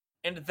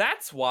And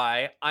that's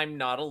why I'm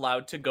not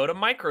allowed to go to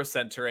Micro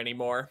Center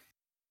anymore.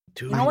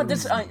 You know what?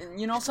 This,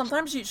 Ooh.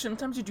 sometimes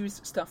you do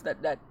stuff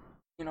that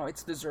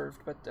it's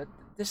deserved, but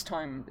this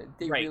time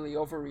they Right. really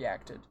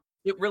overreacted.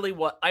 It really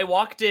was. I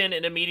walked in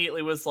and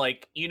immediately was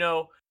like,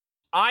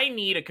 I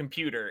need a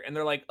computer. And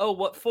they're like, oh,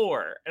 what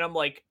for? And I'm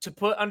like, to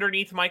put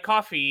underneath my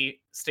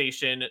coffee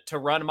station to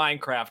run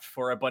Minecraft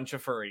for a bunch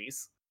of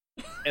furries.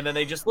 And then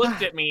they just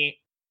looked at me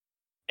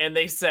and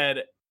they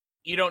said,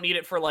 you don't need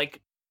it for like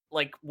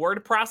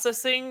word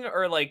processing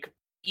or like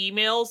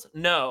emails?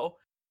 No.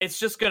 It's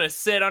just going to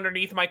sit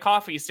underneath my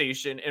coffee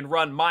station and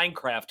run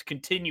Minecraft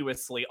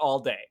continuously all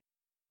day.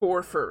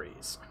 For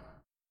furries.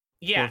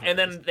 Yeah, and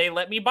then they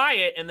let me buy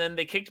it, and then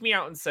they kicked me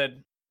out and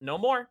said, no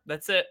more.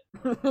 That's it.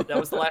 That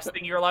was the last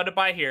thing you're allowed to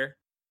buy here.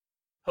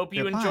 Hope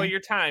you enjoy your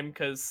time,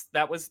 because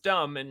that was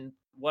dumb, and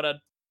what a...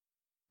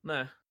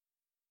 Nah.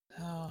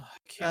 Oh, I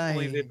can't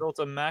believe they built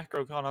a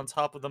Macrocon on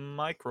top of the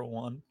Micro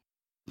one.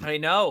 I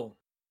know.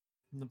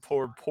 The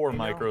poor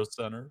Micro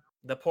Center.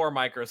 The poor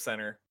Micro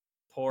Center.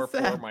 Poor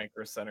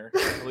Micro Center.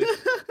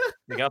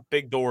 They got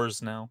big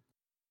doors now.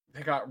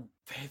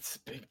 It's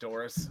big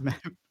doors.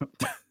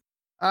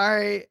 All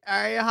right.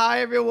 Hi,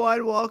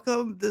 everyone.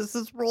 Welcome. This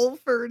is Roll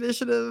for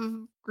Initiative,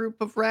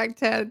 group of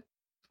ragtag,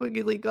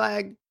 twiggly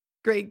glad,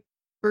 great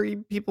furry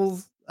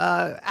peoples.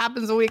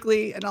 Happens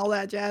weekly and all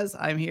that jazz.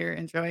 I'm here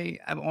enjoying.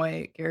 I'm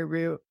away,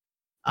 Caribou.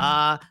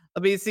 Let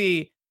me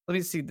see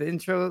the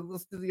intro.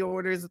 Let's do the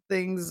orders of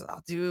things.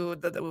 I'll do.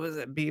 What was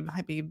it? Beeb.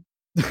 Hi, Beeb.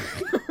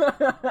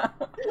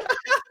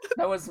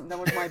 That was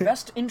my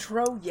best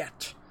intro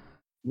yet.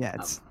 Yeah.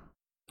 It's.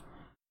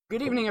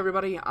 Good evening,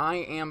 everybody. I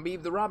am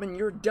Beeb the Robin,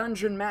 your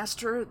dungeon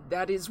master.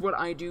 That is what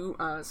I do.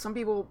 Some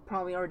people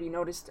probably already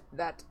noticed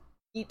that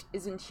Eat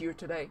isn't here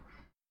today.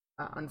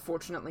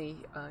 Unfortunately,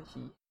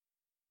 he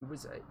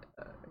was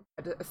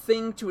had a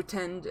thing to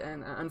attend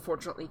and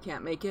unfortunately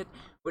can't make it,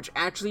 which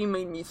actually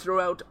made me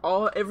throw out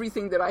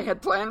everything that I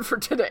had planned for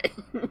today.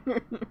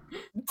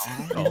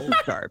 Oh,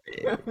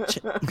 garbage.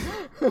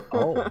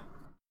 Oh.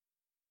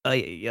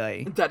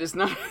 Ay. That is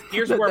not.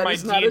 Here's where my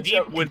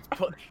D&D would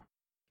put.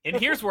 And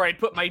here's where I'd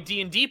put my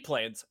D&D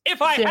plans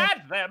if I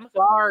had them.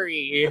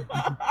 Sorry.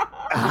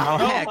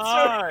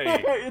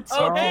 It's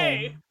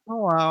okay.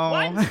 Hello.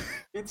 What?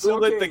 It's Who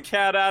okay. let the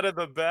cat out of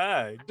the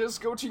bag?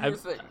 Just go to your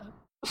thing.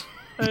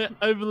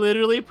 I'm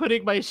literally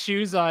putting my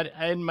shoes on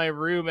in my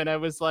room, and I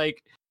was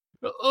like,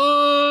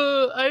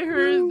 "Oh, I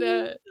heard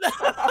that."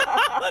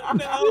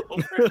 No.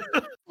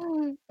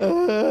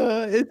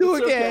 It's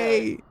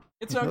okay.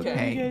 It's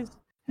okay. You guys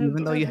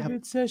Even though you a have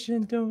good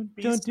session, don't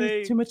Be do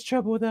safe. too much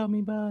trouble without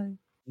me. Bye.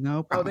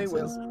 no Oh, they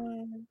promises.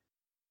 will.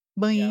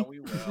 Bye. Yeah, we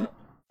will.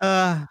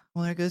 Well,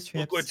 there goes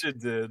trips. Look what you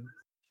did.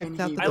 And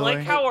out he- the I like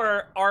door. how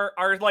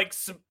our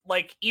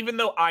like even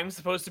though I'm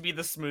supposed to be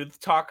the smooth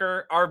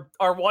talker,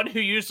 our one who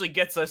usually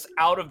gets us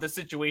out of the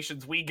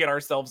situations we get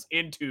ourselves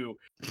into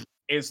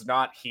is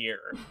not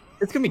here.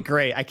 It's gonna be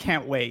great. I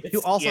can't wait. Who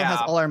It's- also has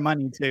yeah. all our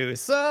money too.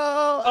 So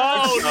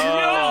Oh,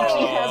 no!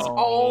 He no! has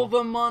all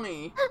the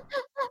money.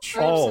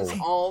 Traps has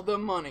Oh. all the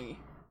money.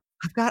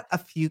 I've got a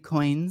few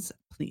coins,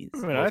 please. I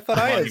mean, I thought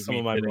I Money had some we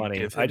of my didn't money.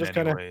 give I him just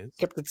kind of anyways.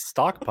 kept it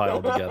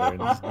stockpiled together and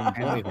just didn't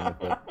do anything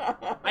with it.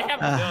 I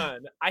have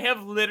none. I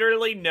have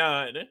literally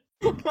none.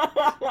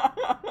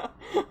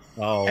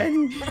 Oh,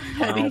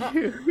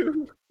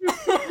 Anywho,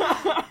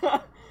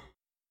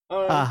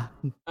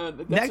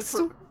 That's next it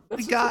for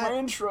we got- my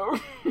intro.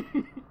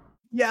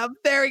 yeah,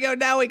 there we go.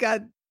 Now we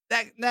got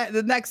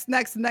the next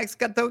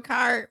got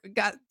Dokar. We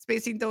got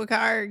Spacing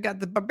Dokar. Got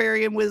the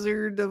barbarian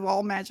wizard of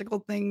all magical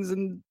things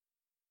and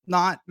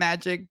not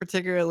magic,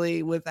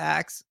 particularly with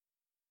axe.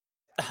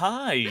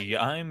 Hi,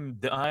 I'm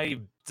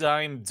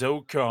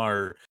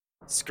Dokar,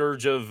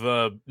 Scourge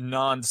of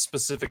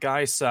non-specific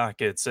eye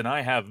sockets, and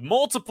I have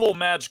multiple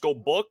magical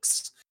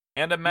books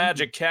and a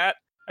magic cat.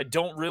 I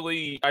don't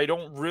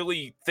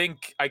really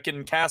think I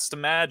can cast a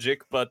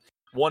magic, but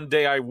one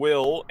day I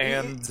will.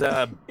 And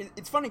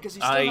It's funny because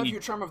you still have your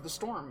Charm of the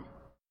Storm.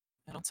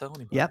 I don't tell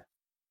anybody. Yep.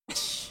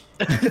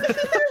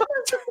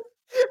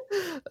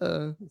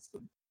 Listen,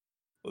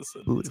 it's a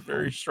Beautiful.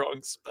 very strong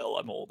spell.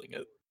 I'm holding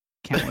it.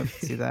 Can't wait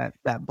to see that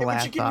But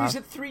blast you can off. use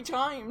it 3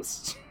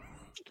 times.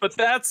 But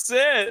that's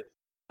it.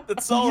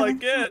 That's all I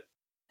get.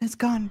 It's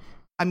gone.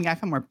 I mean, I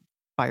found more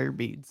fire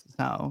beads,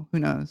 so who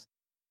knows?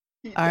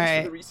 Thanks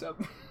right. for the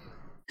resub.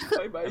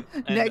 Bye.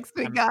 And Next,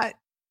 we I'm- got.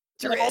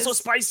 I'm also Triss.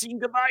 spicy.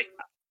 Goodbye.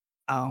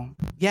 Oh,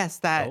 yes,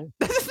 that. Oh.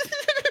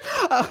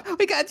 Oh,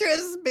 we got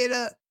Triss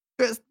Beta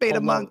Hold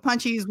on. Monk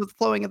punchies with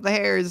flowing of the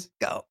hairs.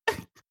 Go.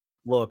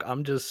 look, I'm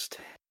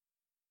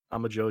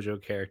a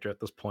JoJo character at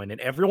this point, and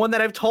everyone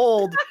that I've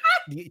told,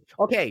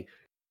 okay,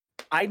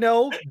 I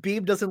know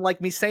Beeb doesn't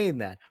like me saying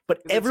that, but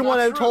 'Cause it's everyone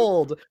not I've true.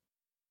 told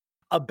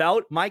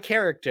about my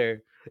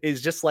character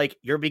is just like,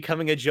 you're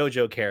becoming a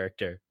JoJo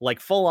character, like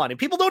full on, and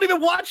people don't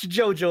even watch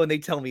JoJo, and they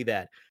tell me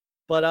that.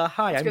 But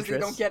hi, It's I'm 'cause they Triss.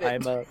 don't get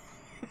it. I'm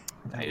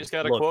I just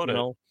gotta look, quote you it.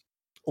 know,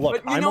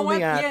 Look, But you I'm know only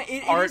what? at Yeah,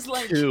 it part is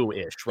like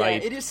 2-ish,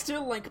 right? Yeah, it is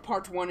still like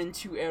part 1 and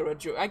 2 era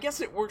I guess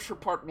it works for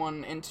part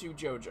 1 and 2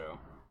 JoJo.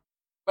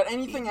 But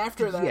anything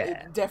after that,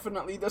 Yeah. it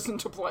definitely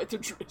doesn't apply to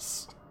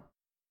Driss.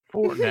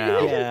 For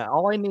now. Yeah,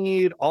 all I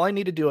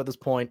need to do at this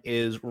point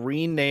is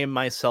rename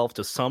myself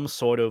to some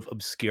sort of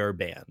obscure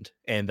band,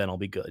 and then I'll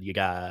be good. You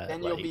got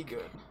Then you'll be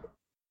good.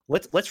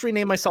 Let's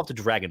rename myself to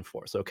Dragon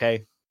Force,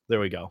 okay? There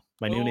we go.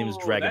 My new name is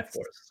Ooh, Dragon that's-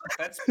 Force.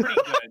 That's pretty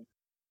good.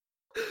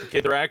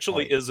 Okay, there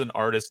actually is an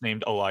artist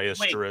named Elias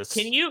Wait, Driss.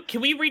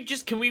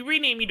 can we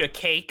rename you to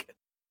Cake?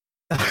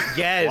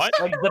 Yes. What?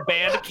 Like the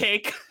band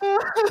Cake?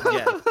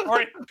 Yes.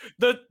 Or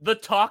the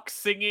talk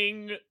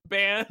singing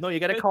band No, you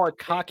got to call it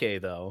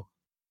Kake though.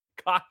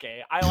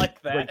 Kake. I like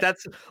that. Like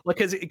that's like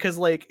because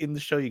like in the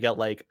show you got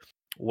like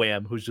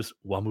Wham, who's just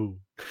Wamu,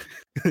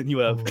 and you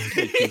have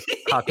Cake,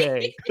 who's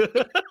Kake.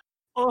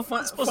 Oh,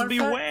 Fun- it's supposed to fun be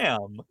fact-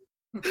 Wham.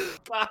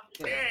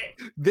 Kake.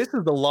 This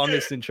is the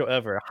longest intro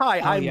ever. Hi,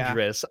 Oh, I'm yeah.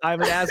 Driss.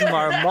 I'm an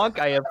Azamar monk.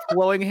 I have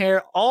flowing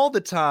hair all the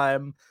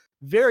time.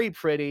 Very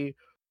pretty.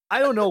 I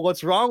don't know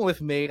what's wrong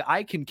with me.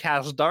 I can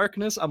cast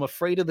darkness. I'm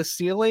afraid of the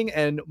ceiling,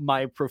 and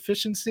my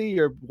proficiency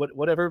or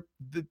whatever.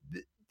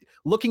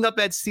 Looking up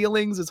at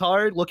ceilings is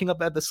hard. Looking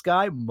up at the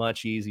sky,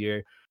 much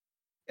easier.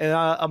 And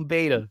I'm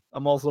beta.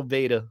 I'm also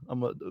beta.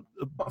 I'm a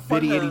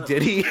bitty itty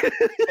ditty.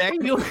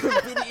 Thank you.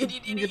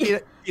 Biddy-itty-ditty.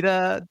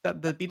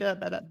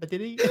 The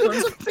ditty.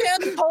 There's a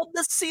band called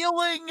The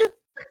Ceiling.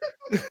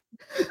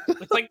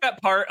 It's like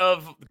that part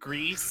of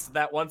Grease,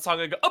 that one song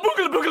that goes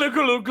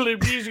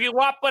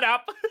wop it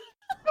up.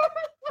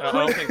 I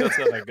don't think that's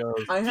how that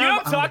goes. I Do you know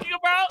what have I'm talking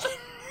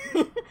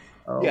about?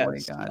 Oh Yes.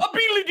 my god. A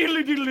beedly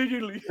diddly diddly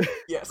diddly.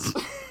 yes.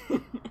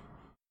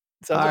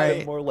 Sounds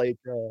Alright. more like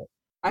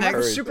I have a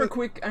Next. super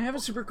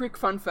quick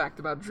fun fact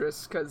about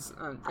Driss because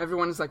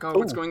everyone is like, "Oh,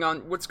 what's Ooh. going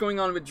on? What's going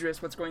on with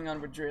Driss? What's going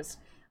on with Driss?"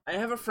 I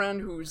have a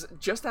friend who's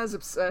just as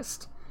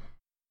obsessed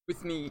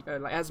with me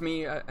as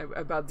me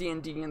about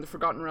D&D and the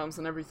Forgotten Realms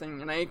and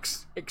everything, and I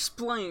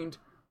explained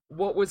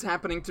what was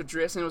happening to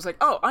Driss, and it was like,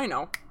 "Oh, I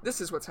know.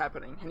 This is what's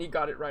happening," and he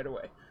got it right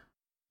away.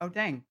 Oh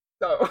dang.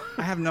 So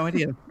I have no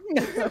idea.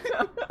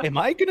 am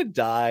I gonna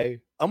die?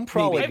 I'm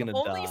probably I've gonna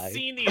only die.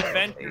 seen the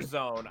Adventure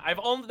Zone.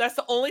 That's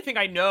the only thing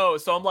I know.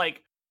 So I'm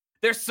like,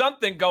 there's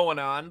something going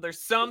on. There's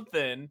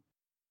something.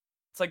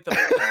 It's like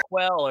the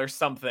quell or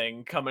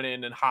something coming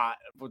in and hot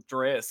with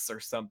Driss or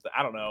something.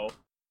 I don't know.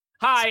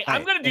 Hi,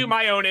 I'm gonna do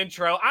my own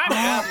intro. I'm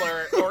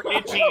Adler or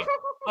Itchy.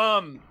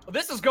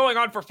 This is going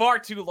on for far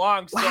too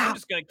long, so I'm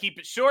just gonna keep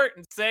it short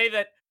and say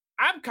that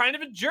I'm kind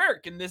of a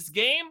jerk in this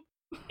game,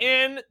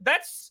 and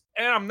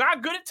I'm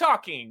not good at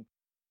talking.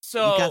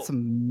 So You got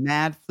some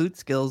mad flute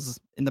skills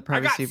in the I got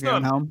privacy of your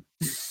own some. home.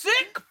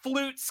 sick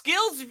flute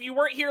skills. If you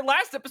weren't here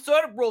last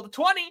episode, I rolled a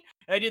 20,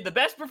 and I did the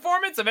best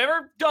performance I've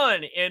ever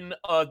done in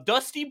a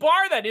dusty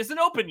bar that isn't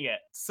open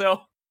yet.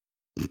 So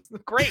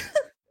great.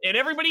 And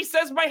everybody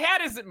says my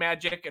hat isn't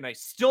magic, and I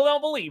still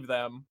don't believe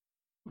them.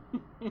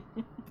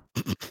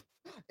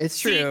 It's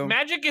See, true.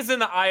 magic is in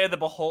the eye of the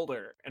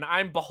beholder, and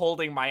I'm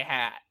beholding my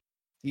hat.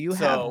 Do you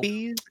so- have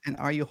bees, and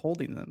are you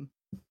holding them?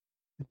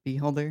 Bee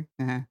holder.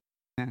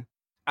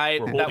 We're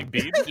holding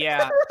beads?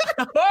 Yeah.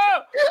 Oh!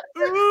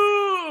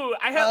 Ooh!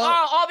 I have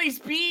all these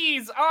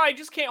bees. Oh, I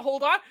just can't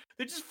hold on.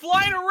 They're just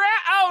flying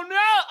around. Oh no!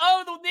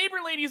 Oh, the neighbor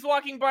lady's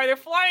walking by. They're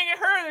flying at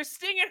her. They're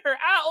stinging her.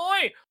 Ah,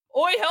 oi!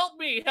 Oi, help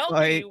me! Help Oi.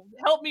 me!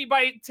 Help me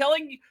by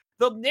telling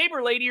the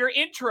neighbor lady your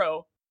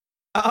intro.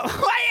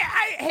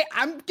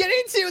 I'm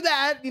getting to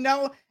that,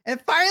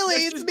 and finally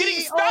She's it's getting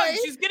me. stung. Oi.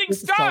 She's getting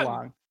This is so stung.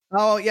 long.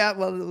 Oh yeah,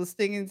 well it was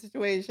stinging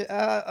situation.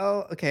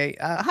 Okay.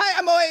 Hi,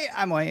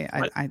 I'm Oi.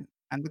 What?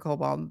 I'm the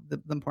kobold,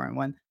 the important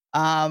one.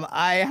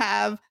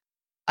 I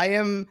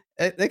am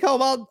the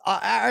kobold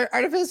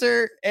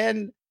artificer,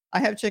 and I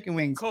have chicken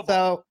wings. Kobold.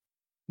 So,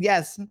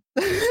 yes,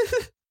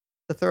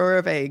 the thrower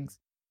of eggs.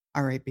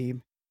 All right,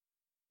 Beeb.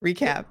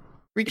 Recap,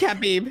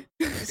 Beeb.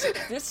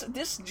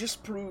 this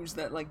just proves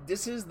that like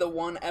this is the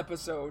one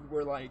episode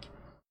where like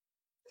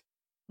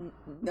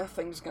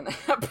nothing's gonna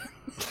happen.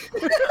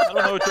 I don't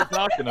know what you're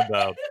talking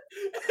about.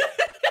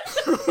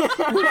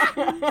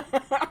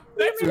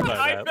 That's what By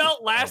I that.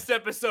 felt last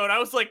episode. I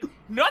was like,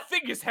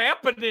 nothing is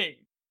happening.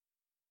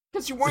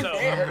 Because you weren't So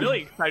there. I'm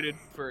really excited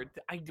for.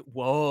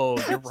 Whoa,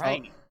 you're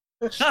right.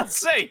 I'll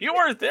say you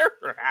weren't there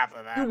for half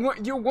of You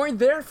that. you weren't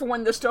there for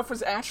when the stuff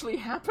was actually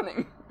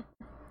happening.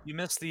 You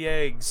missed the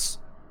eggs.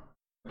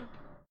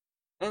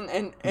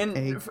 And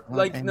Eggs on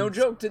like no eggs.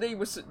 joke, today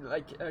was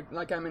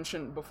like I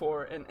mentioned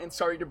before, and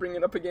sorry to bring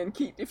it up again,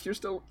 Keith, if you're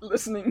still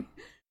listening.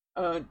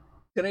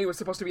 Today was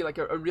supposed to be like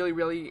a really,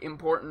 really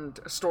important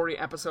story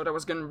episode. I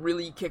was gonna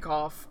really kick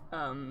off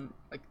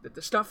like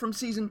the stuff from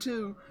season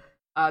 2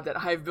 that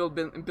I've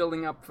been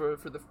building up for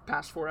the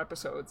past 4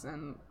 episodes,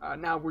 and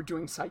now we're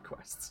doing side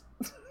quests.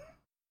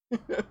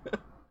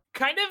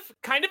 Kind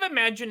of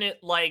imagine it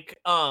like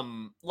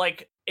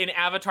in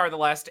Avatar: The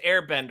Last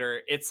Airbender.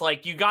 It's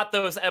like you got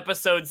those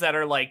episodes that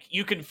are like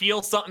you can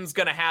feel something's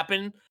gonna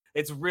happen,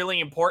 It's really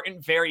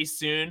important very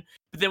soon.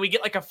 But then we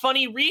get like a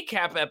funny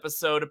recap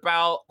episode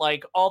about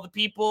like all the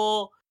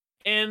people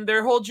and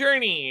their whole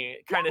journey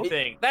kind of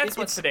thing. That's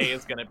what today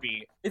is going to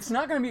be. It's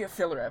not going to be a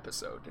filler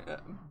episode,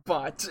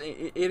 but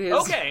it is.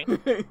 Okay.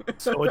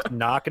 So it's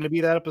not going to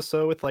be that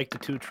episode with like the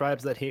two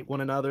tribes that hate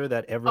one another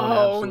that everyone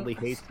absolutely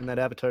hates in that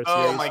Avatar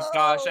series. Oh my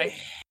gosh,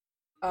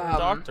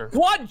 Doctor.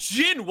 Quan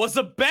Jin was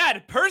a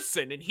bad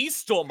person and he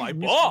stole my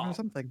ball.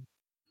 Something.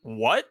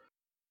 What?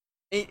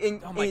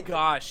 Oh my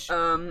gosh.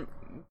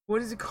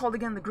 What is it called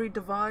again? The Great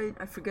Divide?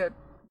 I forget.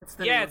 It's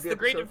the name Yeah, of it's the the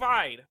Great episode.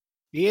 Divide.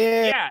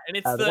 Yeah, Yeah, and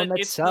it's the one that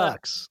it's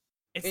sucks.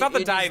 it's not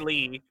the It Dai is-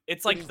 Li.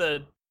 It's like is-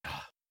 the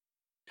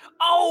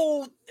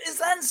Oh, is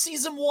that in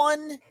season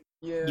 1?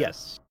 Yeah.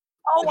 Yes.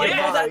 Oh, The I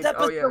know that Divide,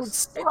 oh, episode yes.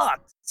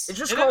 sucks. It's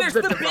just and then called there's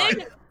the the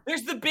Divide.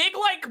 there's the big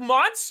like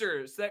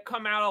monsters that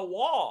come out of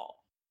wall.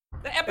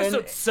 The episode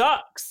And-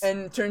 sucks. And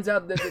it turns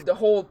out that the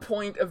whole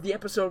point of the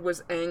episode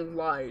was Aang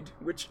lied,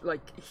 which,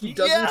 like, he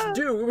doesn't Yeah.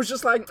 do. It was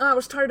just like, I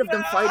was tired of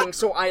them fighting,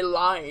 so I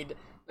lied.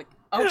 Like,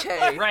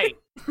 okay. Right.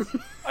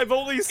 I've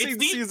only seen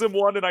neat. season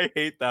 1 and I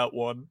hate that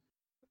one.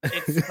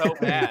 It's so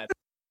bad.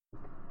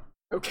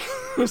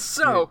 Okay,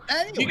 so,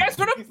 Do you guys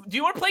want to? Do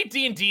you want to play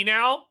D&D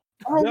now?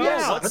 Oh No,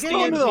 yeah, let's let's get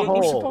go into the into- we're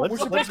hole. supposed- Let's we're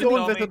go supposed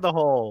and to visit the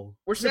hole.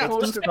 we're Let's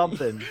supposed do to,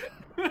 something.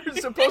 we're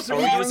supposed to Are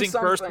be we doing using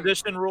something. first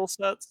edition rule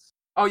sets?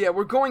 Oh yeah,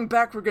 we're going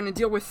back. We're gonna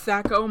deal with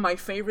Thaco, my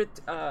favorite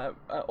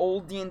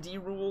old D&D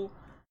rule.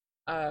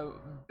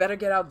 Better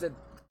get out the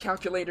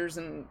calculators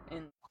and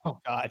Oh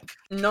god.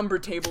 number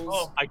tables.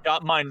 Oh, I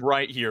got mine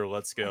right here.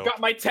 Let's go. got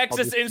my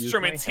Texas just use my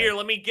Instruments head. here.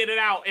 Let me get it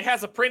out. It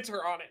has a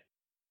printer on it.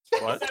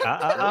 What?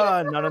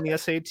 Not on the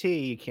SAT.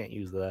 You can't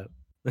use that.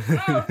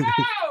 Oh no!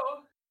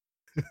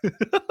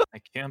 I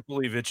can't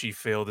believe Itchy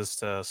failed this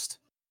test.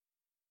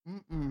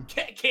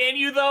 Can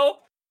you though?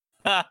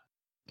 Ha.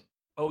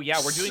 Oh yeah,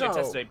 we're doing a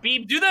test So- today.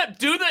 Beeb, do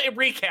the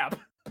recap.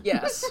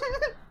 Yes.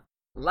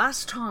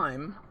 Last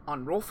time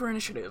on Roll for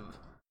Initiative,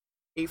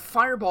 a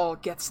fireball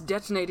gets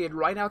detonated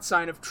right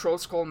outside of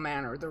Trollskull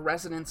Manor, the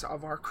residence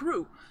of our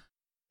crew.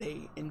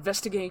 They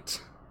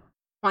investigate,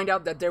 find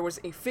out that there was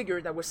a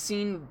figure that was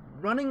seen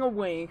running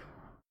away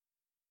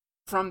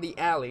from the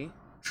alley.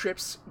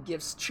 Trips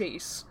gives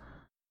chase.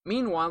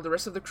 Meanwhile, the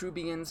rest of the crew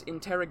begins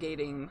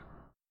interrogating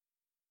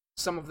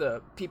some of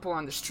the people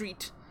on the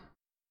street.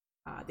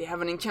 They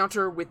have an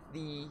encounter with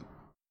the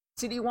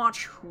City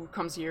Watch, who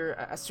comes here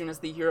as soon as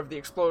they hear of the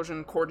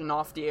explosion, cordon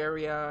off the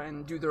area,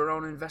 and do their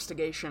own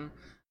investigation.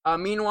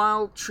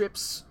 Meanwhile,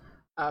 Trips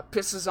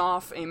pisses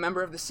off a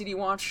member of the City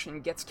Watch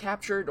and gets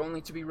captured,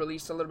 only to be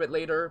released a little bit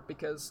later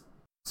because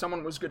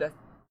someone was good at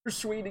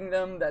persuading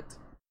them that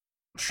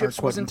Trips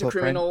quote, wasn't a unquote,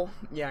 friend. criminal.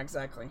 Yeah,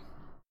 exactly.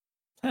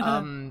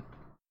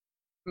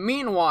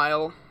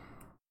 Meanwhile,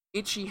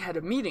 Itchy had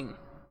a meeting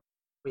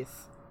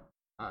with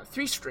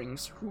Three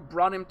Strings, who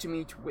brought him to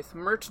meet with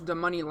Mert the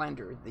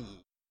Moneylender, the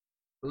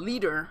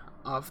leader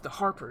of the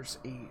Harpers,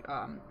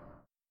 a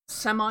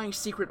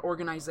semi-secret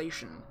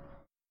organization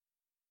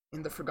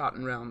in the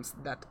Forgotten Realms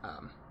that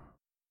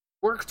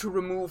work to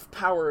remove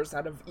powers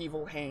out of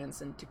evil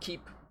hands and to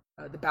keep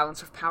the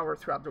balance of power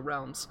throughout the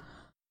realms.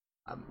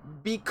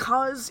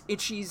 Because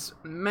Itchy's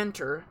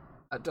mentor,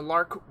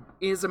 Delark,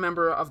 is a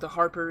member of the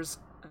Harpers,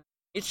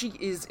 Itchy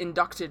is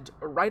inducted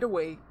right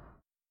away,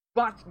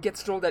 but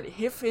gets told that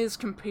if his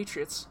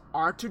compatriots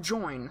are to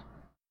join,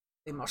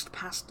 they must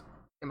pass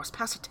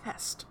a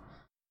test.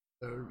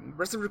 The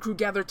rest of the crew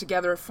gather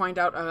together, find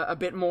out a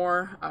bit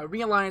more,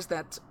 realize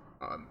that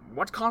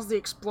what caused the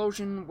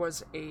explosion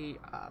was a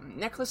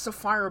necklace of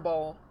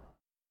fireball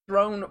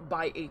thrown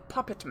by a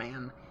puppet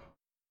man,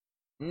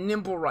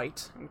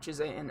 Nimblewright, which is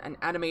an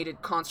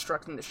animated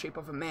construct in the shape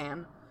of a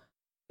man.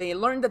 They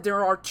learned that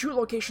there are two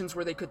locations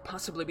where they could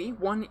possibly be.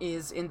 One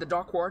is in the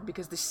Dock Ward,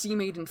 because the Sea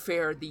Maiden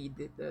Fair, the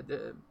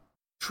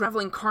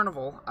traveling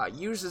carnival,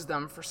 uses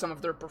them for some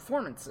of their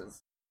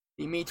performances.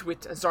 They meet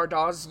with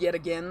Zardoz yet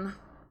again.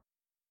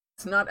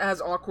 It's not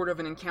as awkward of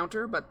an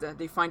encounter, but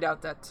they find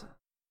out that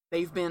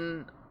they've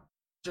been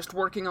just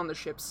working on the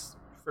ships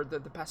for the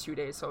past few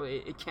days, so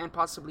it can't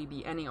possibly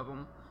be any of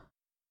them.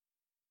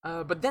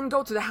 But then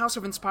go to the House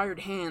of Inspired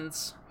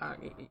Hands,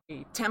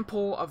 a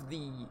temple of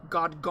the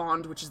god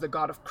Gond, which is the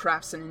god of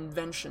crafts and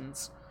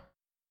inventions.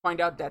 Find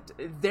out that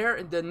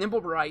the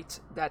Nimblewright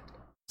that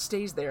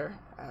stays there,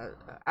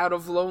 out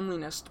of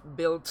loneliness,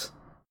 built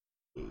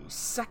a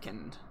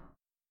second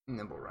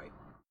Nimblewright.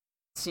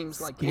 Seems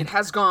like it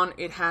has gone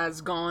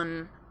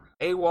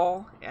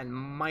AWOL and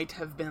might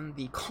have been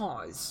the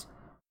cause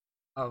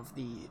of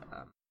the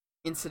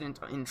incident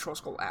in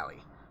Trollskull Alley.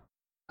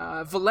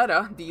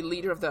 Valletta, the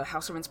leader of the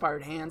House of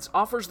Inspired Hands,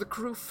 offers the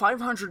crew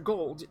 500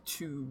 gold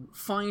to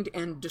find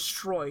and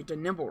destroy the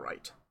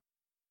Nimblewright.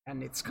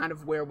 And it's kind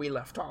of where we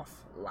left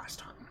off last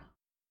time.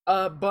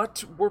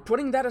 But we're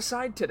putting that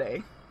aside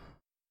today.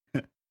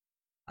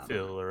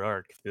 Filler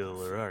arc.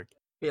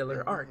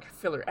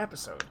 Filler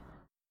episode.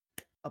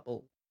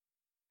 Couple.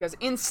 Because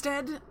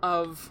instead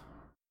of...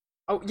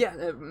 Oh, yeah,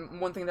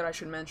 one thing that I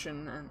should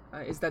mention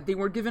is that they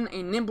were given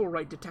a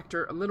Nimblewright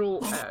detector, a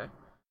little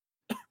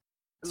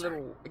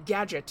little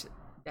gadget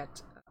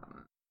that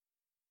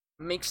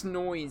makes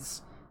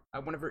noise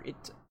whenever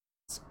it's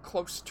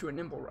close to a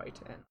Nimblewright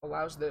and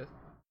allows the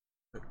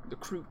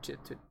crew to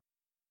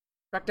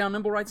track down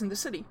Nimblewrights in the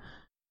city.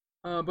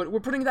 But we're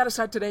putting that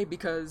aside today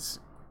because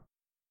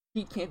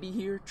Pete can't be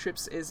here,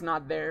 Trips is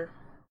not there,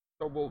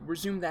 so we'll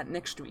resume that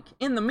next week.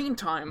 In the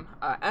meantime,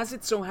 as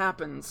it so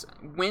happens,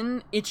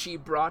 when Itchy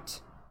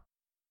brought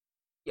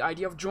the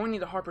idea of joining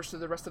the Harpers to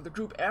the rest of the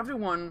group,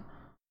 everyone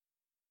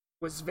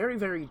was very,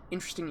 very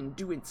interested in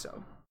doing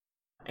so.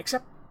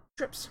 Except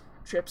Trips.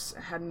 Trips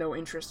had no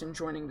interest in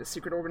joining the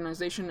secret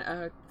organization,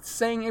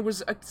 saying it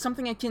was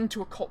something akin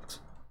to a cult.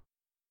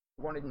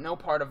 He wanted no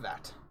part of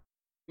that.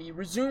 We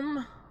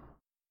resume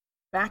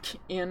back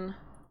in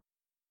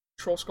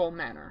Trollskull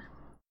Manor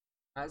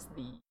as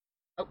the...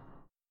 Oh,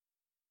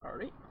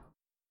 alright.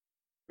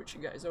 Switch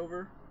you guys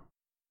over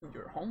to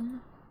your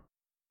home.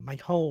 My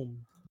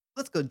home.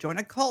 Let's go join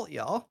a cult,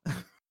 y'all.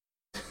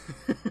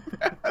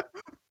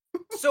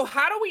 So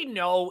how do we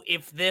know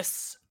if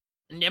this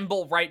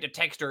Nimblewright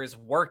detector is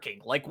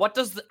working? Like, what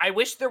does I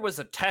wish there was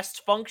a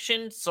test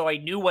function so I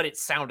knew what it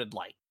sounded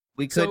like.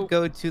 We could So-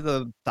 go to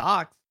the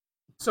docks.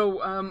 So,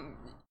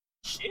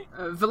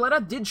 Valletta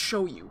did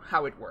show you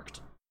how it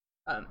worked.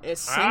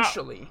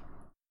 Essentially,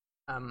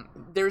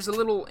 there's a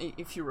little,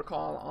 if you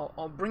recall,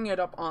 I'll bring it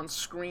up on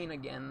screen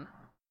again.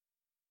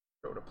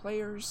 Go to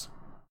players.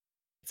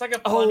 It's like a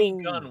funny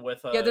Oh. gun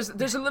with a... Yeah,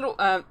 there's a little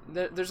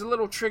there's a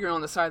little trigger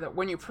on the side that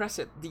when you press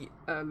it, the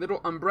little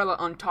umbrella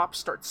on top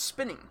starts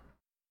spinning.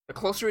 The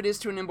closer it is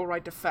to a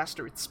Nimblewright, the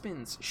faster it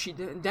spins. She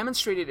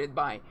demonstrated it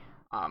by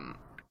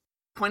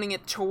pointing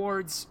it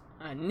towards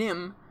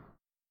Nim,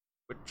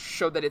 which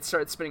showed that it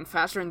started spinning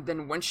faster, and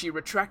then when she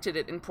retracted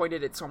it and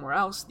pointed it somewhere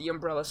else, the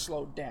umbrella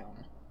slowed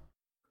down.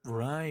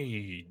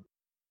 Right.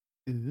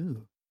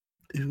 Ooh.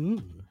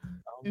 Ooh.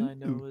 All I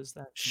know is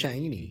that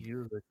Shiny.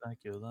 You look like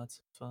you're lots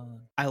of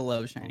fun. I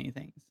love shiny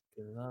things.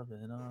 Your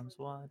loving arms,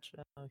 watch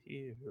out,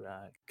 here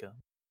I come.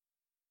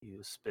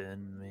 You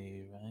spin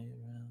me right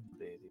round,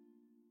 baby.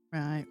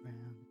 Right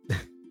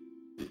round.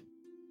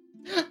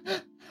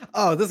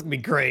 Oh, this is gonna be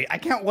great. I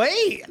can't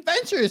wait.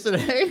 Adventures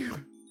today.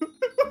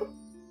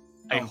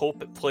 I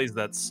hope it plays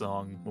that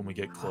song when we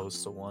get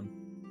close to one.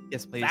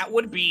 Yes, please. That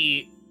would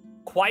be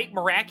quite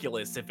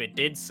miraculous if it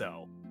did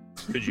so.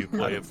 Could you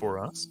play it for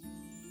us?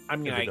 I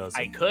mean, If it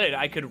doesn't.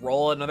 I could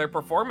roll another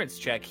performance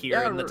check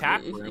here in the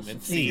tap room and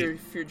if see. you're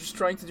just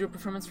trying to do a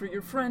performance for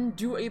your friend,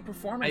 do a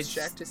performance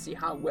check to see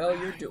how well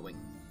you're doing.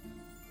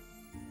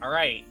 All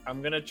right,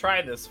 I'm gonna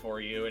try this for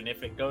you, and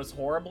if it goes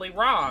horribly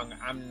wrong,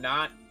 I'm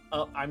not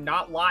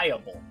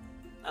liable.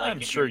 I'm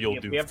Like, sure you'll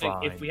if do we have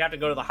fine. if we have to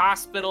go to the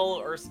hospital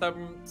or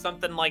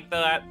something like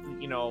that,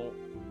 you know,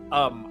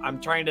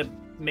 I'm trying to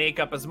make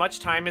up as much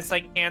time as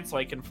I can so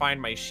I can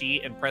find my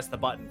sheet and press the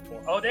button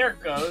for. Oh, there it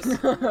goes.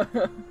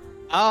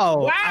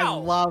 Oh, I Wow!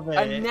 love it.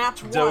 A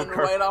nat 1 Joker.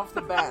 right off the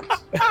bat.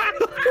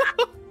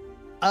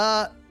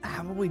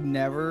 How about we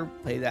never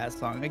play that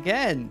song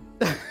again?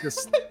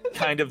 Just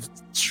kind of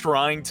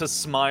trying to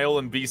smile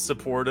and be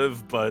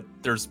supportive, but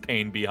there's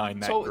pain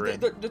behind that So grin.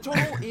 the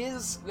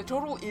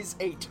total is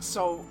 8.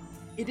 So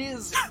it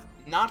is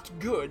not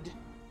good,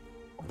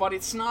 but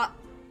it's not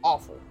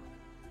awful.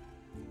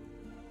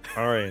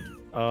 All right.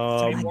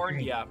 I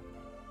warned ya.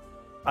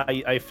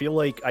 I feel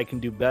like I can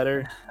do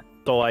better.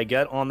 So I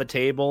get on the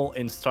table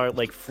and start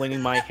like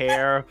flinging my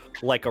hair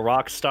like a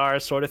rock star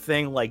sort of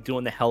thing, like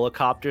doing the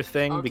helicopter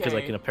thing because I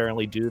Okay. can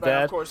apparently do But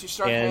that. of course, you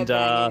start and,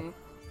 headbanging.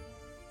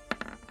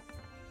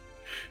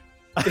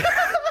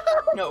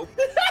 No.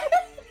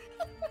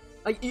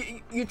 Like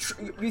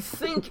you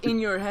think in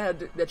your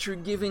head that you're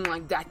giving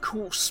like that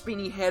cool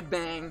spinny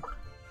headbang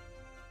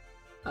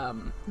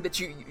that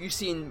you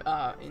see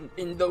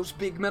in those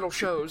big metal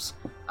shows,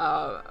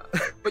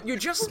 but you're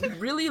just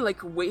really like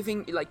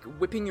waving, like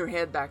whipping your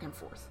head back and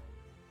forth.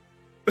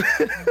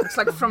 It's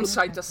like from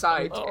side to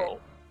side, Oh.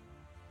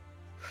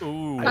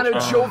 Ooh. kind of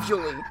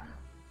jovially.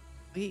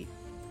 Wait.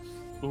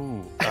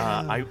 Ooh.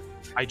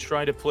 I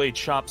try to play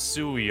chop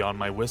suey on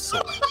my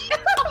whistle.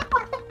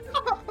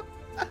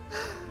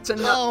 It's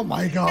enough. Oh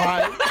my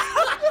god.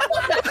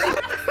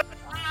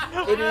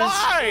 It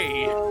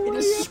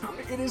is.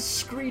 Why? It is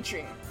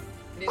screeching.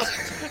 It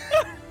is.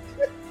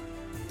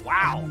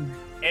 Wow.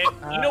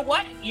 And you know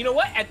what?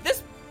 At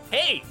this,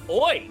 hey,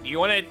 Oi, you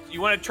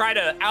wanna try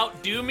to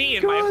outdo me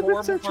in my God, horrible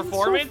that's such a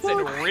performance so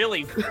and fun.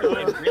 really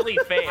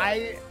fail?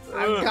 I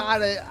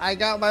got it. I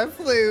got my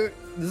flute.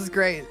 This is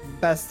great.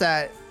 Best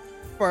set.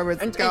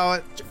 Performance And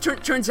going.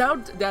 turns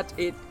out that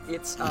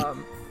it's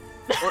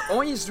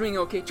Oi is doing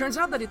okay. Turns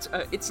out that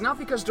it's not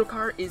because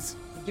Dokar is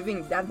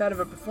giving that bad of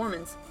a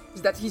performance.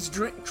 Is that he's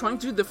trying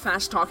to do the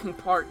fast talking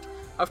part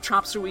of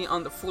Chop Suey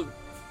on the flute.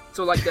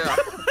 So like the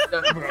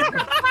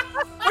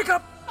wake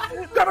up,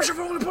 grab a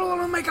shovel and put a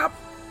little makeup.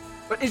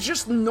 But it's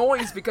just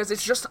noise because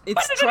it's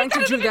trying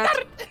to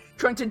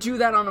do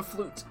that on a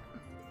flute.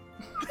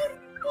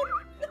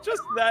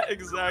 Just that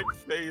exact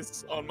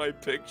face on my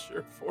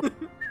picture for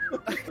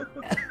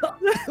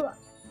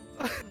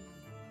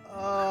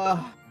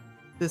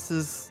This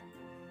is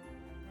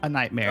a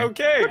nightmare.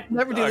 Okay.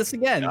 Never do this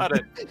again. Got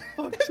it.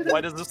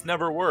 Why does this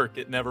never work?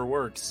 It never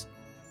works.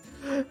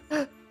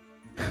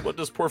 What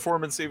does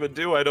performance even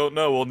do? I don't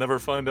know. We'll never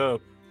find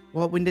out.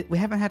 Well, we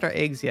haven't had our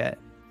eggs yet.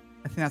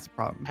 I think that's a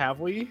problem. Have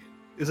we?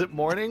 Is it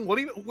morning?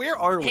 Where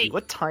are we? Hey,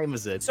 What time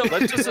is it? So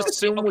Let's just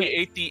assume we okay.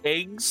 ate the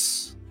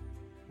eggs.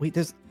 Wait,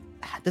 this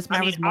I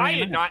man was mean, I morning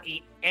did and not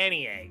eat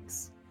any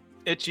eggs.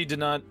 Itchy did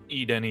not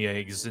eat any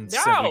eggs.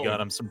 Instead, No! we got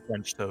him some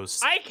French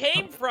toast. I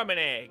came from an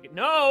egg.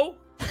 No.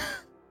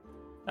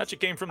 Actually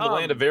came from the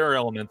land of air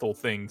elemental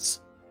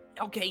things.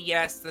 Okay,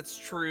 yes, that's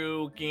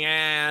true.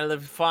 Yeah,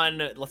 live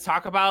fun. Let's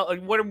talk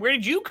about where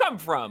did you come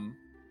from?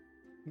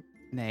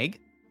 an egg.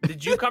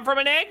 Did you come from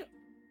an egg?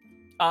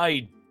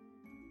 I.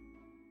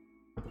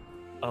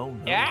 Oh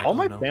no! Yeah? All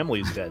my no.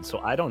 family's dead, so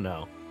I don't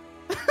know.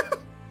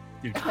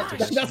 You That's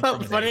just That's come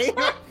not from an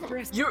funny.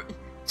 egg. You're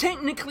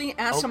technically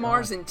Oh,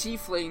 ASMRs and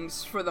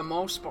tieflings, for the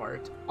most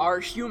part, are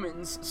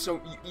humans,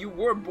 so you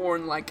were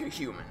born like a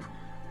human.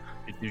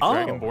 Do Oh.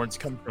 dragonborns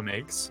come from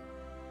eggs?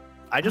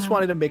 I just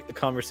wanted to make the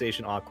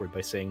conversation awkward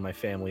by saying my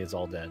family is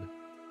all dead.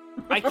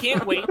 I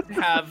can't wait to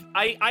have.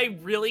 I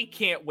really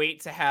can't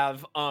wait to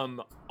have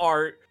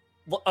our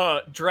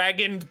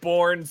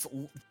dragonborns.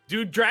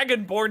 Do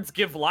dragonborns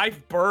give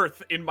live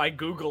birth in my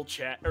Google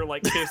chat or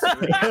like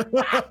history?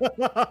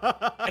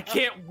 I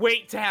can't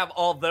wait to have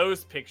all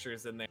those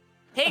pictures in there.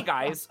 Hey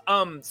guys,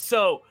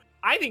 so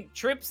I think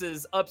Trips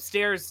is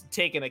upstairs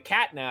taking a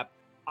cat nap.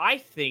 I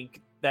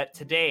think that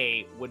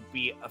today would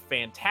be a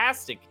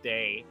fantastic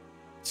day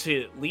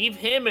to leave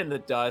him in the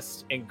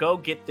dust and go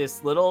get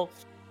this little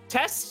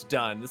test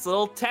done. This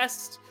little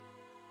test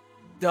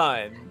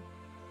done.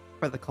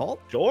 For the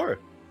cult? Sure.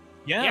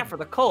 Yeah, for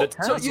the cult.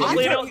 The So test you-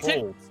 hopefully, you they don't-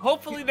 don't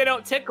hopefully they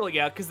don't tickle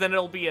you, because then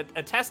it'll be a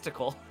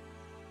testicle.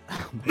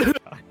 Oh my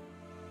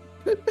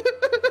god.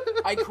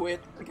 I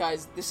quit,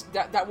 guys.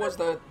 That was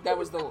the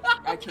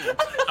I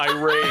can't. I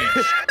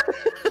rage.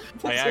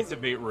 This I is-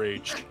 activate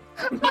rage.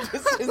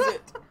 This is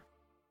it.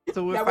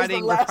 So we're That was the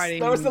fighting. last. We're fighting.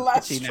 That was the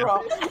last Itchy now.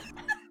 straw.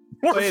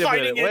 We're Wait a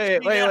fighting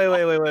minute. Itchy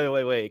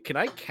now. Wait. Can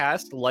I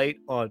cast light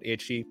on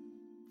Itchy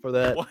for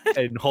that What?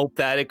 and hope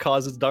that it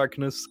causes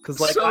darkness? Because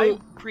like So- I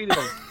created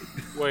a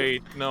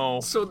Wait, no.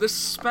 So the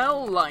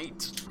spell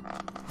light,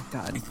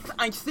 God.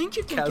 I think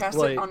you can Cast cast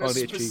light it on a on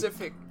Itchy.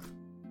 specific.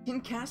 You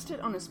can cast it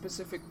on a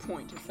specific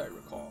point, if I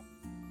recall.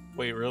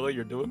 Wait, really?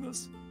 You're doing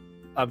this?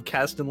 I'm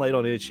casting light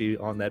on Itchy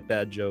on that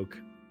bad joke.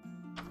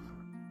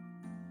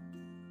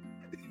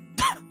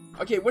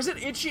 Okay, was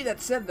it Itchy that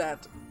said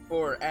that,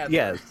 or Adler?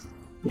 Yes.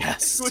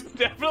 Yes. It was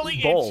definitely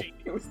Both. Itchy.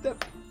 It was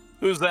that.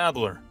 Who's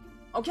Adler?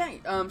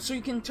 Okay, so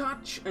you can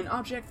touch an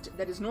object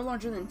that is no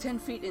larger than 10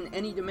 feet in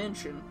any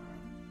dimension,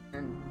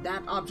 and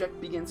that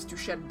object begins to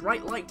shed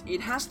bright light.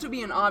 It has to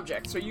be an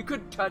object, so you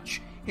could touch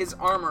his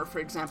armor, for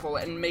example,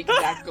 and make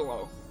that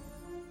glow.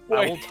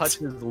 I will Wait. touch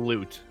his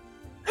loot.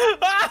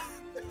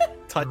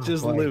 Touch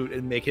his boy. loot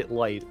and make it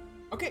light.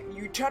 Okay,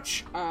 you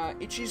touch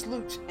Itchy's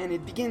loot, and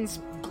it begins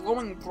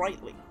glowing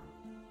brightly.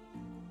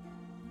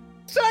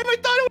 Sam, I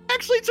thought it would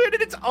actually turn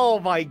it into. Oh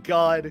my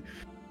god.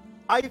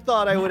 I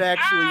thought I would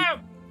actually. Ah,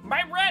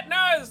 my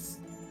retinas!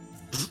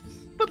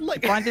 But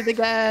like. Blinded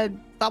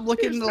again. Stop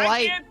looking in the I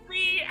light. can't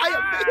see!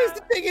 Here's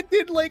the thing, it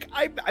did like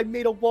I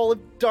made a wall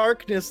of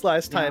darkness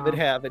last time it No.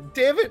 happened.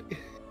 Damn it!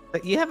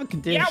 But you have a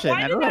condition. Yeah, why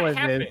I did don't know that what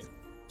happen? it is.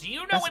 Do you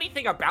know That's-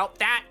 anything about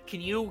that?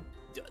 Can you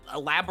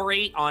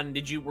elaborate on?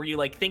 Were you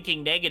like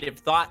thinking negative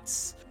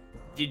thoughts?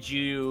 Did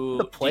you?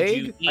 The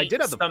plague? Did you I eat did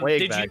have the some, plague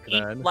did back you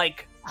eat, then.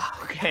 Like,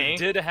 okay,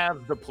 Did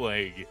have the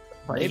plague.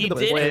 Maybe he the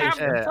did plague- have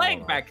the yeah, I plague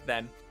don't know. back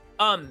then.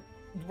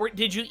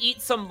 Did you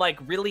eat some like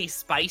really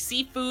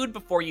spicy food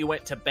before you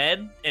went to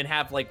bed and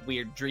have like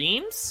weird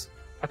dreams?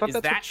 I thought Is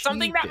that's that what she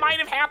something that did. might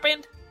have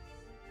happened?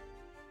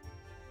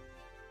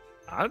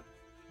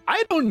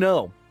 I don't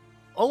know.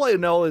 All I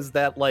know is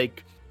that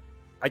like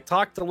I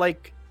talked to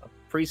like a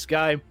priest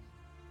guy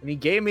and he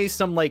gave me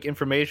some like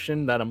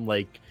information that I'm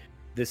like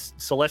this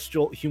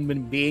celestial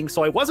human being.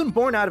 So I wasn't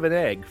born out of an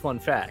egg, fun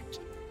fact.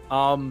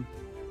 Oh.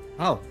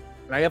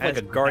 And I have like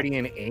That's a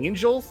guardian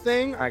angel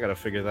thing. I gotta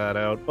figure that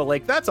out. But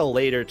like that's a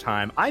later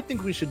time. I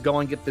think we should go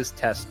and get this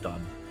test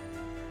done.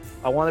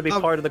 I want to be Oh.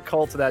 part of the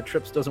cult that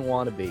Trips doesn't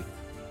want to be.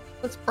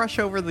 Let's brush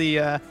over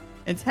the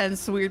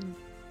intense, weird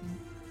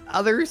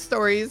other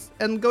stories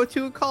and go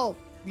to a cult.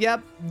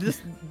 Yep.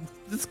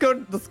 Let's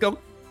go.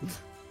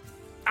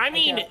 I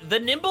mean, Okay. the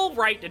nimble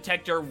right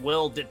detector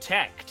will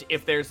detect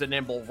if there's a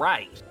nimble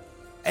right.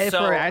 If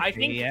So we're I actually,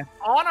 think yeah.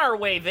 on our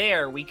way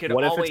there, we could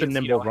What if it's always a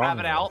nimble have wrong,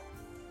 it though? out.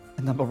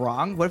 A number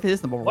wrong? What if it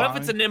is number What wrong?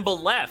 if it's a nimble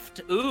left?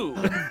 Ooh.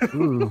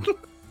 Ooh.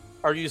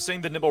 Are you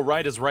saying the nibble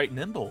right is right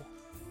nimble?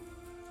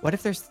 What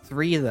if there's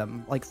 3 of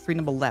them? Like 3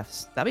 nimble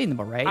lefts? That'd be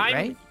nimble right, I'm-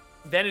 right?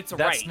 Then it's a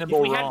That's right.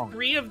 nimble If we wrong. had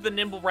 3 of the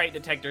nimble right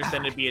detectors,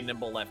 then it'd be a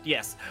nimble left.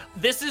 Yes.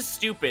 This is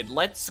stupid.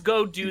 Let's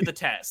go do the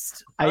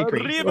test. I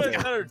agree.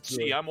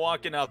 Arrivederci. I'm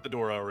walking out the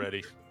door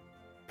already.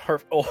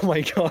 Perfect. Oh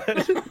my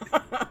god.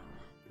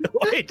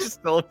 I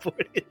just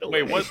teleported.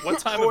 Wait, what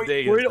time of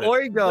day Where is did it?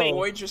 Ori go? Wait,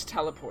 Boy just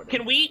teleported.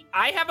 Can we?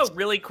 I have a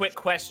really quick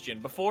question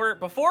before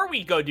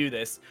we go do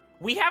this.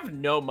 We have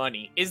no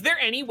money. Is there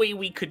any way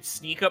we could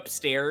sneak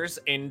upstairs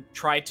and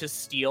try to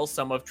steal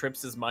some of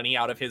Trips's money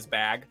out of his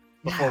bag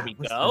before Yeah, we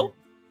let's go?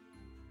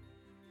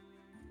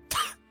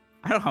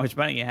 I don't know how much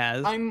money he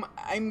has. I'm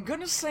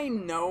gonna say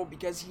no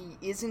because he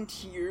isn't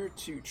here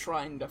to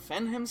try and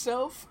defend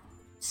himself.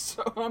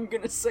 So I'm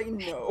gonna say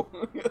no.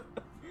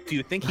 Do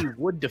you think he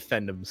would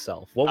defend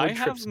himself? What would I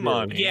have Trips do?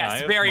 money. I Yes,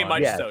 have very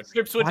money. much so.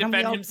 Trips would Why don't we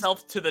defend all-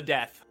 himself to the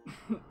death.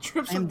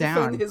 Trips I'm would down.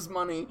 defend his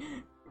money.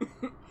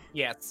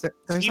 Yes,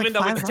 There's even like though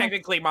 5 it's rocks.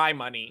 technically my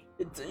money.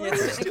 It's Stealing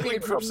technically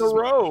from Trips' the money.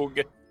 rogue.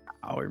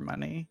 Our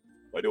money.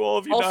 Why do all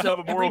of you not Also, have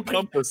a moral everybody-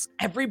 compass?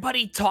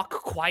 Everybody talk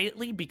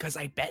quietly because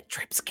I bet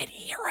Trips can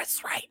hear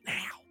us right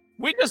now.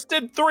 We just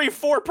did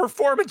 3-4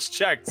 performance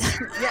checks.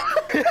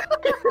 Yeah.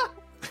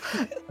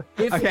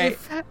 If, Okay.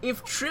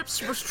 if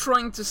Trips was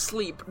trying to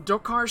sleep,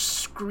 Dokar's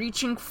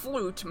screeching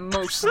flute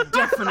most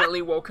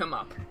definitely woke him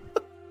up.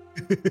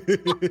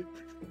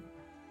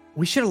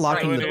 We should have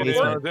locked him in the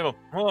basement.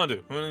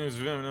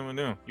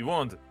 You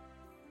want?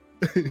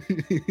 Oh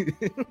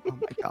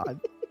my god.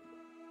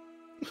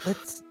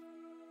 Let's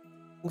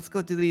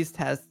go do these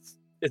tests.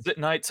 Is it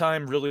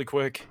nighttime? Really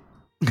quick.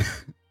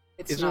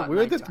 It's Is not it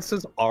weird that nighttime. this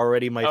is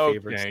already my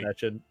favorite Okay.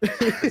 session?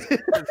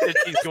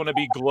 He's going to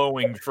be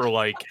glowing for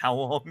like how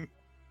long?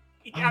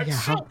 Yeah, yeah.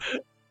 so-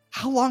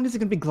 How long is it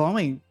gonna be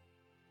glowing?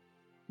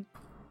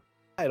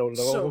 I don't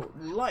know. So,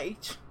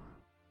 light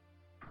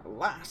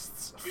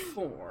lasts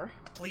for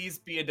please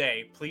be a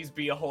day. Please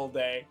be a whole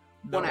day.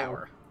 1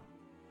 hour.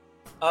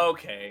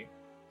 Okay.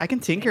 I can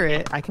tinker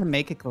it. I can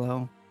make it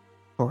glow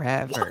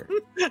forever.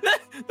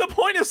 The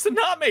point is to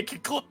not make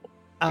it glow.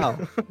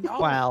 Oh,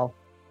 well.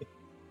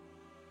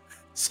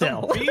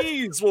 Some Still.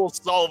 bees will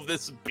solve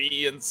this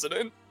bee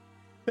incident.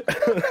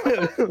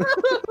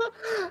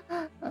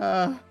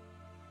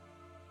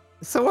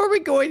 So where are we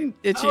going,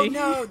 Itchy? Oh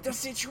no, the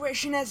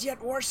situation has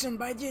yet worsened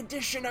by the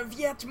addition of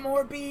yet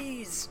more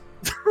bees.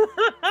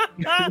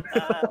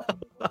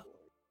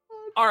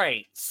 All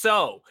right.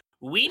 So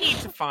we need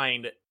to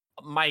find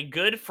my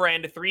good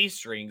friend Three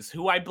Strings,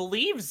 who I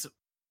believe's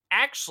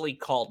actually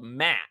called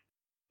Matt,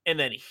 and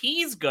then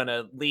he's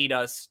gonna lead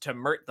us to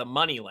Mert the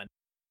Moneylender.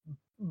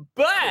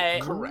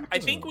 But Correct. I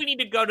think we need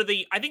to go to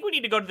the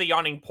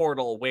yawning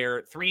portal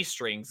where Three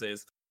Strings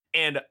is.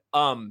 And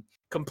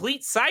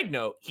complete side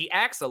note, he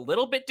acts a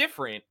little bit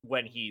different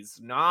when he's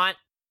not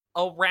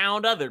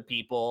around other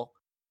people.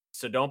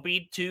 So don't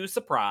be too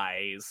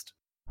surprised.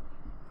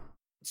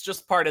 It's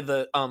just part of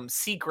the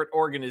secret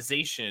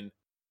organization.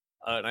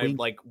 And I Wink,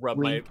 like rub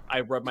wink.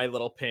 my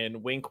little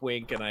pin, wink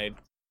wink, and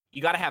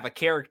you gotta have a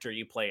character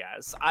you play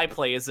as. I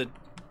play as a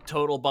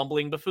total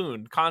bumbling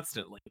buffoon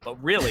constantly,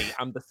 but really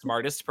I'm the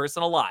smartest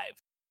person alive.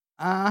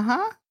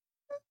 Uh-huh.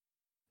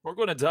 We're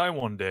going to die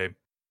one day.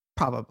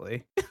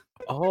 Probably.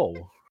 Oh.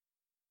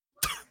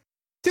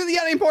 To the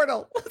yawning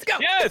portal. Let's go.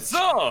 Yes,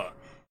 sir.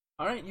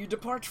 Alright, you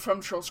depart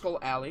from Troll Skull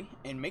Alley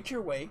and make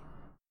your way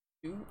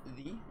to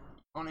the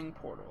yawning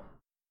portal.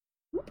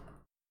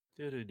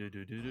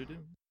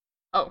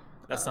 Oh,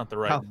 That's not the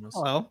right Oh, one.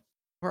 hello.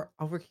 We're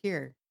over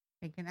here,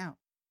 hanging out.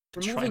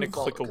 Trying to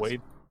click away.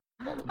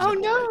 Oh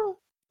no!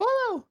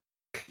 Follow.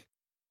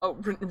 Oh,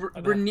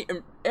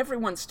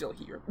 everyone's still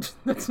here.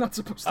 That's not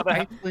supposed How to the,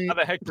 happen. heck, how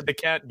the heck did the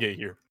cat get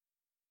here?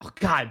 Oh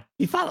god,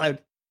 he followed.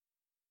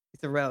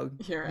 He's a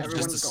rogue. Here, He's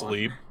everyone's just gone.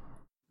 asleep.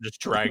 Just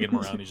dragging him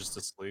around. He's just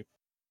asleep.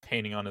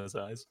 Painting on his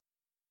eyes.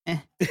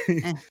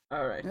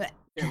 Alright,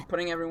 here,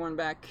 putting everyone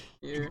back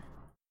here.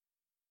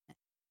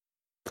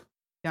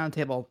 Down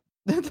table.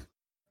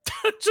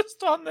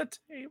 Just on the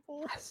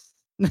table.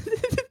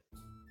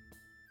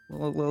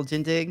 little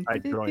jindig. I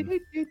join.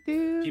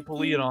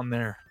 People eat on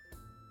there.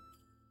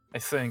 I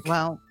think.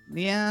 Well,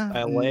 yeah.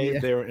 I lay yeah.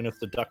 there in a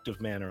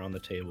seductive manner on the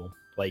table,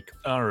 like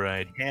All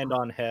right. hand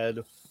on head,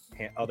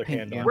 other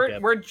hand on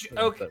hip.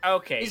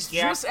 Okay. Is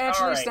Yeah, Driss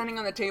actually alright. standing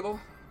on the table?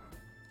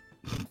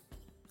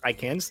 I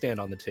can stand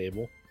on the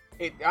table.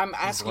 I'm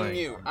asking laying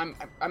you.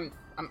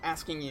 I'm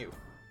asking you.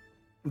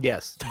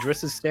 Yes,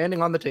 Driss is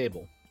standing on the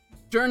table.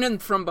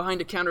 Durnan from behind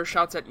a counter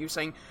shouts at you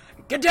saying,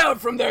 "Get down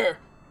from there!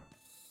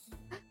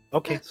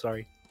 Okay,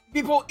 sorry.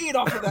 People eat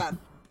off of that!"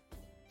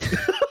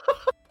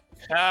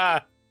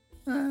 Ah,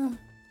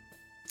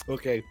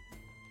 Okay.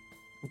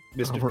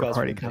 Mr. We're Cosmo,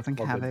 already okay, causing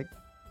all good. havoc.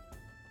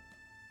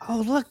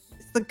 Oh look,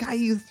 it's the guy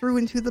you threw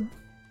into the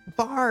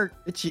bar,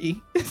 Itchy.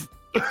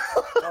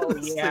 Oh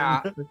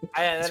yeah,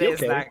 that he is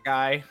okay? that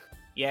guy.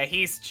 Yeah,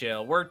 he's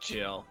chill. We're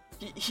chill.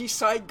 He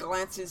side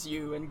glances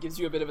you and gives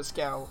you a bit of a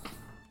scowl.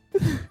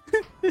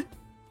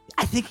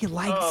 I think he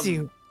likes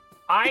you.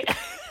 I.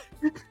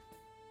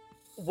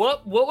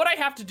 What would I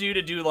have to do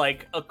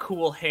like a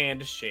cool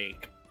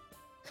handshake?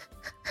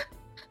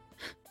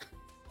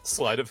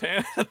 sleight of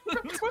hand.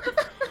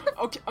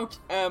 Okay.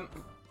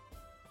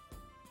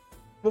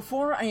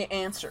 Before I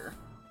answer,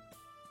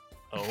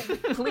 Oh.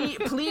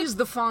 please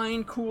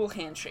define cool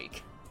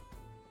handshake.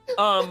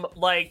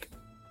 Like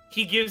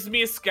he gives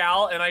me a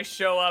scowl, and I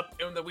show up,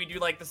 and then we do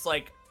like this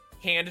like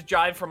hand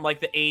jive from like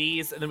the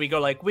 80s, and then we go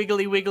like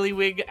wiggly wiggly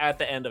wig at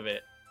the end of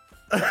it.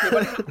 Okay,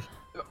 but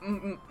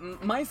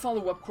my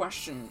follow-up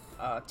question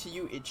to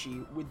you,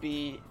 Itchy, would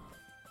be,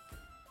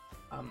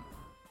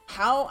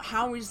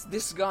 how is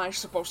this guy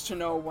supposed to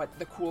know what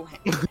the cool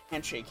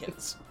handshake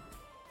is?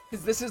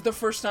 Because this is the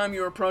first time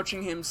you're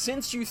approaching him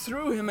since you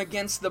threw him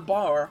against the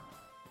bar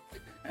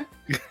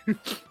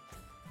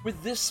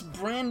with this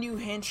brand new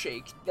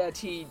handshake that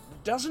he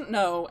doesn't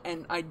know,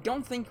 and I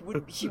don't think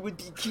he would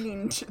be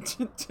keen to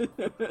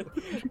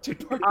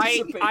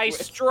participate I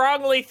with.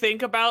 strongly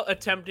think about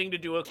attempting to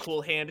do a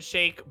cool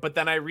handshake, but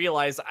then I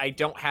realize I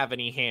don't have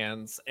any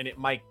hands, and it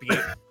might be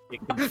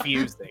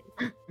confusing.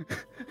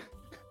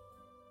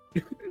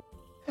 And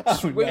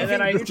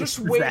then you're just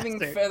waving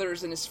Disaster.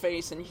 feathers in his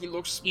face, and he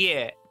looks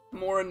Yeah.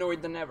 more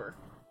annoyed than ever.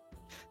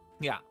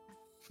 Yeah.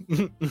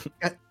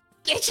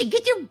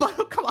 Get your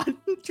butt. Come on,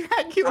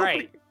 drag you. All over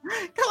right. here.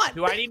 Come on.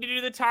 Do I need to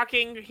do the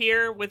talking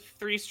here with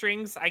 3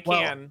 strings? I Well,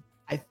 can.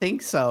 I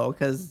think so,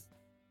 because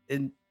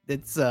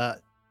it's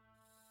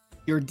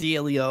your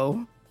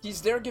dealio.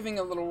 He's there giving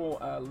a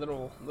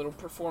little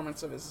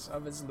performance of his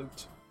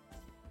lute.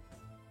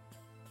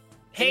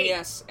 Hey.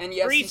 And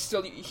yes, three-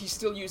 he's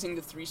still using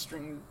the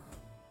 3-string.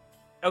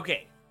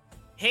 Okay.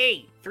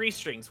 Hey, 3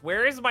 strings.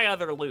 Where is my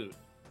other lute?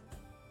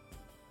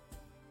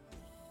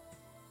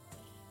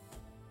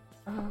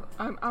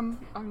 I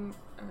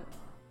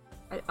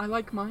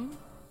like mine.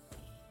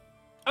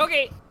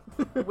 Okay.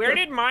 Where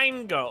did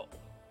mine go?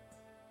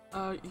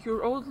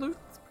 Your old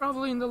lute's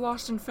probably in the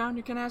lost and found.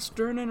 You can ask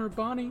Dernan or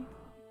Bonnie.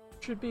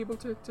 Should be able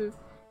to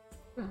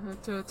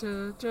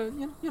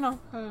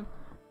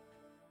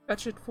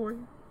fetch it for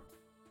you.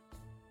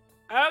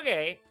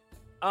 Okay.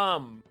 I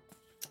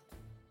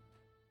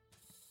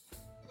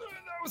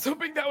was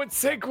hoping that would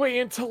segue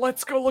into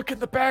let's go look in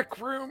the back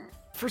room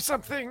for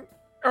something.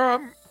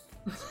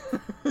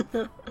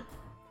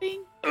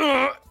 Bing.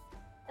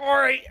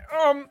 Alright,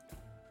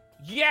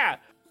 yeah.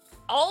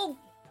 I'll...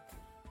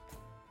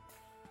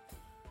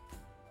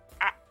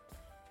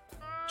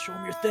 Show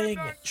him your thing.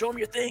 Show him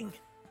your thing.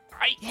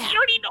 He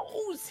already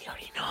knows. He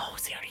already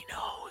knows.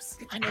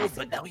 I know,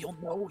 but now you'll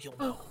know. You'll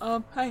know.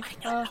 Hey,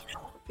 I know.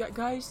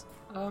 guys,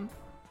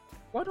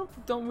 why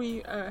don't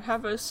we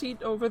have a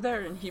seat over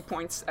there? And he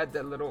points at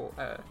the little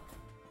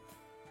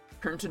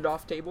curtained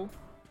off table.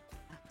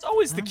 It's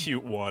always the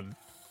cute one.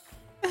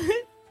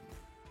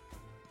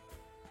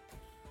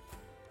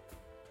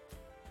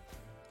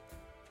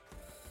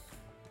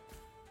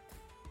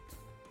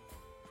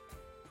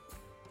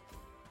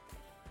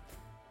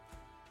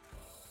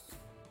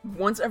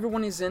 Once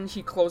everyone is in,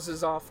 he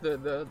closes off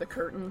the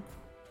curtain.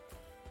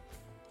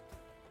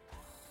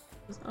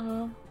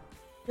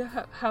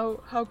 Yeah.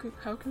 How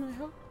can I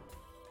help?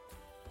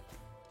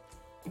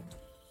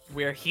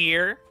 We're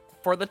here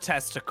for the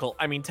test.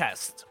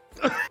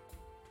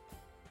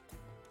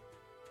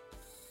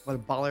 What a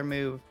baller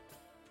move.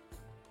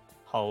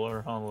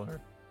 Holler,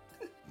 holler.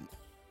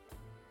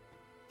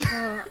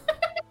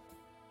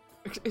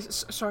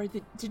 Sorry,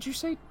 did you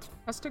say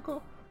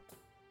testicle?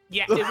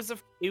 Yeah, it was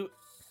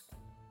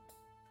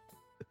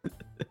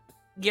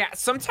yeah,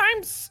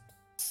 sometimes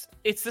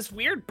it's this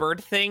weird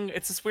bird thing.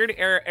 It's this weird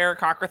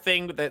Aarakocra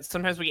thing that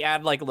sometimes we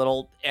add like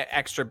little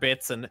extra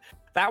bits, and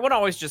that one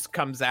always just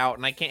comes out,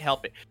 and I can't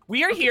help it.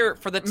 We are here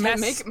for the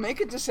test.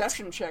 Make a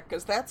deception check,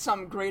 cause that's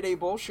some grade A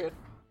bullshit.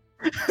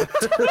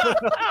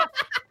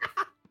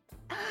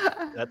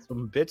 That's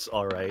some bits,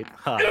 all right.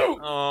 Huh.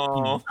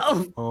 Oh,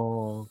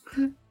 Oh.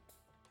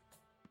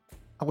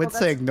 I would Well,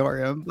 say ignore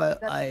him,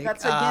 but like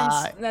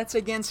That's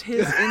against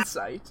his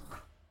insight.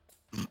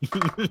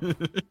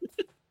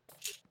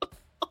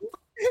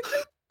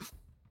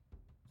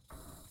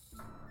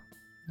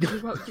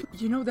 Well,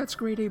 you know that's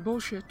grade A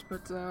bullshit,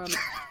 but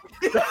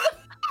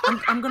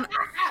I'm gonna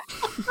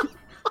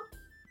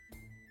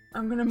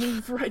I'm gonna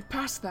move right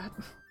past that.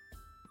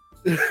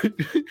 all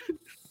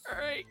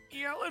right.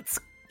 Yeah, let's.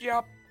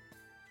 Yep.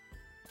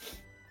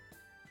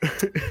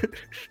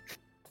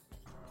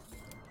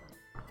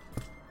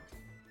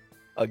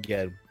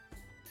 Again,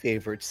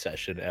 favorite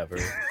session ever.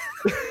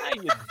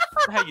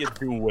 How you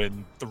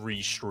doing,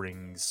 3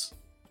 strings?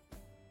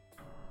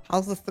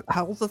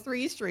 how's the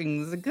 3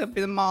 strings? It could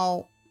be them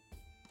all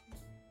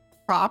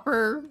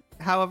proper,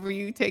 however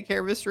you take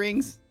care of the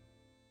strings.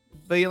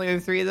 But you only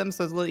have 3 of them,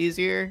 so it's a little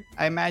easier,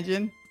 I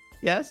imagine.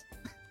 Yes?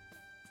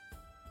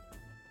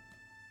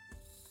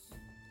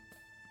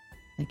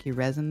 Think you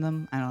resin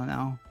them? I don't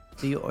know.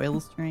 Do you oil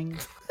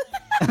strings?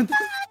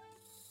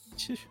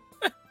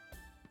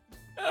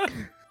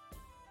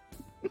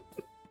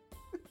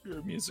 You're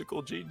a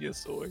musical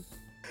genius, Oi.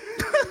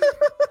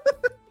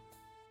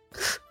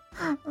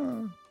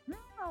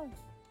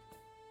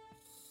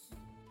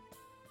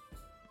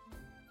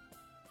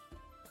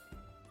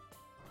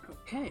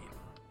 Okay.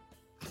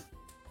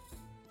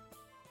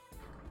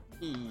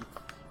 He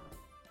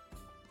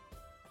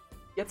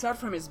gets out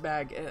from his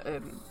bag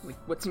like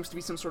what seems to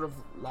be some sort of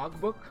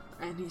logbook,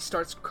 and he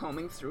starts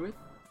combing through it.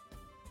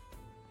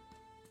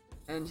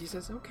 And he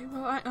says, okay,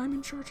 well, I'm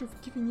in charge of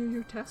giving you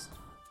your test.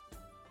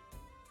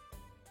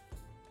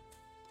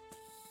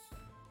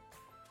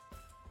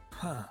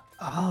 Huh.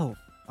 Oh,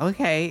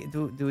 okay.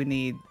 Do we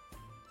need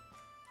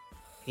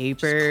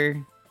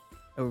paper,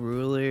 a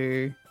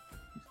ruler?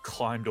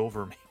 Climbed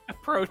over me. A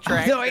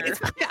protractor. No, it's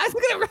fine. I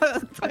was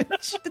gonna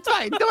punch. It's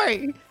fine. Don't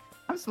worry.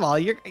 I'm small.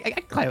 I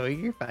can climb over.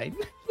 You're fine.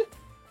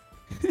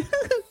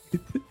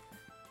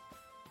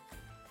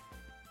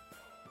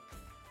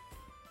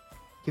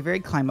 You're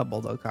very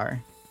climbable, though,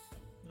 Car.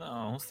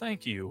 No,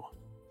 thank you.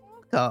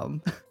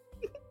 Welcome.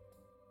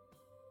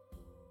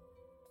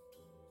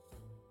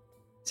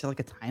 Is there like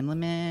a time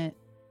limit?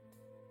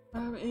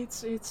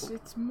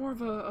 It's more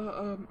of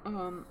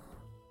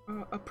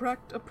a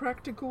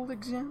practical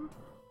exam.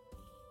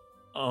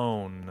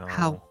 Oh no.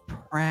 How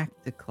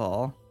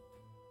practical.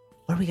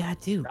 What do we gotta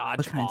do?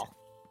 What kind Dodgeball.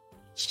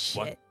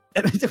 Shit.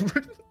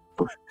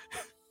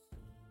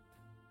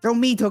 Throw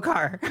me,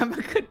 Tokar. I'm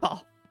a good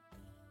ball.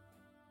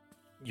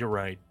 You're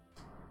right.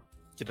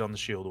 Get on the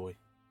shield, boy.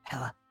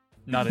 Hella.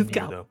 Not in Let's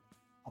here go. though.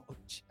 Oh, okay.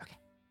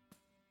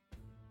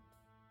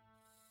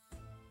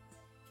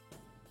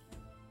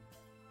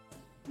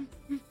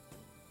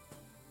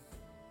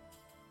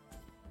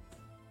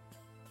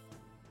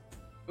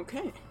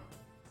 Okay.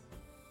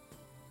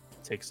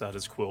 Takes out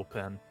his quill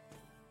pen.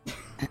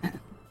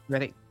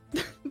 Ready?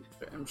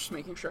 I'm just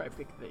making sure I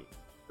pick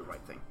the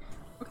right thing.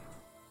 Okay.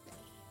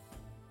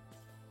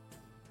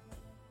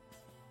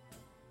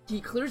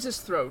 He clears his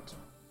throat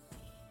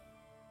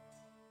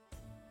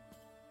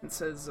and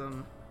says,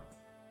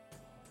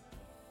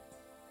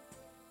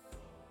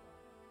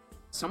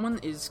 someone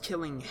is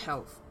killing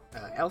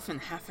elf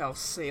and half-elf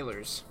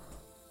sailors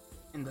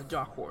in the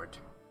dock ward.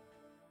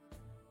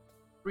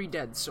 3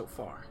 dead so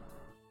far.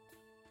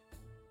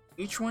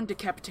 Each one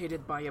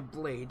decapitated by a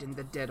blade in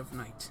the dead of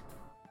night.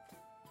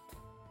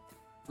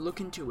 Look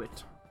into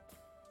it.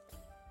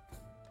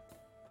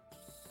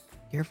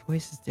 Your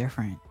voice is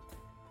different.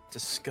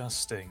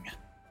 Disgusting.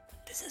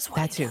 This is what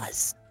That he too.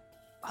 does.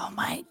 Oh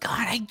my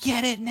god, I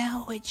get it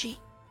now, Witchy.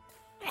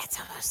 That's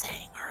what I was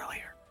saying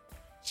earlier.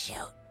 Shoot.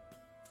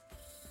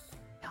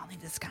 Only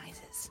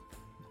disguises.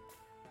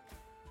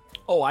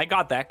 Oh, I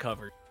got that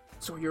covered.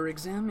 So your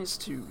exam is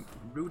to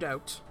root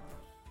out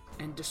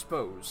and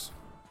dispose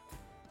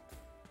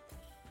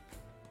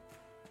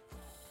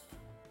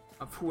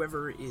of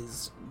whoever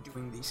is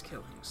doing these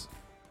killings.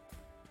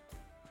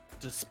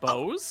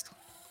 Dispose?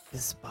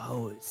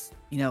 Dispose.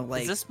 You know,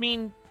 like Does this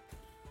mean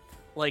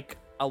like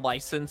a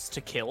license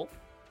to kill?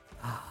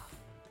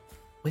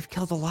 we've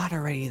killed a lot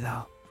already,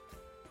 though.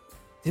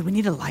 Did we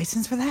need a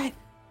license for that?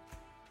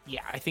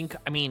 Yeah,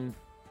 I mean,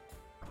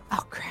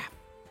 Oh crap.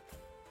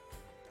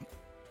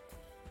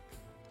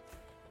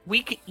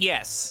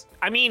 yes.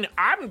 I mean,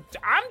 I'm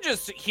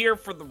just here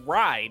for the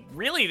ride.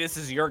 Really, this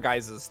is your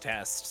guys'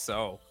 test,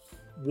 so.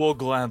 We'll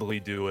gladly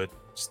do it.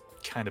 Just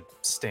kind of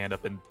stand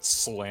up and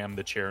slam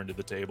the chair into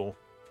the table.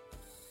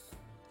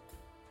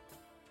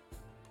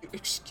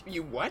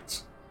 You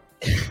what?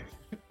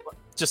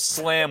 Just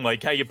slam,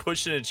 like how you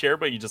push in a chair,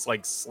 but you just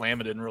like slam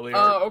it in really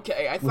hard. Oh,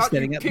 okay. I thought you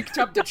standing up. picked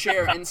up the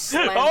chair and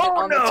slammed it Oh,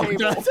 on no. the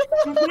table.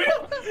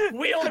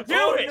 We'll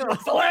do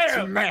it!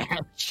 Slam!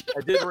 Smash.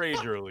 I did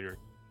rage earlier.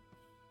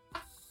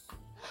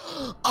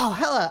 Oh,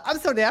 hella. I'm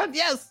so down.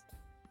 Yes.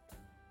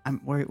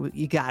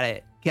 You got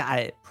it. Got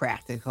it.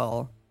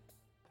 Practical.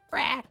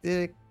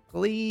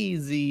 Practical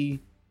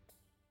easy.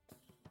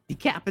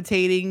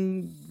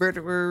 Decapitating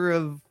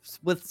murderer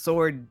with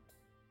sword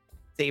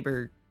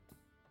saber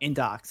in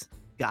docks.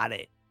 Got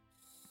it.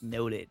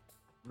 Noted.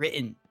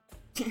 Written.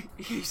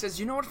 He says,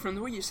 you know what, from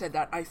the way you said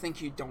that, I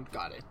think you don't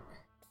got it.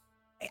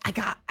 I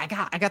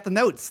got the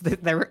notes.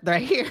 They're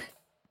right here.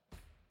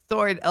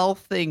 Sword, elf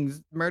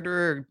things,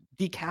 murderer,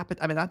 decapitate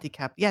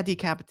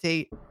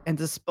and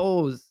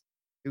dispose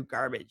through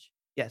garbage.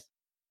 Yes.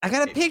 I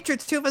got a picture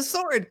too of a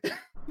sword.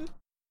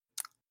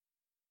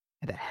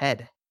 And a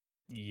head.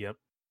 Yep.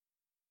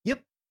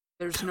 Yep.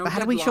 There's no But how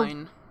do we show-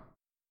 deadline.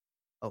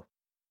 Oh.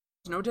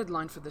 There's no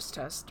deadline for this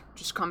test.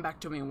 Just come back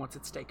to me once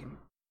it's taken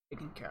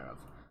care of.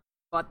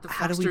 But the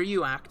How do faster we-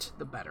 you act,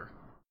 the better.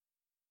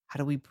 How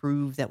do we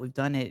prove that we've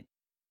done it?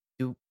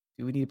 Do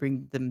we need to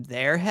bring them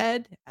their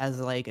head as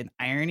like an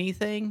irony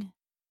thing?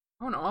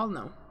 Oh no, I'll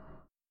know.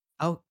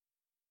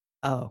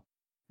 Oh.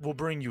 We'll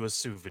bring you a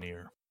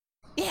souvenir.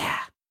 Yeah.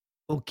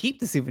 We'll keep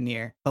the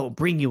souvenir, but we'll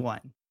bring you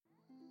one.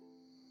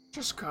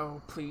 Just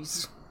go,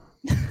 please.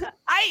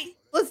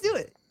 Let's do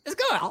it. Let's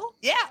go, Al.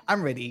 Yeah,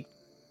 I'm ready.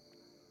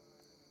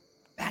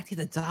 Back to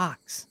the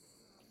docks.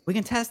 We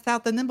can test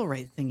out the nimble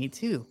rate thingy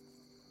too.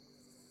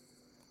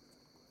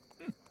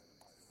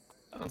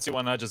 I don't see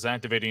why not just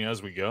activating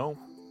as we go.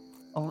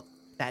 Oh,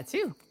 that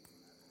too.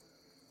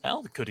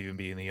 Hell, it could even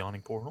be in the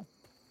yawning portal.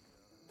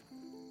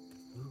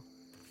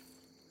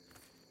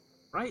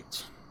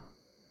 Right.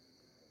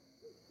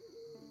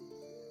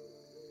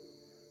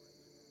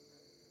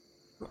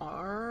 You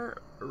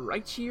are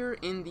right here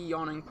in the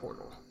Yawning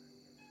Portal.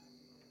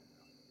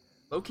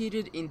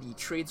 Located in the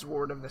Trades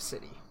Ward of the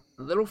city.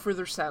 A little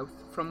further south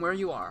from where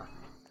you are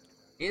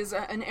is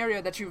an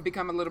area that you've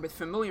become a little bit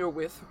familiar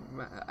with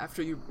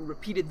after your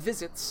repeated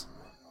visits.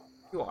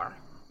 You are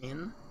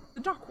in the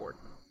dock ward.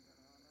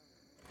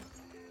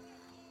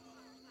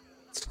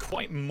 It's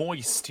quite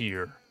moist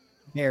here.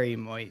 Very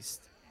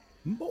moist.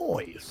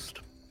 Moist.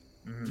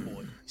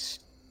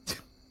 Moist.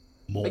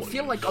 I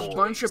feel like a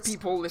bunch of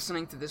people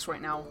listening to this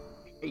right now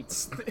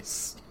hates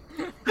this.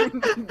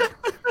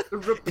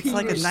 It's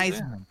like a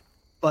nice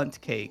bundt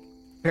cake.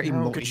 Very How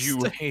moist. could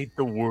you hate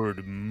the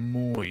word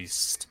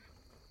moist?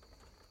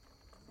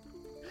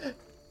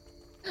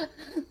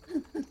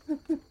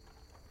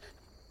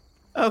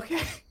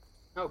 Okay.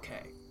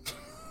 Okay.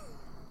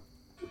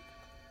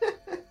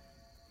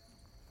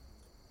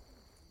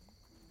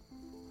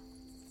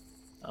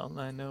 All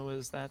I know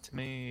is that to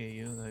me,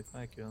 you look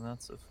like you're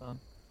not so fun.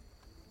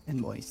 And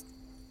moist.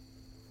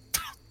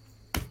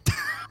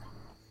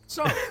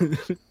 So,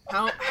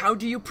 how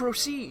do you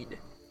proceed?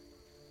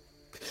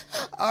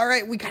 All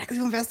right, we gotta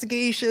do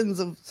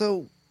investigations.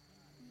 So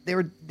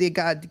they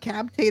got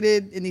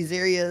decapitated in these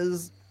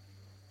areas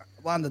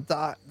on the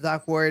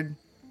dock ward.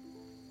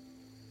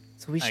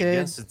 So we I should.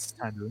 guess it's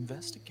time to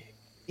investigate.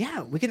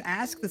 Yeah, we can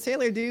ask the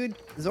sailor dude,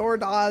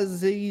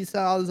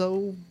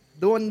 Zordazizazo,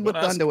 the one with the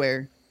ask-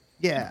 underwear. I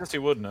Yeah, guess he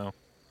would know.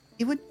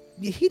 he would.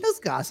 He does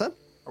gossip.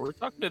 Are we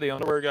talking to the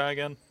underwear guy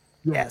again?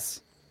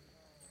 Yes.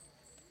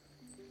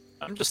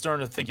 I'm just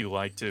starting to think you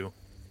like to.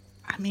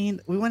 I mean,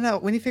 we want to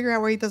when you figure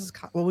out where he does his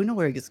well, we know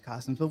where he gets his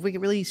costumes, but if we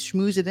can really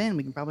schmooze it in,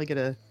 we can probably get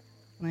a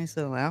nice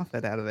little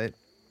outfit out of it.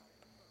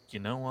 You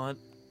know what?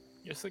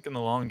 You're thinking the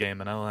long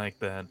game, and I like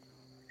that.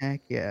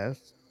 Heck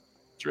yes.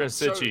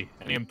 Dresici,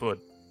 any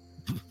input?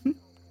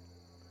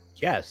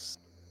 Yes.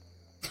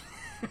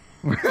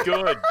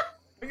 Good.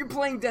 Are you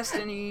playing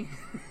Destiny?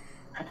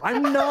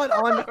 I'm not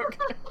on. Okay.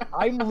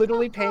 I'm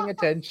literally paying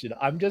attention.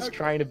 I'm just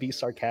trying to be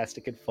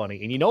sarcastic and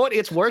funny. And you know what?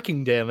 It's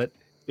working, damn it.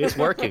 It's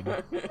working.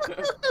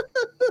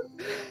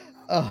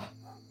 Oh,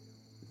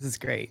 this is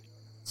great.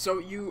 So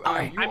you, you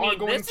I are mean,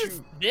 going this to.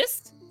 is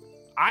this.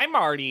 I'm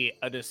already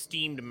an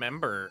esteemed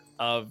member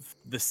of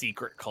the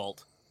secret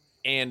cult,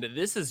 and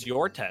this is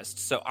your test.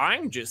 So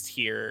I'm just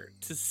here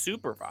to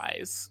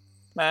supervise.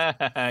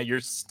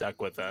 You're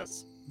stuck with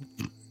us.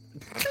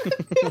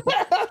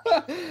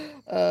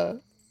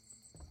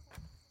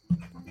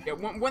 Yeah,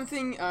 one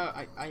thing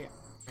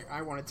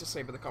I wanted to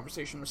say, but the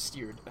conversation was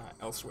steered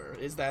elsewhere,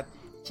 is that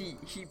he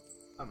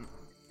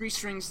Three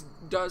Strings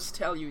does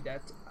tell you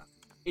that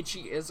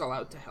Itchy is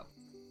allowed to help.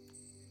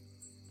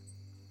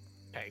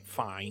 Okay,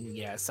 fine.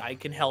 Yes, I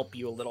can help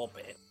you a little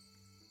bit,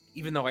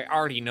 even though I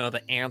already know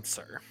the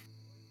answer.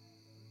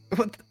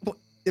 What?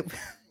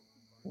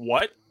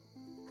 What?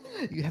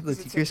 You have the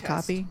It's a teacher's test.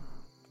 copy?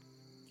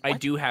 I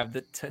do have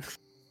the.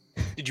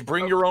 Did you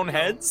bring your own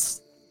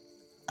heads?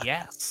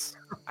 Yes,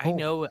 I Oh.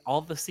 know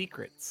all the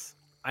secrets.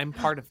 I'm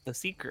part of the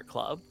secret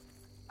club.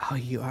 Oh,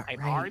 you are I'm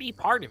right. already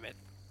part of it.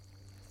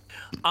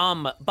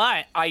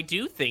 But I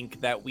do think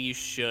that we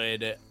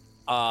should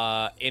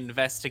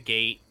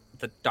investigate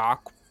the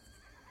dock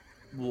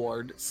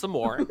ward some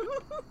more.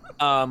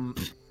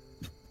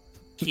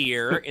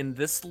 Here in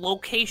this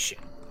location.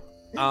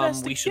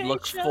 We should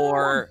look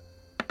for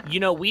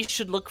we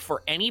should look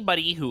for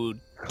anybody who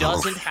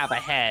doesn't have a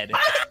head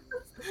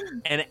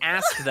and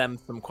ask them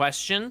some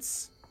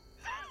questions.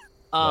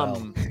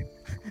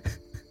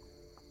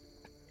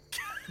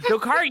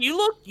 Dokar,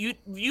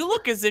 you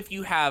look as if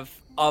you have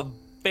a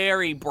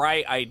very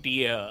bright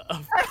idea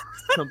of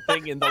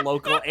something in the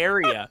local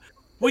area.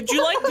 Would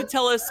you like to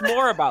tell us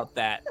more about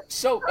that?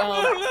 So,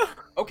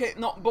 okay,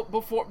 no, but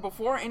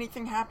before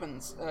anything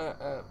happens,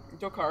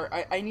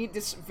 Dokar, I need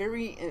this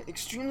very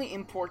extremely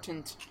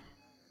important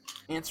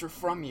answer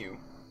from you.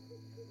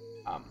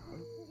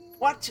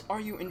 What are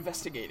you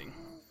investigating?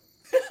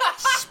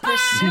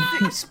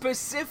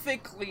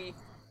 Specifically,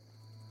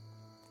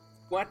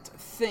 what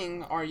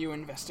thing are you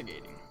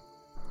investigating?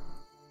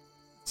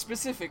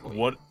 Specifically.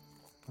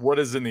 What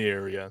is in the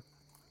area?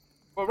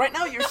 Well, right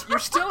now you're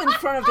still in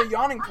front of the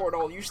yawning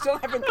portal. You still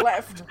haven't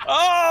left.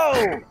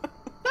 Oh!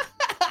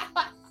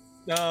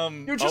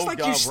 You're just oh like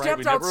God, you right, stepped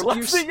we never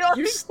left the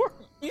yachting port.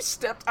 you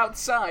stepped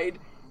outside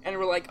and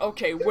were like,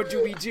 okay, what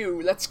do we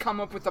do? Let's come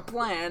up with a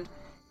plan.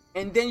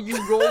 And then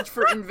you rolled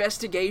for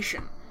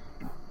investigation.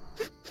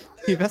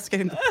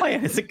 Investigating the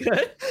plan. Is it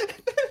good?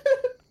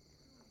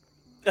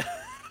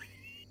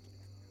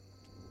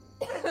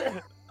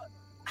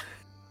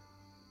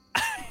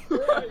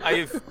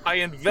 I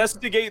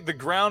investigate the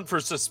ground for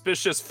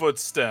suspicious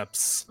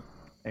footsteps.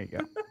 There you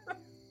go.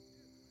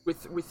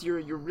 With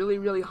your really,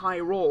 really high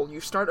roll, you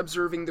start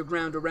observing the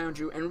ground around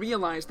you and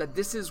realize that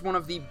this is one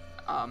of the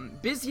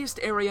busiest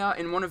area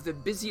in one of the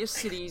busiest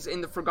cities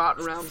in the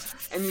Forgotten Realms,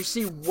 and you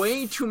see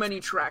way too many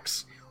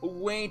tracks.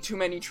 Way too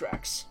many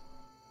tracks.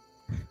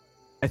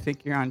 I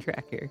think you're on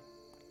track here.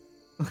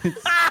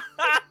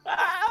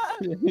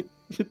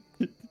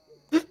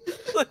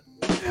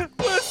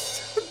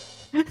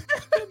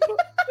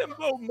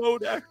 Limbo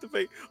mode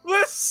activate.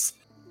 Let's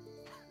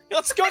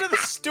go to the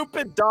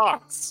stupid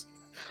docks.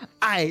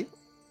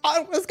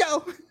 Let's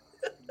go.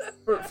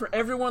 For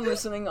everyone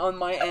listening on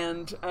my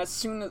end, as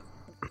soon as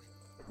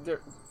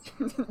there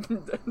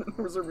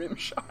was a rim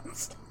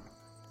shot.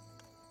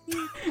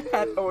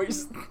 Had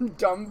always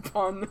dumb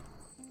pun.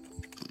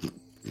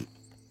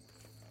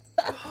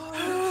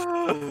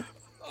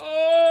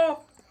 Oh!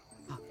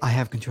 I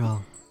have control.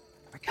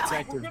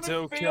 Detective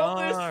Fail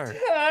this Dokar.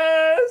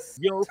 test.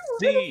 You'll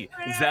see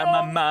that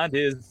my mind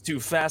is too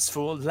fast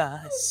for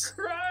lies.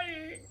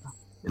 Crying.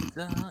 It's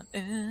the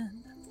end.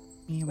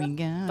 Here we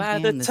go. By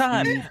the again, this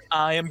time thing.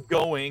 I am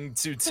going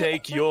to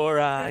take your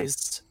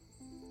eyes.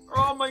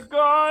 Oh my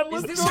god!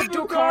 Is Let's this go a to the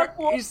Dokar? dark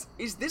one.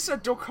 Is this a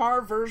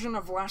Dokar version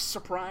of Last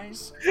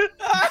Surprise?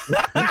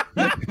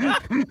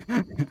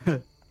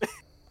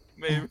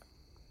 Maybe.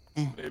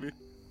 Eh. Maybe.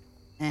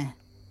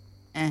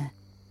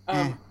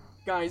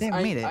 Guys, They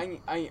made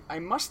it. I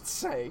must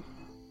say,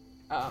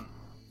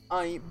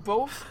 I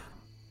both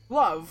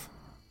love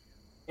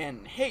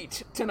and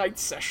hate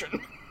tonight's session.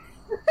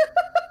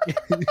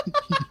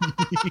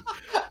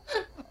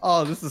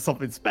 Oh, this is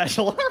something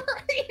special.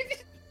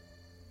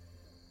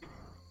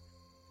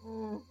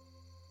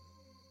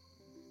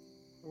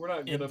 We're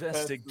not gonna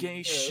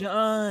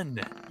Investigation.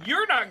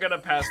 You're not gonna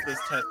pass this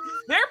test.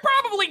 They're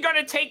probably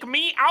gonna take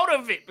me out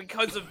of it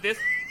because of this.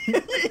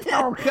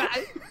 Oh god.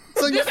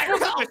 So This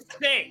was a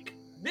mistake.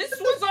 This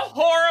was a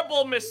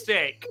horrible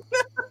mistake.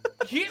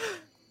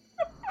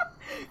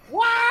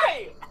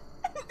 Why?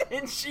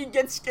 And she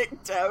gets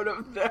kicked out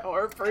of the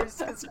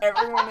Harpers as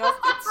everyone else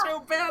did so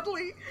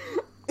badly.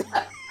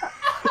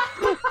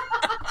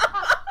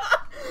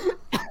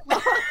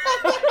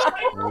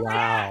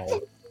 Wow.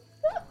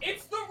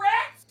 It's the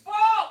rat's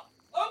fault.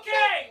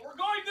 Okay, we're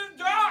going to the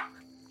dock.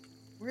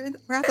 We're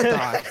at the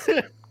docks.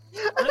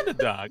 We're in the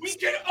dogs. We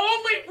can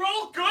only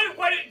roll good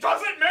when it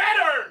doesn't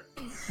matter.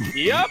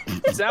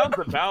 Yep. Sounds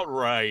about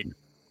right.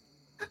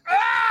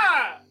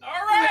 Ah!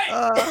 All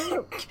right.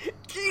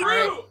 Keith,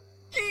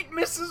 Keith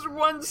misses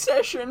one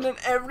session and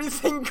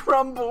everything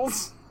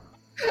crumbles.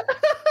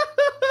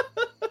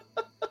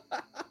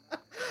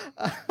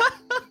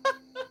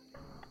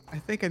 I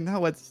think I know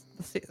what's.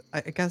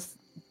 I guess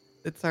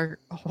it's our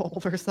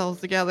hold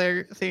ourselves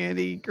together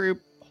sanity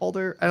group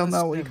holder. I don't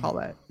know what you call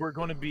that. We're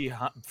going to be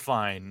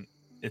fine.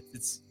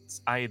 It's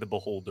Eye of the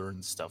Beholder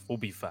and stuff. We'll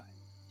be fine.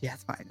 Yeah,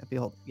 it's fine.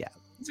 Behold, yeah.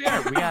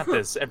 Yeah, we got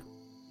this.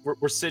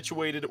 We're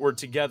situated. We're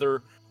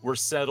together. We're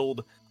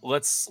settled.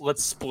 Let's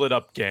split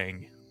up,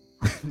 gang.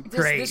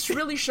 Great. This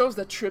really shows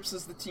that Trips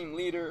is the team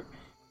leader,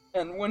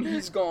 and when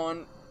he's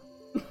gone,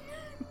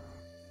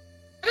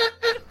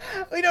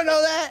 We don't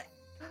know that.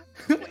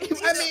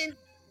 I mean,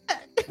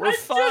 We're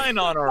fine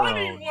on our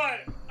own. One.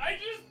 I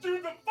just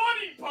do the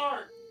funny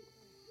part.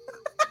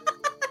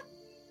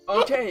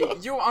 okay,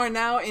 you are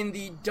now in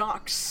the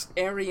docks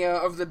area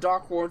of the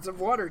dock wards of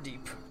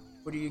Waterdeep.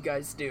 What do you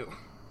guys do?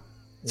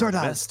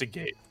 Zordas.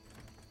 Investigate.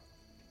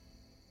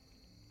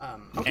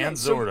 Okay, And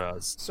so-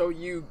 Zordas. So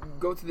you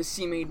go to the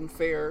Sea Maiden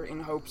Fair in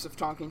hopes of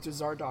talking to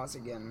Zardoz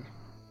again.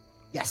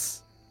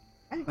 yes.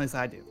 At least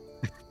I do.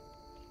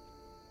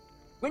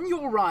 When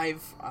you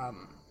arrive,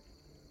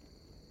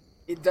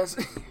 it does.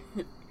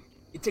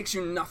 It takes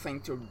you nothing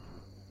to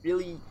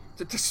really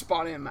to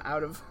spot him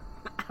out of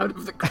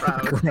the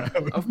crowd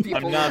of people.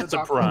 I'm in not the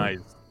dock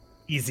surprised.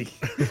 Easy.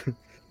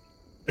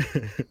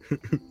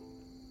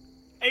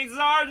 Hey,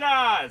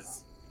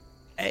 Zardoz!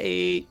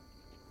 Hey.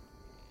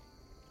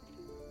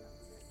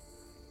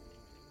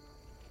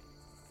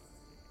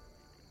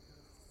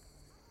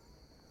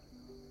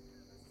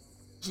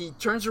 He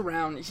turns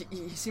around.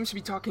 He seems to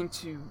be talking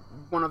to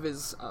one of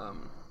his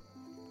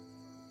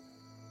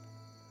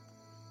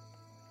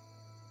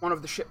one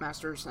of the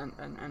shipmasters,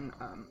 and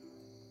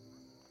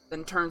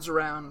then turns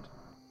around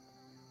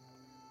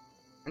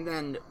and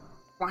then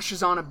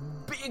flashes on a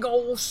big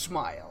old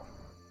smile.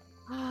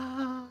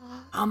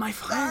 Ah, my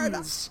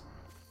friends,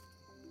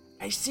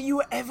 I see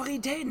you every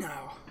day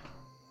now.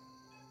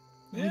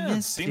 Yeah, it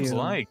missed seems you.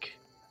 like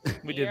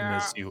we did Yeah.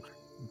 miss you.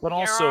 But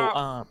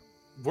also,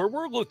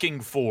 we're looking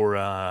for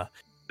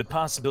the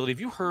possibility. Have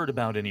you heard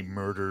about any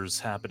murders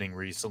happening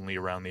recently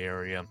around the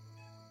area?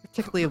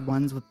 Particularly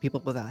ones with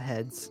people without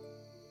heads.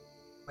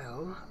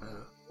 Well,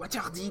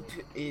 Waterdeep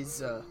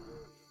is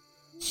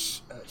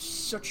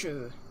such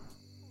a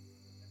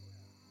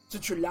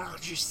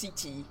large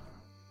city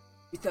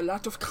with a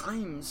lot of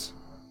crimes.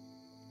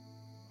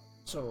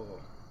 So,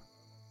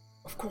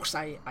 of course,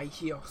 I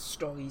hear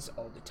stories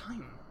all the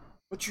time.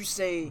 But you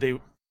say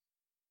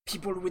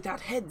people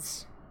without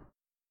heads.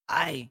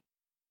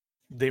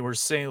 They were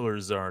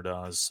sailors,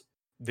 Zardoz.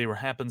 They were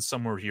happened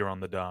somewhere here on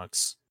the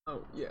docks.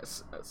 Oh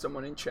yes,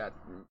 someone in chat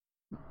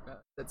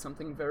said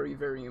something very,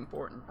 very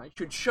important. I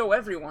should show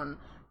everyone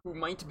who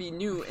might be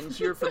new and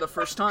here for the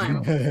first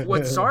time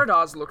what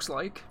Zardoz looks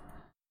like.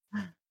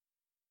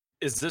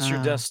 Is this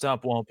your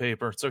desktop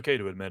wallpaper? It's okay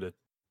to admit it.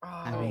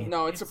 I mean,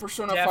 No, it's a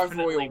Persona 5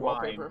 definitely Royal mine.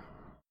 wallpaper.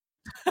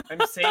 I'm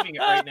saving it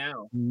right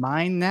now.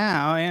 mine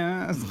now,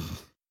 yeah.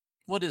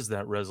 What is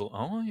that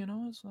Oh, you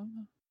know, it's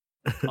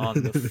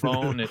on the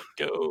phone. It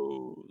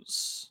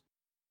goes.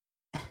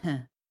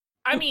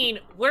 I mean,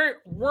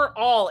 we're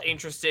all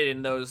interested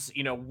in those,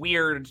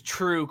 weird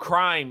true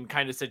crime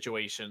kind of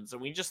situations,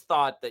 and we just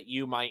thought that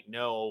you might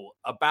know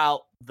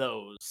about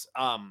those.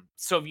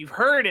 So if you've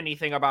heard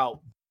anything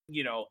about,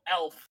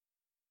 Elf,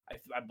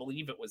 I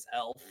believe it was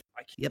Elf.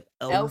 I can't, Yep.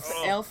 Elves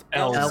Elves.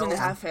 and Elves.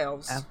 half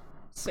elves, Elf.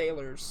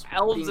 sailors,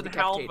 elves being and half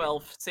decapitated.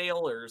 elf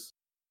sailors,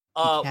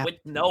 with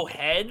no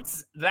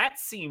heads. That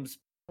seems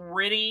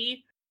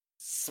pretty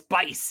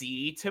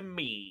spicy to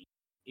me.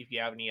 If you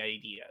have any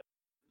idea.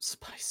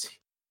 Spicy.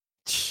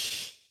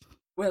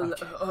 Well,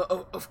 Okay.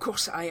 of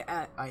course, I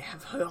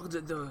have heard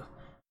the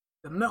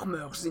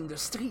murmurs in the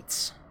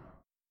streets.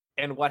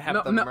 And what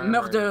have the murmurs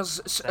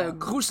Murders said?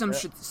 gruesome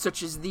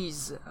such as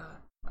these.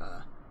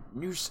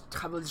 News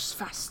travels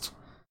fast.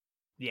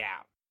 Yeah.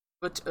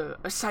 But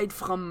aside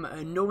from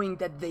knowing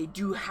that they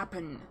do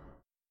happen,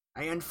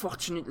 I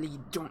unfortunately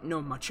don't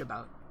know much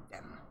about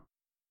them.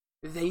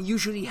 They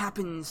usually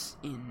happens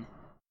in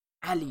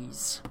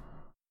alleys,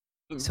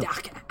 in So-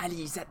 dark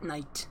alleys at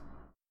night.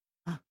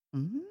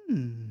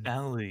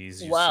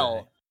 Alleys, you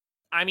Well, say.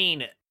 I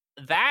mean,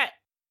 that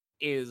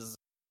is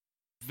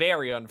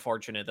very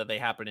unfortunate that they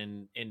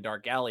happen in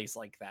dark alleys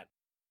like that.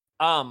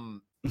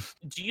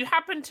 Do you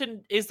happen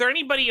to? Is there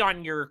anybody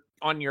on your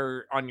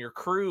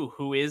crew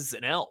who is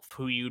an elf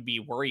who you'd be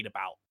worried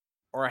about,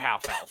 or a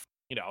half elf?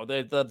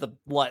 The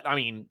blood. I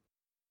mean,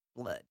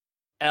 Blood.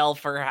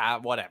 elf or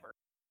half, whatever.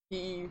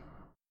 He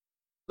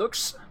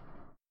looks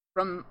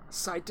from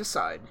side to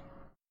side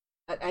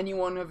at any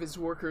one of his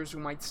workers who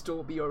might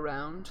still be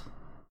around,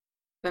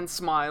 then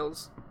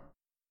smiles,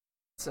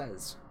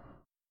 says,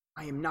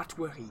 I am not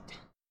worried.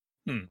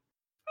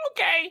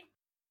 Okay,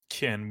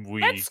 Can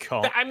we that's.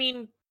 call? I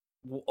mean,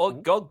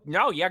 go.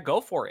 No, yeah, go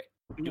for it.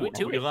 Do it Are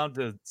to we it. allowed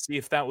to see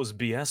if that was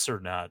BS or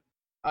not?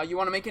 You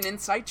want to make an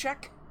insight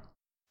check?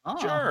 Oh.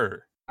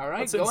 Sure. All right,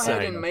 Let's go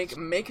ahead insight.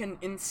 and make an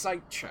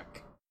insight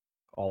check.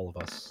 All of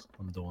us.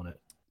 I'm doing it.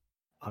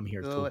 I'm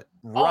here Do too. it.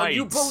 Right.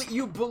 Oh,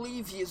 you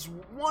believe he is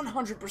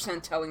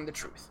 100% telling the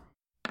truth.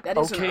 That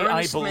is Okay, an I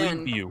earnest believe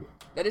man. you.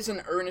 That is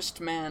an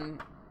earnest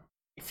man,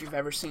 if you've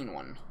ever seen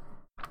one.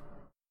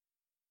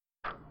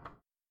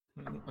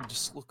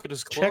 Just look at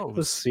his Check clothes.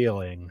 the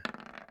ceiling.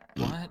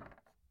 What?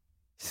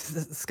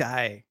 The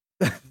sky.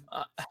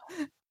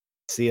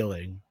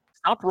 Ceiling.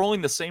 Stop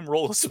rolling the same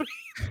roll as me.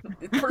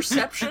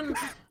 Perception.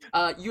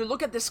 You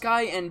look at the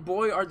sky, and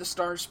boy, are the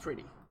stars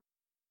pretty.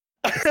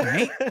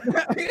 Right?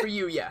 For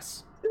you,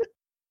 yes.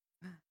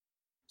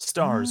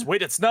 Stars.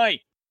 Wait, it's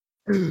night.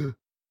 The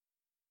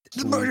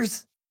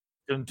murders.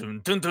 Dun,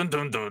 dun, dun, dun,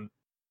 dun, dun.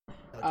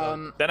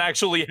 Um, That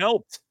actually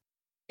helped.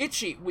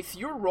 Itchy, with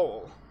your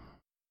role,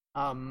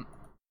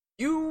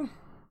 you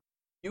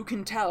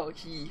can tell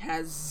he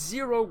has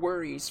zero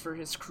worries for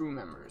his crew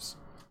members.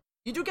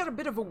 You do get a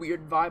bit of a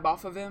weird vibe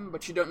off of him,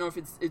 but you don't know if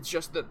it's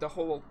just the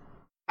whole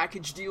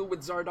package deal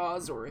with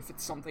Zardoz or if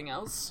it's something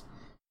else.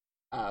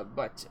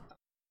 But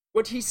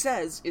what he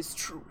says is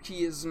true.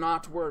 He is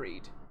not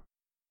worried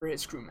for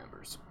his crew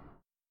members.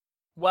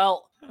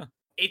 Well,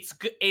 it's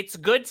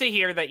good to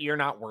hear that you're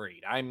not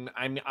worried. I'm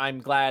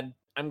glad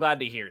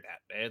to hear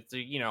that. It's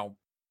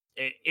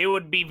it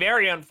would be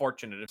very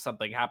unfortunate if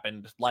something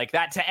happened like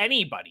that to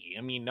anybody.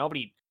 I mean,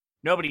 nobody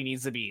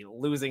needs to be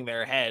losing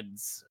their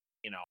heads.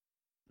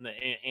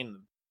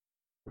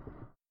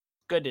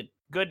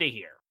 Good to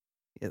hear.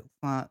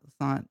 Let's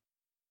not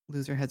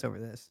lose our heads over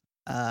this.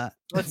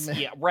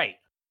 Yeah, right.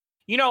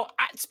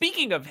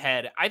 Speaking of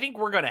head, I think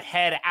we're gonna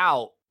head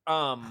out.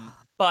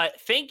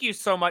 But thank you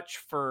so much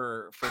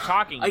for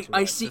talking. To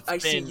I us. see. It's I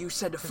see. been- You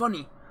said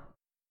funny.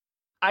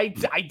 I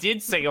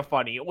did say a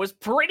funny. It was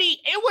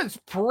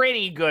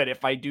pretty good,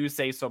 if I do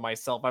say so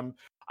myself.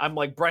 I'm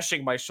like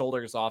brushing my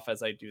shoulders off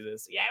as I do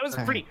this. Yeah, it was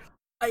Alright. pretty.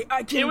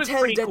 I can was tell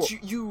pretty that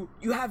cool.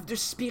 you have the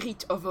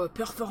spirit of a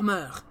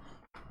performer.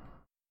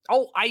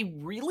 Oh, I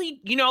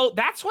really,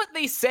 that's what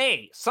they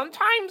say.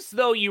 Sometimes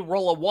though, you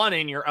roll a 1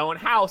 in your own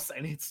house,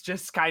 and it's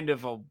just kind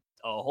of a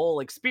whole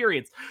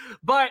experience.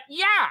 But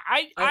yeah,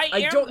 I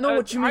am, don't know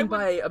what you I mean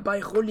would- by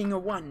rolling a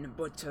 1,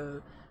 but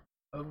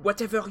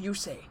whatever you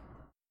say.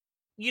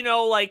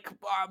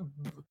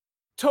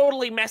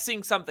 Totally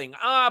messing something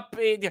up.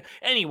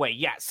 Anyway,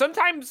 yeah,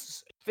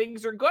 sometimes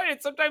things are good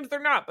and sometimes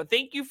they're not. But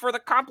thank you for the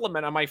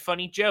compliment on my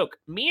funny joke.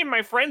 Me and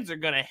my friends are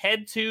going to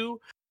head to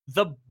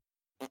the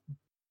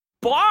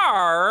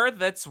bar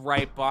that's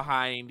right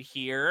behind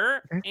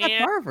here. There's that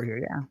And bar over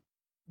here,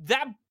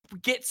 yeah.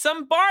 get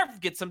some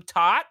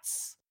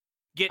tots,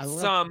 get I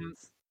love some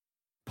this.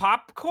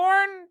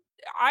 popcorn.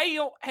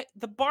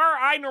 The bar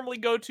I normally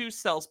go to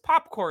sells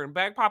popcorn,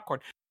 bag popcorn.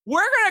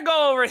 We're gonna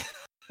go over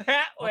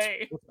that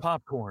way. What's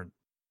popcorn?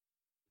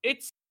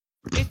 It's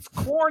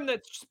corn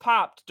that's just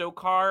popped,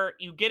 Dokar.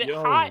 You get it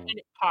hot Yo. and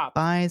it pops.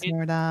 Bye, It-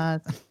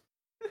 Zardoz.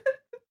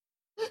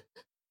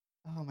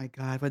 Oh my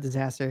god, what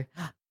disaster.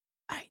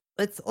 Alright,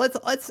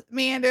 let's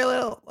meander a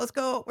little. Let's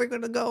go. We're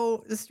gonna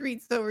go the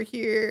streets over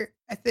here.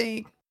 I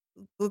think.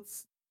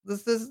 Let's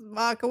just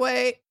walk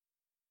away.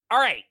 All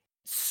right.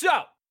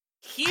 So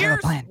here's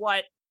plan.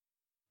 what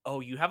Oh,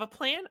 you have a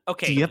plan?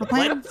 Okay. Do you have a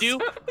plan? Let's do.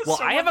 Well,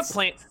 I have a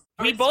plan.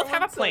 We both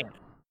have a plan.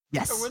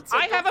 Yes. Someone said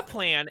I have a don't-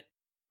 plan.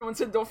 Someone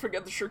said don't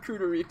forget the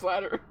charcuterie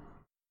platter.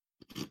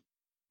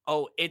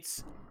 Oh,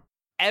 it's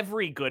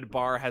every good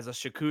bar has a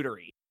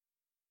charcuterie.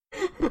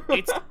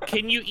 It's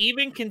can you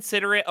even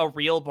consider it a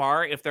real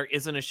bar if there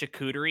isn't a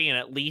charcuterie and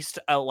at least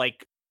a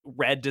like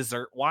red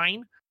dessert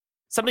wine?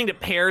 Something that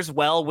pairs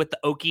well with the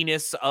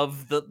oakiness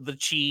of the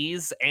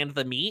cheese and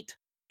the meat.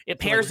 It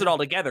pairs it all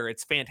together.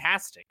 It's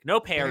fantastic. No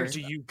Where pairs.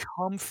 do you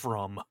come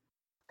from?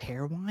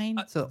 Pear wine?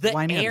 the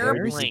why not air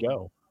pears? plane.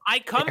 Go. I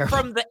come Air-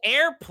 from the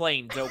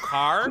airplane,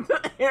 Dokar.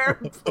 The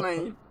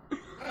airplane.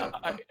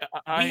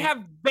 We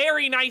have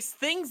very nice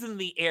things in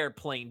the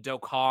airplane,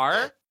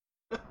 Dokar.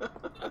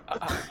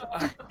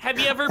 Have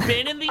you ever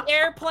been in the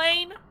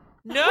airplane?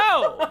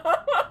 No.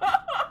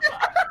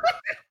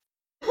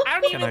 I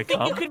don't Can even I think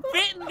you come? could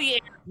fit in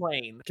the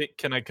airplane.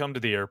 Can I come to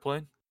the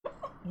airplane?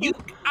 You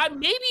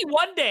maybe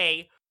one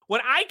day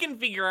when I can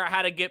figure out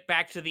how to get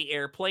back to the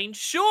airplane,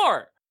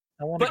 sure.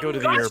 I want to But go to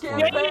the let's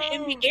airplane. get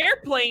in the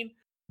airplane,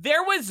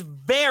 there was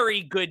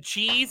very good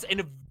cheese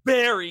and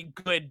very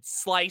good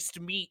sliced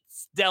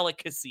meats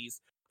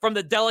delicacies from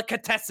the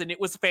delicatessen. It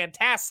was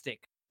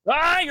fantastic.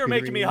 Ah, you're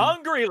making me Green.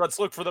 hungry. Let's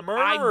look for the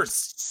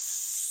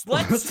murderers.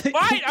 Let's Take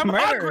fight. I'm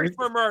hungry murderers.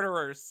 for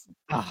murderers.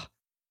 Ah.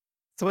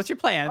 So what's your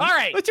plan? All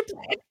right. What's your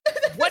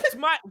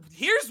plan?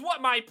 Here's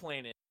what my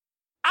plan is.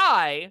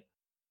 I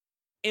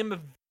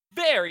am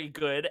very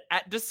good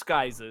at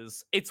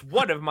disguises. It's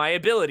one of my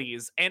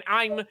abilities, and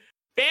I'm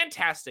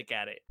fantastic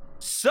at it.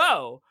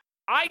 So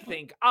I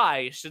think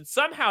I should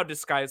somehow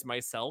disguise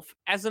myself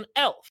as an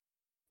elf,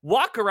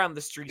 walk around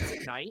the streets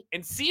at night,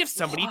 and see if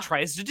somebody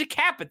tries to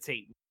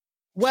decapitate me.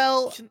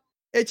 Well,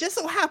 it just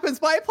so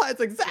happens my plan's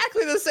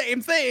exactly the same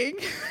thing.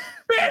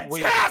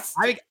 Wait.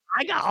 Fantastic!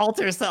 I got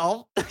alter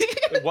self.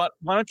 Why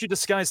don't you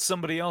disguise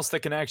somebody else that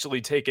can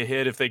actually take a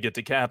hit if they get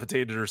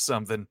decapitated or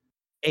something?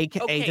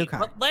 AKA Okay, Dokar.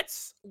 but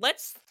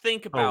let's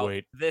think about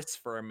wait. this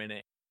for a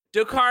minute.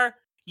 Dokar,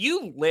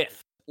 you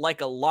lift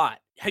like a lot.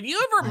 Have you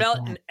ever I met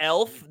bet. an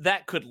elf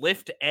that could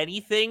lift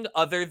anything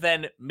other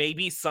than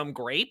maybe some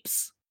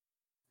grapes?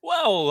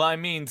 Well, I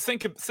mean,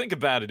 think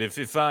about it.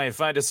 If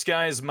I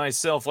disguise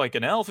myself like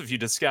an elf, if you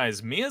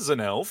disguise me as an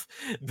elf,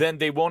 then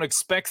they won't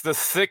expect the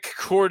thick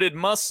corded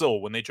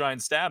muscle when they try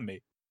and stab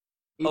me.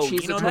 Oh,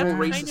 She's you know, a total that's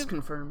racist kind of-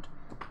 confirmed.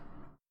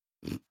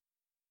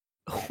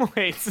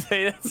 Wait,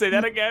 say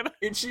that again.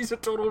 She's a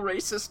total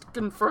racist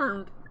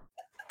confirmed.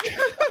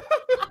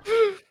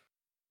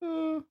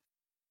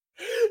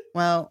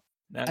 Well,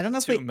 Not I don't know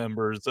if two we-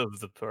 members of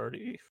the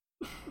party.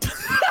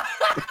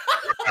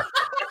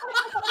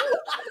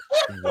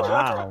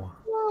 Wow.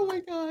 oh my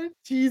god,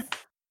 jeez.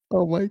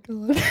 Oh my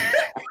god.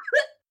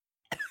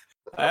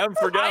 I haven't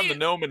forgotten I- the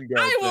Nomengar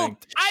thing.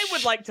 I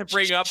would like to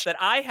bring up that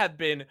I have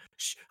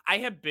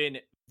been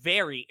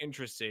very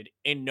interested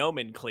in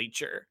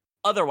nomenclature,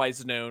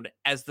 otherwise known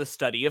as the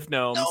study of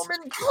gnomes.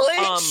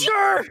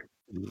 Nomenclature!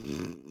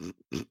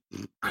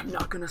 I'm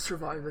not gonna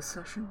survive this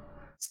session.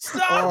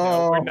 Stop!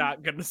 No, we're Oh.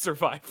 not gonna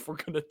survive. We're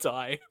gonna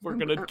die. We're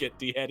gonna get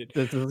beheaded.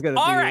 This is gonna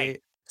All be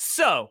right.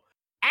 So,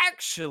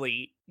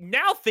 actually,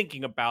 now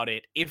thinking about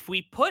it, if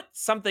we put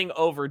something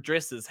over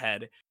Driss's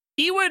head,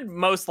 he would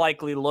most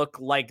likely look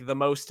like the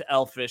most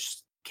elfish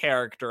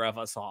character of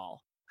us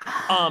all.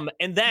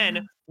 And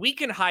then we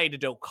can hide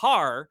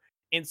Dokar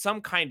in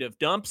some kind of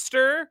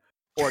dumpster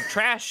or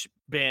trash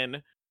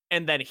bin,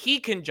 and then he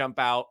can jump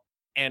out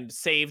and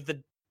save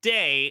the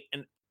day,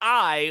 and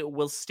I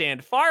will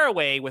stand far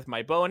away with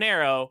my bow and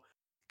arrow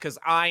because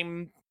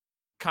I'm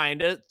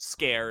kind of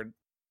scared.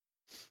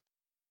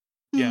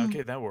 Yeah, Hmm.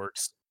 okay, that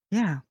works.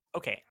 Yeah.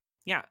 Okay,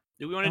 yeah.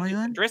 Do we want Am I to do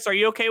done? Driss? Are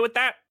you okay with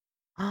that?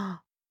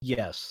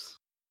 Yes.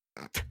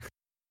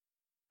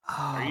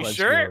 Are you let's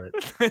sure?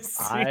 do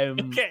Sweet, I'm-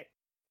 okay.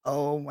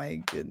 Oh my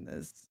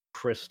goodness.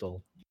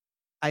 Crystal.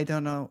 I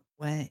don't know.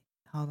 Wait,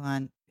 hold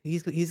on.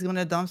 He's going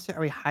to a dumpster.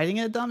 Are we hiding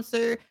in a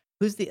dumpster?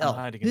 Who's the I'm elf?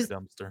 hiding in Who's... the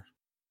dumpster.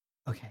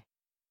 Okay,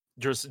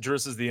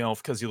 Driss is the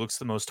elf because he looks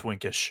the most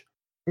twinkish.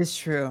 it's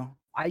true.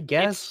 I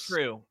guess. It's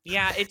true.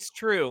 Yeah, it's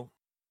true.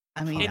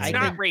 I mean, It's I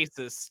not could...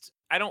 racist.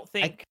 I don't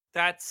think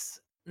that's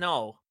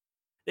no.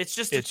 It's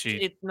just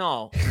Itchy.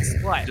 no.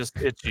 It's what? Just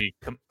itchy.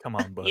 Come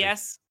on, buddy.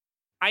 Yes.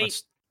 I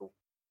Let's-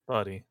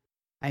 buddy.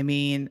 I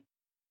mean,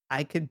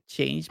 I could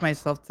change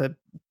myself to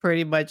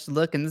pretty much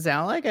look and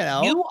sound like an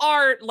elf. you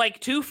are like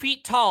 2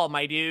 feet tall,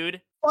 my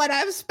dude. But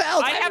I'm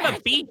spelled. I have a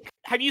beak.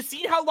 Have you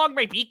seen how long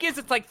my beak is?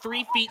 It's like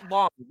 3 feet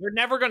long. You're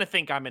never gonna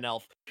think I'm an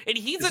elf. And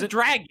he's Is a it-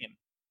 dragon.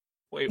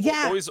 Wait,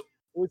 Yeah. always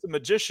a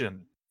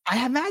magician. I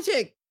have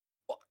magic.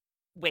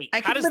 Wait, I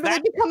how can does literally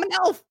that become an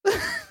elf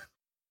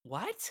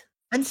what?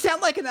 and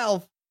sound like an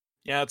elf.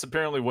 Yeah, it's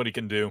apparently what he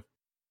can do.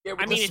 Yeah, I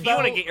with mean, the if you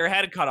want to spell- get your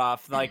head cut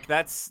off, like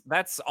that's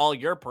all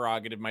your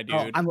prerogative, my dude.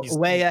 Oh, I'm He's-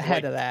 way he's ahead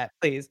like- of that.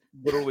 Please,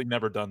 Literally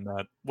never done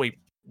that. Wait,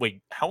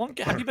 how long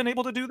have you been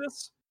able to do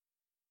this?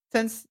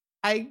 since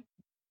I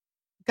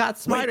got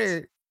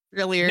smarter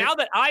earlier. Now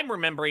that I'm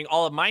remembering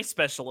all of my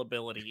special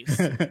abilities,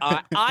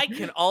 I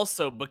can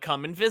also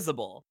become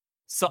invisible.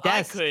 So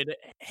Yes. I could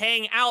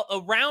hang out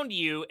around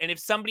you, and if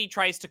somebody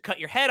tries to cut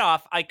your head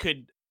off, I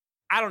could,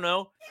 I don't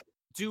know,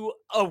 do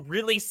a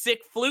really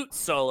sick flute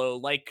solo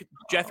like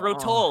Jethro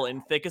Tull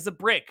in Thick as a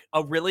Brick.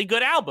 A really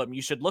good album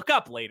you should look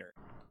up later.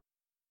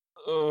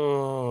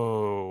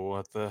 Oh,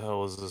 what the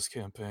hell is this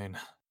campaign?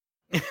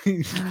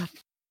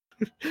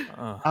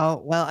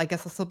 Oh well, I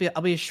guess I'll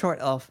be a short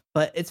elf,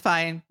 but it's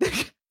fine.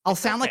 I'll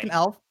sound like an okay.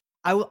 elf.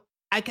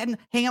 I can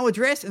hang out with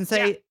Driss and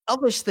say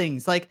elvish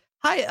things like,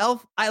 "Hi,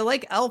 elf. I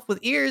like elf with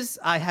ears.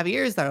 I have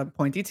ears that are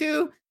pointy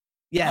too."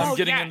 Yes. I'm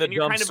getting in the and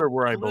you're kind of dumpster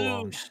where I blue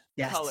belong.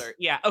 Yes. color.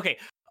 Yeah. Okay.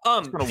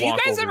 gonna Do you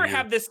walk guys over ever you.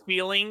 have this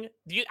feeling?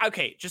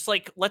 Okay, just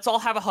like let's all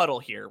have a huddle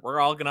here. We're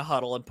all gonna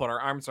huddle and put our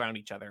arms around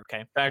each other.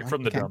 Okay. Back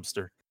from the Okay.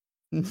 dumpster.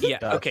 Yeah.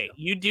 Gotcha. Okay.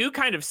 You do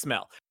kind of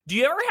smell. Do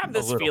you ever have A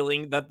this little.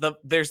 feeling that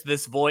there's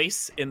this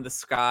voice in the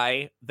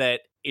sky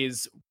that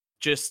is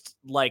just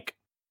like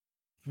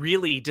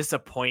really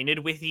disappointed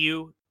with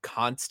you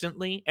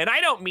constantly? And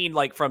I don't mean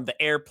like from the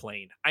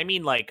airplane. I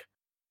mean like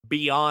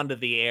beyond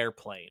the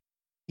airplane.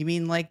 You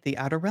mean like the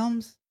Outer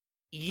Realms?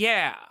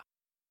 Yeah.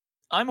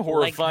 I'm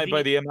horrified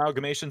by the- the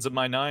amalgamations of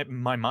my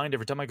mind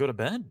every time I go to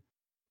bed.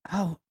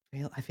 Oh,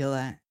 I feel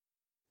that.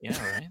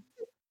 Yeah, right.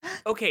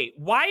 Okay,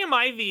 why am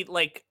I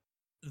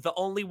the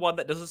only one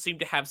that doesn't seem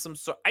to have some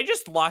sort? I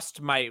just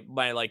lost my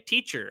like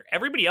teacher.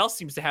 Everybody else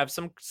seems to have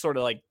some sort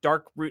of like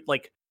dark root.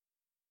 Like,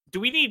 do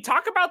we need to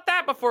talk about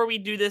that before we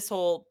do this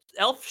whole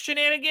elf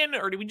shenanigan,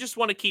 or do we just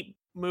want to keep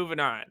moving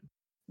on?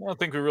 I don't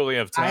think we really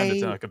have time to I-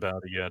 talk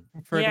about it yet.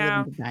 Prefer to Yeah.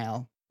 live in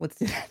denial. Let's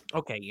do that.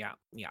 Okay, yeah,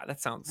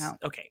 that sounds Now-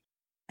 okay.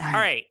 All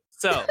right,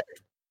 so,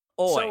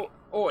 oi, So,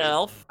 Oi,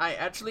 elf. I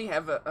actually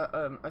have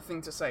a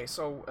thing to say.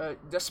 So,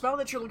 the spell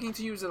that you're looking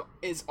to use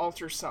is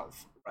Alter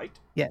Self, right?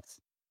 Yes.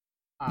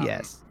 Um,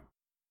 Yes.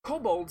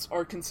 Kobolds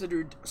are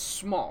considered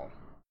small,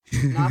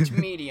 not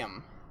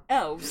medium.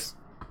 Elves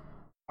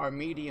are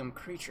medium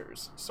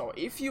creatures. So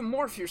if you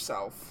morph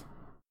yourself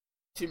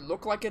to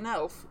look like an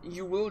elf,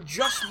 you will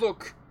just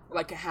look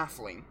like a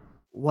halfling.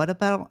 What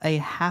about a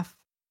half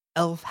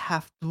elf,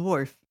 half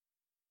dwarf?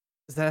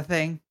 Is that a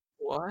thing?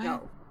 What?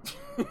 No.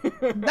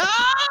 No!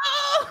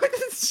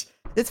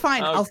 It's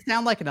fine. I'll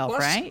sound like an elf,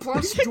 Plus, right?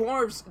 plus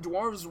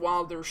dwarves,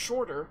 while they're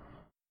shorter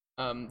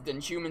than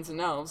humans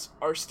and elves,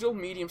 are still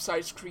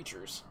medium-sized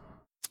creatures.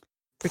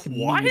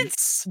 Freaking What? weird.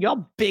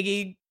 Y'all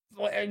biggie.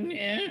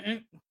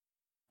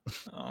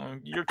 Oh,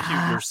 you're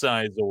cute your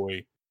size,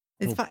 Oi.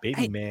 It's Oh, fine.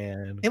 baby Hey,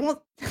 man. it won't.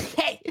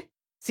 Hey,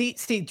 see,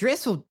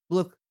 Driss will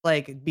look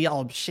like be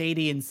all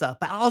shady and stuff,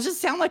 but I'll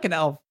just sound like an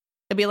elf.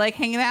 I'll be like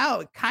hanging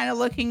out, kind of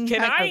looking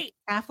Can like I-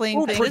 a halfling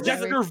Oh, thing. project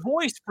whatever. your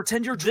voice.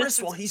 Pretend you're This Driss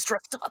is- while he's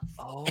dressed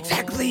up.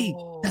 Exactly.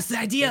 That's the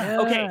idea.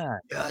 Okay.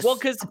 Yeah. Well,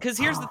 because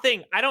here's the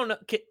thing. I don't know.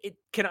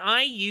 Can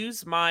I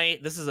use my?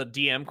 This is a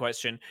DM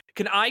question.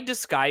 Can I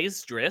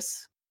disguise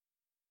Driss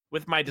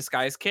with my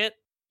disguise kit,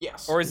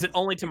 Yes. or is it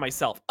only to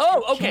myself?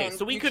 Oh, You okay. can-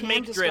 So we you could can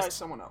make disguise Driss.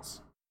 someone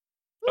else.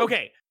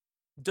 Okay.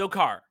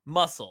 Dokar,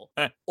 muscle.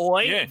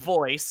 Oi, Yeah.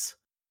 voice.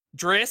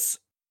 Driss,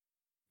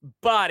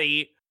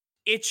 body.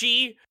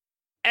 Itchy,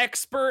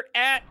 expert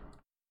at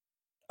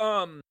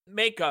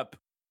makeup.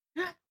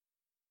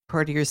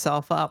 Party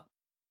yourself up.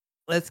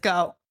 Let's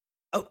go.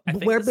 Oh, I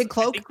think wear a this- big I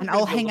cloak, think we're and gonna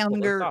I'll be able hang to pull this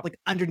under off. like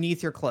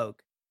underneath your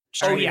cloak.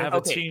 Sure, you yeah, have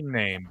okay. a team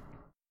name.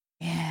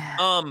 Yeah.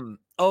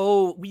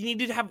 Oh, we need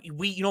to have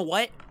you know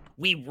what?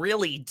 We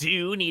really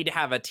do need to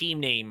have a team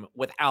name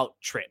without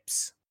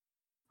trips.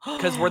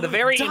 'Cause we're the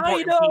very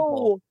important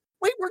people.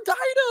 Wait, we're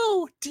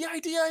Dido.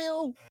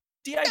 D-I-D-I-O.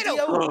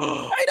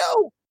 D-I-D-O. I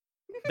Dido.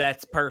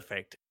 That's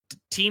perfect.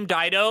 Team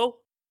Dido,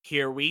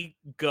 here we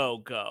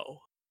go.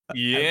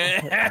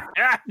 Yeah.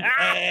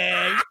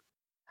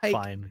 Hey,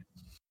 Fine.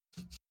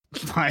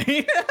 fine.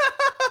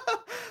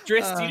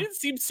 Driss, you didn't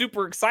seem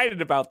super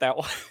excited about that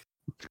one.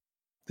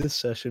 This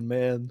session,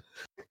 man.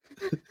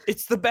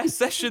 It's the best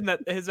session that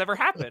has ever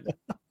happened.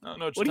 I don't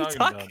know what What are you're you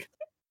talking talking?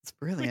 It's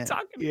What are you brilliant.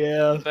 talking?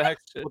 Yeah. What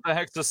the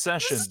heck's a This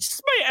session? is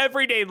just my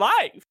everyday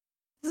life.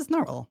 This is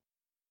normal.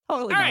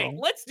 Totally All right,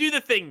 normal. let's do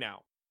the thing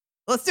now.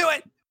 Let's do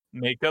it.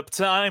 Makeup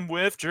time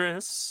with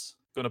Driss.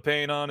 Gonna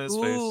paint on his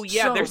Ooh, face.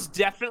 yeah, So- there's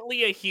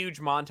definitely a huge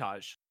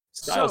montage.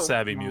 Style So-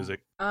 savvy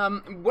music.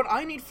 What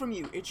I need from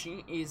you,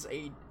 Itchy, is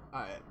a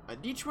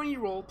D20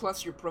 roll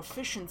plus your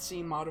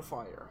proficiency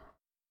modifier.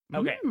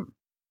 Okay.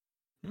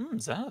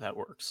 Is that how that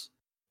works?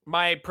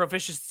 My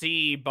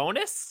proficiency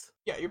bonus?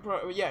 Yeah, your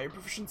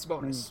proficiency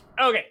bonus.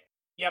 Okay.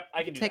 Yep,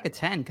 I can do Take a that.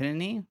 10, couldn't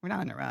he? We're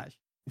not in a rush.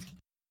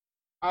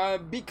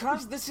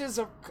 Because this is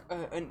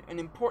an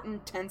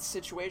important tense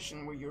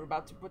situation where you're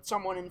about to put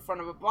someone in front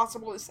of a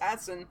possible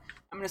assassin,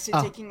 I'm gonna say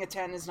Oh. taking a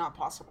 10 is not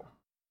possible.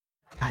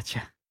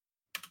 Gotcha.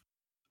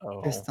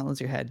 Oh. Just don't lose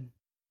your head.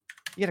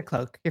 You get a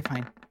cloak. You're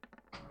fine.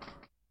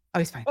 Oh,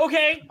 he's fine.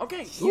 Okay.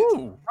 Okay.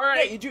 Ooh. All Yeah,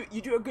 right. you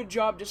do a good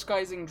job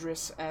disguising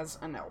Driss as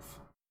an elf.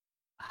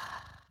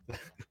 You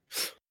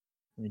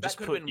That just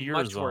could've put been ears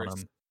much on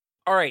worse. him.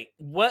 All right.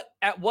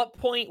 At what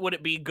point would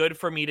it be good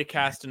for me to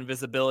cast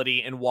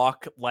invisibility and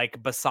walk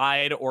like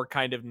beside or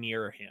kind of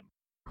near him?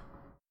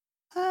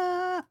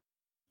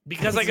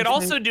 Because I could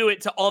also do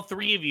it to all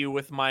three of you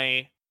with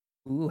my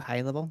Ooh,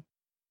 high level.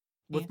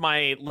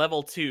 my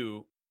level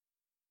 2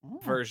 Oh.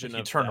 version You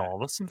of turn that. all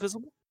of us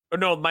invisible? Or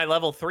no, my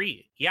level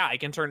 3. Yeah, I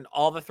can turn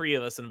all the three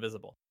of us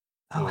invisible.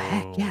 Oh,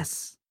 heck Whoa.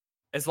 yes.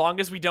 As long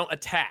as we don't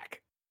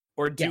attack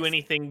or do Yes.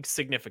 anything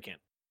significant.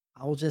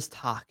 I will just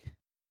talk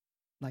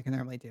like I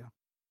normally do.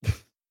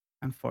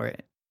 I'm for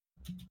it.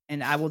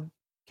 And I will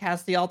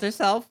cast the altar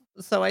self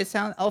so I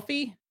sound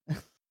elfy.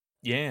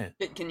 Yeah.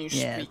 Can you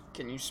Yes. speak?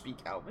 Can you speak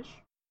Elvish?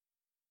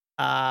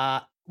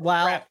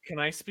 Well, Crap, can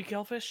I speak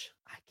Elfish?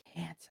 I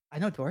can't. I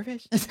know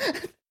Dwarvish.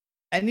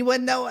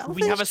 Anyone know Do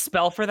Elfish? we have a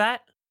spell for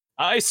that?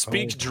 I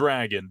speak Oh.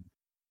 dragon.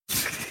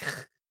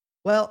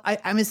 Well,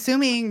 I'm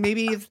assuming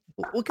maybe if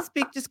we could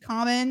speak just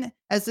common,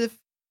 as if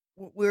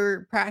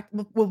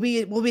we'll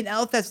be an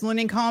elf that's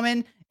learning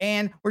common,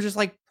 and we're just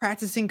like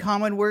practicing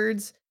common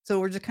words. So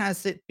we're just kind of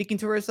speaking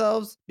to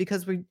ourselves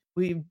because we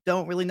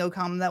don't really know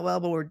common that well,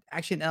 but we're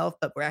actually an elf,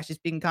 but we're actually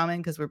speaking common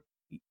because we're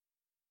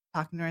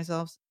talking to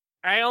ourselves.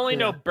 I only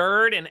know Yeah.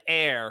 bird and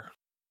air.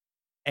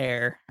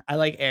 Air. I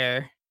like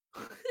air.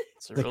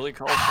 Is it really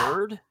called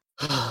bird?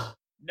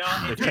 No,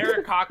 it's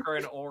Eric Cocker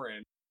and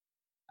Orin.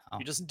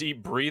 You just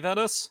deep breathe at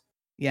us?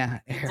 Yeah,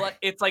 air.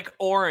 It's like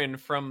Orin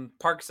from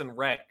Parks and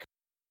Rec.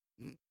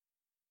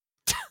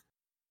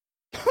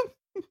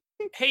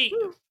 Hey,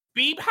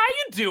 Beep, how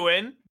you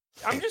doing?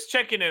 I'm just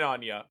checking in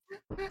on you.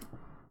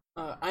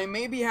 I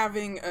may be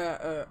having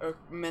a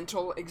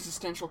mental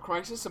existential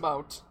crisis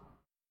about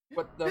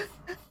what the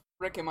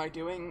frick am I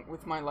doing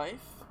with my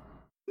life.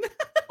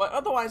 But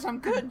otherwise, I'm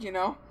good, you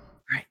know?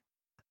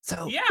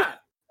 So Yeah.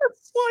 That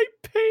slight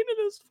pain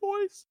in his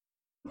voice.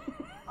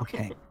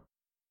 okay.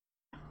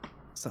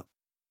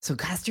 So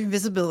cast your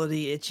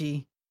invisibility,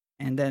 Itchy,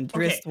 and then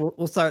Drist Okay.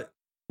 will start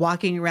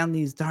walking around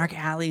these dark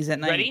alleys at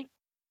night. Ready?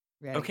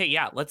 Okay,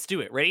 yeah, let's do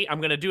it. Ready? I'm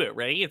gonna do it.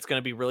 Ready? It's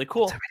gonna be really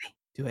cool. It's already.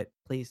 Do it,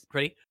 please.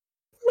 Ready?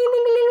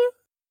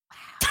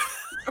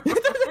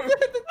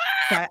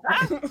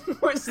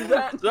 Was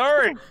that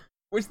Sorry.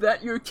 was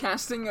that your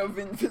casting of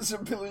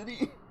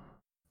invisibility?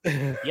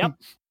 Yep.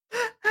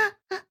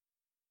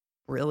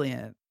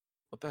 Brilliant.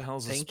 What the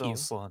hell's a Thank spell you.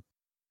 slot?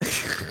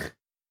 Alright,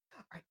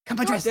 come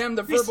on, God Drist. damn,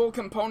 the Drist. verbal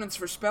components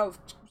for spell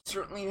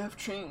certainly have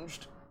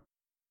changed.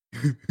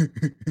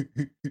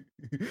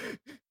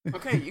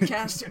 Okay, you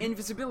cast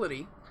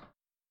invisibility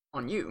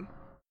on you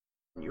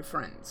and your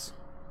friends.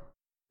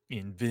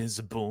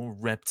 Invisible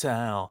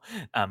reptile.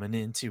 I'm an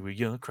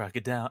interior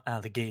crocodile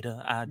alligator.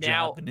 I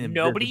Now, drive an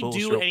nobody invisible do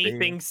chauffeur.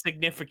 anything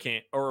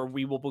significant, or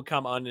we will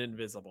become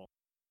uninvisible.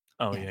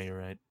 Oh Yes. yeah, you're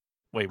right.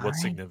 Wait, what's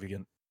Alright.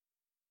 significant?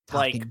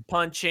 Like Talking.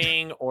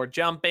 punching, or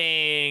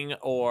jumping,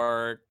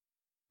 or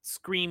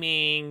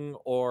screaming,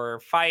 or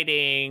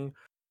fighting,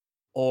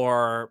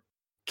 or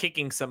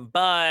kicking some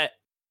butt.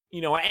 You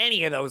know,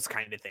 any of those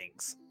kind of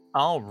things.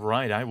 All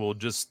right, I will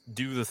just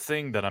do the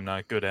thing that I'm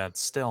not good at,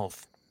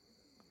 stealth.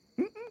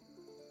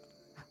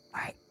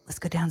 Alright, let's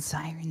go down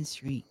Siren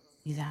Street.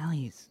 These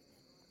alleys.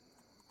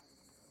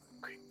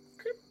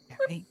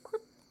 Alright.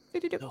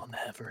 You'll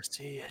never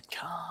see it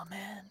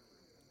coming.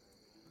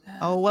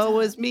 Oh, what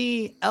was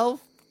me,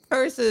 elf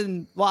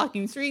person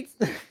walking streets?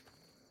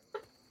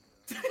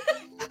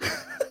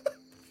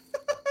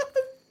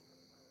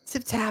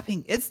 Tip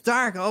tapping. It's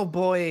dark. Oh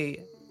boy.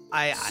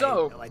 I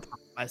So, know I talk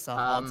to myself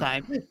all the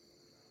time.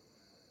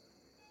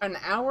 An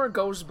hour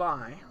goes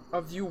by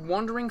of you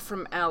wandering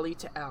from alley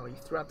to alley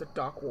throughout the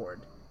dock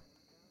ward.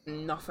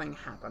 Nothing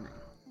happening.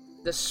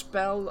 The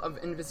spell of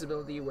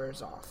invisibility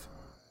wears off.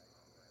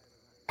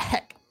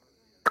 Heck.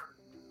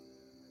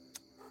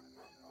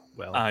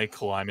 Well, I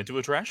climb into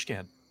a trash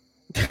can.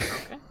 Okay.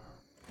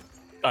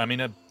 I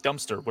mean, a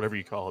dumpster, whatever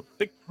you call it.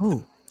 Big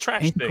Ooh,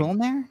 trash anything thing. cool in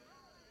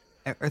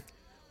there?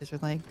 Is there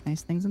like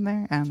nice things in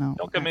there? I don't know.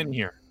 Don't come in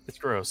here. It's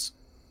gross.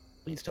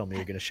 please tell me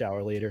you're gonna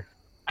shower later.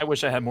 I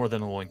wish I had more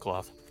than a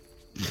loincloth.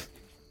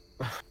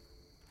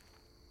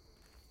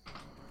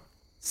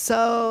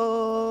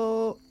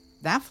 So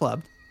that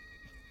flubbed.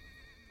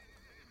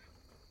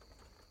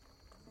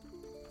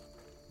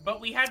 But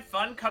we had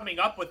fun coming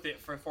up with it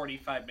for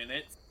 45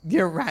 minutes.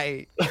 You're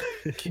right.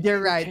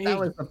 You're right. That Okay.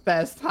 was the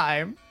best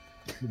time.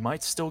 You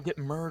might still get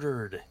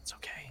murdered. It's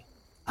okay.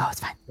 Oh, it's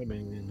fine. I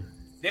mean,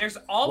 There's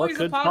what always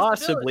could a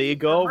possibility possibly for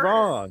go murder.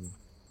 wrong?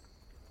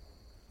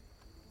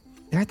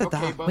 They're at the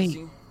Okay, dock. Wait.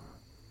 Bugsy.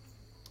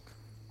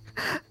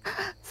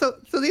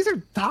 So these are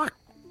dock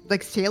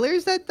like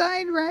sailors that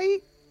died, right?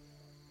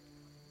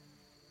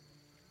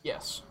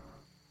 Yes.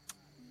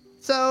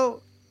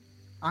 So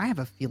I have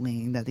a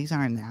feeling that these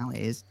aren't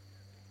alleys.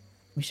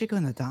 We should go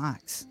in the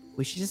docks.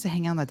 We should just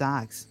hang out in the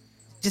docks.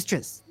 Just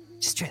Triss.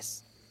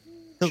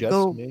 So Just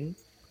go. me?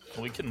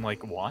 We can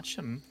like watch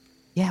him.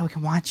 Yeah, we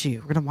can watch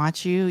you. We're gonna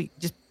watch you.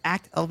 Just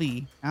act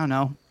LV. I don't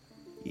know.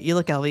 You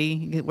look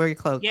LV. You wear your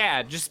cloak.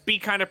 Yeah, just be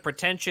kind of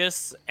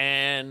pretentious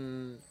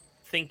and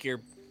think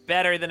you're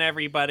better than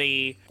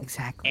everybody,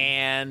 Exactly.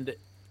 and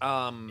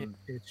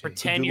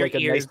pretend do your like a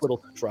ears. nice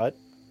little strut.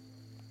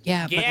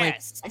 Yeah, but like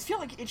Yes. I feel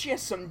like Itchy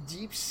has some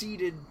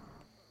deep-seated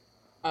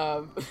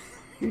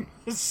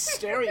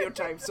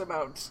stereotypes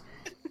about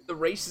the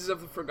races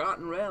of the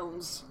Forgotten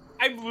Realms.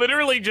 I'm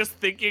literally just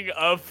thinking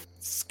of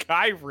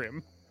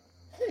Skyrim.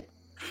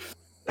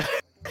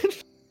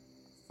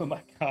 Oh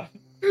my god.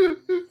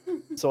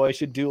 So I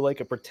should do like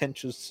a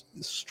pretentious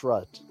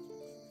strut.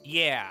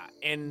 Yeah,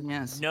 and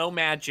Yes. no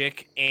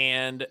magic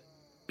and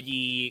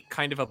be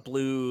kind of a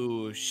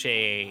blue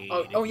shade.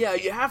 Oh yeah,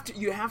 you have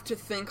to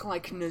think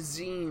like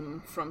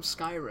Nazim from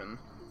Skyrim.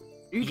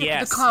 You get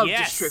Yes, to the Cloud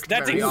yes, District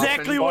that's very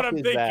exactly often. what I'm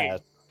is thinking.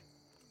 that?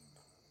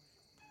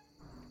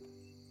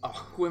 Oh,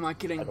 who am I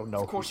kidding? I don't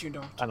know Of course who- you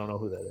don't. I don't know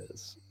who that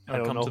is. I I'll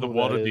don't come know to the who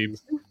that Waterdeep.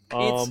 is.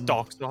 It's-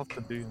 Stalks off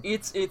the deal.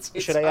 It's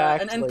Should I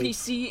act an like-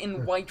 NPC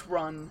in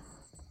Whiterun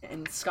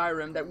in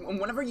Skyrim that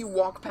whenever you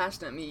walk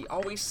past him, he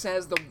always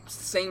says the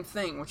same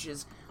thing, which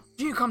is,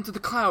 "Do you come to the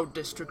Cloud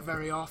District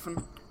very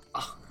often?"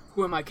 Ugh,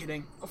 who am I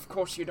kidding? Of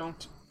course you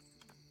don't.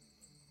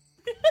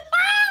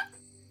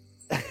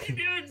 You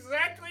knew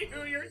exactly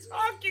who you're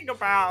talking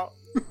about.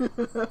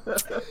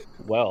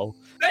 Well,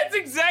 That's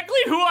exactly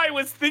who I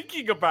was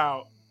thinking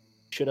about.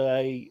 should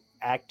I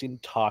act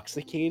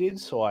intoxicated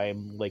so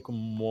I'm like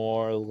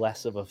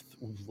less of a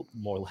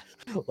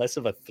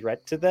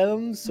threat to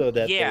them, so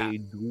that Yeah. they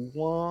do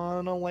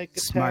wanna like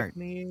attack Smart.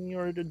 me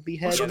or to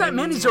behead Also, that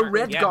man me? is a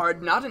red Yeah.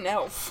 guard, not an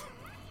elf.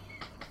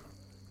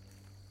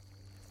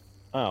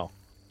 Oh,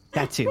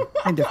 That too.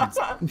 Indifference.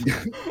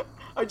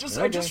 I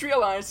just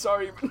realized.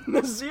 Sorry,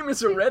 Nazim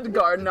is a red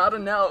guard, not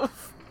an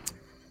elf.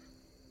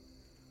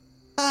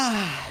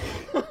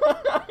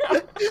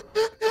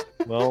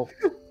 well,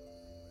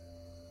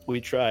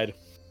 we tried.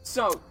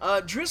 So,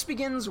 Driss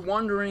begins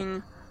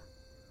wandering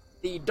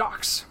the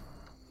docks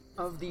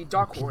of the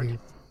Dock Ward,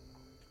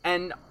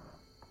 and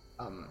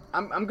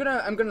I'm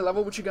gonna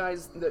level with you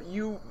guys that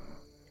you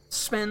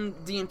spend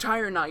the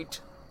entire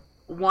night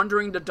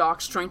wandering the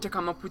docks, trying to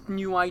come up with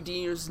new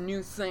ideas,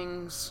 new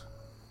things,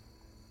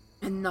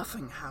 and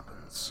nothing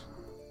happens.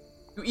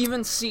 You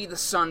even see the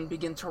sun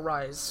begin to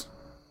rise,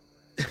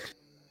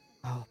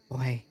 Oh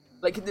boy.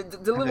 like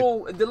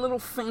the little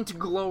faint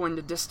glow in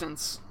the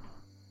distance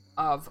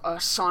of a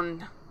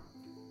sun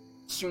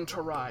soon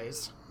to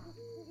rise.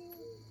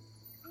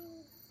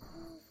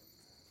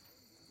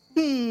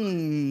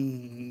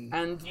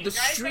 And the guys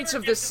streets ever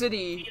of get the the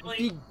city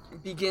feeling-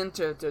 begin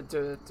to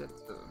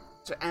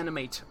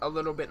animate a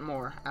little bit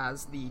more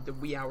as the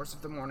wee hours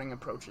of the morning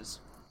approaches.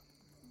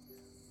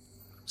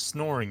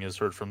 Snoring is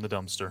heard from the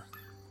dumpster.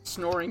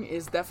 Snoring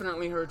is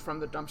definitely heard from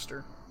the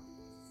dumpster.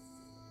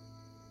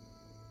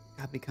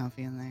 Gotta be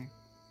comfy in there.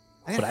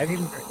 I But got I've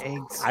feeding for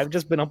eggs. I've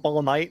just been up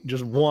all night,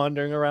 just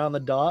wandering around the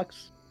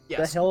docks.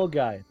 Yes. The hell,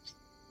 guys?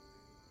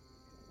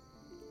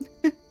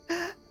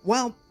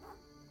 Well,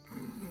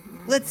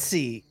 let's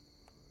see.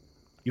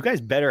 You guys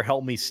better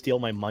help me steal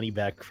my money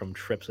back from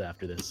trips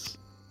after this.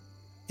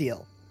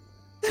 Deal.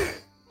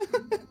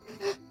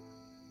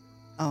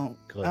 Oh,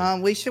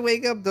 Good. we should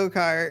wake up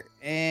Dokar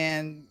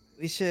and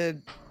we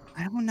should.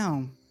 I don't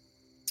know.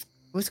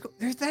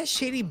 There's that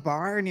shady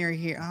bar near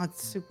here. Oh,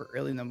 it's super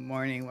early in the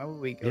morning. Why would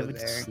we You go haven't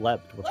there?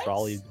 slept. We're Let's-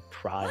 probably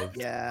deprived.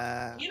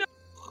 Yeah. You know,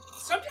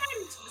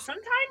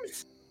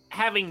 sometimes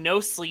having no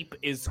sleep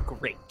is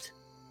great.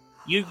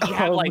 You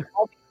have like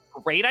all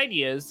these great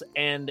ideas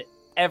and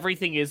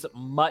everything is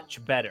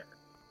much better.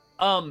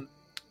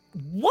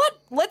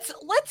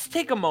 Let's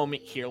take a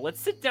moment here. Let's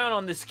sit down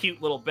on this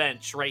cute little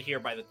bench right here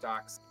by the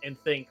docks and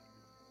think,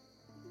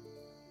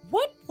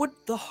 what would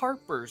the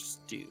Harpers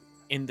do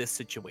in this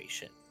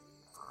situation?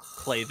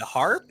 Play the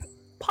harp?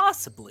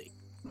 Possibly.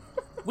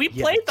 We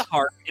played the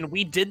harp and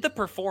we did the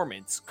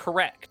performance,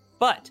 correct.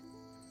 But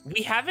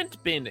we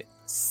haven't been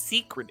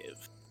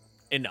secretive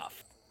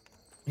enough.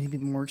 Maybe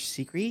more We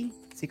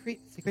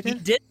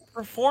secretive. did the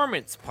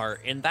performance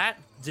part and that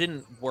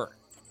didn't work.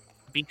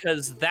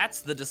 Because that's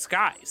the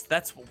disguise.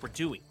 That's what we're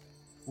doing.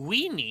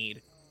 We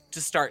need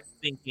to start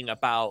thinking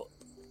about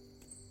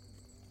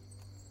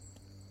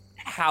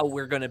how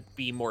we're going to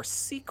be more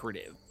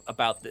secretive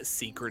about this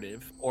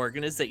secretive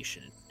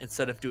organization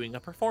instead of doing a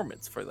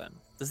performance for them.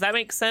 Does that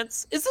make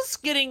sense? Is this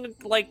getting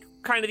like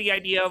kind of the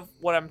idea of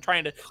what I'm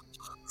trying to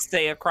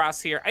say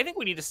across here? I think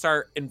we need to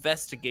start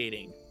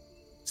investigating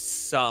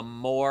some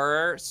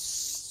more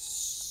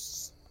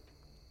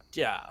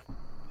yeah.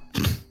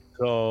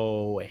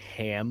 So,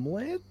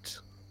 Hamlet?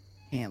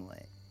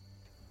 Hamlet.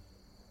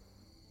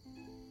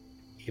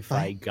 If What?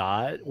 I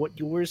got what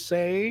you were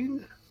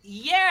saying?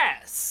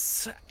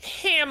 Yes,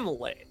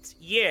 Hamlet.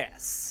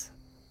 Yes,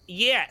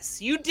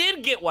 you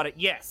did get what it.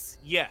 Yes,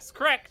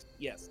 correct.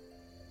 Yes.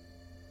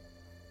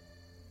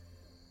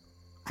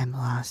 I'm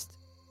lost.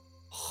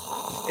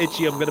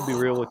 Itchy, I'm gonna be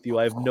real with you.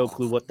 I have no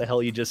clue what the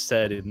hell you just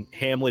said, and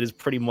Hamlet is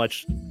pretty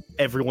much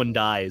everyone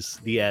dies.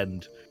 The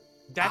end.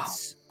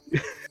 That's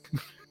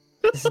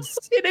This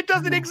is- And it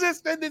doesn't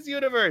exist in this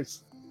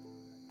universe.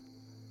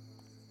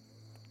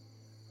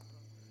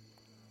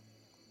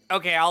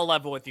 okay. I'll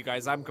level with you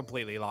guys. I'm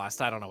completely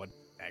lost. I don't know what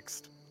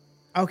next.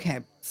 Okay,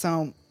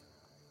 so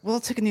we'll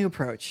take a new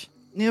approach.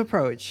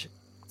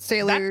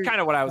 Sailor. That's kind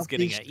of what I was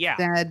getting at. Yeah.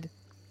 Said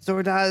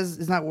Zordaz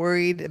is not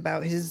worried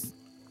about his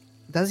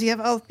Does he have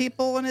elf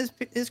people in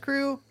his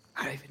crew?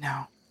 I don't even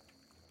know.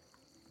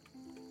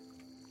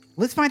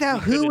 Let's find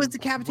out who was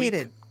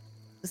decapitated.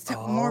 Let's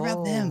talk more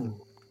about them.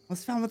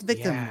 Let's find out the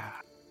victim. Yeah.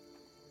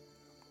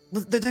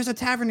 There's a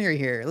tavern near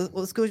here.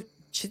 Let's go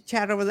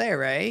chat over there,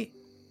 right?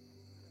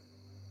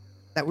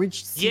 That weird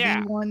CD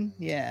Yeah. one?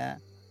 Yeah.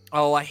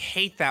 Oh, I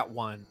hate that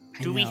one.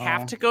 I Do we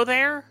have know. to go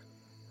there?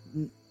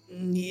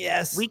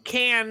 Yes. We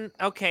can.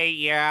 Okay,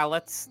 yeah,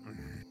 let's.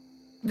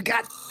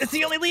 It's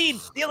the only lead.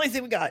 The only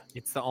thing we got.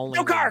 It's the only.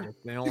 Dokar!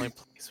 It's the only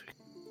place.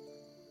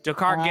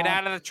 Dokar, get Uh,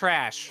 out of the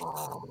trash.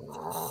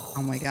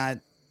 Oh my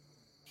god.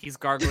 He's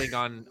gargling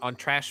on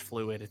trash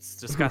fluid. It's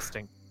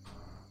disgusting.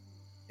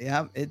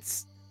 Yeah,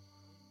 it's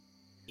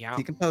Yeah,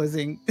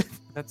 decomposing.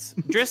 that's.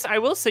 Driss, I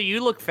will say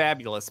you look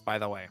fabulous, by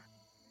the way.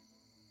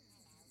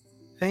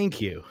 Thank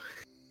you.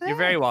 You're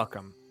very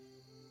welcome.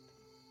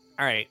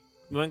 All right,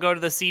 you want to go to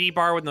the CD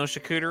bar with no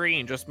charcuterie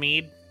and just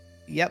mead?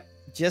 Yep.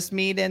 Just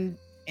mead and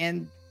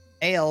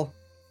ale.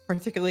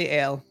 Particularly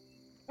ale.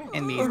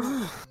 And mead.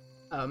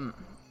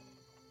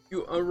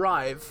 You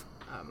arrive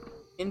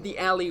in the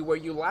alley where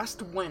you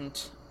last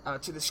went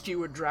to the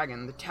Skewered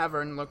Dragon, the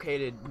tavern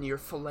located near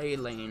Fillet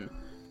Lane,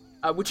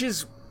 which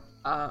is,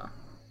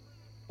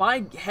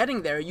 by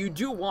heading there, you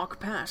do walk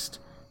past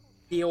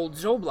the old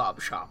Zoblob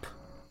shop.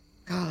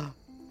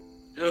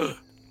 Ugh.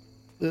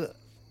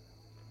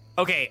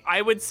 Okay,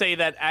 I would say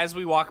that as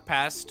we walk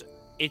past,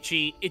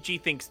 Itchy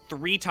thinks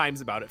 3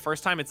 times about it.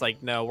 First time, it's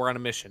like, no, we're on a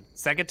mission.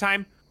 Second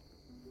time,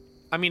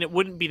 I mean, it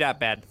wouldn't be that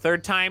bad.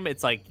 Third time,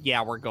 it's like,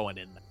 yeah, we're going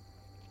in there.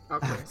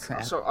 Okay, Oh,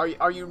 crap. so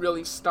are you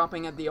really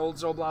stopping at the old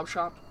Zoblob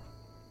shop?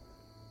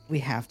 We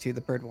have to.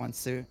 The bird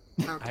wants to.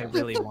 I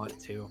really want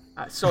to.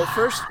 So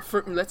first,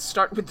 let's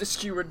start with the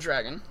Skewered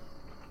Dragon.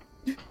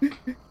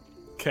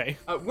 Okay.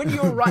 When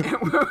you arrive,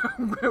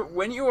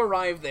 when you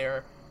arrive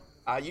there,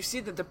 you see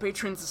that the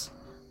patrons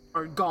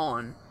are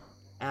gone,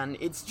 and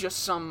it's just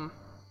some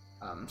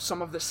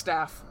of the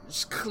staff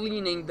just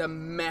cleaning the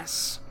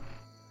mess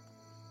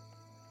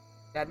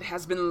that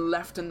has been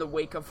left in the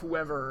wake of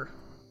whoever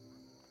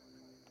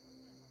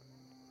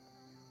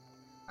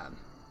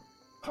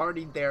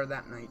partied there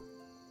that night.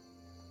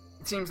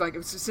 It seems like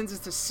since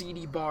it's a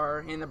seedy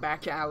bar in a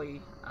back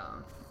alley,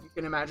 you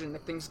can imagine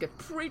that things get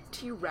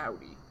pretty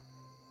rowdy.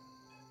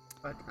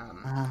 But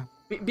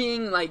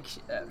being like,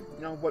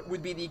 what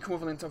would be the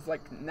equivalent of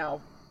like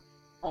now,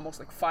 almost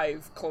like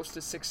 5, close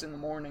to 6 in the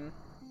morning.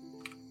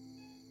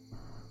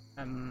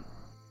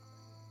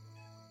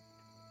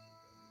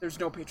 There's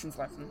no patrons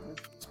left, and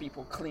there's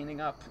people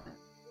cleaning up,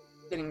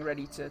 getting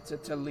ready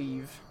to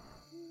leave.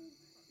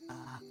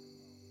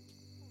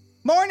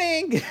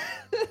 Morning!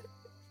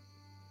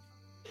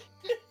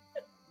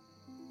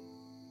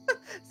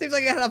 Seems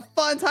like I had a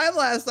fun time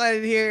last night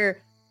in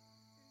here.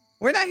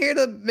 We're not here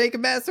to make a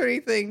mess or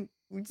anything.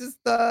 We just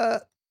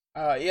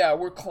Yeah,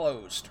 we're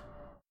closed.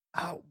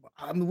 oh,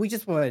 I mean, we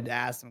just wanted to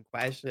ask some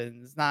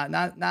questions. Not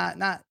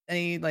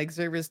any like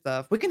service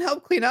stuff. We can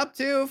help clean up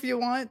too if you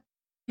want.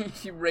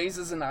 He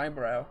raises an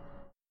eyebrow.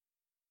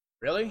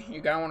 Really? You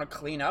guys want to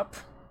clean up?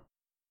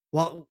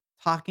 Well,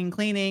 talking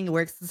cleaning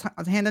works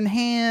hand in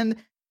hand.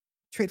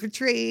 Trade for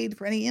trade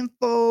for any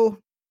info.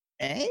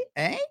 Eh?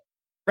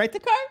 Right the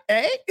car?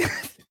 Eh?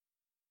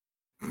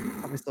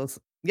 Probably still.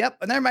 Yep.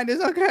 Never mind. There's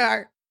no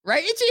car.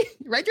 Right, Itchy?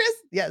 Right, Driss?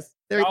 Yes.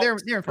 They're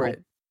in for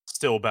it.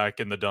 Still back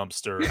in the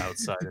dumpster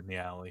outside in the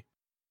alley.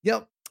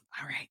 Yep.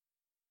 All right.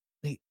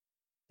 Wait.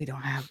 We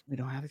don't have a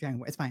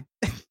dragon. It's fine.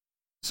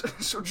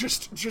 So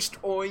just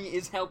Oi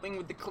is helping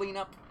with the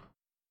cleanup.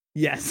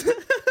 Yes.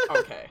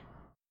 Okay.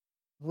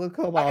 Look,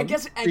 come I on.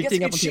 guess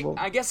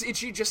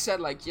Itchy just said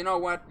like, you know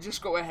what?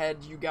 Just go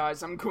ahead, you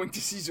guys. I'm going to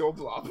see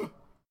Zoblob.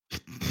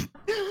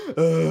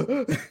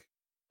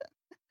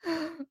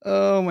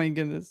 Oh my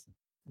goodness.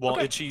 While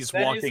Okay, Itchy's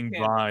that is walking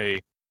canon. by,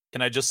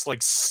 can I just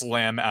like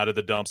slam out of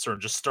the dumpster and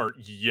just start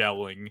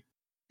yelling?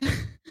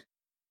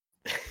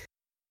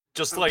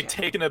 Just like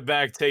Okay. taken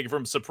aback, taken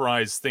from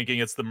surprise, thinking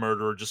it's the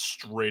murderer, just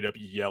straight up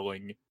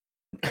yelling.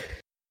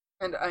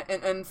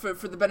 And for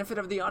the benefit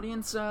of the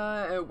audience,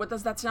 what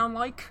does that sound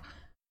like?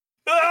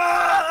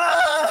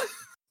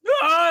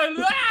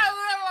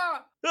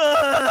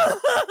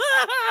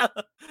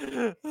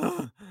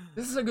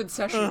 This is a good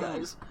session,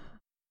 guys.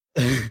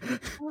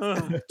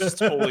 Just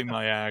holding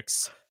my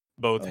axe,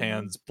 both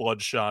hands,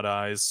 bloodshot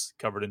eyes,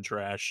 covered in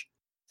trash.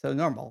 So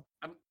normal.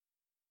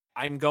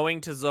 I'm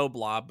going to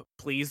Zoblob.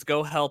 Please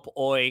go help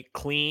Oi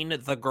clean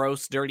the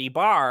gross, dirty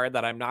bar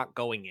that I'm not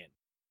going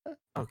in.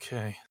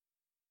 Okay.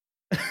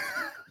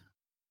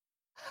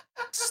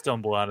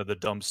 Stumble out of the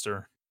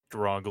dumpster,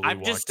 groggily I'm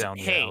walk just down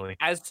the hey, alley.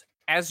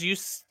 as you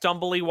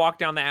stumbly walk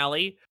down the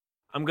alley,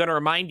 I'm gonna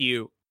remind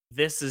you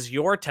this is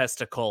your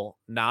testicle,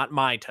 not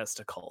my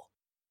testicle.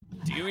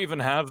 Do you even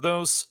have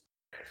those?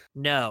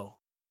 No,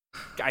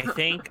 I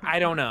think I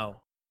don't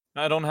know.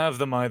 I don't have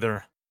them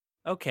either.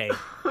 Okay,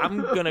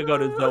 I'm gonna go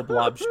to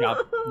Zoblob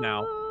shop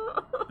now.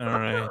 All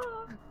right.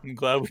 I'm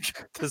glad we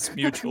got this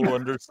mutual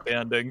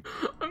understanding.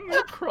 I'm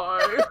gonna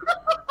cry.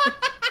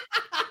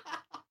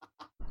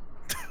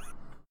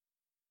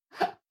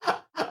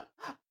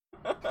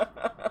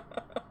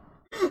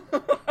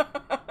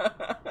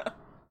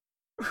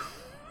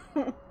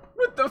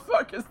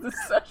 is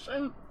this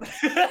session?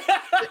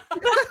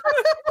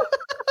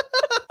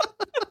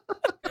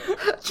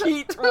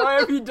 Cheat, why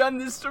have you done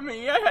this to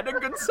me? I had a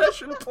good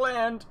session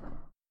planned.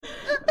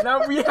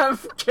 Now we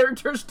have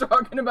characters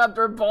talking about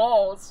their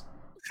balls.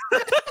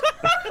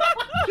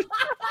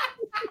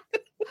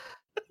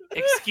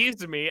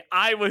 Excuse me,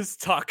 I was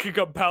talking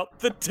about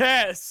the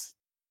test,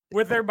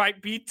 where there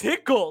might be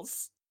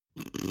tickles.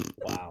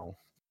 Wow.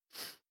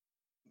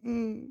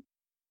 Mm.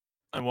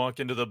 I walk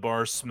into the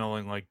bar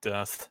smelling like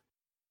death.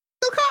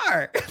 The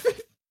car.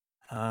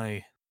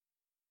 Hi.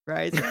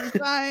 Right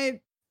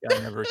inside. Guy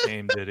never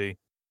came, did he?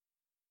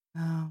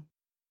 No.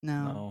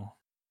 No. No.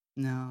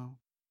 No.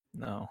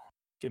 No.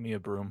 Give me a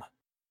broom.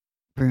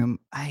 Broom.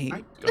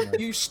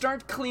 You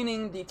start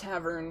cleaning the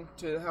tavern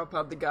to help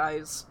out the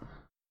guys.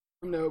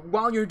 And,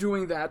 while you're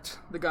doing that,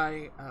 the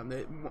guy,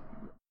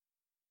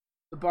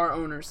 the bar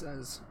owner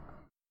says,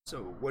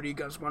 "So, what do you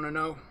guys want to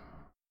know?"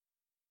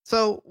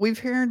 So we've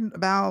heard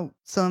about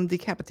some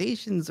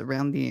decapitations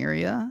around the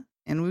area,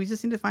 and we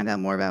just need to find out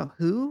more about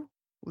who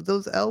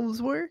those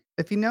elves were.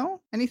 If you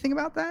know anything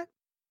about that.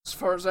 As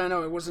far as I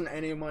know, it wasn't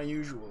any of my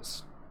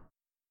usuals.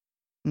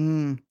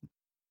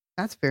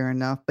 That's fair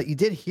enough. But you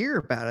did hear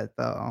about it,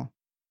 though.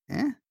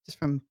 Just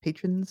from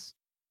patrons.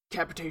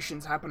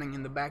 Decapitations happening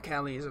in the back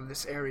alleys of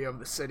this area of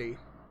the city.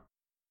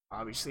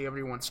 Obviously,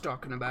 everyone's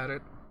talking about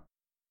it.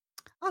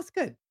 Oh, that's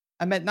good.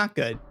 I meant not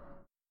good.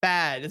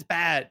 Bad. It's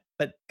bad.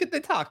 But good they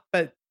talk.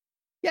 But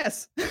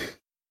yes.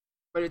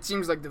 But it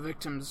seems like the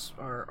victims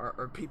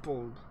are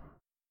people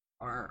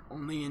are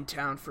only in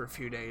town for a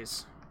few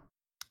days.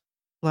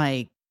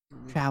 Like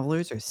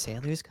travelers or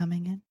sailors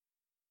coming in?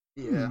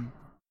 Yeah.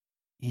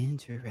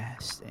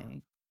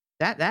 Interesting.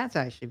 That's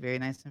actually very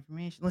nice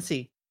information. Let's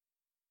see.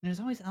 There's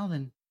always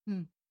Alvin.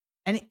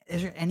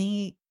 Is there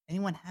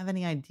anyone have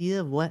any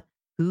idea of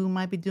who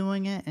might be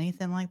doing it?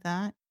 Anything like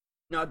that?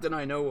 Not that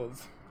I know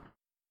of.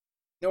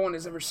 No one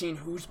has ever seen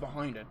who's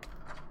behind it.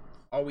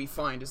 All we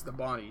find is the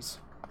bodies.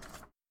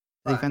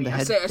 They found the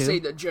heads I too? say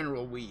the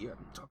general we.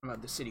 I'm talking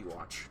about the City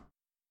Watch.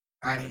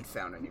 I haven't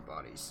found any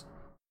bodies.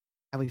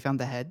 Have we found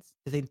the heads?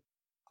 Are the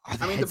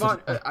I mean, heads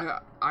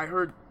I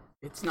heard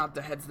it's not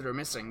the heads that are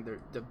missing.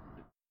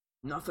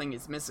 Nothing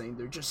is missing.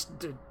 They're just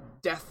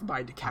death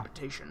by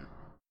decapitation.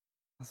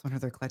 I was wondering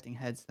if they're collecting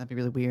heads. That'd be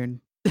really weird.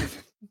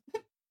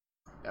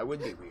 That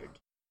would be weird.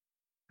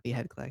 The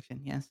head collection,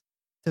 yes.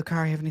 So,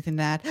 Kari, have anything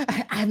to add?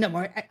 I have no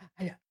more.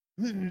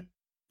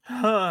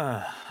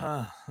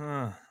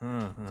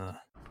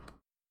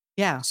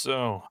 Yeah.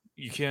 So,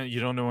 you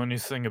don't know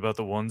anything about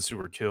the ones who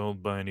were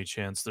killed by any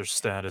chance, their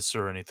status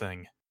or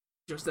anything?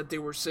 Just that they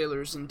were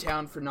sailors in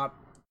town for not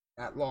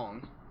that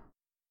long.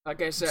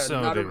 Like I said,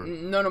 So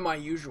none of my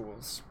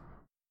usuals.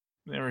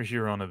 They were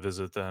here on a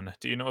visit then.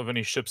 Do you know of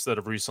any ships that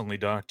have recently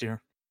docked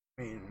here?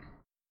 I mean,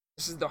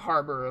 this is the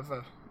harbor of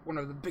one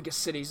of the biggest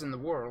cities in the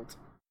world.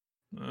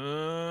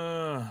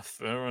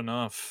 Fair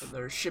enough.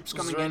 There's ships Is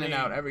coming there in and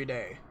out any- every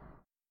day.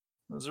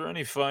 Was there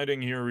any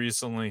fighting here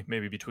recently?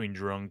 Maybe between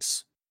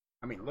drunks?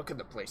 I mean, look at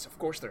the place. Of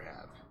course there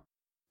have.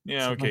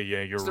 Yeah, okay,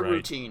 yeah, you're It's the right.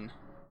 routine.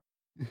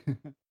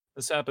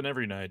 This happened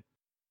every night.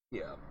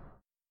 Yeah.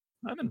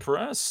 I'm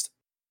impressed.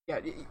 Yeah,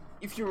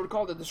 if you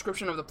recall, the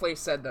description of the place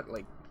said that,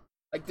 like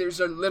there's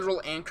a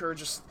literal anchor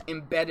just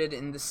embedded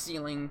in the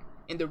ceiling,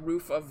 in the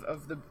roof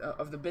of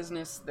the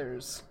business.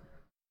 There's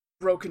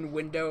broken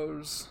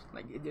windows.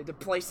 Like, the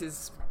place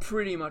is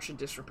pretty much in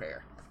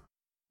disrepair.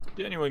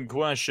 Genuine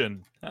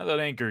question. How'd that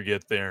anchor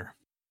get there?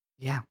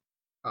 Yeah.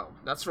 Oh,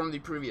 that's from the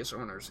previous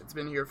owners. It's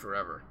been here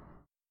forever.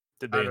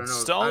 Did I they don't know-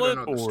 install I it,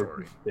 don't know the or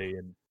story. did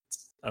they?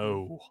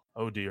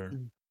 Oh dear.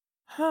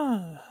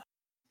 Mm.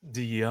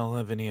 Do y'all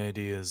have any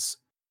ideas?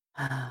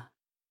 I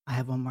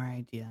have one more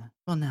idea.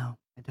 Well, no,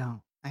 I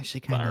don't.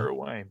 Actually, kind Fire of.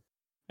 away.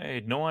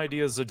 Hey, no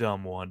idea's a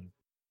dumb one.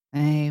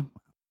 Hey,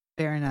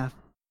 fair enough.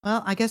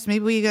 Well, I guess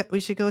maybe we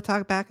should go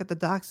talk back at the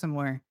dock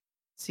somewhere.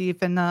 See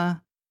if I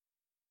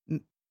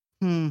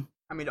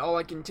mean, all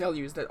I can tell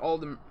you is that all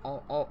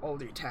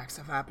the attacks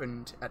have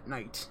happened at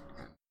night.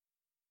 And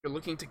if you're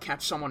looking to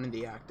catch someone in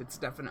the act, it's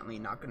definitely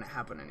not going to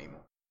happen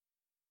anymore.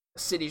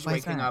 The city's Why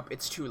is waking that? up.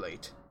 It's too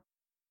late.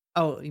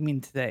 Oh, you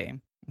mean today?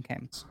 Okay.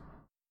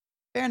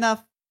 Fair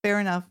enough. Fair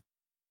enough.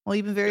 Well,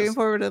 you've been very Yes.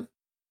 informative.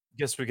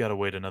 Guess we gotta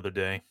wait another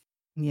day.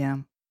 Yeah.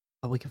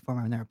 But we can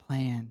form another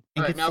plan.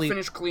 All right, could now sleep-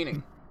 finish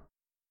cleaning.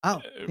 Oh,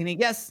 Uh, cleaning.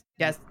 Yes.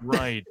 Yes.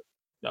 Right.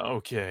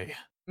 Okay.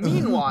 Mm-hmm. Why am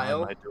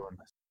Meanwhile, I doing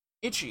this?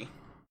 Itchy,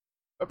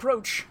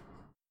 approach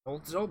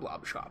old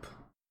Zoblob shop.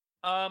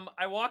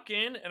 I walk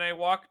in and I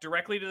walk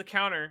directly to the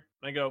counter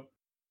and I go,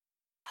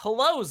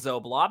 "Hello,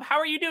 Zoblob. How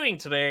are you doing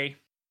today?"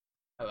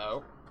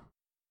 Hello.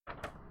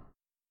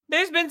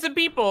 There's been some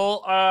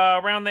people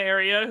around the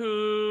area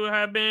who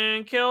have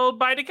been killed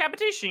by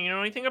decapitation. You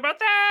know anything about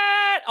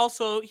that?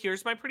 Also,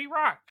 here's my pretty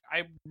rock.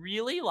 I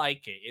really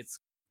like it. It's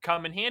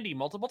come in handy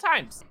multiple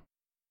times.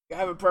 You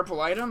have a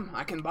purple item?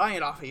 I can buy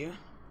it off of you.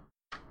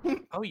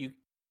 Oh,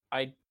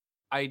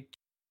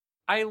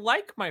 I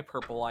like my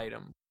purple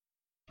item,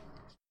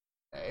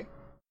 Okay.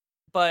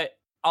 but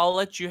I'll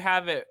let you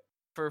have it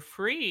for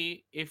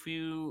free if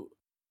you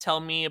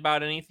tell me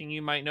about anything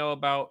you might know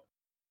about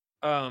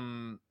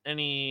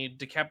any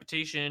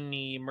decapitation,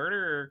 any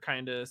murder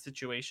kind of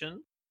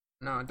situation.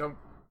 No, don't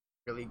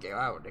really go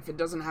out. If it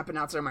doesn't happen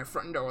outside my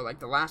front door like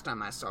the last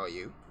time I saw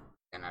you,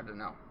 then I don't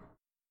know.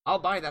 I'll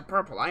buy that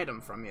purple item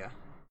from you.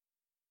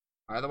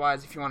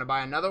 Otherwise, if you want to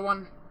buy another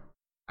one,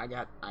 I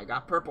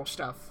got purple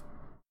stuff.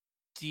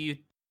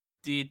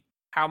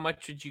 How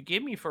much would you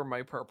give me for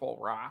my purple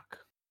rock?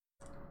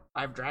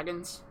 5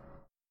 dragons.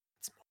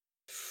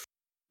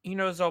 You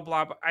know,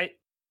 Zoblob, I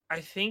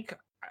think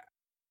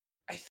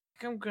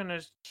I'm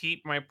gonna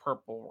keep my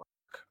purple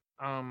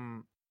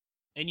rock.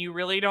 And you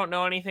really don't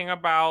know anything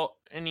about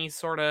any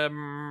sort of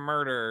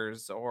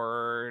murders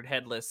or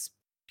headless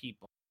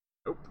people.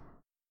 Nope.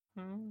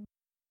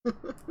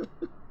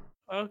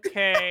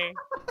 Okay.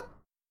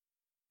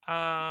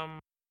 All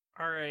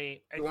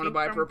right. You want to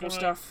buy purple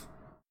stuff?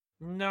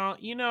 No,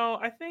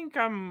 I think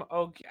I'm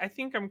okay. I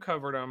think I'm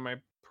covered on my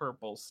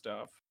purple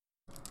stuff.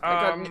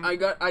 I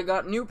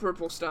got new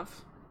purple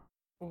stuff.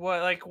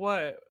 What? Like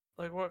what?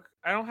 I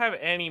don't have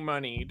any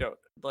money.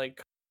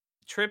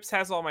 Trips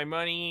has all my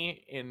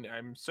money, and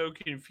I'm so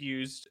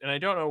confused, and I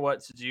don't know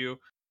what to do.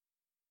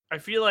 I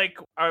feel like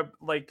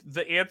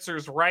the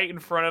answer's right in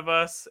front of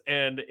us,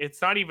 and it's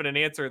not even an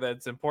answer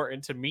that's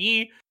important to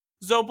me,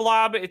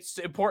 Zoblob. It's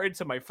important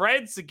to my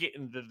friends to get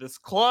into this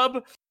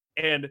club,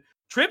 and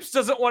Trips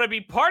doesn't want to be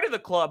part of the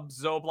club,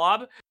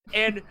 Zoblob,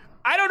 and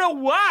I don't know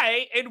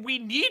why, and we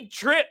need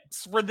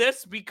Trips for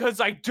this because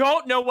I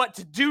don't know what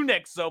to do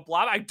next,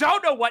 Zoblob. I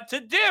don't know what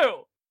to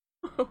do!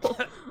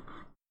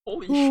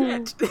 Holy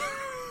shit.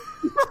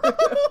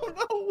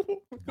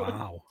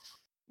 Wow.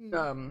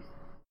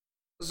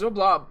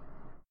 Zoblob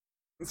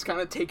is kind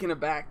of taken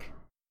aback,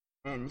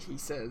 and he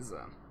says,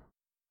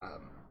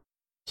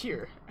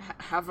 here,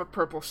 have a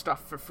purple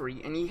stuff for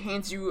free, and he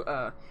hands you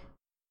a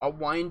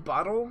wine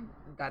bottle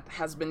that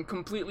has been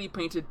completely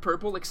painted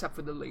purple except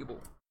for the label,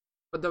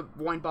 but the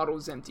wine bottle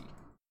is empty.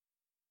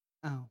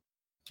 Oh.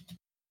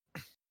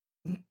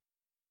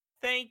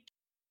 Thank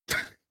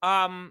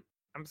I'm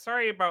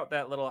sorry about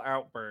that little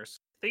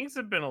outburst. Things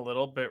have been a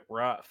little bit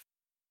rough.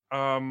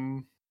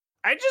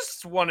 I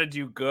just want to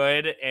do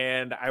good,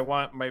 and I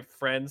want my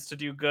friends to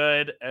do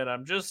good, and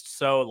I'm just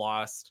so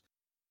lost.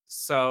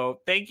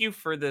 So thank you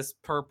for this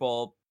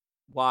purple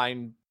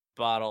wine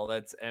bottle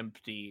that's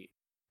empty.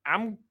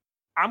 I'm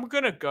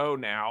gonna go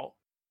now.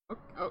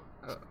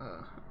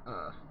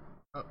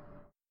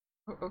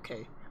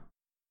 Okay.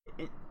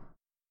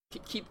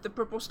 Keep the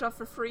purple stuff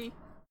for free.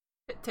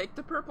 Take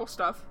the purple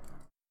stuff.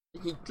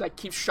 He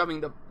keeps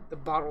shoving the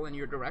bottle in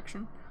your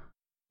direction.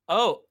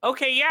 Oh,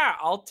 okay, yeah,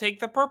 I'll take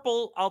the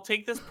purple. I'll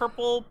take this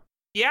purple.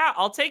 Yeah,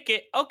 I'll take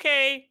it.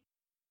 Okay.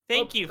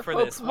 Thank you for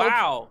this.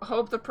 Wow.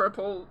 Hope the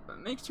purple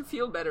makes you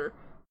feel better.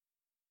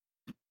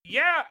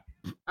 Yeah.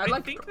 I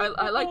like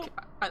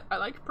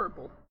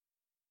purple.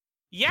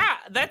 Yeah,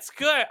 that's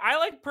good. I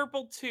like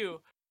purple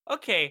too.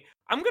 Okay,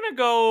 I'm gonna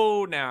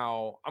go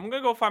now. I'm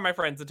gonna go find my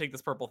friends and take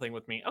this purple thing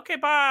with me. Okay,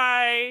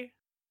 bye.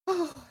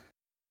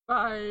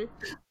 Bye.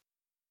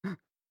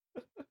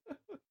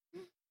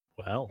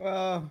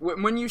 Well,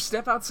 When you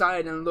step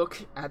outside and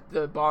look at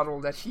the bottle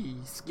that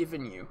he's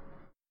given you,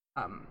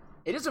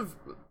 it is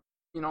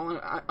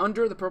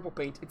under the purple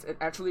paint, it's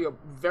actually a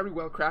very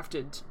well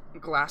crafted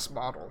glass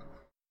bottle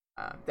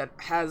that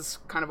has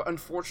kind of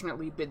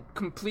unfortunately been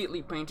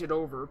completely painted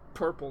over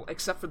purple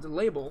except for the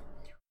label,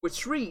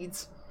 which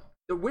reads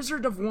The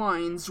Wizard of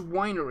Wines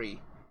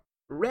Winery,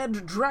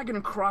 Red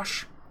Dragon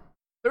Crush,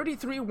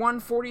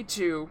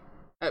 33142,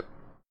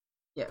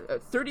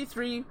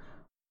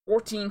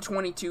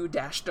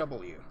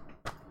 331422-W.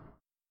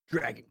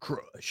 Dragon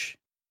Crush.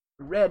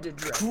 Red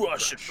Dragon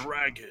Crush a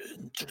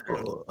dragon.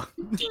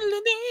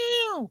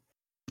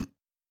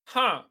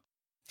 Huh.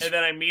 And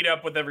then I meet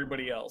up with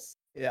everybody else.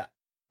 Yeah.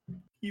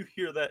 You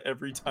hear that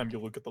every time you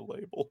look at the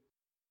label.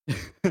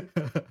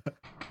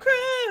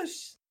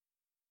 Crush!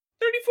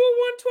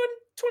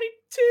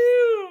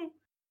 34-122!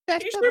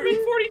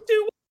 HW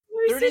 42!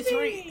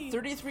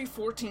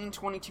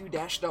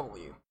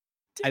 331422-W.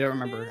 I don't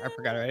remember. I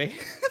forgot already.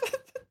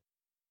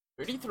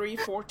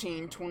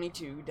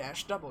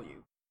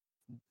 331422-W.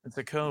 It's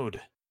a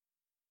code.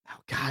 Oh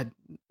God.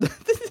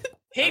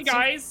 Hey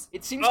guys!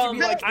 It seems to be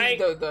like I-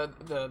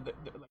 the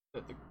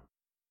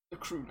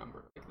crew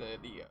number,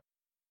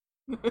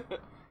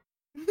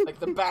 like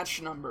the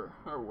batch number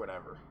or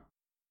whatever.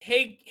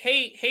 Hey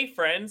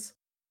friends.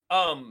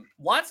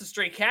 Lots of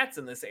stray cats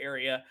in this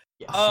area.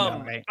 Yes.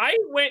 Right. I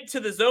went to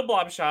the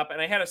Zoblob shop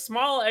and I had a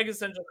small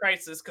existential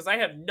crisis because I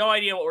have no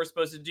idea what we're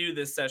supposed to do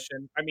this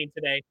session. I mean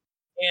today,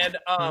 and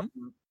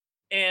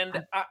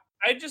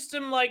I just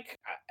am like,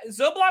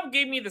 Zoblob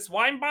gave me this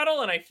wine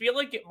bottle and I feel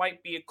like it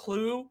might be a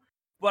clue,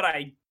 but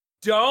I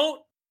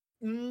don't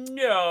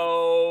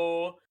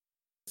know.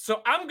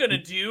 So I'm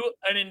gonna do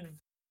an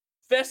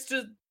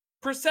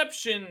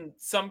perception,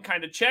 some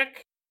kind of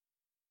check.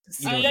 To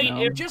see don't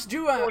know. if Just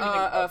do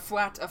a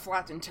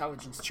flat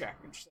intelligence check,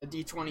 which is a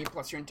D20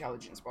 plus your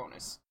intelligence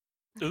bonus.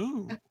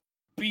 Ooh.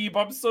 Beeb,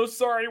 I'm so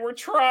sorry. We're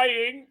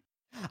trying.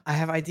 I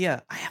have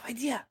idea.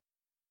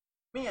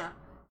 Mia.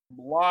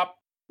 Blop.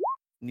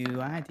 New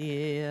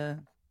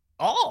idea.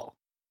 Oh,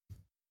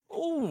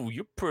 Oh,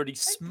 you're pretty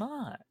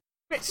smart.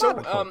 Okay, so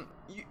Nautical.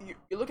 you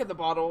look at the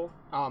bottle.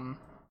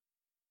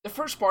 The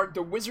first part,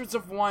 the Wizards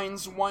of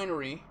Wine's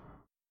winery,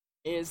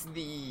 is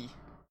the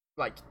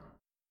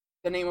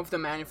name of the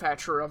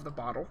manufacturer of the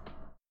bottle.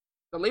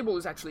 The label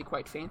is actually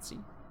quite fancy,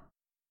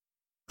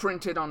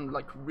 printed on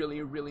like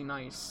really really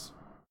nice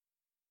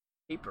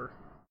paper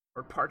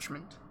or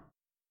parchment.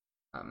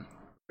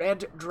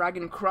 Red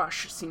Dragon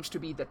Crush seems to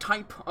be the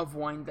type of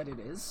wine that it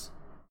is,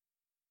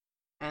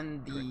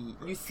 and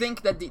you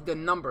think that the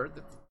number,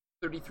 the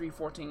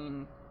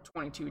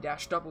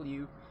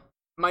 331422-W,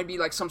 might be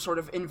like some sort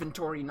of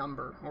inventory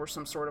number or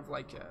some sort of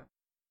like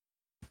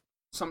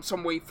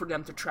some way for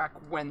them to track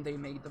when they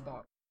made the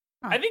bottle.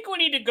 I think we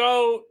need to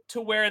go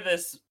to where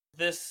this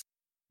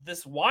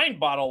wine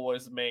bottle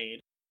was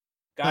made,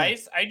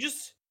 guys. I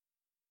just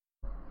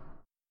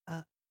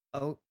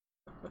oh.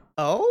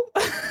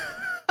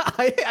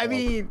 I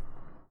mean,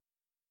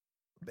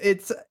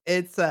 it's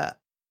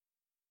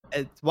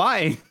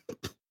wine.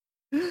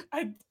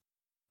 I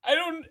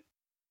don't.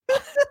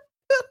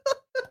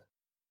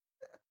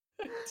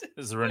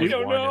 Is there any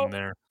don't wine know. in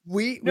there?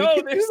 We No,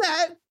 can do there's-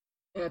 that.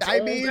 It's I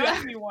old. mean- There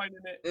has to be wine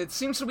in it. It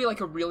seems to be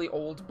like a really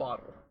old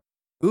bottle.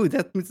 Ooh,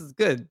 that means it's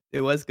good.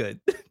 It was good.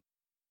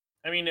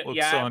 I mean, Looks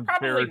yeah, on it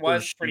probably character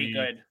was pretty sheet.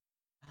 good.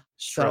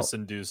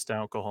 Stress-induced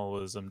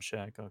alcoholism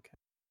check. Okay.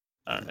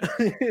 All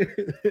right.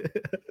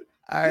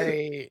 All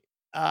right.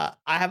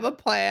 I have a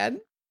plan.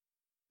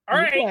 All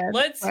right, plan.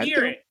 let's Plan hear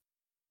through. it.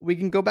 We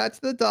can go back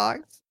to the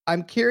docks.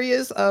 I'm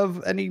curious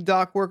of any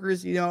dock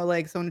workers,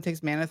 like someone who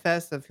takes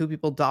manifest of who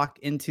people dock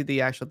into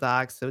the actual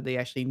docks, so they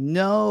actually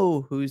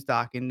know who's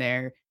docking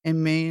there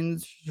and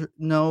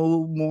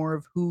know more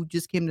of who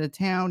just came to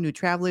town, new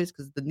travelers,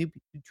 because the new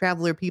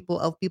traveler people,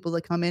 elf people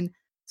that come in.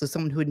 So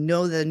someone who would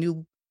know that a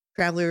new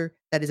traveler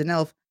that is an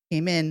elf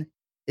came in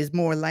is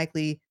more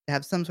likely to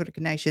have some sort of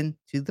connection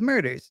to the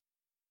murders,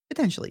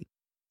 potentially.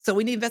 So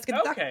we need to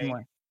investigate the dock Okay.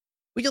 more.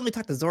 We only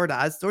talked to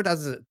Zordaz.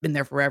 Zordaz has been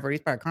there forever. He's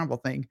part of the carnival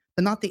thing,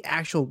 but not the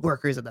actual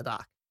workers of the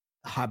dock.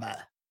 The harbor.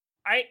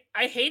 I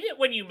hate it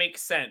when you make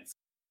sense,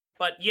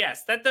 but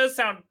yes, that does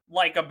sound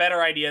like a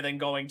better idea than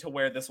going to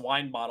where this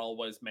wine bottle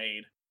was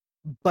made.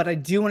 But I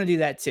do want to do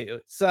that too.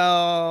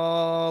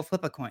 So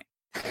flip a coin.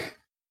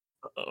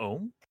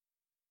 Oh.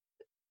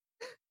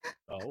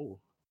 Oh.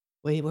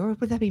 Wait, where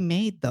would that be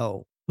made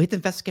though? We have to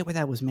investigate where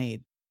that was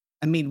made.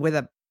 I mean, where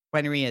the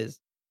winery is.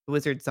 The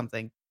wizard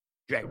something.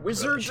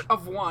 Wizards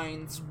of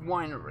Wine's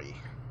winery.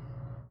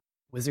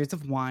 Wizards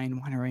of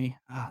Wine winery.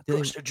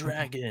 Crush the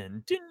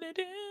dragon.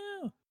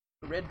 Diddle-doo.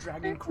 Red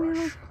Dragon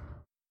Crush.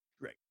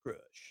 Drag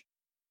Crush.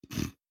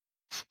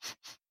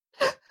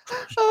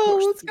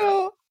 Oh, let's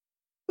go.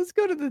 Let's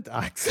go to the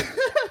docks.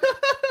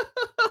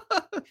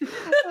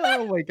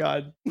 Oh my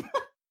god. I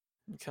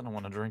kind of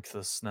want to drink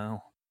this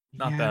now.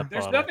 Not Yeah. that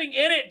There's bottle. nothing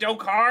in it,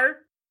 Dokar.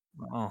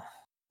 Oh,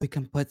 We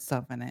can put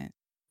stuff in it.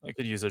 I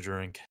could use a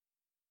drink.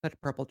 Put a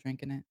purple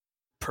drink in it.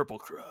 Purple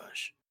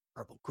Crush.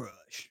 Purple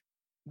Crush.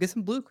 Get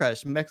some Blue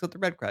Crush mixed with the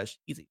Red Crush.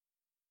 Easy.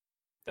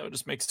 That would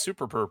just make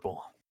super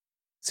purple.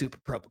 Super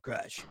Purple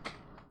Crush.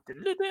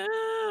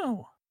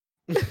 Diddle-doo.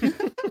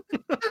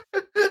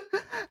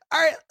 All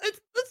right, let's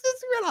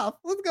just run off.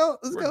 Let's go.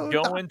 Let's We're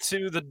go. going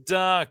to the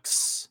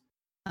ducks.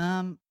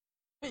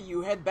 Hey,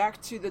 you head back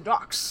to the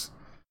docks.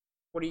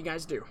 What do you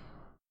guys do?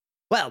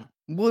 Well,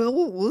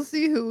 we'll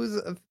see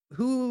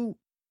who.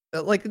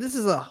 Like, this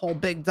is a whole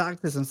big dock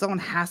system. Someone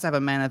has to have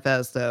a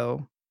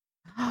manifesto.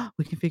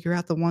 We can figure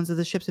out the ones of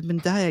the ships have been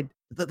died.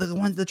 The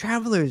ones, the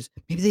travelers.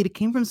 Maybe they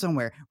came from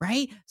somewhere,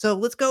 right? So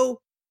let's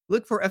go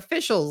look for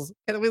officials.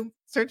 Can we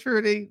search for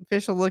any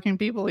official-looking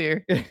people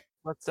here?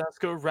 Let's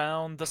ask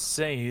around the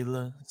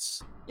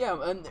sailors. Yeah,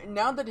 and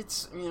now that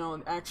it's,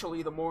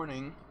 actually the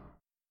morning,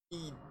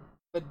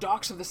 the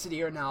docks of the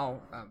city are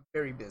now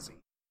very busy.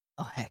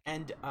 Oh heck.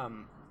 And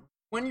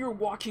when you're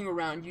walking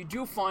around, you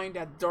do find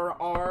that there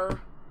are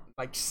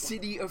like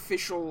city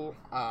official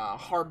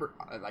harbor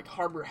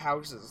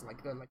houses,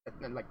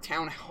 like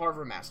town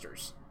harbor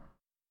masters.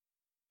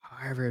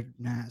 Harvard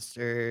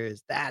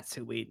Masters. That's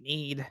who we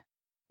need.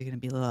 They're gonna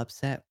be a little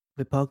upset if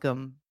we poke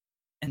them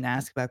and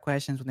ask about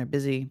questions when they're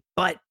busy,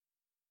 but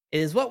it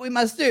is what we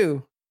must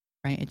do,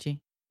 right,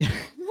 Itchy?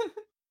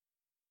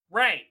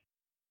 Right.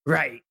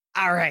 Right.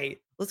 All right.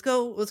 Let's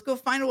go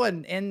find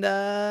one and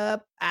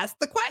ask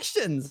the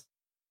questions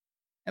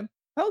and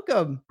poke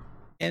them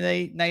in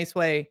a nice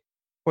way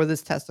for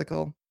this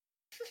testicle.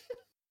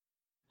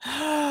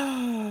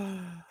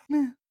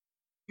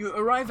 You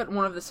arrive at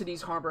one of the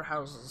city's harbor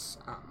houses.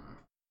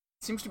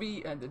 Seems to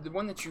be the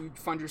one that you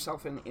find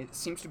yourself in. It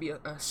seems to be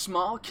a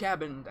small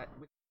cabin that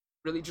with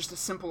really just a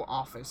simple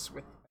office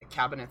with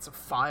cabinets of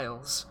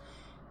files,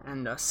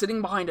 and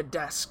sitting behind a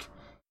desk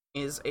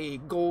is a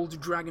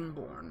gold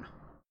dragonborn.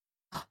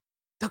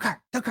 Dokar,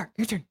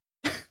 your turn.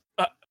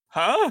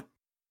 Huh?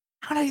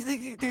 How do you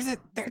think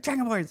there are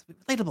dragonborns?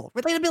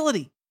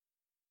 Relatability.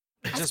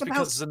 Just about-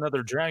 because it's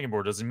another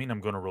Dragonborn doesn't mean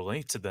I'm going to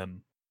relate to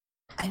them.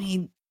 I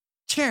mean,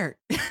 sure.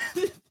 I'm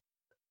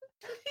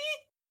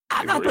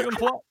What not are you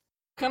implying?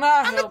 Can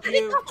I help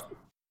you?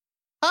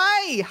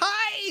 Hi.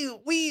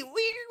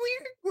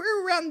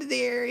 We're around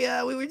the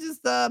area. We were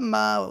just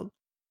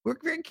we're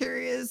very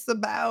curious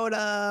about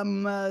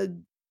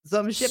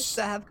some ships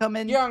that have come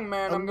in. Young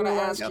man, a I'm gonna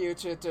little while ask ago. you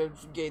to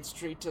get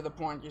straight to the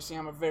point. You see,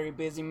 I'm a very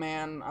busy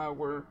man.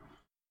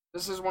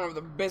 This is one of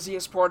the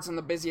busiest ports and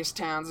the busiest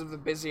towns of the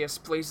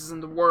busiest places in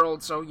the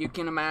world, so you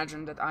can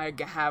imagine that I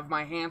have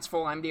my hands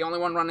full. I'm the only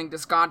one running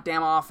this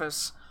goddamn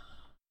office.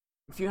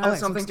 If you have Alright,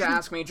 so something to excuse me-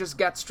 ask me, just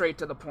get straight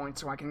to the point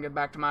so I can get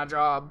back to my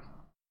job.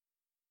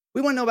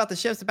 We want to know about the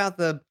ships, about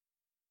the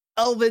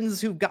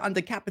Elvins who got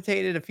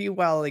decapitated a few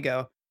while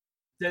ago.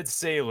 Dead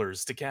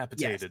sailors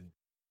decapitated.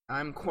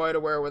 I'm quite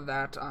aware with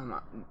that.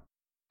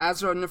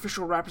 As an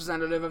official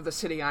representative of the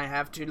city, I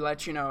have to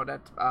let you know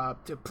that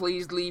to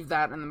please leave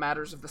that in the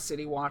matters of the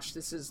city watch.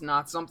 This is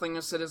not something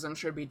a citizen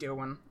should be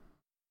doing.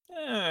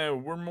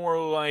 We're more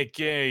like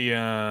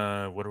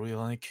a, what are we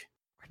like?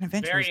 We're an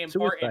adventurous Very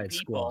important Suicide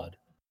people. Squad.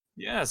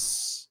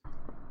 Yes.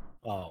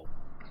 Oh.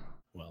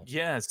 Well.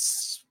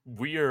 Yes.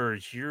 We are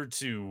here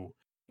to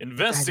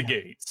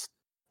investigate.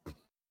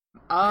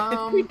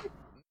 Make...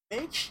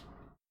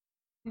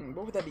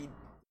 what would that be?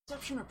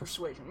 Deception or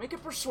persuasion? Make a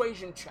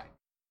persuasion check.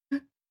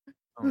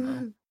 Oh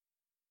no.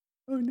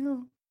 Oh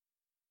no.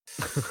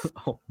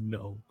 Oh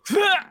no.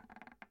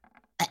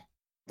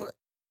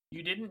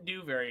 You didn't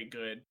do very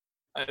good.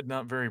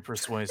 Not very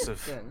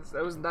persuasive. Yeah,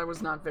 that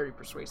was not very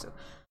persuasive.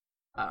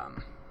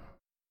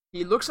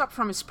 He looks up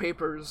from his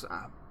papers,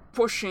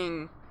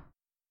 pushing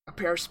a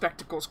pair of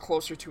spectacles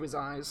closer to his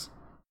eyes,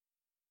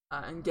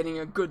 and getting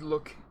a good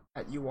look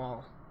at you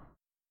all.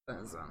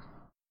 Says,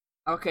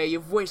 okay,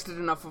 you've wasted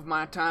enough of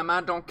my time.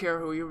 I don't care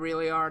who you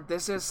really are.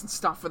 This isn't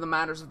stuff for the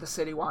matters of the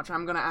City Watch.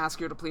 I'm gonna ask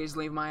you to please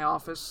leave my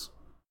office.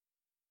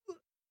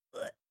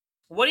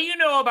 What do you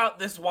know about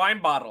this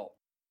wine bottle?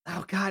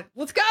 Oh god.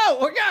 Let's go.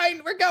 We're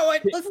going.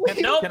 Let's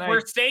leave. Nope, Can I-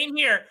 we're staying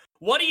here.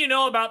 What do you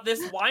know about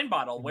this wine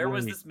bottle? Where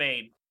was Wait. this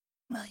made?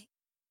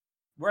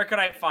 Where could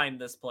I find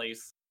this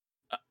place?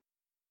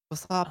 We'll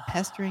stop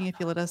pestering if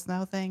you let us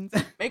know things.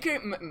 Make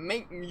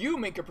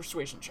a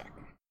persuasion check.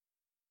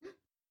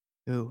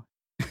 Ooh.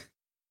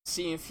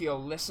 See if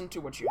he'll listen to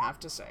what you have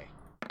to say.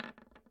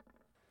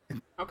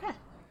 Okay.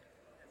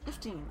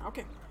 15,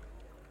 okay.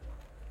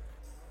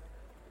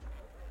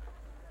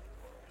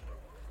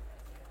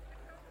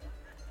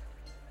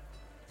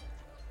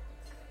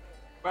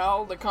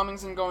 Well, the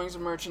comings and goings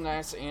of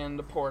merchandise in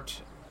the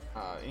port,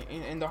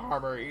 in the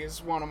harbor,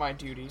 is one of my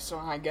duties, so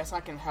I guess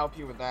I can help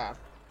you with that.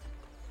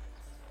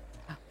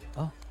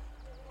 Oh.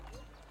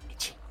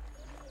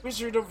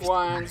 Wizard of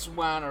Wine's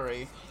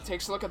Winery.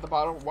 Takes a look at the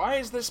bottle. Why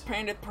is this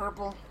painted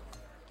purple?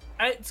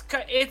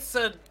 It's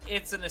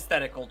an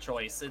aesthetical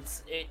choice.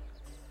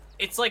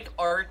 It's like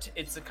art.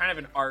 It's a kind of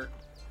an art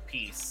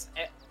piece.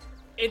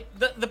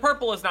 The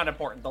purple is not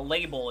important. The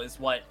label is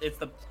what it's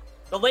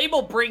the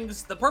label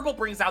brings. The purple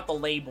brings out the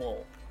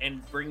label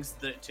and brings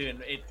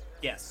it.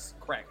 Yes,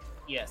 correct.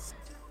 Yes.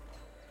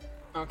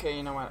 Okay,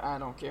 you know what? I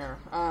don't care.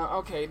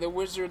 Okay, the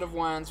Wizard of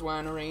Wine's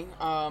Winery.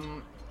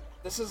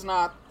 This is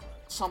not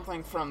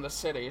something from the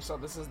city, so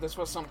this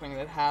was something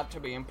that had to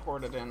be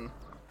imported in.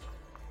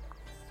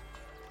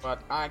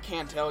 But I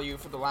can't tell you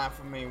for the life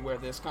of me where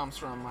this comes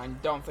from. I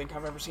don't think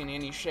I've ever seen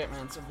any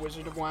shipments of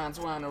Wizard of Wine's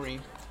Winery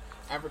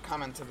ever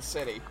come into the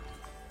city.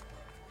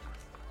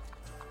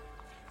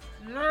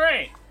 All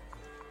right.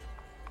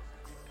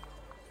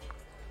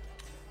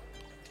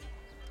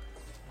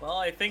 Well,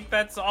 I think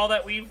that's all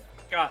that we've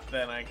got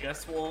then. I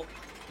guess we'll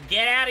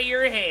get out of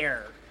your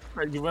hair.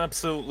 Are you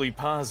absolutely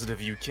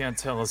positive you can't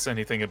tell us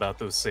anything about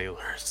those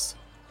sailors?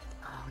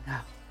 Oh no.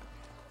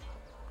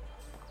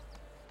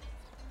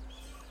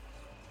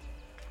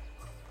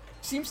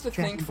 Seems to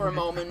think for a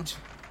moment.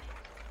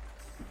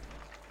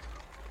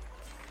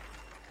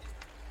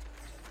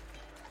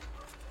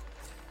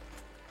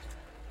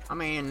 I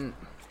mean,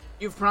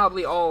 you've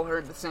probably all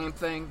heard the same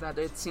thing, that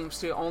it seems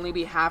to only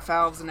be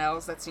half-elves and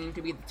elves that seem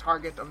to be the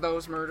target of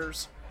those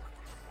murders.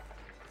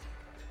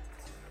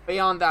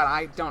 Beyond that,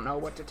 I don't know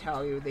what to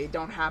tell you. They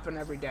don't happen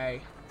every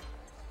day.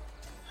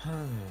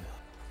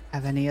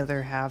 Have any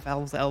other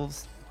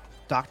elves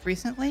docked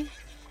recently?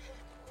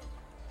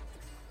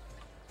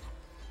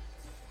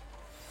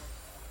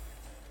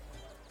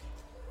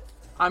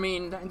 I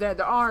mean,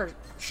 there are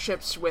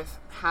ships with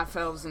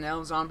half-elves and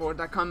elves on board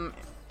that come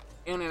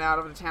in and out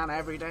of the town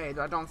every day.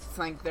 I don't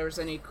think there's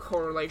any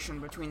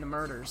correlation between the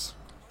murders.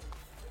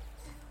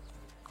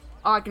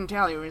 All I can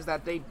tell you is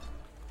that they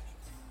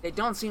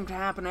don't seem to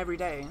happen every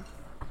day.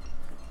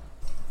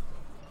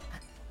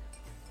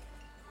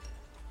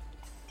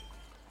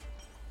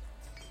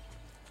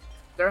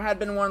 There had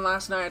been one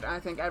last night. I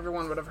think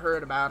everyone would have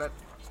heard about it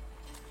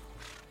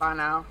by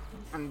now,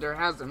 and there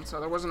hasn't. So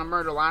there wasn't a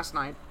murder last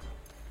night.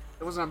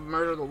 There wasn't a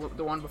murder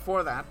the one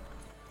before that.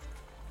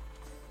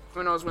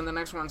 Who knows when the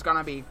next one's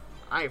gonna be?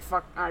 I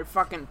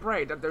fucking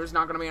pray that there's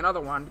not gonna be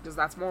another one, because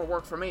that's more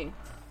work for me.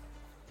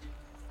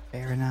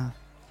 Fair enough.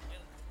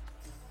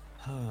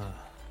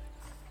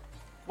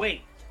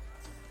 Wait.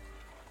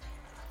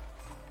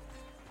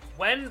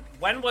 When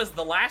was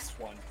the last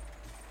one?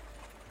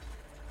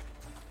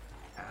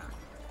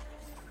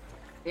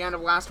 The end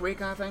of last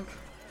week, I think.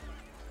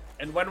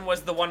 And when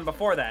was the one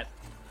before that?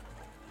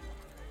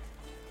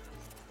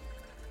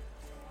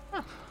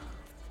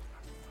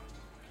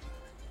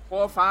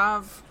 4 or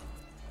 5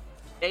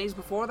 days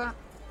before that.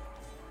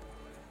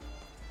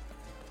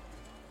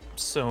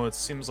 So it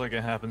seems like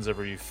it happens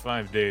every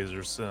 5 days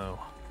or so.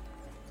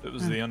 If it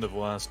was the end of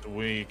last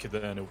week,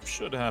 then it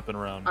should happen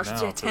around I should now.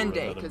 say a if there 10 were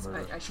day, another because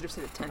murder. I should have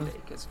said a 10 day,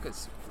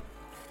 because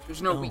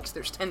there's no weeks,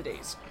 there's 10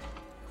 days.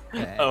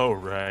 Okay. Oh,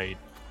 right.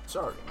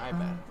 Sorry, my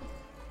bad.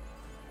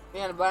 The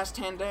end of last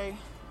 10 day.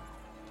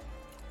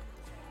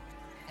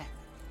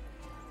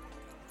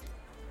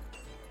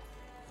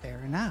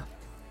 Fair enough.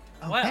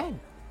 Okay. Well,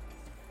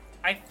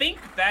 I think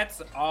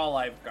that's all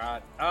I've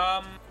got.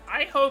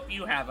 I hope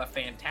you have a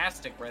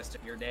fantastic rest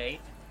of your day,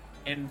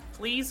 and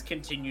please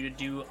continue to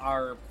do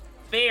our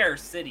fair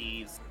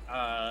cities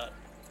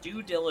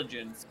due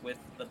diligence with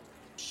the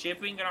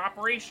shipping and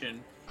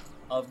operation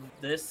of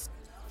this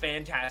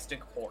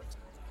fantastic port.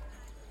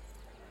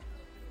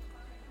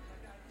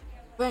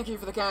 Thank you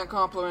for the kind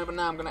compliment, but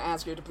now I'm gonna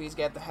ask you to please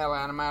get the hell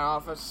out of my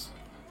office.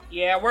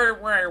 Yeah, we're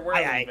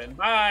Aye, leaving.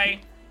 Bye.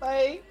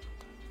 Bye.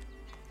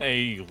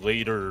 Hey,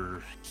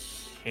 later,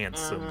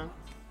 handsome.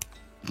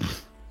 Uh-huh.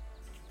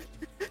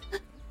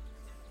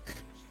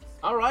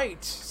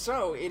 Alright,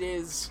 so it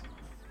is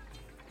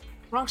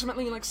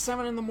approximately like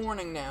 7 in the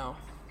morning now.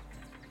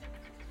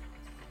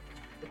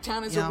 The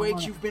town is Yeah, I awake,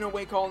 wanna- you've been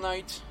awake all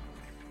night.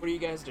 What do you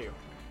guys do?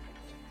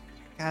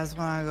 Guys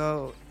wanna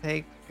go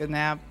take a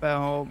nap at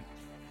home?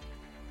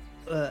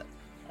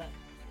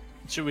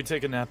 Should we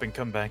take a nap and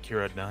come back here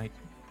at night?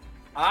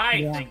 I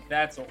Yeah. think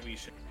that's what we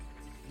should.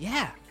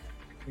 Yeah.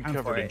 We're I'm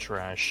covered for in it.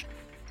 trash.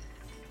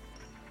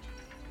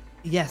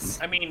 Yes.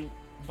 I mean,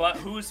 but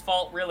whose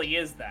fault really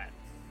is that?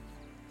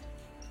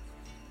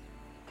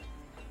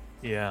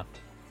 Yeah.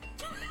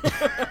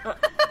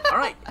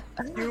 Alright,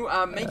 you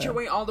make your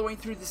way all the way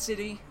through the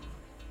city,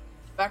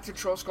 back to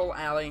Trollskull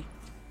Alley,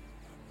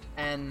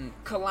 and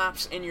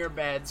collapse in your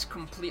beds,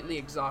 completely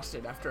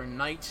exhausted after a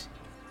night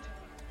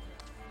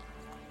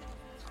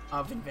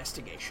of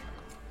investigation.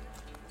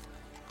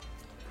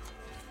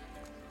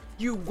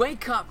 You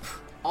wake up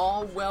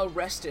all well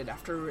rested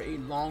after a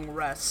long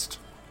rest,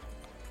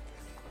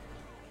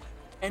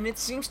 and it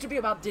seems to be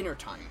about dinner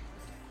time.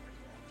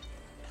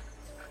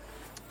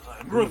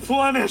 I'm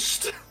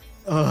replenished!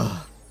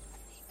 Ugh.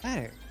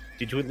 Better.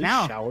 Did you at least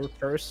Now. shower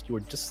first? You were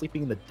just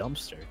sleeping in the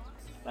dumpster.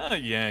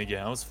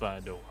 Yeah, I was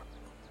fine, don't worry.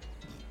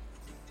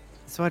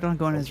 So I don't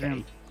go in his Okay.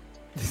 room.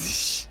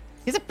 He's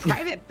a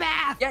private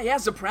bath. Yeah, he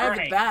has a private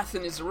Alright. bath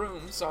in his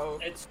room, so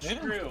It's Yeah.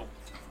 true.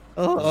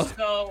 Oh.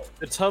 So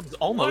The tub's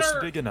almost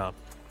are- big enough.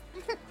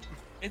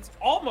 it's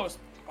almost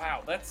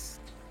wow. That's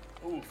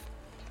oof.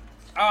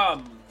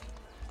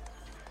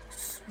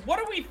 What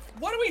are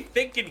we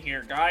thinking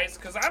here, guys?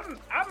 Because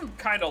I'm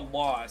kind of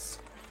lost.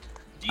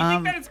 Do you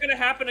think that it's gonna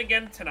happen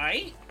again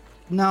tonight?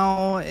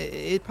 No,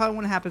 it probably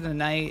wouldn't happen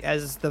tonight,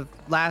 as the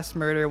last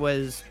murder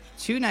was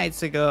 2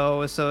 nights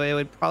ago. So it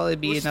would probably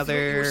be It was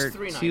another it was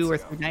 3 2 or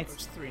nights 3 ago. nights. It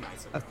was 3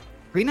 nights ago.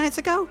 3 nights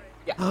ago?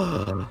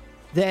 Yeah.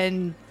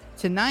 Then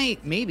tonight,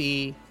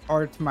 maybe,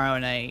 or tomorrow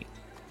night.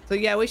 So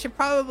yeah, we should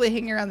probably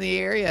hang around the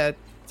area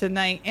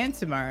tonight and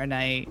tomorrow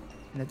night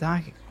in the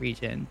Dark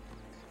region.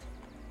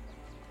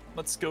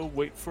 Let's go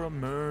wait for a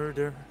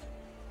murder.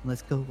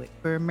 Let's go wait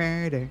for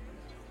murder.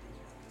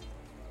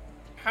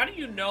 How do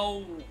you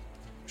know?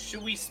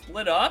 Should we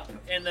split up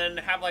and then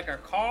have like a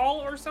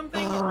call or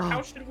something, or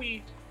how should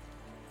we?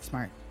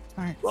 Smart.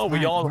 Smart. Well, we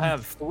smart, all smart.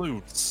 have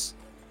flutes.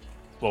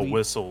 Well, We-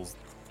 whistles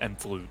and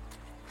flute.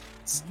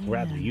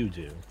 Rather you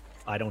do.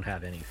 I don't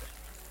have anything.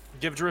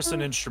 Give Driss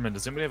an instrument.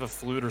 Does anybody have a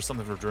flute or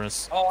something for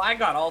Driss? Oh, I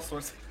got all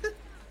sorts.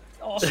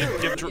 Oh, Give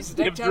He's Driss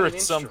decked out in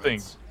something.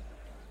 instruments.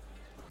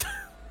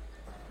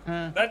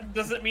 that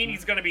doesn't mean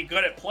he's gonna be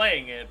good at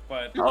playing it,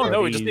 but Oh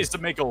no, he just These- needs to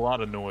make a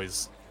lot of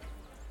noise.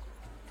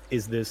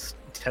 Is this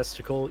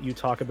testicle you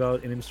talk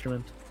about an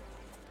instrument?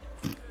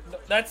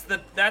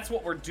 that's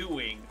what we're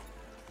doing.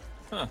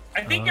 Huh.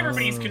 I think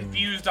everybody's Oh.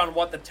 confused on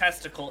what the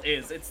testicle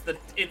is. It's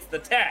the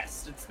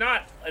test. It's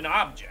not an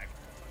object.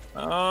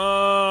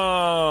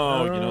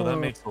 Oh, you know that Oh.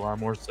 makes a lot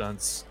more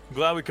sense. I'm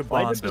glad we could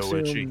Well, bond, though,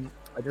 Itchy.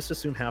 I just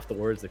assume half the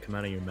words that come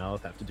out of your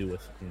mouth have to do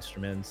with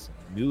instruments,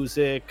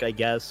 music, I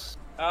guess.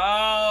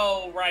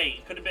 Oh,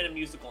 right. Could have been a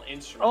musical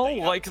instrument. Oh, that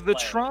you have like to the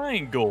play.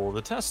 triangle,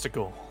 the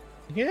testicle.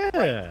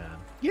 Yeah,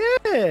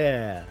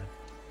 yeah.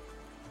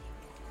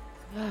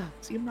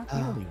 See, I'm not the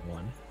Oh. only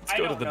one. Let's I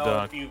go to don't the know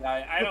dock. if you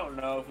guys. I don't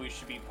know if we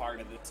should be part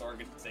of this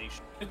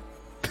organization.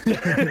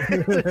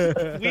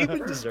 We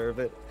would deserve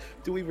it.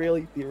 Do we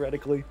really,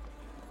 theoretically?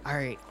 All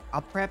right,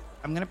 I'll prep.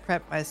 I'm gonna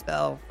prep my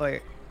spell for.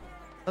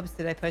 Oops,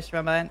 did I push the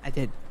wrong button? I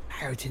did.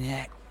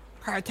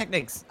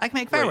 Pyrotechnics. I can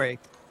make Wait.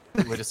 fireworks.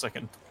 Wait a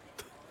second.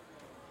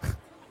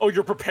 Oh,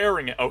 you're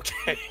preparing it.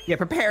 Okay. Yeah,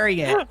 preparing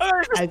it. I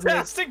was As like-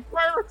 casting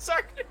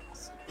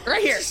pyrotechnics.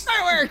 Right here,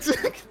 fireworks.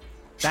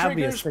 That'd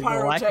be a Triggers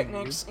signal I can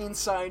pyrotechnics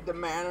inside the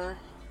manor.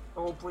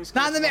 The whole place.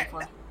 Not in the catches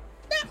on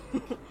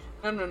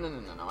fire.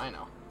 No, I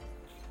know.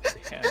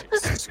 Cat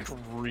is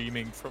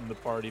screaming from the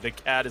party. The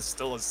cat is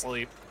still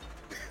asleep.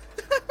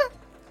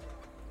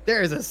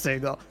 There is a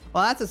signal.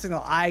 Well, that's a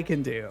signal I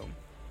can do.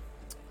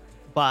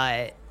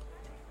 But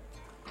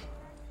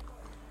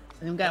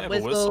and we've I got have a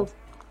whistle. whistles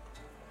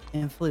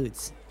and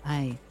flutes.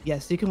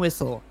 Yes, you can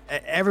whistle.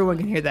 Everyone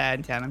can hear that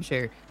in town, I'm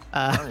sure.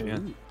 Oh, yeah.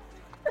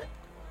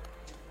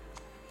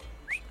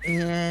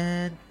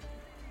 And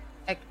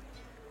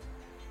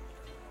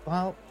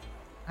well,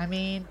 I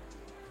mean,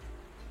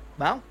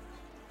 well,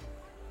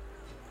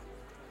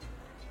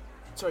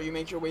 So you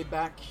make your way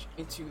back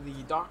into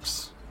the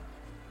docks.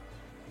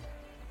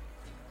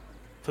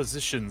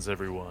 Positions,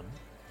 everyone.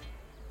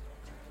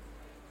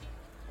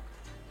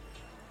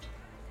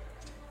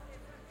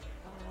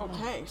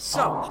 Okay,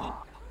 so.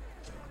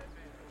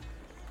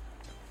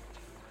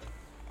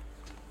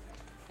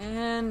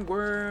 And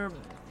we're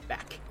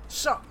back.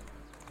 So.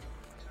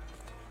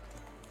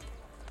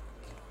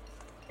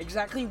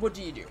 Exactly what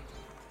do you do?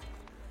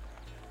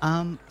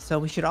 So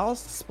we should all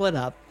split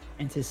up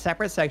into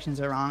separate sections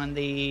around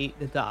the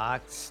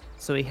docks,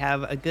 so we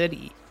have a good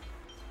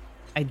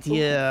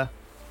idea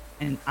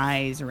and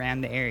eyes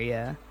around the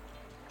area.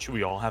 Should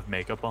we all have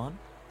makeup on?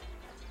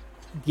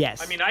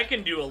 Yes. I mean, I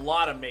can do a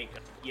lot of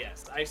makeup.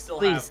 Yes, I still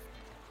Please.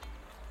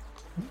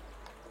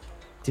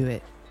 Do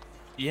it.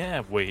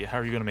 Yeah, wait, how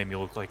are you gonna make me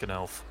look like an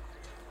elf?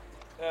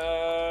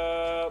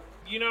 have.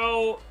 You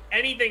know,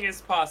 anything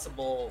is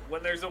possible.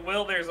 When there's a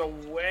will, there's a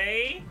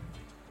way.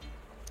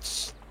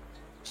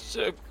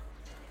 So,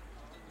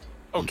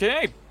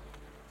 okay.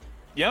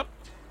 Yep.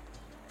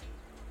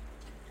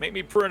 Make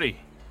me pretty.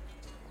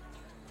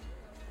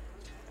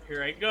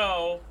 Here I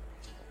go.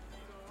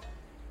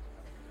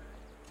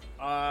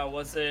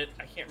 Was it?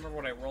 I can't remember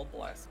what I rolled the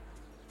last.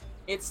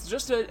 It's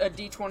just a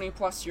d20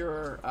 plus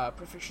your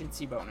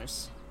proficiency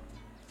bonus.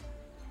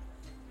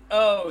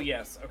 Oh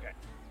yes. Okay.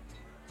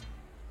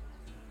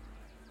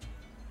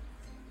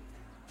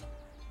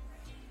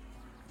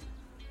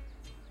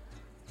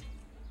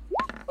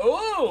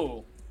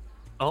 Oh.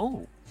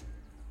 Oh.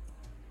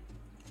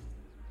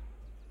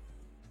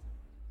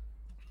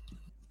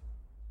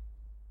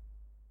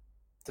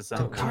 Does that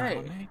work Okay.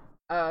 for me?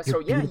 So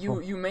You're yeah,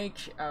 beautiful. you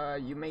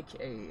make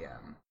a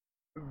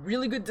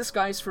really good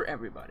disguise for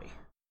everybody.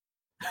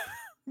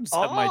 Just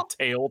have my Oh.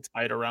 tail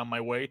tied around my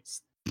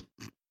waist.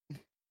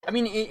 I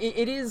mean,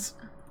 it is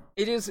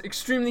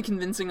extremely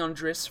convincing on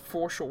Driss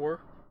for sure.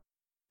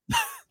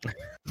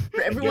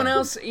 For everyone Yeah.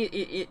 else, it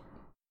you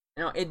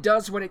know, it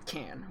does what it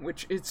can,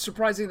 which it's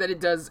surprising that it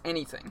does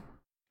anything.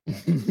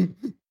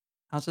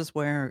 I'll just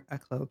wear a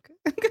cloak.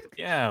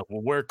 Yeah,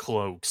 we'll wear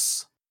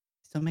cloaks.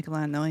 Don't make a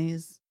lot of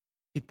noise.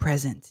 Be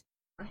present.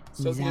 Right?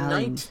 So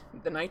Exactly.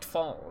 the night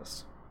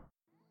falls.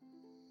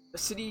 The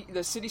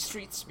city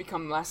streets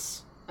become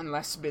less and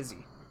less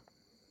busy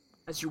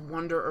as you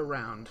wander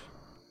around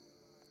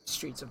the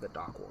streets of the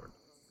Dockward.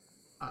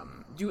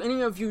 Do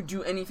any of you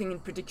do anything in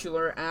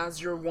particular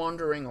as you're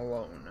wandering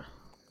alone?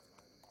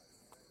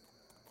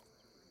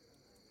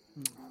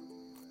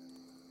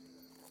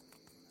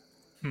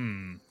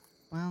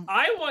 Well,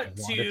 I want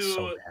want it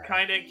so to bad.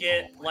 kind of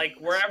get like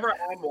wherever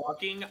I'm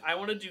walking, I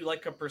want to do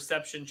like a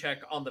perception check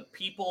on the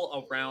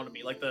people around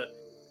me, like the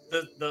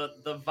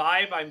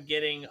vibe I'm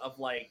getting of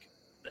like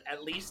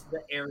at least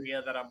the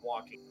area that I'm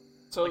walking.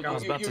 So Like, I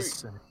was you, About you're, to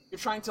say. you're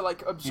trying to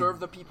like observe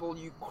the people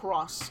you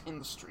cross in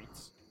the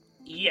streets.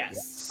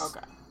 Yes.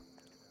 Okay.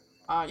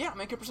 Yeah,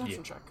 make a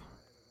perception check.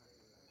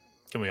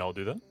 Can we all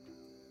do that?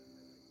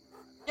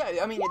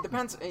 Yeah, I mean, it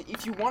depends.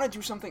 If you want to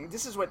do something,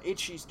 this is what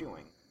Itchy's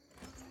doing.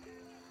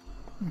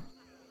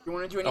 If you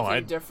want to do anything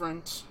I'd-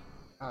 different,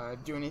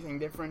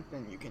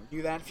 then you can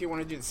do that. If you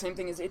want to do the same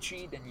thing as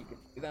Itchy, then you can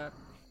do that.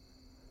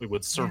 Wait,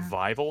 would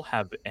survival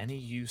have any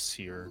use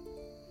here?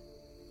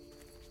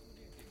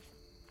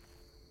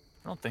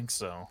 I don't think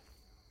so.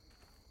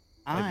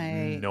 I I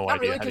have no Not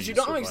idea really, how to because you use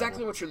don't know survival.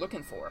 exactly what you're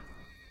looking for.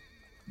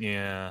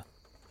 Yeah.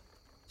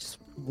 just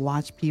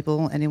watch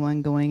people,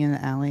 anyone going in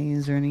the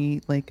alleys or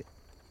any like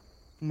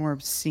more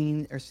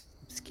obscene or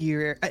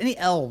obscure, any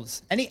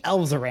elves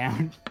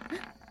around.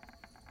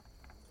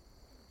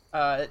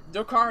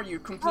 Dokar, you're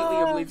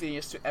completely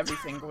oblivious to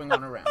everything going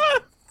on around.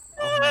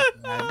 Oh my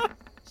God.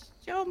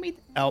 Show me.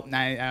 Oh, no,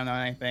 I don't know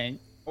anything.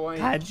 Boy,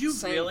 God, you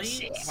same, really?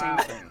 Same Wow.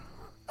 thing.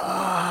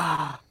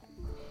 Ah,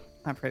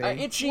 not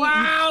pretty. Itchy,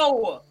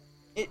 Wow.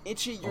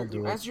 Itchy, I'll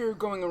do it. as you're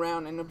going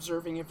around and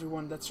observing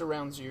everyone that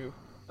surrounds you,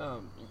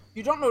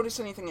 you don't notice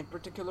anything in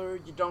particular.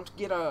 You don't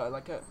get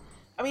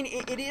I mean,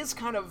 it is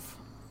kind of,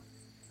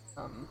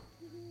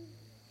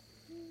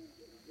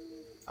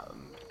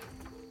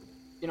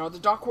 you know, the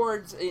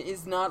Dockwards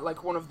is not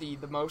like one of the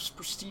most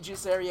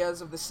prestigious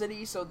areas of the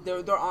city, so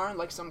there are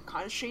like some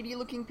kind of shady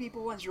looking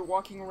people as you're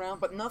walking around,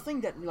 but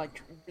nothing that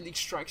like really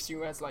strikes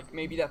you as like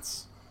maybe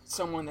that's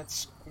someone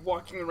that's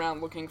walking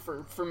around looking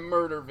for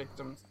murder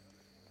victims.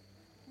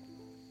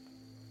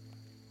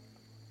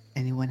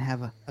 Anyone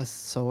have a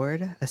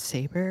sword, a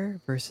saber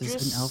versus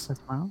an elf Just- as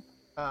well?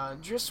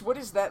 Just what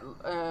is that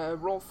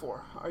roll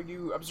for? Are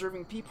you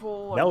observing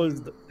people? That Are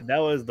was you- that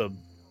was the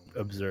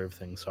observe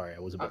thing. Sorry, I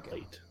was a bit Okay.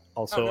 late.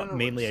 Also, no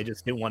mainly I worries.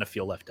 just didn't want to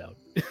feel left out.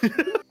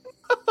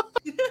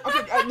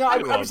 Okay, no, I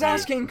love was you.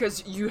 asking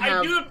because you I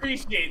have do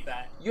appreciate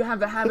that. you have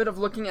the habit of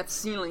looking at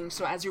ceilings.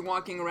 So as you're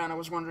walking around, I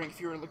was wondering if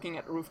you were looking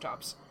at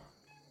rooftops.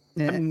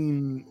 Yeah.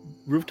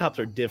 Rooftops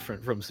are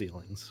different from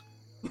ceilings.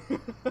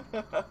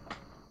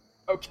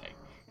 Okay,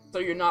 so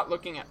you're not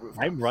looking at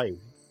rooftops. I'm right.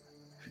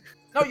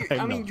 No, I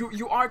I'm mean not.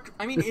 you are.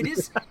 I mean it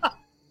is.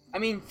 I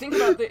mean think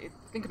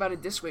about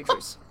it this way,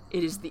 Driss.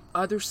 It is the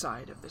other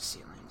side of the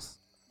ceilings.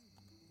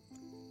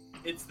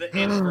 It's the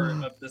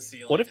invert of the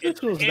ceiling. What if this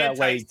it's was that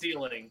way-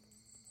 anti-ceiling.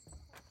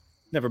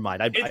 Never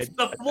mind. It's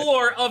the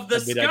floor of the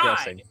I'd be sky.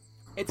 digressing.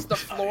 It's the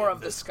floor of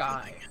the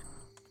sky.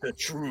 The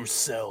true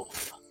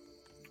self.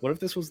 What if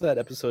this was that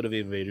episode of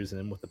Invaders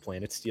Zim with the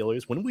Planet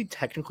Stealers? Wouldn't we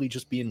technically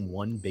just be in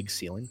one big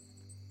ceiling?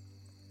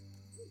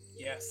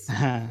 Yes.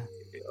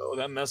 Oh,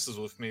 that messes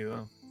with me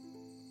though.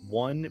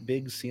 One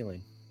big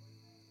ceiling.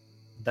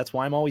 That's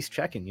why I'm always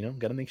checking.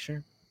 Gotta make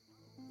sure.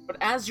 But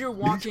as you're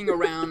walking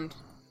around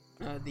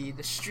the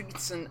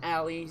streets and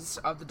alleys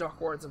of the dock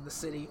wards of the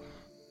city,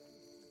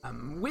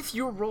 with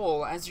your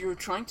roll, as you're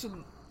trying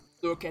to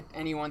look at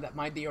anyone that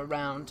might be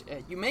around,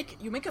 you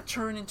make a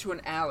turn into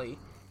an alley,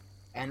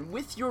 and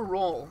with your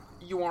roll,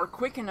 you are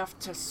quick enough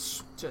to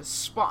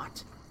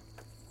spot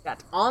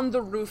that on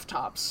the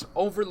rooftops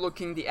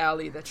overlooking the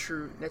alley that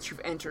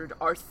you've entered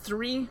are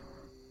 3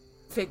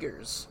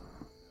 figures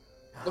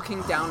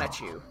looking down at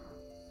you.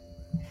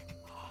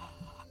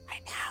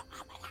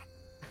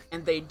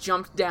 And they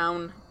jump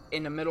down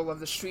in the middle of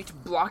the street,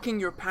 blocking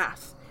your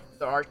path.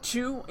 There are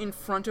 2 in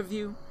front of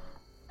you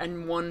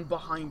and 1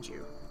 behind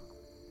you.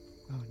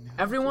 Oh no.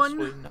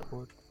 Everyone,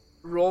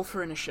 roll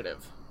for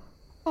initiative.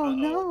 Oh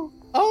no.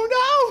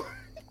 Oh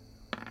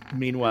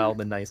Meanwhile,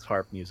 the nice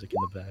harp music in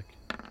the back.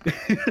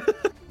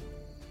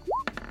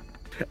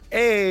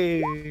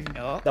 Hey!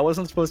 That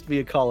wasn't supposed to be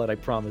a call out, I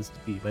promised,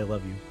 Beep. I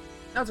love you.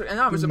 That's okay. And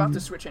I was about to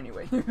switch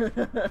anyway.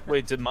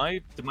 Wait, did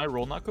my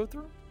roll not go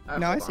through? no.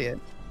 No, I Hold see on. it.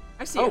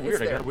 I see Oh, it. It's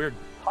weird. I there. got a weird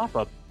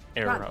pop-up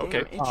error. God Okay.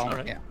 damn, itchy. Oh, All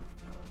right. yeah.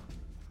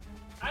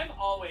 I'm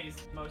always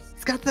most.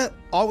 It's got the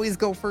always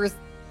go first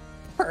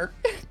perk.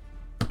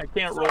 I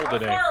can't So roll how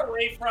today. far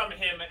away from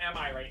him am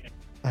I right now?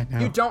 I know.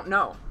 You don't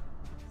know.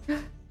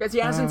 Because he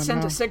hasn't Oh,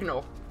 sent no. a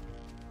signal.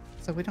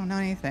 So we don't know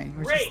anything.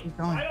 We're Great. just keep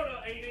going. I don't know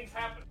anything's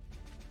happening.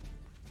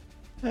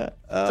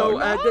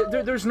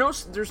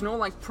 So there's no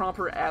like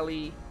proper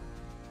alley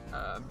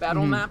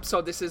battle Mhm. map.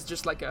 So this is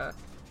just like a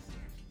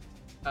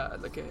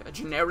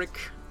generic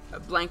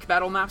blank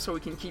battle map, so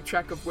we can keep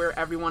track of where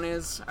everyone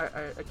is,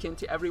 akin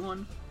to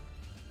everyone.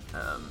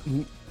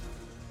 Mhm.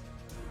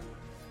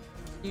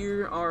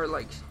 Here are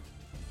like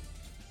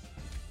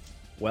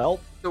Well,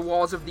 the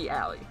walls of the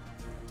alley.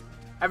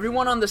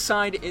 Everyone on the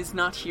side is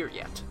not here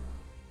yet.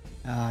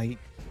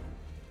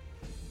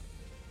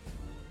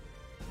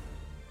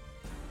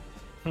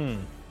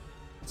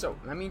 So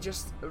let me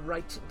just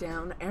write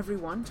down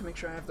everyone to make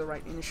sure I have the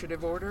right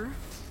initiative order.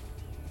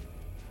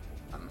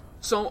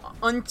 So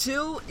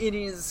until it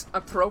is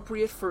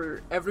appropriate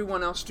for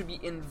everyone else to be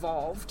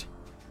involved,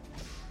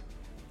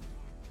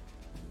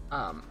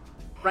 right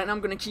now I'm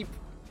gonna keep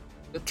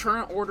the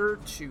turn order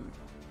to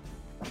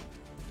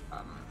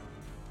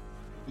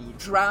the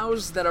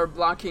drows that are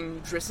blocking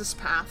Driss's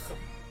path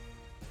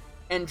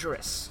and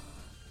Driss,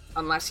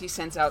 unless he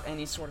sends out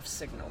any sort of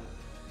signal.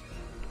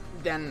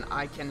 Then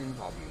I can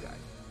involve you guys.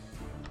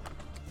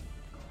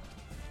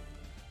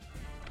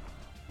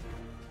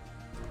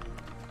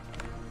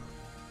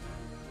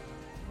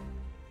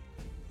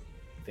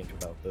 think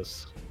about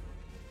this.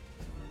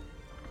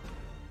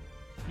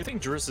 You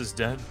think Driss is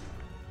dead?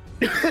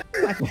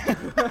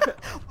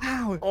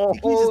 Wow. Oh.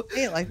 You just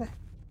say it like that.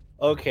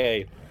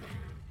 Okay.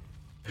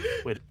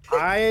 Wait.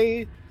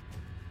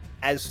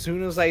 As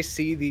soon as I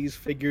see these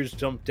figures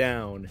jump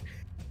down,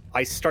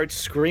 I start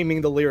screaming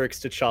the lyrics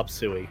to Chop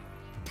Suey.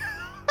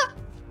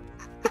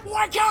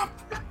 Wake up!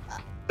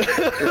 Grab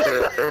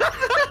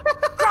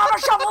a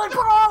shovel and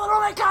put all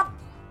it'll wake up!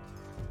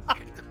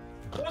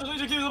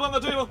 on the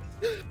table.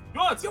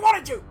 What? You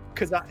wanted to!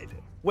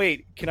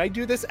 Wait, can I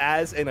do this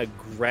as an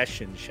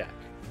aggression check?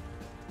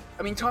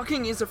 I mean,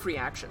 talking is a free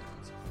action.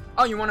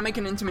 Oh, you want to make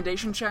an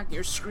intimidation check?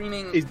 You're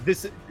screaming. Is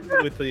this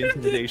with the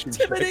intimidation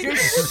check? You're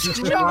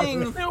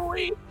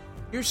screaming.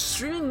 You're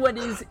screaming what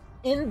is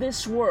in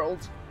this world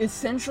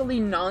essentially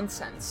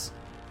nonsense.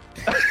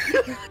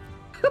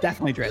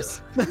 Definitely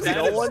Driss. That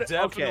No is one-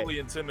 definitely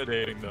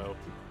intimidating, though.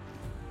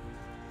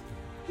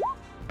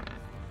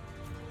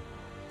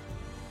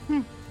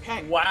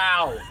 Okay.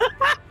 Wow.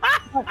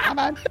 Come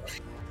on.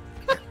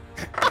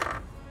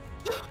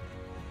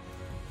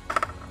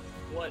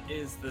 What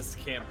is this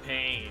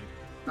campaign?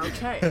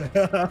 Okay.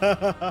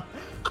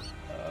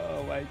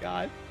 Oh my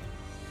god.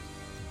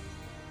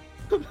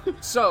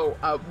 So,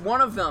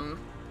 one of them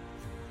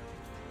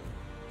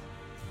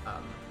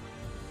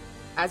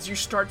as you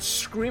start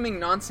screaming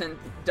nonsense,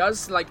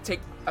 does like take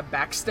a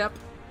back step.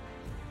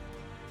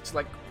 It's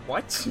like,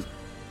 what?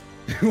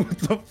 What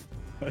the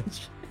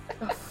fudge?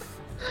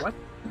 What?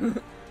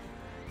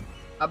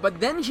 But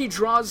then he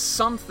draws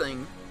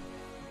something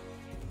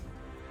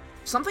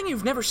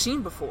you've never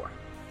seen before.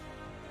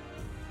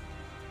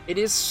 It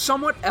is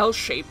somewhat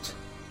L-shaped.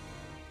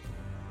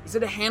 Is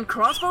it a hand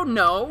crossbow?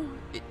 No.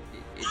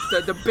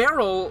 The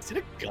barrel. Is it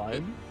a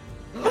gun?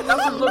 It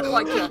doesn't look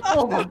like it.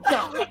 Oh my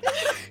god!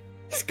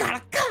 He's got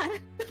a gun!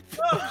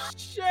 Oh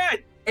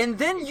shit! And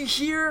then you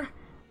hear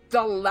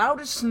the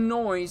loudest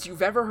noise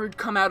you've ever heard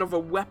come out of a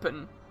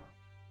weapon.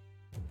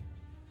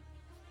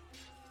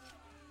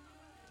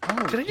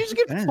 Oh, Did I just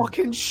get Ben.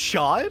 fucking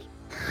shot?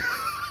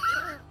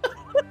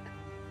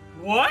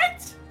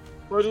 What?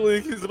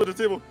 Finally, he's up at the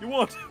table. You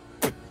want?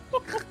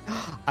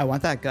 I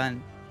want that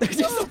gun.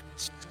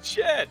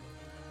 Shit!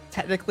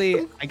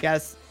 Technically, I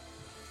guess.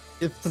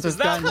 Since Is it's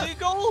that gun,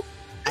 legal?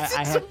 This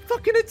I is have. some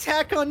fucking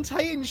Attack on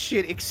Titan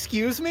shit.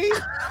 Excuse me?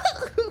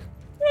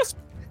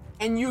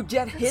 And you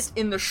get hit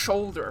in the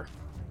shoulder.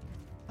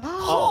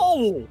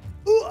 Oh!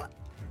 At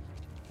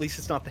least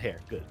it's not the hair.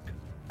 Good.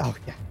 Oh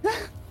yeah.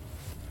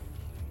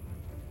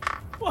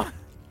 What?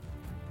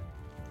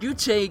 You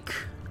take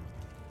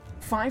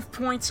 5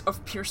 points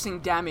of piercing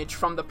damage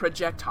from the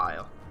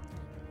projectile.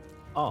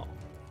 Oh.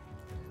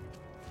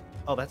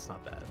 Oh, that's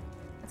not bad.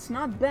 It's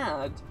not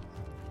bad,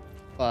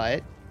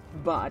 But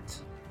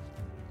but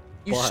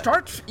you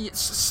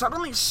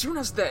suddenly as soon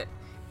as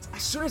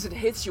it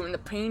hits you and the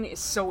pain is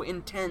so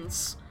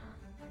intense,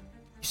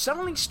 you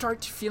suddenly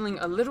start feeling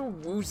a little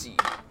woozy,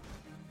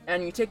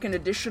 and you take an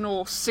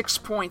additional 6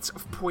 points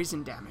of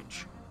poison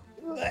damage.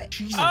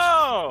 Jesus.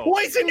 Oh!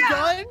 Poison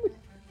gun?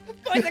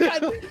 Poison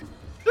gun!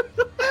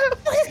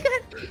 Poison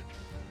gun!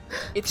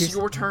 It's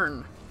your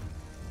turn.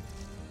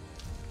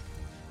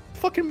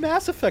 Fucking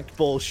Mass Effect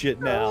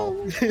bullshit now.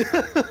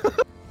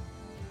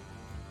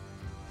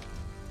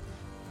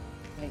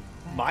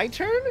 My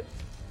turn?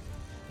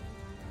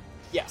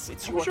 Yes,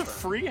 it's That your was your turn.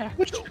 free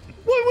action.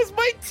 What was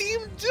my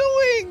team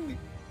doing?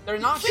 They're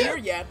not here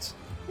yet.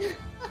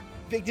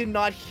 They did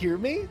not hear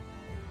me?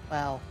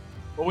 Well,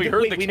 Well, we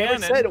heard Wait, the we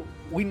cannon.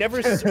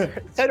 never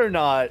said or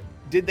not,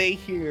 did they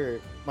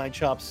hear my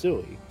chop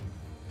suey?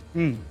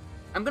 I'm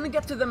gonna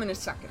get to them in a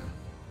second.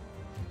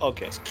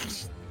 Okay.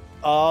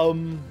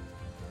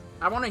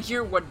 I want to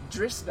hear what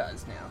Driss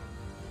does now.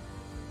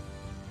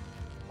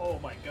 Oh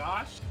my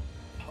gosh.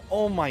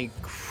 Oh my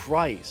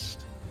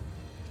Christ.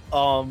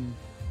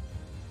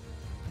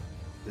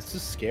 This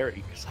is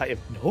scary because I have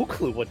no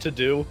clue what to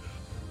do.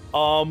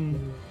 no.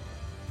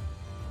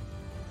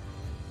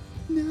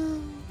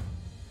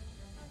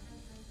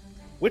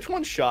 Which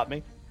one shot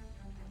me?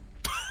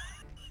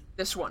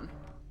 This one.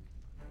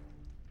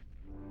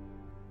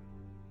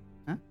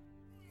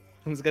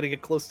 Who's gonna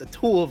get close to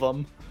 2 of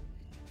them?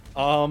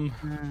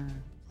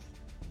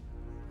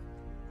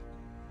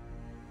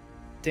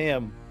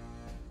 Damn.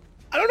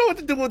 I don't know what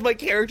to do with my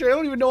character. I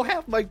don't even know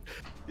half my.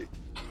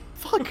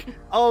 Fuck.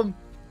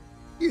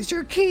 Use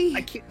your key.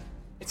 I can't.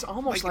 It's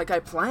almost like I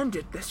planned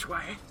it this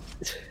way.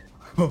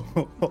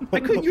 I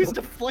could use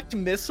deflect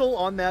missile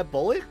on that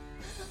bullet.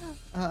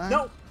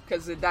 No,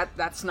 because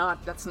that's not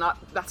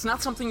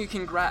something you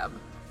can grab.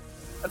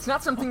 That's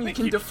not something you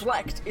can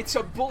deflect. It's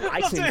a bullet.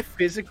 I can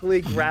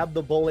physically grab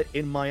the bullet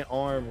in my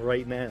arm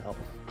right now.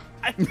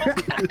 Dig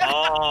it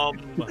out.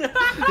 But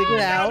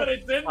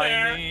it's in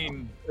there. I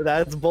mean,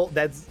 That's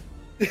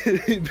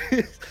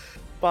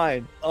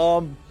fine.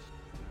 I'm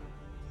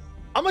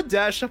gonna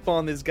dash up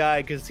on this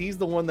guy because he's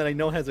the one that I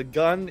know has a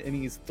gun and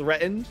he's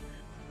threatened.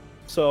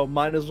 So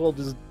might as well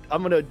just.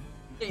 I'm gonna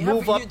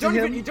move up to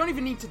him. You don't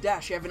even need to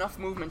dash. You have enough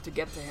movement to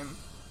get to him.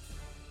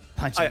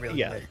 Punch him really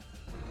yeah. good.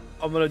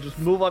 I'm gonna just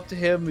move up to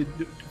him and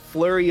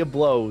flurry of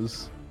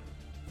blows.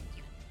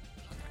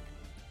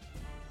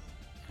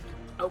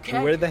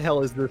 Okay. Where the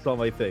hell is this on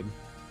my thing?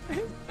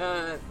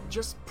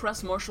 Just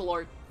press martial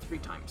art 3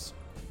 times.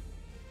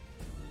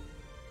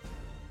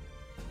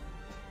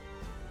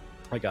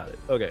 I got it.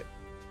 Okay.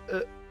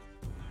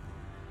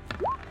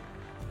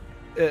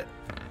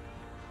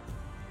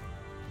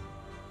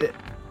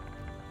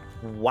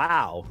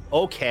 Wow.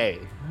 Okay.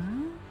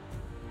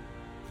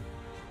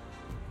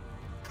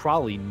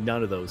 Probably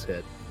none of those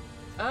hit.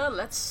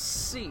 Let's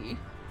see.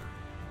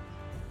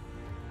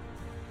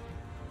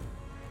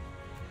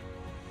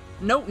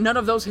 Nope, none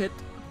of those hit.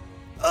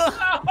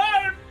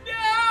 Oh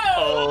no!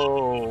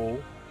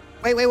 oh.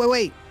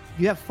 Wait.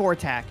 You have 4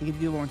 attack. You can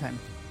do it one more time.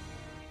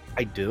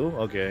 I do?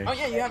 Okay. Oh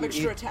yeah, you have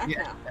extra attack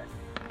now.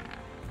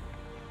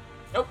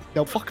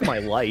 No, fuck my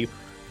life.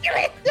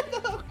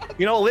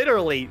 You know,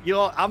 literally,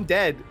 I'm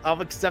dead.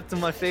 I'm accepting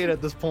my fate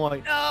at this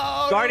point.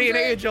 No, Guardian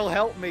Angel,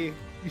 help me.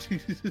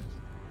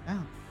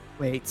 Oh,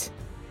 wait.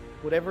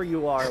 Whatever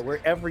you are,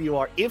 wherever you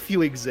are, if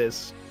you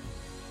exist.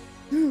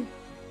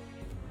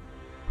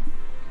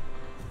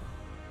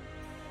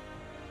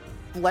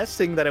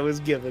 Blessing that I was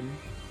given.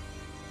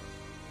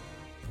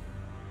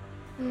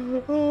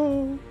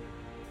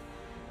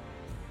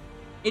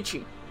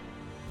 Itchy.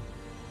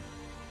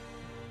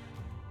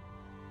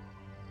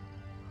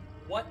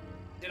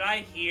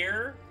 I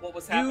hear what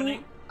was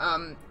happening?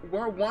 You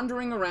were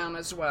wandering around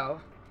as well,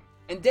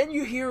 and then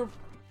you hear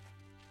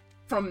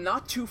from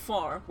not too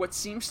far what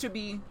seems to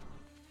be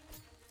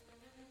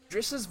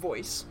Driss's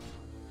voice,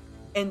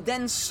 and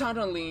then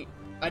suddenly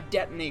a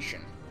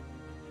detonation.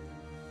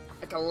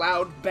 Like a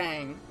loud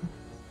bang.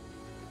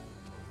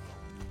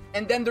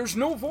 And then there's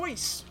no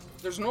voice.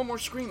 There's no more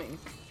screaming.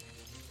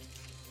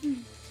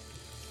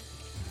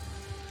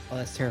 Oh,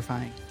 that's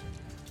terrifying.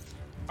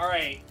 All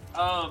right.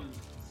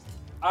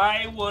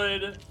 I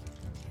would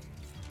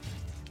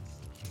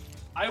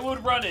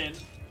run in.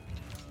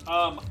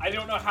 I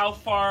don't know how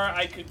far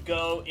I could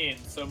go in,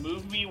 so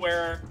move me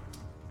where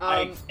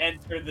I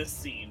enter this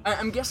scene.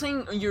 I'm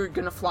guessing you're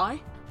gonna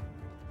fly?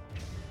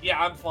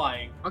 Yeah, I'm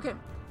flying. Okay.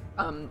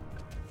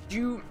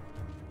 You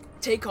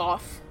take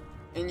off,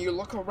 and you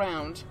look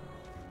around,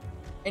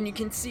 and you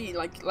can see,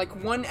 like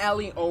one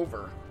alley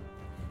over,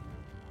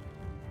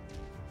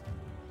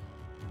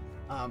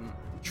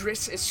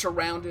 Driss is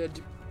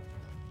surrounded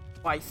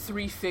by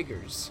 3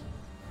 figures,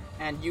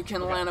 and you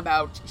can land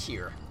about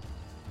here.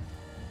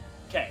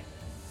 Okay.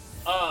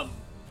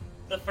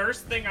 The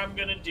first thing I'm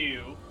gonna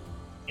do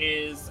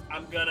is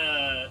I'm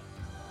gonna...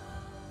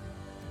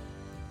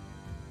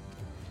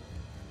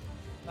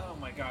 Oh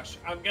my gosh.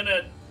 I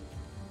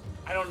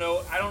don't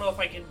know if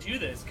I can do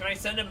this. Can I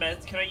send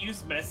can I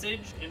use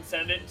message and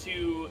send it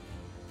to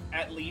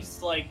at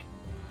least, like,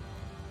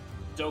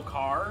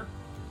 Dokar?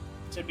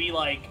 To be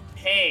like,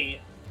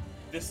 hey,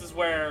 this is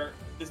where...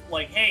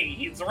 hey,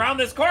 he's around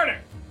this corner!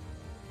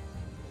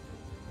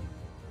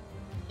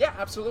 Yeah,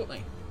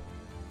 absolutely.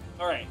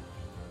 Alright.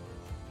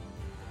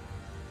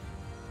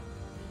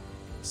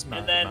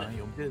 And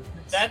then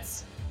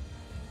that's...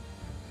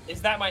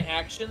 Is that my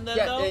action then,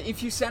 though?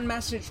 If you send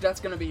message, that's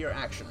gonna be your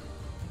action.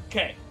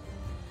 Okay.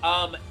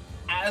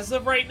 As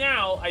of right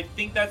now, I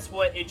think that's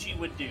what Itchy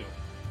would do.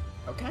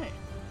 Okay.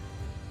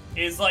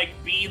 Is, like,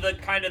 be the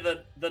kind of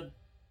the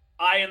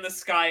eye in the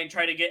sky and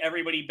try to get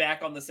everybody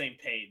back on the same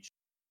page.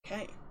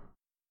 Okay.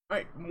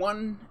 Alright,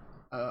 one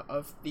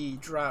of the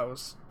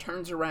drows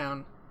turns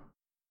around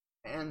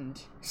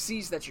and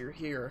sees that you're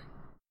here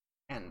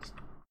and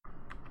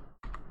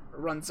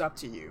runs up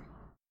to you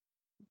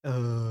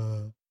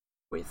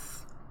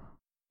with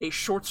a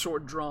short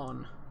sword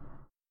drawn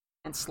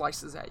and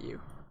slices at you.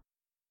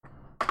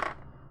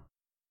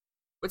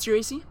 What's your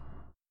AC?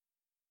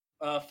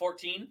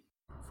 14.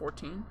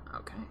 14?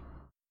 Okay.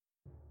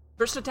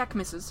 First attack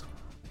misses.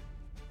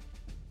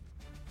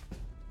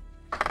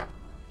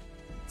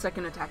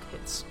 Second attack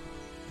hits.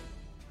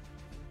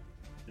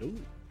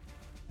 Ooh.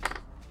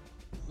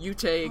 You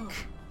take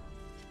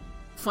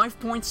 5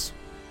 points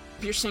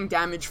piercing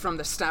damage from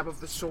the stab of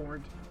the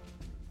sword.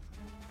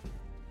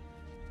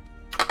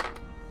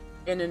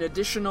 And an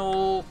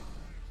additional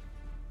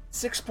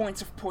 6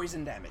 points of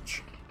poison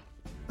damage.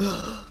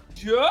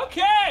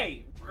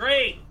 Okay!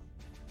 Great!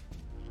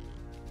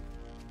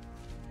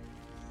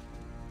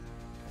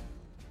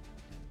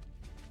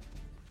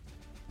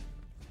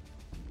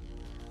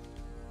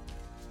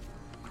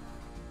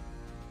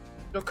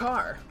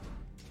 Dokar,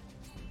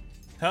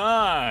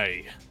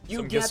 Hi! You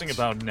So I'm get- guessing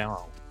about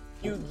now.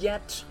 you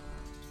get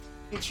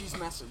Itchy's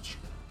message.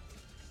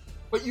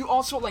 But you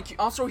also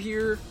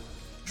hear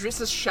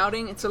Driss is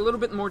shouting. It's a little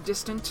bit more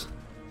distant.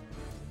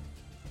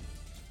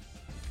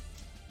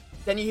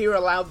 Then you hear a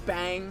loud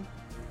bang,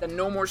 then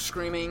no more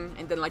screaming,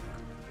 and then like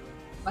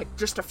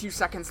just a few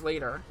seconds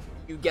later,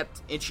 you get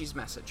Itchy's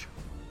message.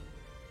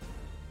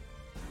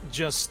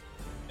 Just,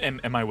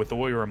 am I with the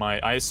warrior or am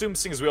I assume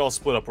seeing as we all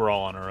split up, we're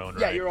all on our own,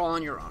 right? Yeah, you're all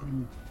on your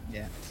own.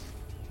 Yeah.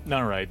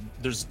 Alright,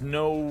 there's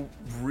no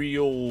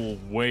real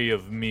way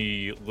of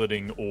me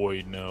letting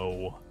Oi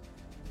know.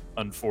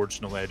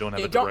 Unfortunately, I don't have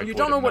You a direct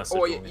don't know way to what message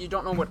Oi. Oi. You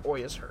don't know what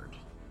Oi has heard.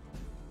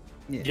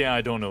 Yeah,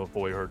 I don't know if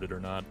Oi heard it or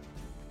not.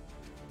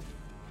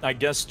 I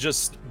guess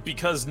just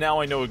because now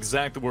I know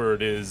exactly where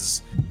it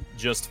is,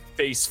 just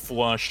face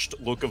flushed,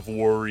 look of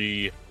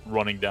worry,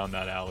 running down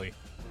that alley.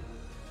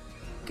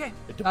 Okay.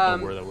 I don't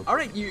know where that would All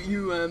right,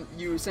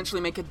 you essentially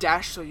make a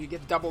dash, so you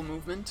get double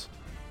movement.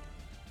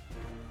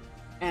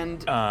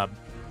 And yeah.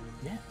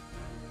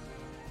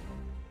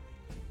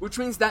 which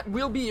means that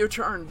will be your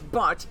turn,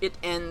 but it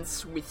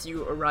ends with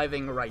you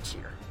arriving right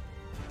here.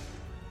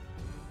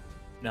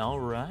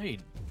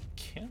 Alright.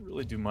 Can't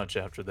really do much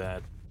after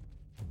that.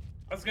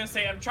 I was gonna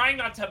say, I'm trying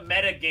not to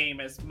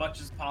metagame as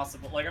much as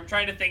possible. Like, I'm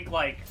trying to think,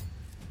 like,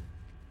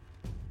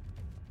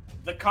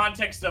 the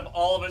context of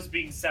all of us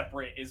being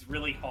separate is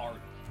really hard.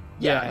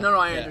 Yeah, Yeah, no,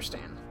 I yeah.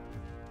 understand.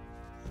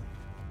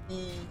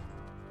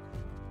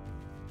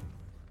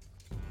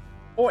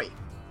 Oi,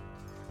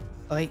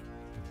 Like,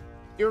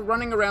 you're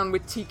running around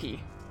with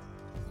Tiki.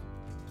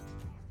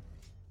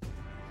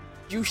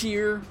 You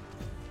hear,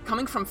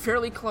 coming from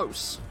fairly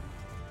close,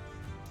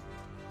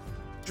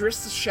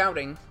 Driss is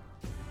shouting,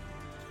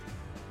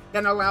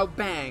 then a loud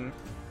bang,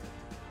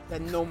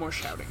 then no more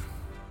shouting.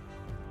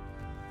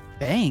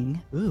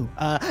 bang. Ooh.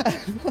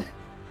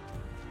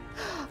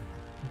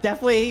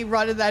 Definitely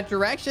run in that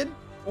direction.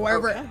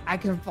 Wherever Okay. I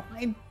can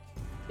find.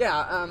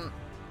 Yeah,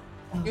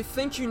 You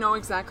think you know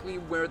exactly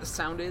where the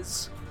sound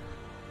is,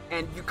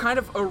 and you kind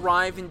of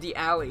arrive in the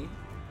alley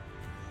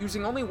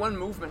using only one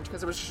movement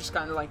because it was just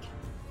kind of like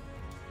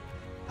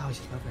she's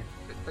over.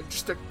 like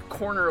just a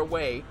corner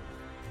away.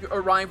 You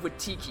arrive with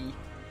Tiki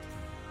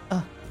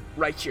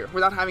right here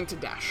without having to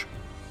dash.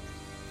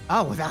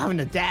 Oh, without having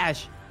to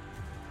dash.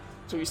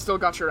 So you still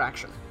got your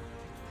action.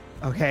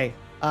 Okay.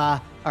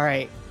 All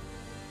right.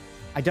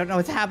 I don't know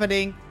what's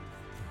happening.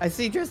 I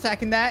see Driss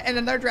attacking that, and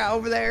another drow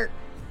over there.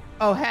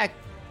 Oh heck.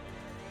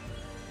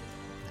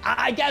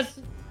 I guess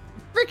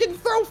freaking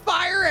throw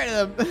fire at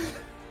him.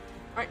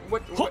 Alright,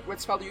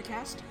 what spell do you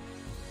cast?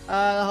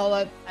 Hold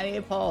on. I need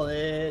to pull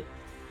it.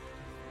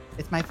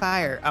 It's my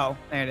fire. Oh,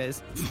 there it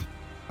is.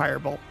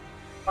 Firebolt.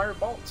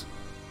 Firebolt.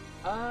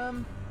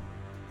 I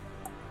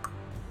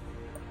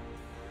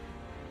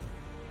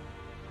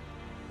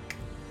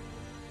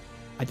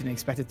didn't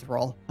expect it to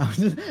roll.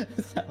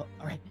 So,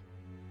 all right.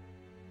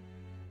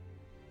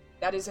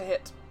 That is a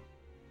hit.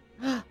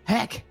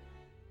 Heck.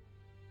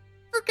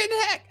 Freaking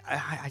heck.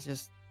 I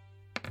just...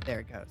 There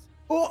it goes.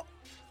 Oh!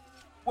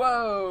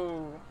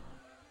 Whoa!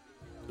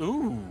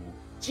 Ooh.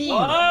 Jeez.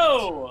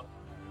 Whoa!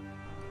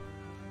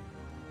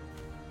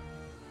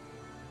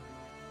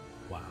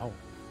 Wow.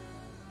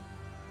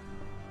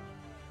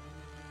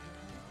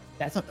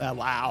 That's a...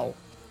 wow.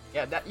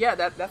 Yeah,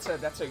 that's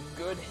a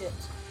good hit.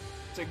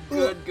 It's a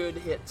good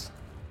hit.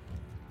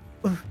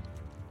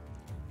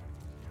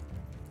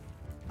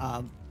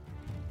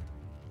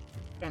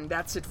 And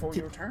that's it for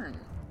your turn.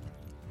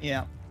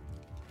 Yeah.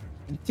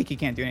 And Tiki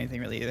can't do anything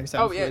really either. So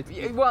Oh yeah,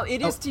 well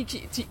it is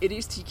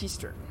Tiki's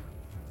turn.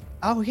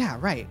 Oh yeah,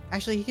 right.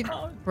 Actually, he can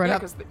run Yeah,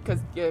 up.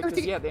 because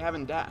they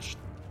haven't dashed.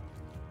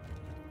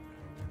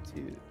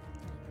 2,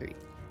 3,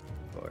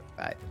 4,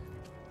 5,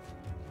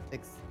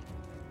 6.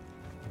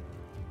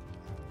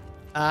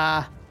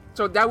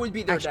 So that would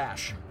be their Actually-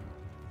 dash.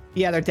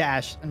 Yeah, they're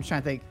dash. I'm just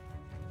trying to think.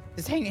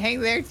 Just hang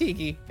there,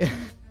 Tiki.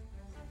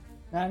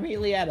 Not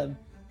immediately at him.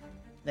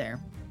 There.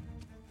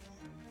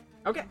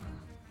 Okay.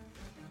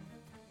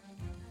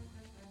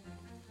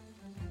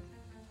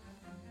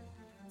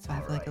 So I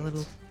have like a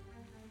little.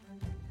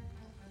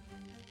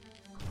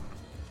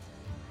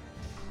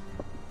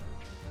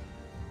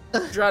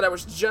 Drow that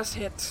was just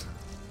hit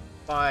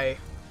by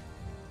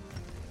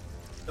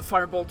the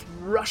firebolt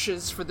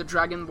rushes for the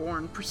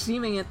Dragonborn,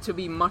 perceiving it to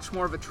be much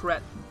more of a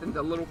threat than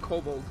the little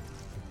kobold,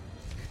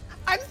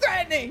 I'm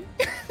threatening.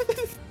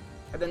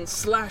 and then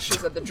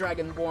slashes at the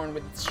Dragonborn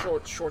with its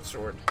short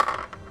sword.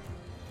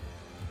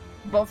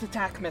 Both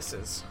attack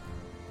misses.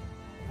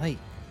 Wait.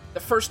 The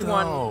first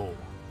one, No.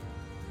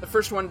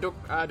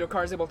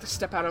 Dokar is able to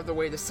step out of the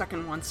way. The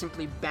second one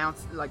simply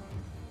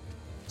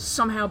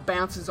somehow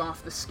bounces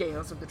off the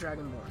scales of the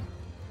Dragonborn.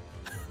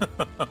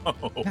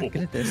 Not good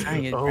at this.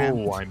 I get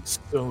Oh, I'm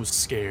so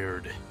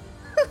scared.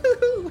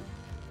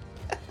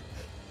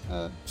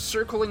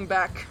 Circling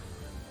back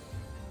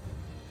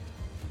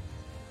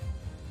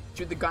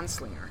to the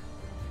gunslinger.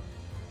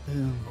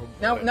 Boom.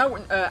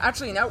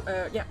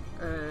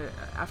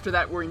 After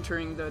that, we're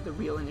entering the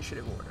real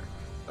initiative order.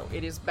 So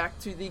it is back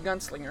to the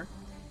gunslinger,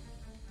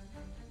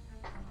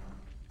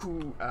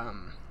 who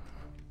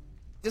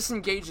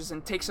disengages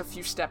and takes a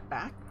few steps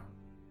back,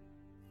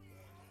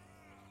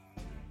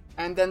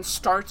 and then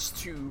starts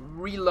to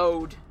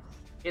reload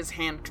his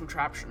hand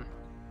contraption.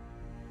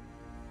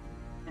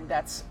 And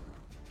that's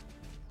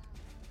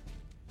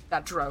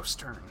that Drow's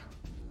turn.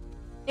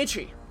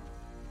 Itchy.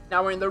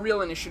 Now we're in the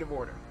real initiative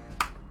order.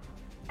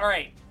 All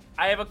right,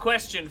 I have a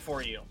question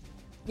for you.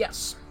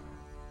 Yes.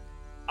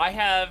 I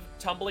have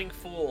Tumbling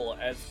Fool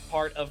as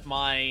part of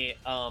my,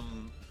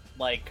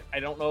 I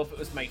don't know if it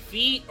was my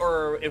feat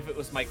or if it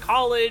was my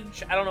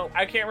college. I don't know.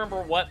 I can't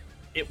remember what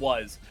it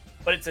was.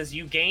 But it says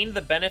you gain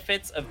the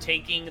benefits of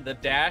taking the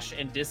dash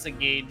and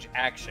disengage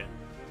action.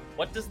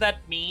 What does that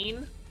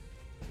mean?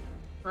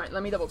 Alright,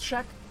 let me double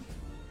check.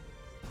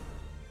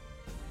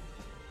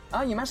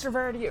 You master a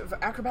variety of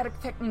acrobatic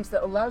techniques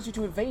that allows you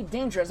to evade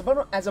danger.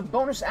 As a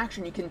bonus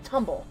action, you can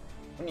tumble.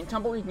 When you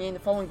tumble, you gain the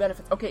following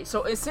benefits. Okay,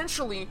 so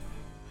essentially...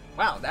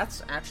 Wow,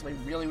 that's actually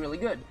really, really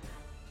good.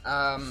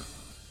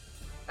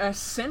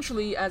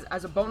 Essentially,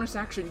 as a bonus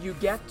action, you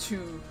get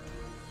to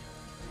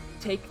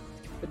take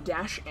the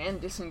dash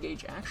and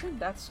disengage action?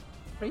 That's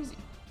crazy.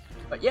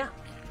 But yeah.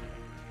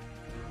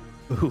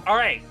 All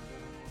right.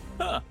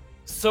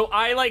 So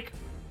I,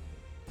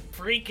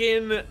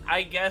 freaking,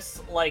 I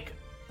guess,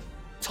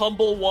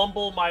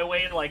 tumble-wumble my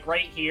way,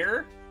 right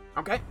here.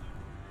 Okay.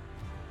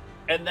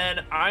 And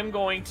then I'm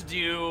going to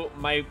do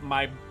my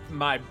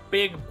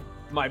big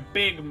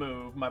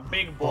move, my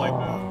big boy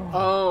move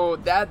Oh,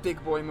 that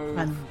big boy move.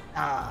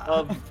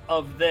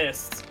 of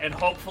this, and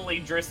hopefully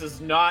Driss is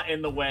not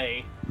in the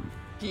way.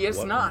 He is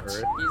What on not.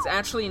 earth? He's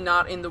actually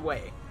not in the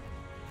way.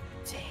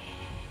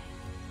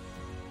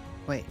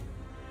 Wait.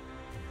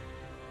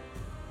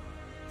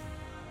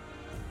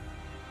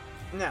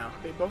 Now,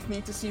 they both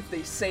need to see if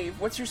they save.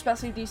 What's your spell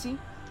save DC?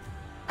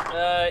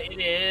 It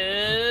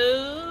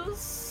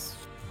is...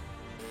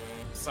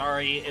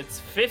 Sorry, it's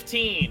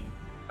 15.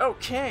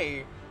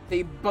 Okay.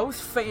 They both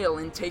fail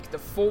and take the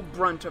full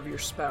brunt of your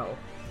spell.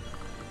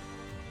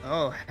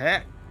 Oh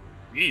heck!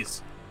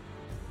 Jeez.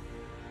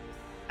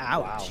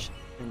 Ouch!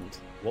 And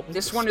What was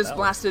this the one is spell?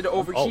 blasted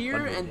over Oh, here,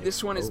 under and here.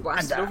 this one is Oh.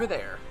 blasted Under. over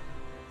there.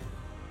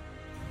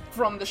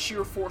 From the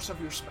sheer force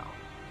of your spell.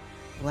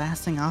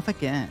 Blasting off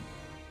again.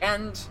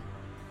 And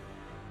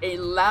a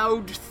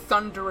loud,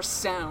 thunderous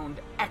sound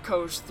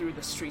echoes through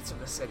the streets of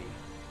the city.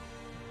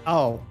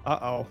 Oh,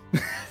 uh-oh.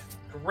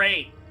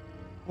 Great.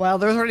 Well,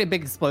 there was already a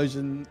big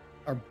explosion,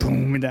 or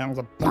boom, and then it was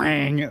a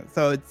bang.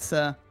 So it's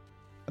a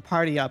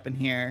party up in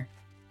here.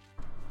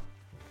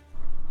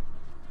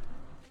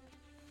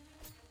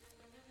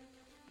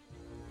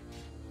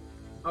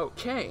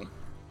 Okay.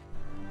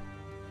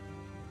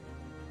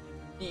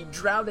 The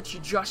drow that you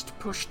just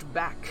pushed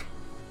back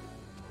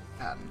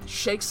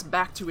shakes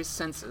back to his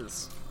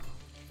senses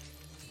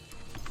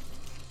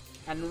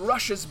and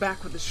rushes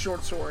back with his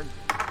short sword,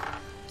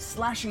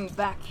 slashing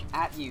back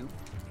at you.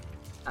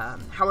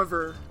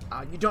 However,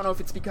 you don't know if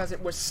it's because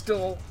it was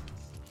still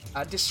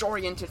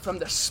disoriented from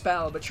the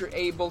spell, but you're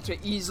able to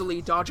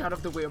easily dodge out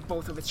of the way of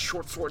both of its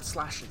short sword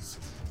slashes.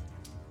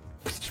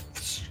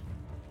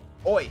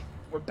 Oi,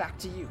 we're back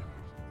to you.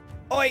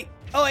 Oi!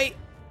 Oi!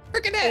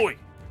 Freaking it! Oi.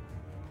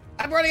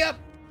 I'm running up!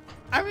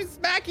 I'm gonna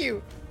smack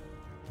you!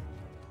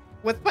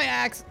 With my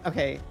axe.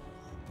 Okay.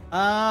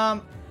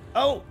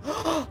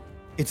 Oh!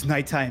 It's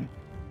nighttime.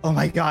 Oh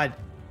my god.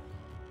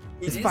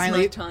 It's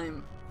finally-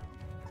 nighttime.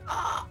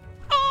 Oh,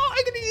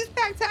 I'm gonna use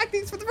pack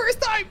tactics for the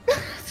first time!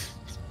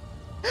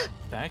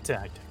 Back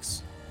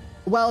tactics.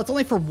 Well, it's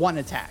only for one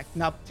attack,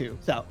 not two.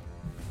 So,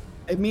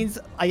 it means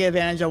I get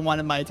advantage on one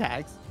of my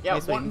attacks. Yeah, my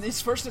swings.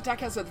 this first attack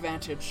has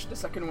advantage. The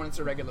second one is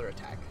a regular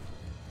attack.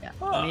 Yeah.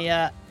 Let me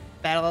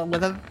battle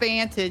with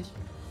advantage.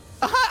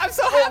 I'm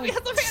so happy it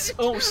has advantage!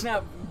 Oh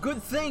snap!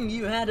 Good thing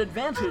you had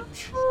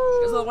advantage,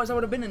 because otherwise I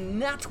would have been a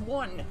nat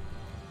 1.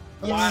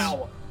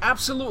 Wow!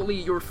 Absolutely,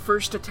 your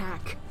first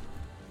attack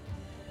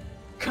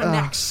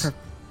connects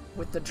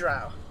with the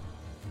drow.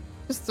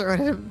 Just throw it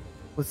at him.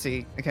 Let's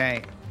see.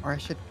 Okay. Or I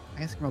guess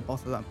I can roll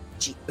both of them.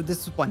 Gee,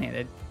 this is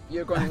one-handed.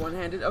 You're going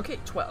one-handed. Okay,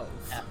 12.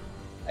 Yeah.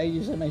 I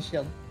use my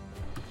shield.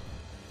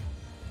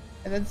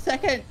 And then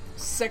second,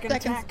 Second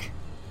attack.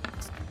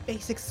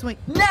 basic swing.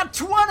 Nat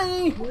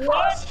 20.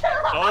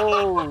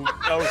 Oh,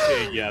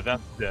 okay, yeah,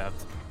 that's death.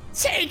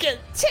 Take it!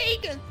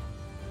 Take it!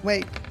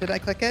 Wait, did I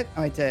click it?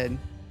 Oh, I did.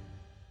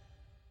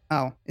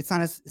 Oh, it's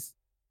not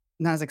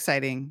as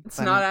exciting. It's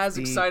but not as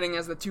the- exciting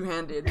as the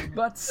two-handed,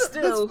 but That's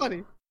still,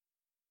 funny.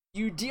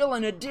 you deal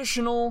an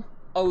additional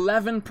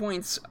 11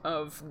 points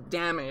of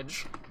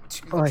damage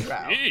to the Oy. drow.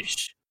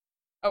 Yeesh.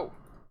 Oh,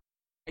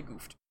 I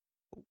goofed.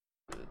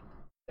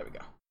 There we go.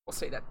 We'll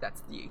say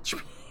that's the HP.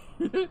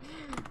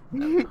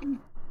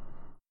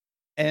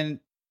 And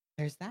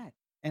there's that.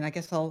 And I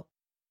guess I'll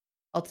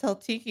tell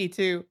Tiki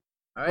to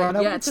All run right,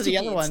 over yeah, it's to the Tiki.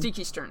 other It's one.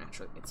 Tiki's turn,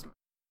 actually. It's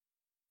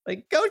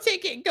Like, go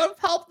Tiki, go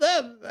help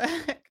them.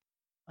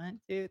 1,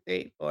 2,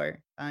 3, 4,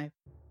 5.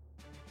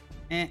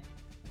 Eh.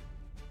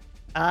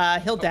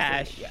 He'll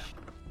dash. yeah.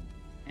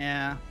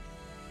 Yeah.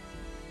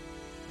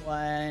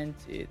 1,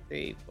 2,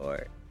 3,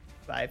 4,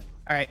 5.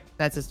 All right,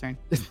 that's his turn.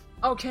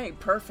 Okay,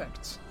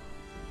 perfect.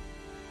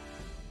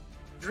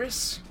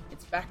 Driss,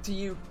 it's back to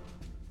you.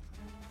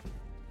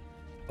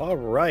 All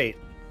right.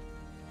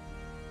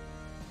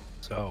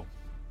 So,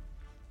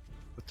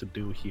 what to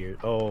do here?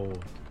 Oh,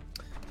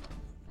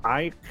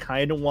 I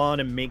kind of want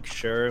to make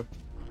sure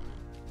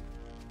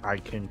I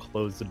can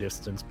close the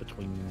distance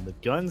between the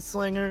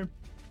gunslinger.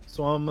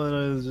 So I'm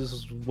gonna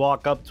just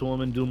walk up to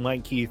him and do my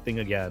key thing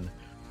again.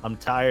 I'm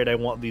tired. I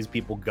want these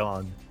people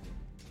gone.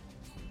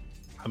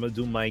 I'm gonna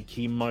do my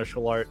key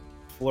martial art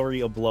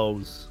flurry of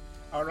blows.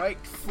 All right,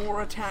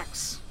 4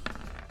 attacks.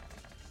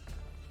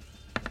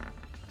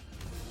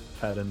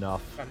 Had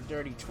enough. Got a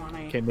dirty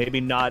 20. Okay,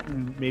 maybe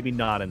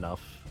not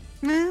enough.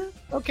 Nah,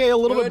 Okay, a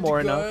little good, bit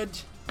more enough.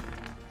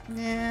 good.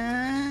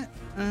 yeah.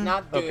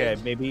 Not good. Okay,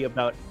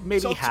 maybe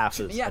So half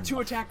t- is Yeah, enough. 2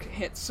 attack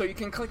hits, so you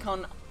can click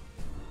on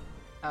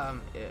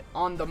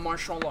the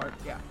martial art.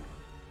 Yeah,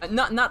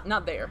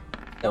 not there.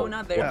 No, Oh,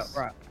 not there. yes.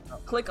 right.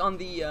 Click on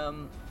the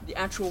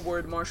actual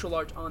word martial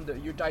art on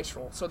your dice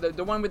roll. So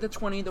the one with the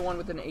 20, the one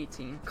with an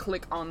 18.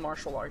 Click on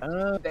martial art.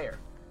 There.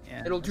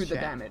 Yeah, It'll do let's the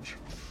check. damage.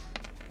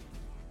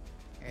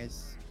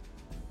 There's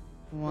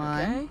 1.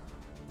 Okay.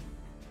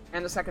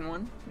 And the second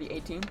one, the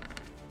 18.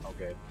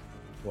 Okay.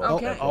 Well,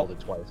 Okay. I rolled it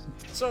twice.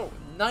 So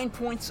 9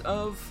 points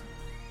of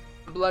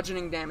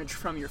bludgeoning damage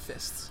from your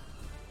fists.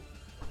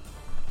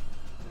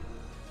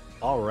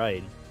 All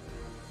right.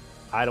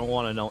 I don't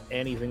want to know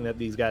anything that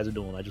these guys are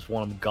doing. I just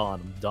want them gone.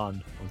 I'm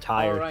done. I'm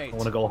tired. right. I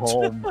want to go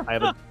home. I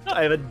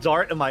have a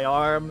dart in my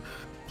arm.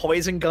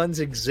 Poison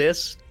guns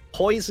exist.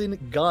 Poison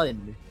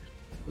gun.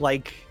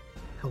 Like,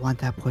 I want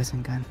that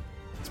poison gun.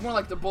 It's more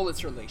like the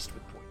bullets are laced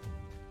with poison.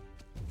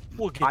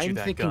 We'll get you I'm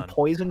that thinking gun.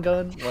 poison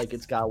gun. Like,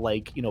 it's got,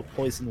 like,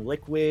 poison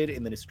liquid,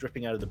 and then it's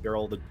dripping out of the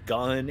barrel of the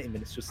gun, and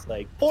then it's just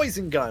like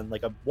poison gun,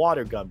 like a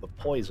water gun, but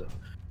poison.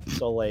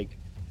 So, like,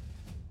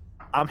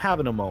 I'm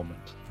having a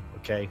moment,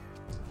 okay?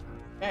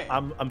 Okay.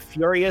 I'm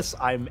furious.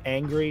 I'm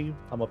angry.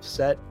 I'm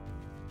upset,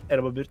 and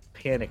I'm a bit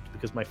panicked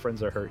because my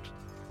friends are hurt.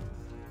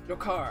 Your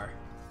car.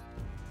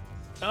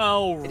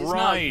 All It is now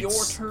right.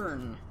 your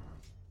turn.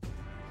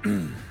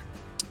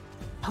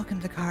 Welcome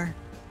to the car.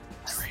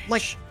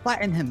 Like,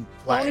 flatten him.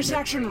 Bonus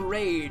action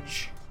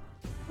rage.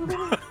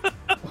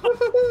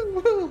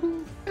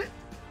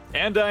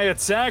 And I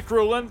attack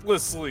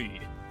relentlessly.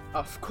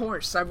 Of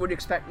course, I would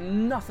expect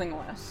nothing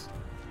less.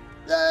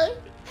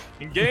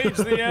 Engage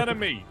the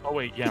enemy. Oh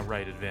wait, yeah,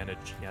 right.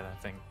 Advantage. Yeah,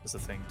 that thing is a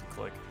thing to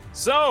click.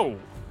 So,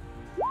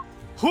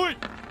 hui.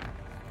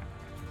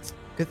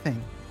 Good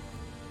thing.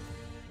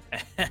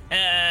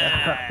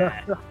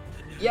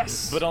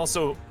 Yes. But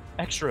also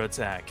extra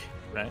attack,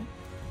 right?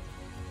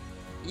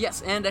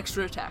 Yes, and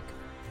extra attack.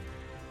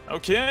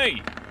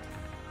 Okay.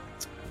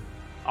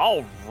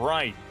 All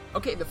right.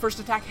 Okay, the first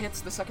attack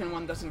hits, the second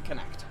one doesn't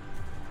connect.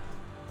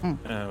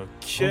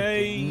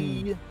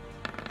 Okay.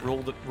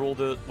 Rolled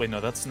it. Wait,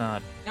 no, that's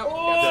not. No,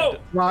 Oh!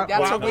 that's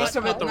wow, a waste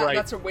of not the right.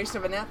 That's a waste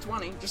of a nat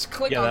 20. Just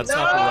click Yeah, on that's the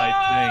not the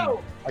right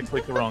thing. I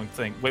clicked the wrong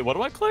thing. Wait, what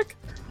do I click?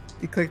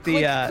 You click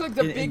the click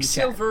the in big the chat.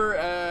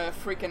 silver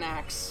freaking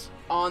axe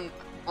on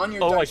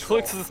your Oh, I dice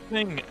clicked roll. the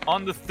thing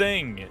on the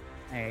thing.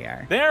 There you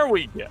are. There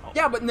we go.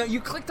 Yeah, but no,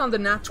 you clicked on the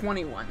nat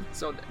 20 one,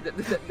 so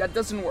that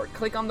doesn't work.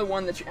 Click on the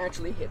one that you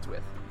actually hit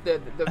with, the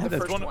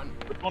first one.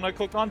 Which one I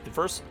clicked on? The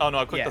first? Oh no,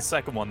 I clicked Yeah. the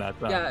second one that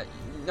time. Yeah,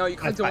 no, you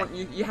clicked the That's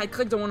one. You had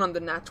clicked the one on the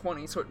nat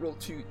 20, so it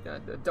rolled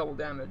the double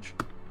damage.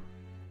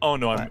 Oh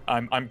no,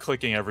 I'm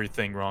clicking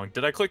everything wrong.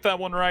 Did I click that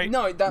one right?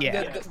 No,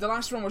 Yeah. the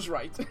last one was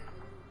right.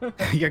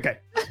 You're good.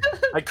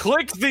 I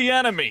clicked the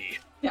enemy.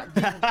 Yeah,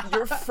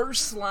 your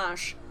first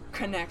slash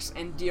connects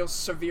and deals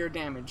severe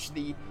damage.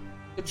 The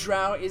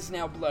drow is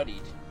now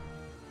bloodied.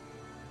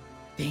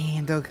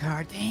 Damn,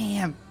 Dokar,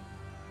 damn.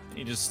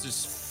 You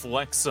just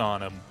flex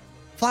on him.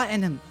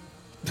 Flatten him.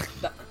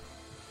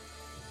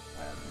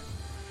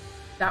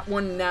 That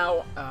one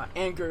now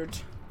angered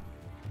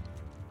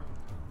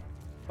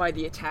by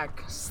the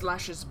attack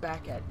slashes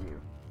back at you.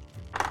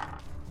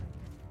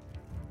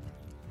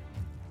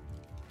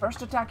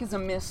 First attack is a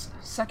miss.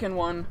 Second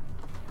one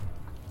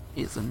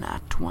is a nat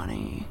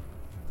 20.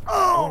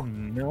 Oh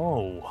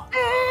no.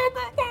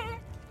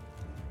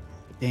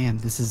 Damn,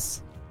 this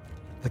is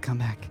the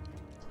comeback.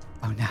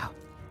 Oh no.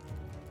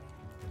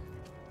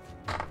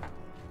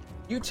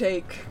 You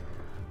take.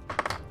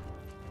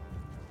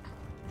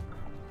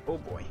 Oh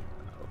boy.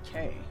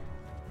 Okay.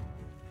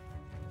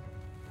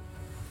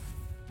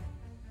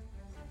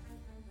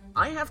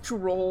 I have to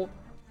roll,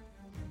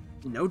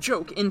 no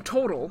joke, in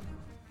total,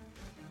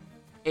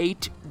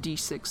 8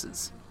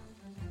 d6s.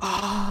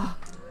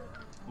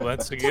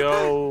 Let's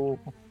go.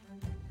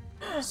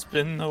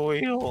 Spin the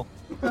wheel.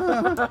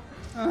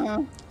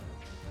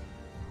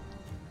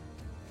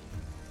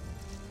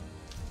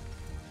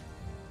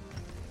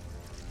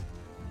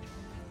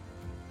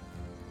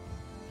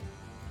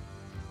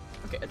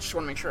 Okay, I just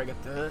want to make sure I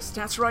get the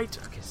stats right.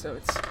 Okay, so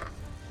it's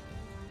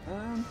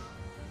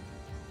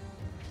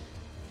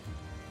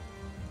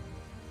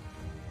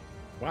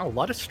Wow, a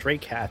lot of stray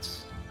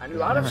cats. a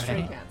lot of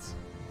stray Alright. cats.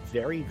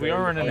 Very, We very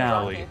are in an funny.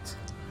 alley.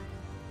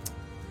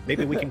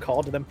 Maybe we can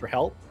call to them for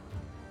help.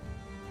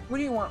 What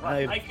do you want,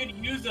 Ryan? I could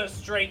use a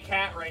stray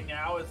cat right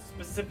now, a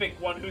specific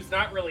one who's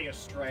not really a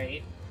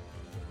stray.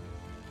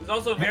 Who's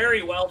also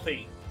very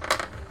wealthy.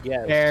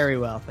 Yes. Very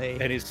wealthy.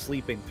 And is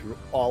sleeping through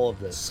all of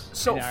this.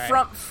 So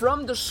Alright.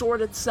 from the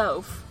sword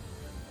itself,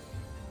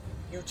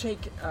 you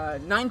take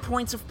 9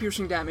 points of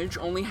piercing damage,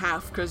 only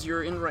half because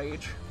you're in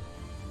rage.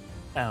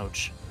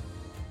 Ouch.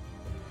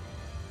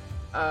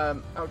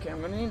 Okay,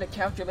 I'm gonna need a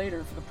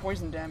calculator for the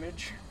poison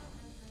damage.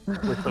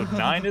 So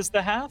 9 is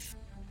the half?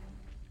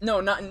 No,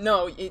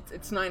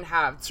 it's 9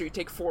 halved, so you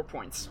take 4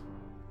 points.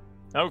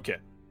 Okay.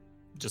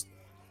 Just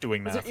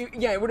doing math.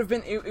 Yeah, it would have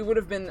been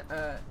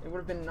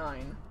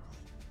 9,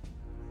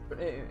 but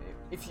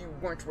if you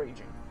weren't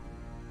raging.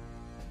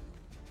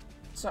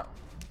 So.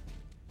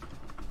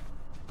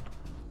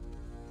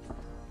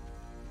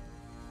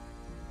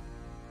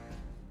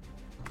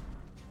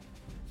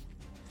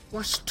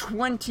 Plus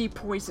 20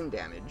 poison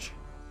damage.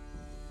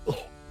 Ooh,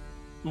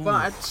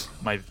 But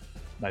my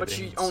you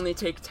veins. only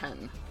take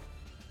 10.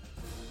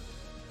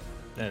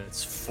 Then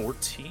it's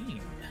 14.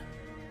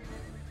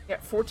 Yeah,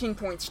 14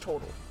 points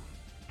total.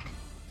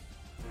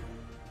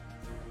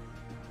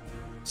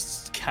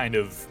 Just kind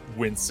of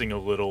wincing a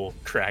little,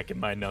 cracking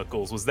my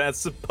knuckles. Was that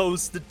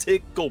supposed to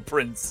tickle,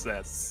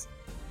 princess?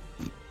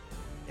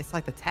 It's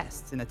like the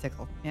test in a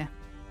tickle. Yeah.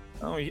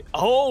 Oh, yeah.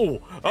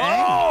 Oh!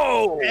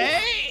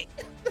 Hey!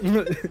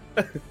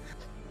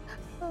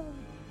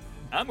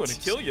 I'm gonna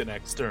kill you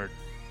next turn.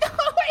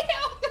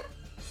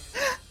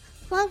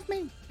 Love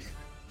me.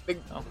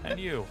 Oh, and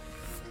you.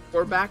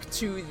 We're back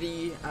to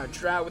the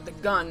drow with the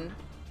gun,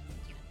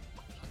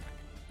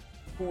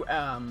 who,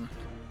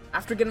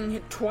 after getting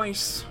hit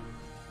twice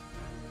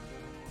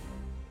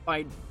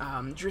by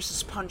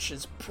Driss's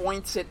punches,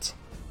 points it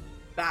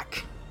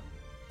back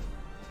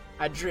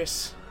at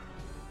Driss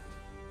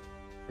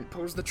and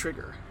pulls the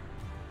trigger.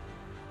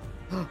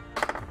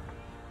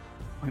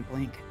 Point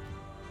blank.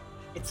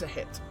 It's a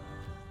hit.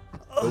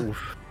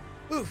 Oof.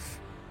 Oof.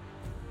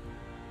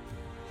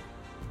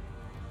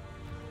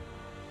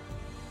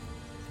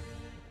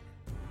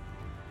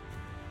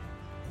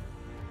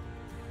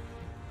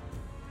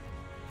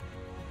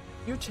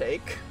 You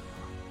take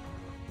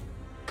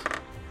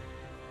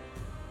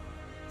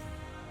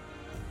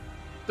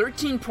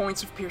 13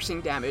 points of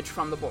piercing damage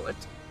from the bullet.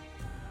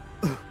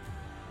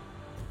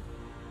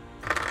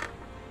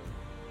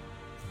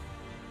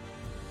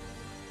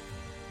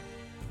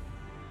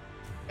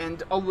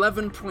 And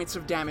 11 points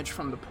of damage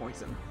from the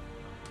poison.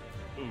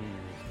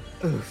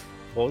 Oof.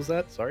 What was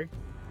that? Sorry.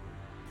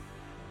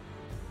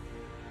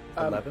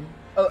 11.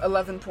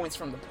 11 points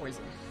from the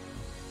poison.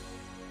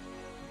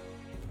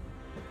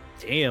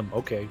 Damn.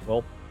 Okay.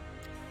 Well,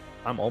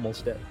 I'm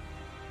almost dead.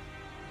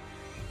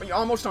 But you're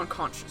almost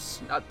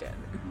unconscious, not dead.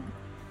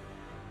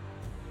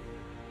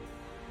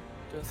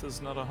 Death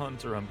is not a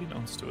hunter,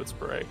 unbeknownst to its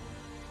prey.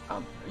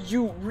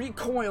 You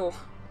recoil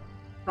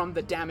from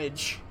the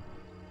damage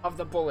of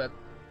the bullet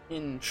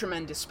in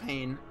tremendous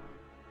pain,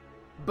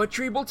 but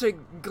you're able to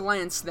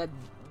glance that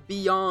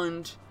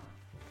beyond,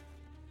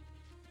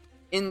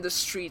 in the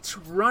streets,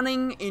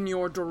 running in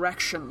your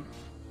direction,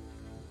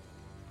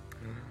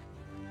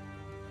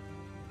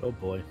 Oh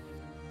boy.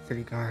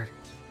 City guard.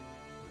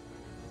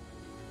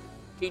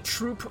 a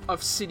troop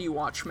of City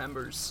Watch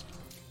members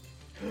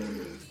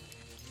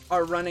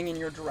are running in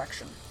your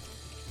direction.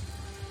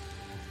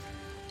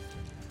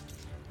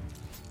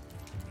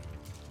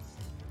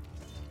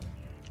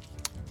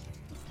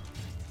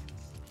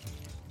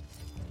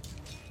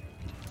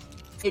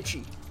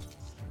 Itchy,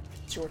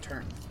 it's your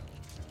turn.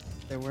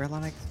 There were a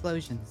lot of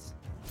explosions.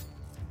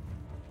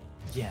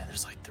 Yeah,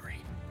 there's like 3.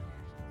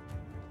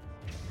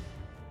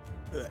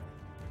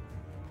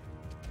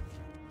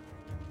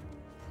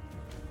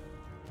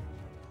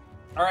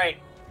 All right,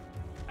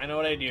 I know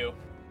what I do.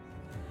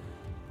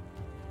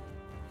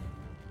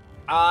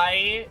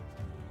 I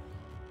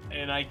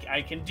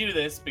can do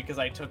this because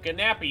I took a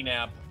nappy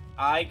nap.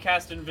 I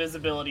cast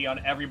invisibility on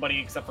everybody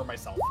except for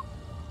myself.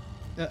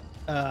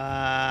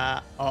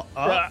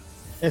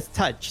 It's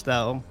touch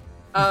though.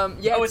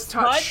 Yeah, Oh, it's it's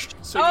touch, touch?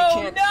 so you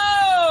Oh can't.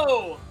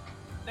 no!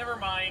 Never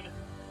mind.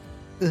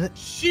 Ugh.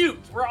 Shoot,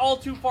 we're all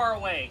too far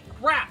away.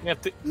 Crap. You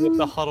have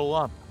to huddle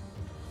up.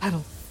 I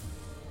don't.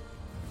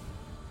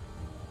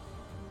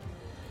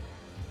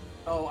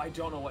 Oh, I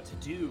don't know what to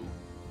do.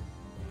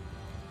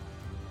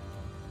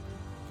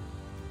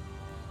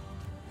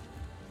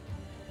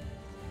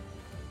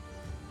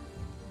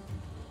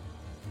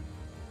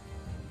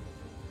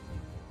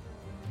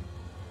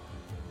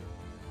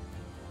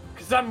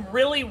 Because I'm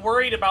really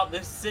worried about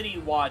this City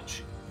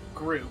Watch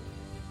group.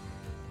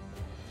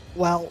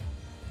 Well.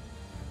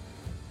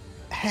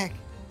 Heck.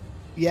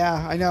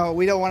 Yeah, I know.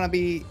 We don't want to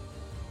be.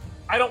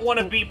 I don't want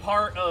to be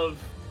part of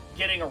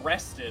getting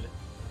arrested.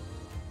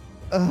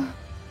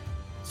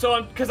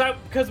 So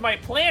because my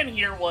plan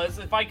here was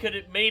if I could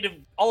have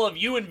made all of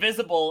you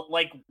invisible,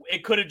 like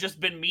it could have just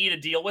been me to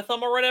deal with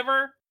them or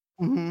whatever.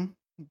 Mm-hmm.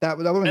 That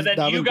would. And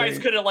then you guys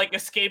could have like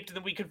escaped, and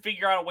then we could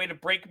figure out a way to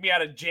break me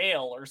out of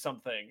jail or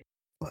something.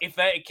 If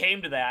it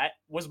came to that,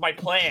 was my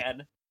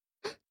plan.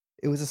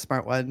 It was a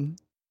smart one,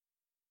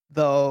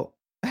 though.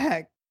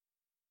 Heck,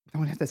 I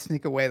don't have to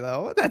sneak away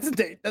though.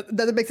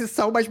 That makes it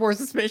so much more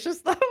suspicious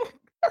though.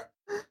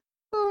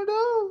 Oh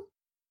no!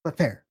 But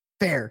fair.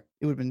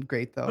 It would have been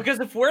great though. Because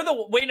if we're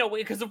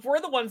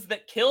the ones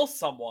that kill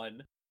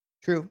someone,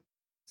 True.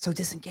 So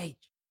disengage.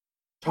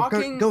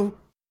 Talking Go.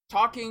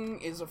 Talking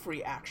is a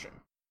free action.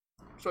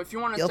 So if you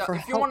want Yell to for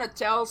if you help. want to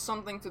tell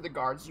something to the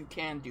guards, you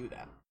can do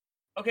that.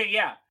 okay,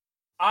 yeah.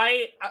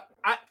 I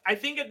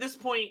think at this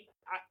point,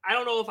 I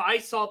don't know if I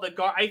saw the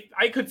guard.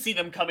 I could see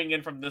them coming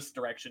in from this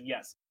direction.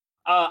 Yes.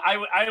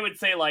 I would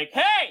say like,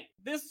 hey,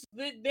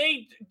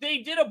 they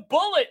did a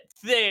bullet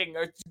thing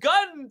or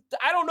gun.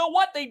 I don't know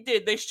what they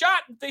did. They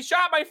shot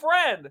my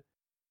friend.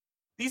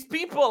 These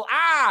people.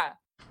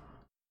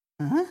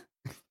 Huh?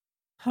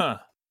 Huh.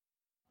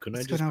 Couldn't I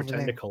What's just going on over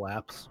pretend to there?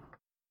 collapse?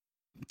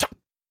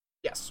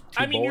 Yes.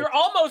 I mean, bullets. you're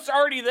almost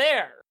already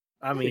there.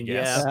 I mean,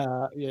 Yes.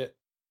 yeah.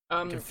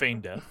 Can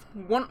feign death.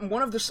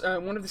 One of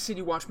the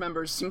City Watch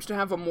members seems to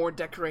have a more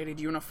decorated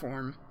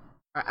uniform.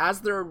 As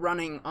they're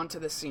running onto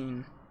the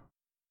scene,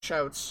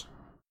 shouts,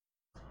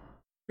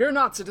 "Fear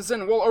not,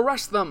 citizen! We'll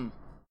arrest them!"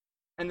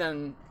 And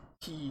then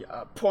he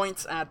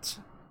points at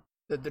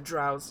the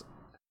drows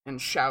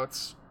and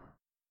shouts,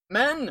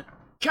 "Men,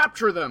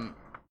 capture them!"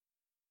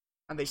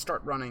 And they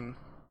start running.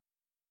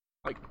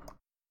 Like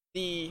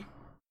the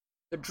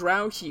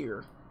drow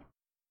here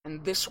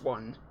and this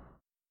one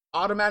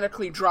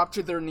automatically drop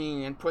to their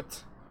knee and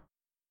put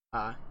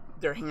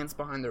their hands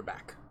behind their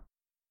back.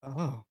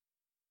 Oh.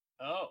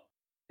 Oh.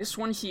 This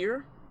one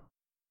here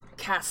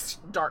casts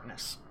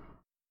darkness.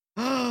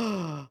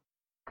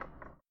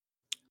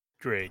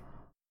 Great.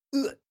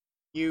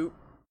 You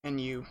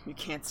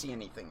can't see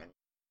anything.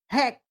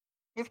 Heck.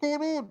 What's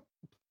going on?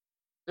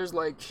 There's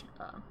like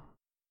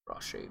raw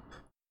shape.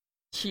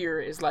 Here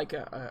is like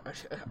a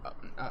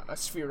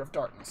sphere of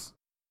darkness.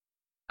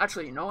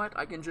 Actually, you know what?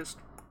 I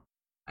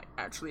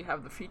actually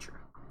have the feature.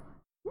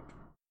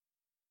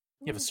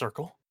 You have a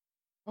circle?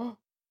 Oh,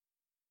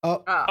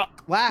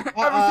 Everything- whack.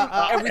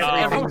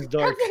 Everything's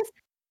dark.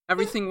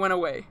 Everything went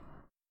away.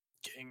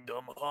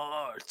 Kingdom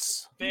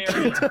Hearts.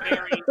 Very,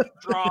 very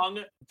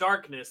strong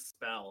darkness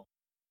spell.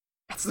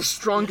 That's the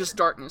strongest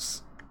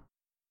darkness.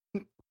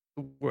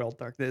 World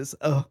darkness.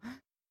 Oh.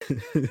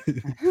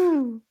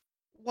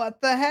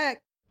 What the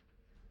heck?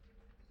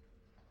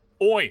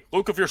 Oi,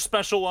 look of your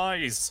special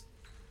eyes.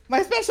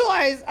 My special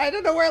eyes. I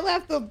don't know where I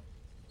left them.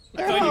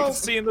 I thought you Oh, could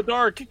see in the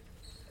dark.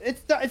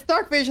 it's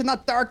dark vision,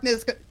 not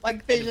darkness.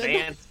 Like vision.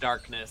 Advanced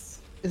darkness.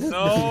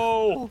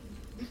 No.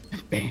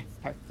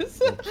 Advanced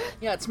darkness.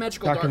 Yeah, it's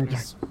magical Dark in the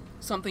darkness.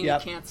 Something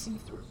Yep. you can't see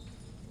through.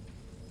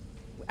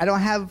 I don't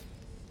have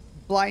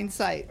blind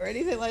sight or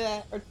anything like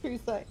that, or true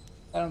sight.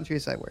 I don't know true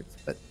sight works,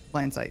 but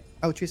blind sight.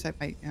 Oh, true sight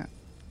might, yeah.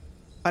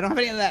 I don't have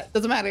any of that.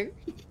 Doesn't matter.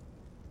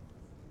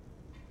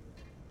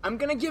 I'm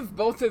gonna give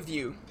both of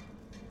you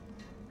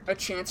a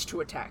chance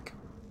to attack.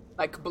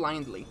 Like,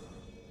 blindly.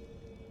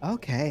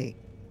 Okay.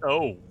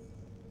 Oh.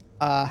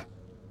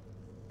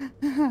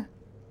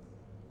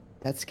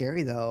 That's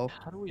scary though.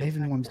 How do we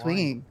Even when I'm attack blind?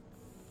 swinging,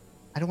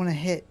 I don't want to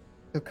hit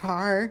the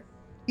car.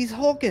 He's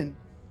hulking.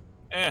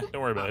 Don't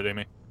worry about it,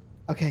 Amy.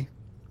 Okay.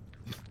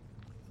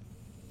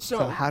 So,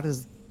 So how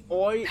does?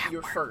 Oi,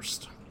 you're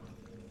first.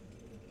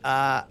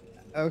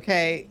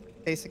 Okay.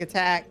 Basic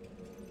attack.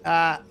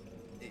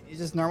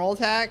 Just normal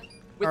attack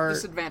With or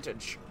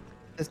disadvantage.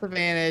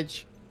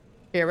 disadvantage.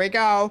 Here we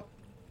go.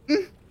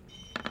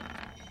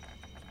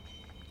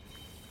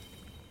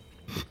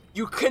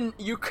 You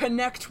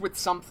connect with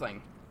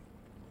something.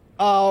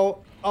 Oh,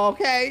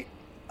 okay.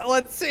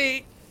 Let's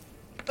see.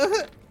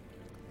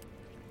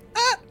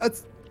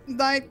 It's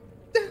 9.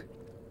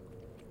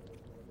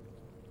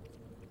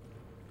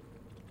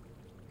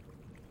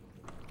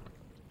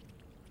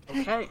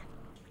 Okay.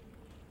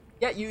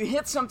 Yeah, you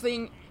hit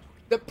something.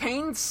 The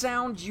pain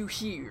sound you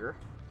hear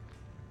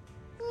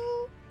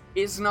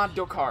is not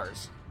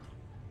Dokar's.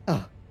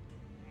 Oh.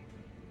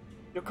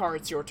 Dokar,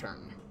 it's your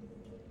turn.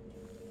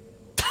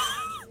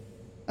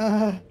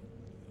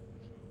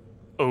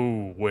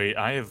 Oh, wait,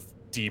 I have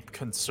deep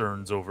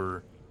concerns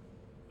over...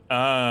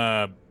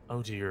 oh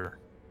dear.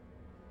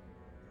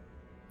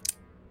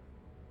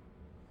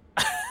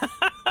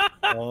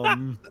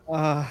 Um,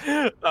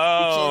 You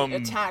can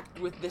attack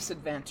with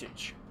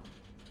disadvantage.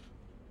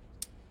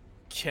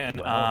 Can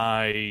Well.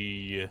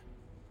 I...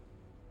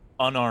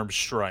 unarmed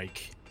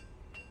strike?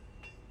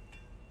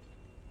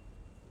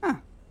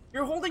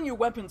 You're holding your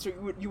weapon, so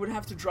you would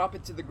have to drop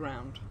it to the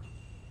ground.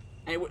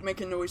 And it would make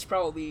a noise,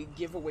 probably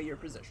give away your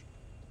position.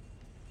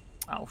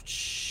 Oh,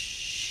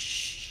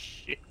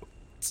 shit.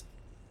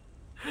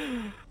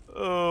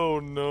 Oh,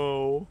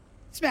 no.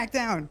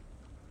 Smackdown.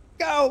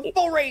 Go.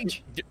 Full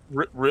rage.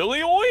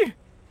 Really, Oi?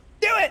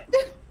 Do it.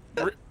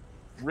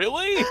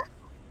 Really?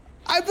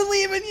 I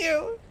believe in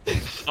you.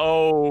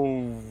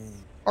 Oh.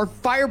 Or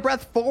fire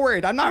breath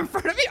forward. I'm not in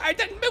front of you. I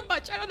didn't move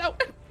much. I don't know.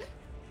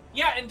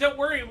 Yeah, and don't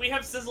worry, we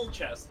have sizzle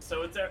chest,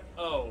 so it's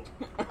oh.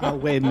 Oh,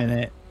 wait a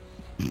minute.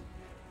 You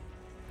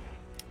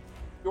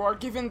are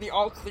given the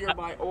all clear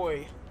by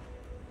Oi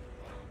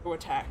to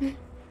attack.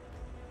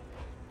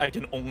 I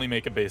can only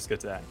make a basic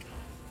attack.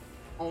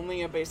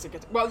 Only a basic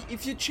attack. Well,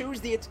 if you choose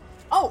the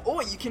oh,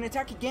 Oi, you can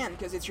attack again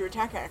because it's your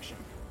attack action.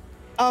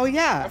 Oh I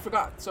yeah.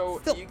 forgot. So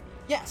Still-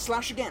 yeah,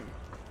 slash again.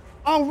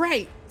 Oh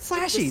right. With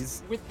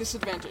Slashies. with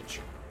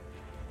disadvantage.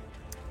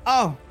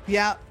 Oh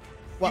yeah.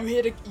 Well-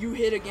 You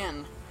hit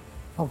again.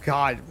 Oh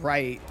god.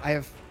 Right. I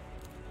have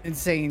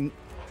insane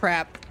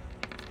crap.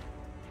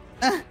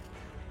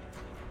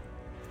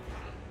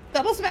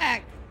 Double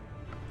smack.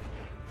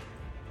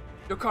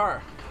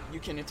 Dokar, you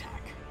can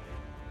attack.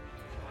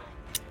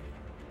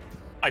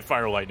 I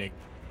fire lightning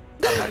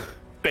on my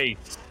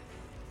base.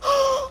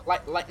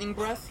 Lightning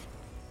breath.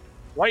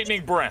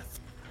 Lightning breath.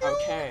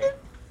 Okay.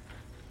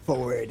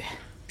 Forward.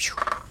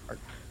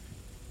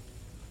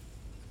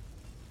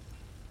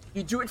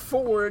 You do it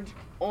forward.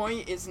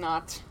 Oi is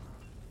not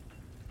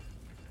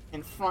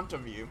in front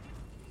of you,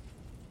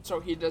 so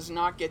he does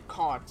not get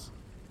caught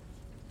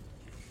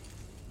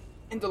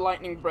in the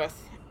lightning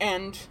breath.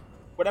 And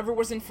whatever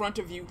was in front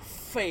of you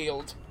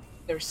failed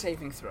their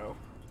saving throw.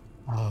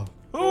 Oh.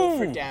 Roll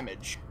for Ooh.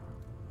 damage.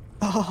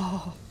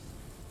 Oh.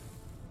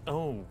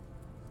 Oh.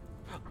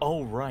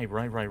 Oh,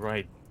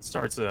 right.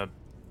 Starts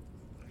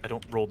I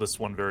don't roll this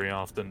one very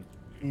often.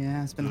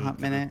 Yeah. It's been a hot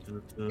minute.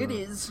 It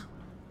is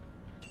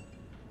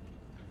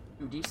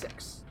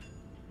 2d6.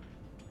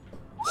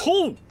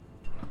 Oh!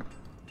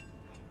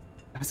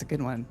 That's a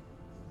good one.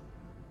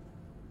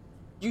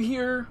 You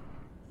hear,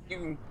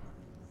 you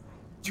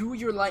do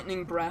your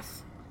lightning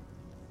breath,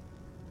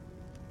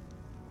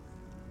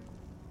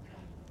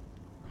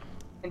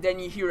 and then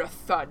you hear a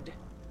thud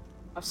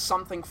of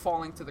something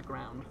falling to the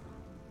ground,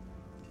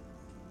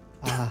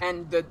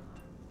 and the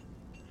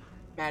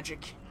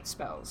magic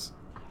spells.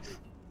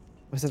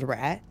 Was it a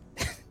rat?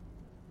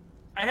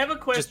 I have a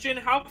question.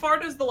 How far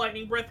does the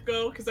lightning breath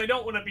go? Because I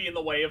don't want to be in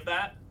the way of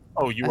that.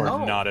 Oh, you are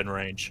Oh. not in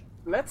range.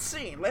 Let's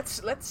see.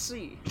 Let's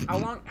see.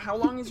 How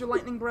long is your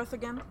lightning breath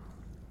again?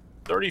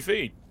 30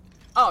 feet.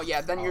 Oh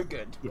yeah, then you're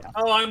good.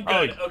 Oh, I'm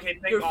Oh, good. Okay,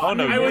 thank you're God. fine.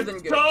 Oh, no, I you're- was more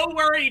than good. so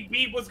worried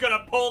Beep was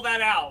gonna pull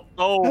that out.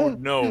 Oh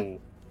no.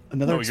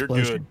 Another No, you're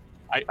explosion.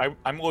 good.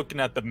 I'm looking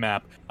at the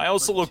map. I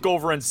also look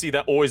over and see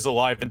that Oi's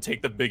alive and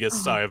take the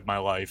biggest sigh of my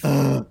life.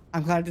 I'm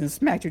glad I didn't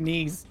smack your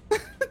knees.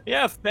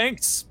 Yeah,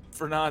 thanks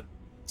for not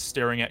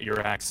staring at your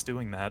axe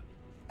doing that.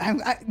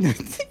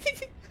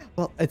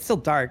 Well, it's still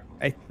dark,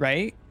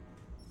 right?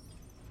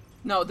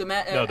 No, the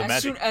No, the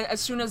as magic.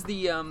 soon as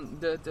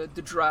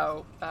the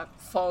drow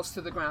falls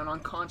to the ground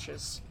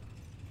unconscious.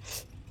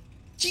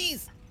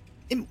 Jeez.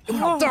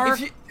 Dark.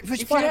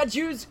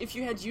 If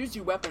you had used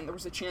your weapon, there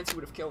was a chance you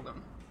would have killed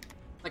him.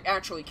 Like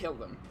actually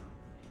killed him.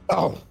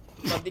 Oh.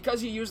 But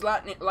because you used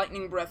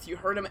lightning breath, you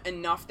hurt him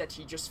enough that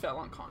he just fell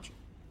unconscious.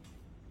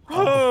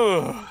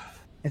 Oh.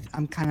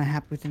 I'm kind of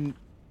happy with him.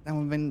 That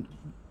would have been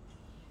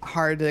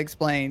hard to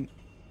explain.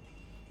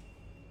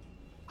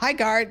 Hi,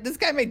 guard. This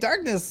guy made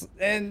darkness,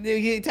 and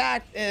he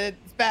attacked.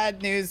 It's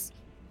bad news.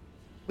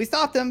 We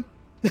stopped him.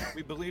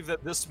 We believe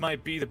that this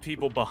might be the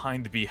people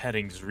behind the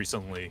beheadings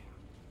recently.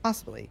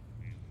 Possibly.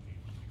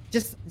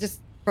 Just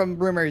from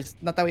rumors.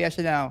 Not that we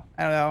actually know.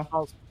 I don't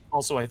know.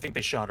 Also, I think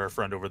they shot our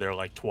friend over there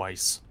like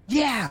twice.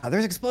 Yeah,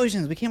 there's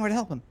explosions. We came over to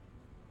help him.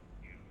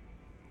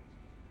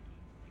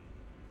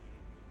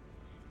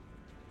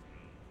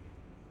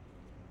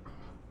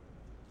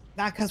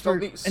 Not because we're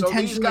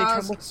intentionally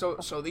trouble.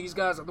 So these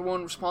guys are the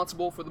one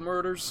responsible for the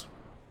murders.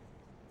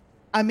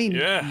 I mean,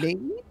 Yeah.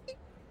 maybe?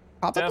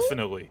 Probably?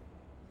 Definitely.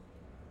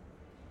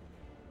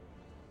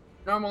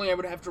 Normally, I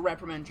would have to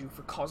reprimand you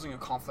for causing a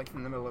conflict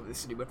in the middle of the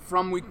city, but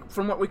from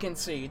what we can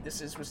see,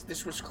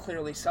 this was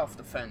clearly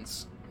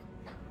self-defense.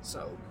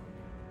 So,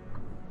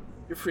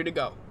 you're free to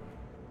go.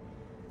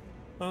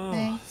 Oh,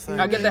 Thanks.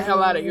 Now get the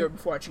hell out of here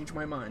before I change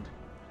my mind.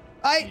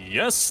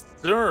 Yes,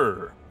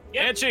 sir.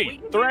 Yep, we Angie,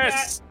 can do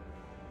Thresh.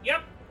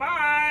 Yep,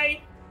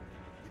 bye.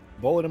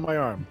 Bullet in my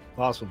arm.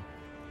 Awesome.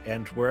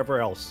 And wherever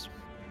else.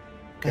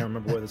 Can't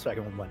remember where the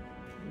second one went.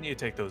 You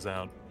take those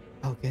out.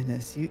 Oh,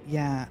 goodness.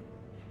 Yeah.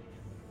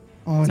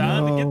 Oh,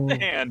 Time no. to get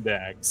the hand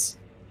axe.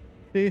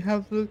 We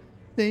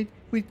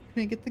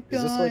couldn't get the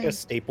gun. Is this like a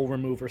staple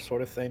remover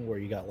sort of thing where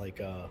you got like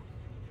a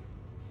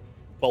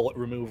bullet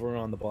remover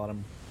on the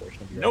bottom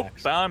portion of your Nope,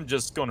 axe? I'm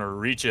just gonna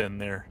reach in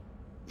there.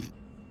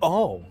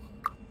 Oh.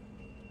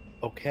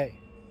 Okay.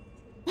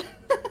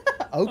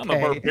 I'm a Okay.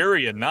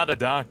 barbarian, not a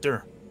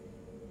doctor.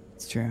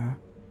 It's true.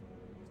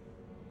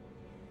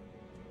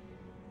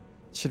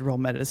 Should roll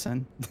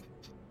medicine.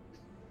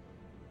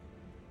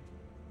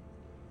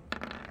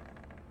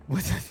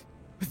 with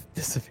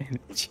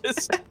disadvantage.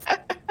 Just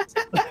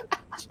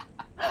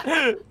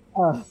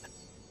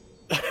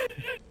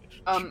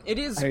It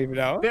is I don't even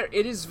know.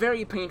 it is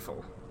very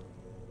painful,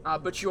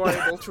 but you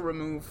are able to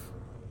remove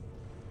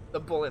the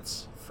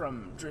bullets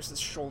from Driss's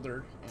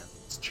shoulder and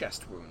his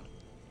chest wound.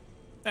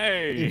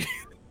 hey,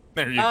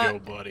 there you Uh, go,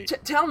 buddy.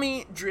 Tell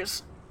me,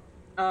 Driss,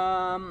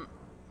 how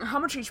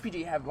much HP do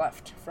you have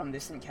left from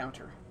this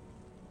encounter?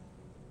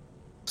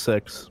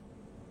 6.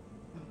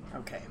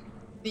 Okay.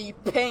 The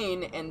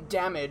pain and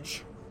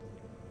damage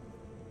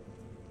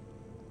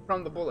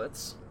from the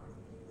bullets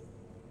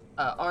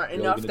are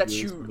enough gonna that do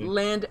this you to me.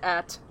 land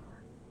at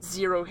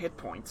 0 hit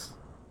points.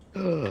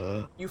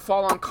 You're You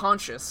fall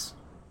unconscious.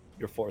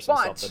 forcing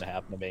But- something to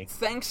happen to me.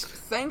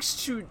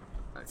 Thanks to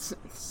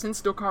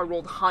since Dokar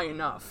rolled high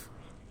enough,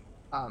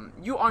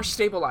 you are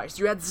stabilized.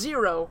 You're at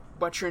 0,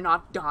 but you're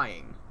not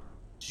dying.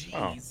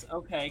 Jeez.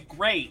 Okay,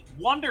 great.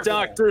 Wonderful.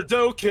 Dr.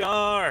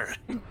 Dokar!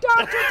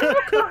 Dr.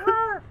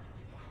 Dokar!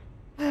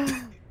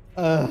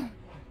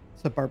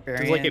 It's a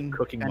barbarian. It's like if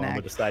Cooking an Mama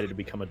act. decided to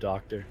become a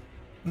doctor.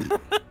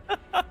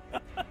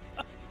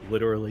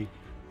 Literally.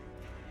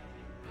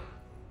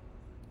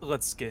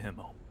 Let's get him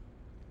home.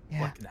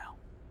 Yeah. Like now.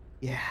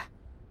 Yeah.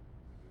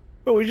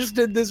 But we just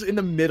did this in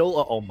the middle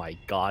of, oh my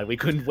god, we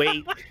couldn't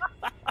wait.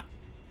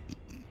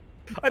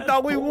 I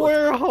thought we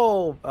were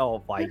home.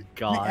 Oh my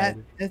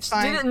god. It's Did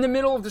it fine. in the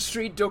middle of the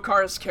street.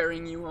 Dokar is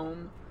carrying you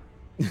home.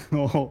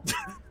 Oh.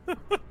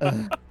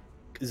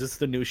 Is this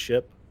the new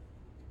ship?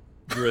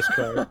 Driss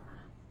car.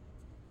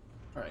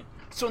 Alright.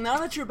 So now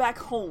that you're back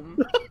home,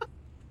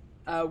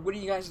 what do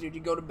you guys do? Do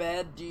you go to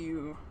bed? Do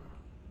you...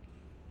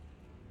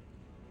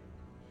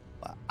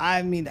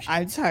 I mean,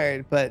 I'm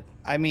tired, but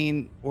I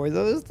mean, were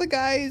those the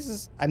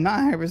guys? I'm not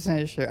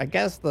 100% sure. I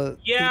guess the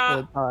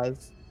Yeah. people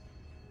does.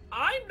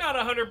 I'm not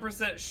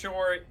 100%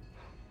 sure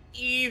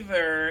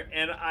either,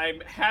 and I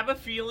have a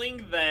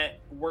feeling that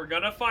we're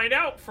gonna find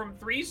out from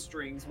Three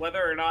Strings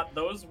whether or not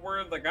those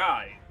were the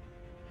guy.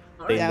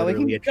 They Yeah, we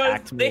literally can-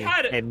 attacked They me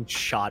had- and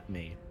shot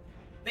me.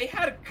 They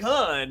had a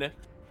gun,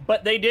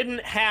 but they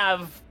didn't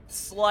have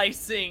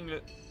slicing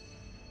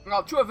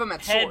Well, 2 of them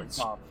had head swords.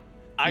 buff.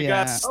 I Yeah.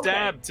 got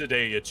stabbed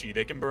today, Itchy.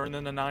 They can burn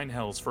in the 9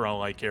 hells for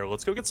all I care.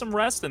 Let's go get some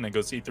rest and then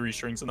go see Three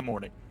Strings in the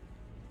morning.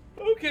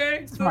 Okay,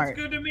 sounds Smart.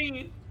 good to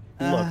me.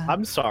 Look, Uh,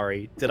 I'm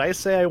sorry. Did I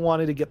say I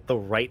wanted to get the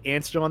right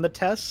answer on the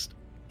test?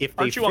 If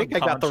they Aren't you think I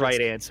got the right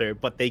unconscious? answer,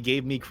 but they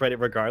gave me credit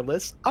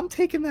regardless, I'm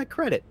taking that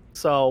credit.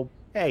 So,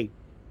 hey,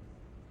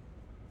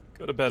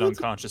 Go to bed,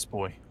 unconscious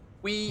boy.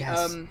 We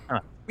Yes.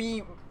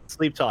 we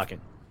sleep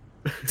talking.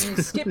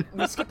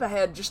 we skip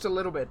ahead just a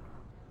little bit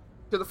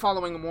to the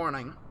following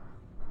morning.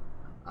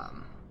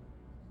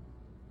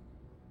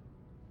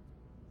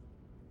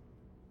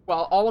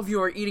 While all of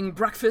you are eating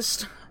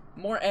breakfast,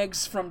 more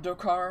eggs from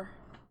Dokar.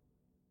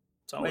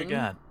 That's all we When?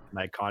 got.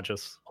 Night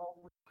conscious.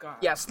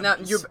 Yes, now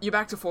you're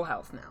back to full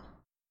health now.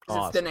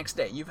 'Cause it's the Awesome. next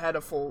day. You've had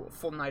a full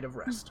night of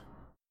rest.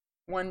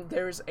 When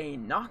there's a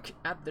knock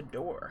at the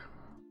door.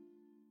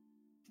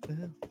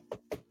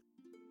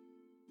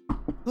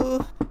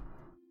 Ooh.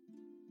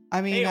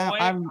 I mean, Hey, Oy,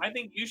 I'm. I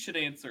think you should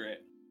answer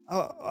it.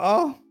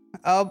 Okay.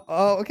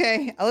 I'll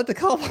let the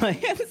call boy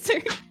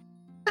answer.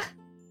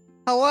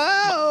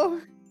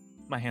 Hello.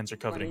 My hands are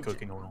covered in Let me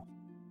cooking oil.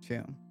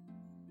 True.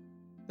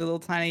 The little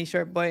tiny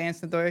short boy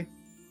answered the door. Is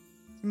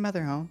your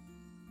mother home?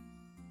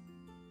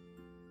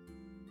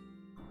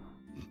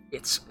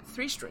 It's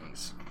 3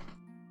 strings.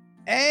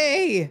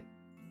 Hey.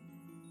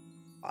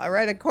 All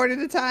right, a quarter at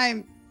a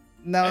time.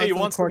 No, Hey, that's you an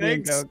want some accordion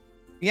eggs? joke.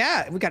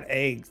 Yeah, we got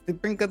eggs. They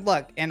bring good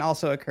luck and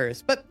also a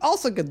curse, but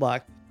also good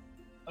luck.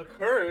 A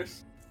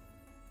curse?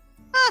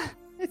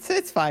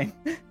 It's fine.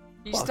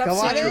 He Well, steps go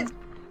on in in.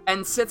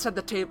 and sits at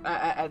the table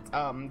at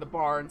the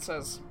bar and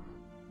says,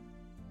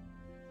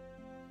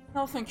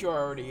 "No, thank you. I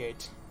already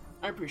ate.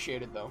 I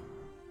appreciate it though.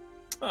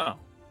 Oh. All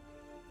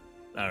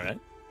right.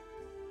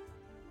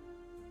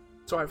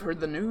 So I've heard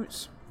the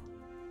news.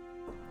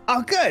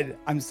 Oh, good.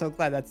 I'm so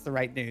glad that's the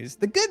right news.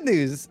 The good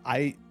news,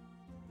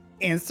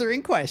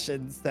 answering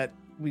questions that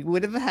we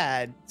would have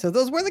had. So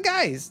those were the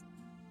guys,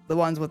 the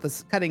ones with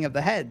the cutting of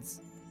the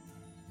heads.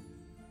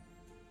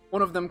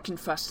 One of them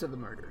confessed to the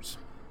murders.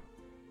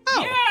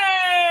 Oh,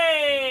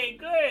 Yay!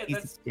 Good. Piece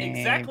That's of game.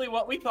 exactly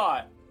what we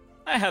thought.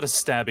 I had a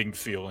stabbing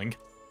feeling.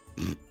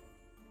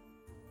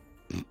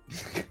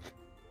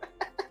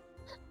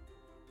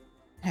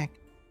 heck.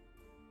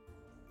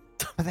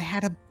 But they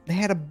had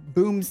a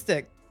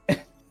boomstick.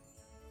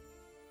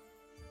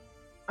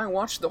 I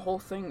watched the whole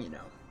thing, you know.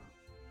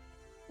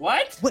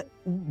 What? What?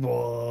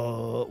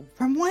 Whoa!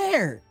 From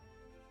where?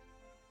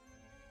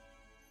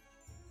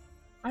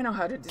 I know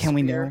how to disappear. Can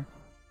we know?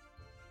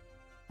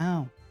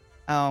 Oh.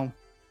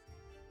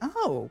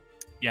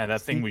 Yeah,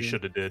 that thing we Sneaky.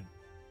 should have did.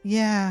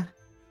 Yeah.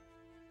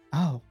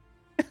 Oh.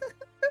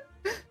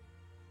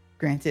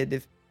 Granted,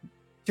 if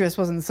Dress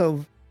wasn't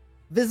so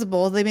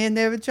visible, they may have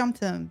never jumped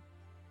him.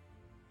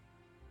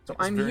 So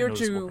It's I'm very here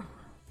noticeable. to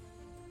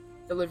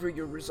deliver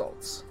your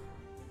results.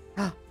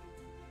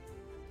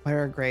 What are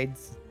our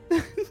grades?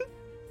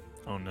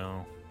 Oh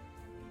no.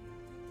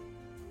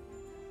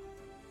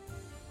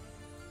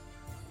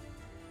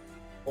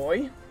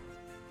 Boy,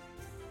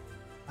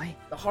 Why?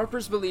 the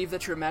Harpers believe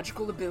that your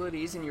magical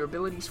abilities and your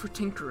abilities for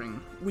tinkering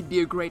would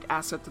be a great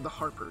asset to the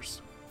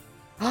Harpers.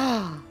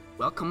 Ah,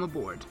 Welcome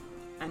aboard.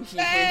 And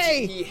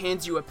Hey! he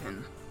hands you a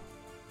pin.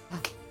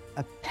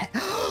 a pen.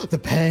 The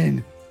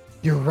pen.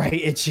 You're right,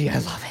 Itchy. I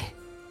love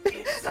it.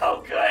 It's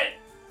so good.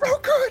 So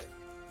good.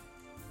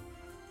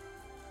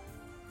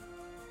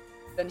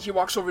 Then he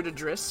walks over to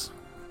Driss.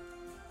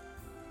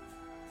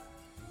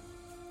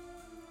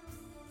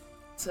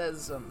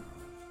 Says,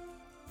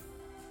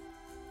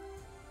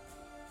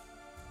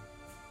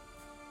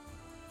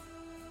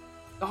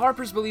 the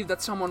Harpers believe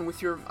that someone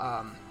with your,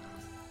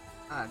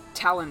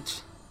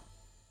 talent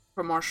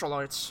for martial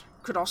arts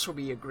could also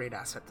be a great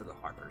asset to the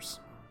Harpers.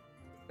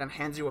 Then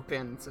hands you a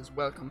pin and says,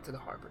 welcome to the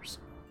Harpers.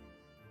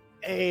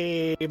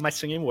 Hey, my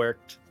singing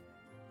worked.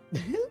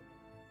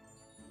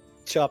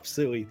 Chop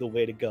suey, the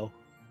way to go.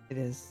 It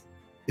is.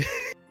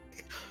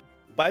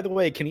 By the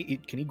way, can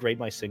you grade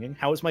my singing?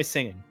 How is my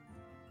singing?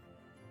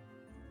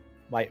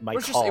 My It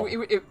was call.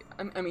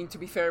 I mean, to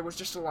be fair, it was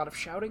just a lot of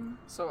shouting,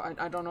 so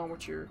I don't know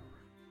what you're...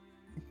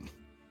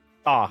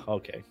 Ah,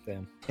 okay,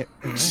 then. It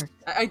worked.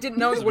 I didn't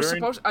know it was Very-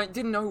 supposed. I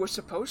didn't know it was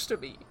supposed to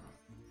be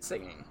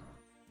singing.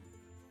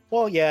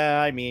 Well,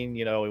 yeah, I mean,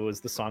 you know, it was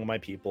the song of my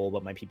people,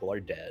 but my people are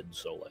dead,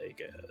 so like,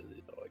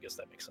 you know, I guess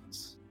that makes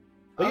sense.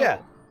 But yeah.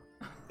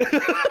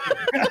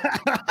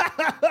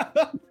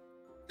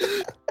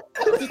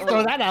 Just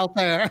throw that out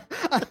there.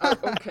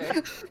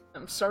 Okay.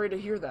 I'm sorry to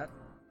hear that.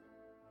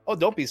 Oh,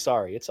 don't be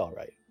sorry. It's all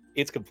right.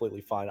 It's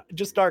completely fine.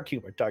 Just dark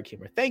humor, dark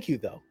humor. Thank you,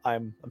 though.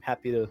 I'm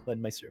happy to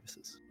lend my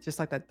services. Just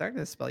like that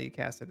darkness spell you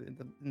casted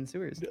in the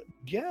sewers.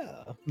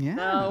 Yeah. Yeah.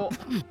 Now,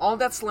 all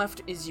that's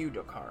left is you,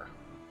 Dokar.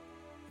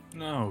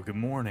 No, good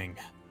morning.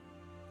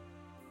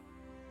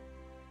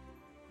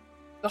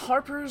 The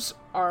Harpers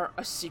are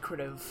a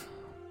secretive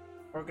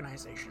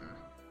organization.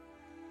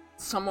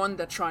 Someone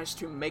that tries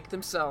to make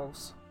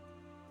themselves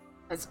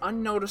as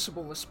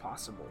unnoticeable as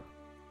possible.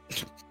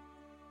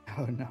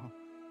 Oh no.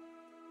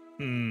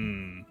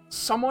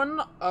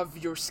 Someone of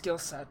your skill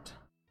set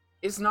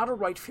is not a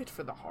right fit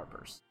for the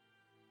Harpers.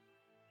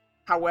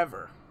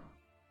 However,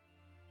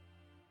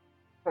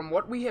 from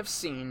what we have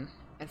seen,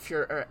 and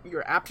for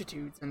your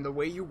aptitudes and the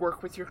way you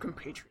work with your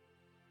compatriots,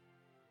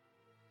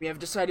 we have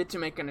decided to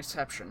make an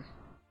exception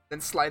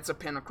then slides a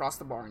pin across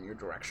the bar in your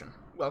direction.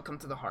 Welcome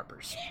to the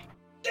Harpers.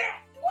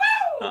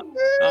 I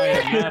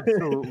am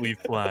absolutely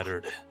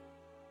flattered.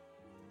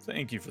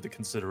 Thank you for the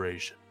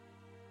consideration.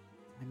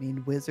 I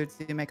mean, wizards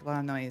do make a lot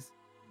of noise.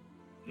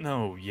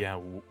 No, yeah,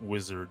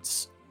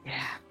 wizards.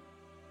 Yeah.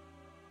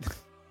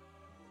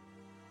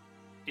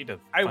 Need to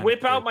I find a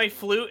whip out place. my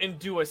flute and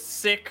do a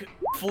sick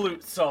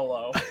flute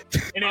solo.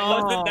 And it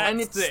wasn't that And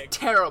it's sick.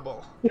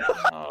 terrible.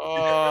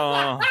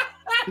 Oh,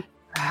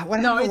 What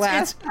No, happened it's-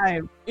 last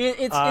time?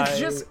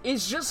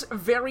 It's just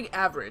very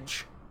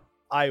average.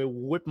 I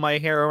whip my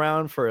hair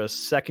around for a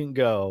second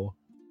go.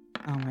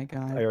 Oh my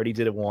god. I already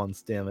did it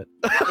once, damn it.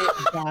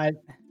 God.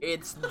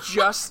 It's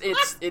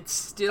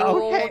still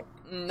Okay.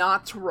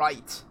 not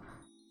right.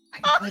 I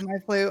can play my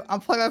flute. I'm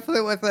playing my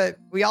flute with it.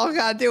 We all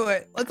gotta do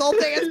it. Let's all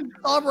dance and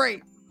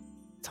celebrate.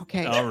 It's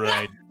okay. all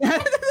right.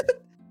 Come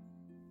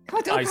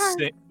on, I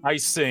Dokar.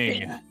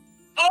 sing.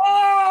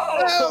 Oh!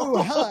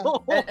 Oh,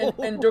 hello.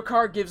 And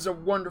Dokar gives a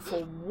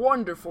wonderful,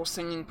 wonderful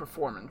singing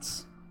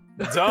performance.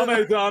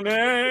 Dame, dame,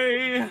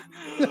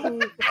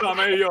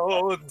 dame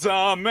yo,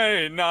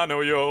 dame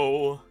nano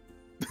yo.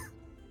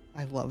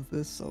 I love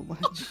this so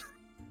much.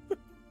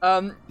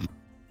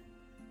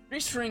 Three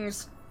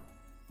Strings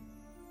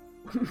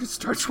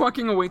starts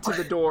walking away to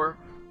the door.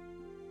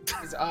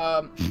 Says,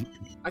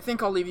 I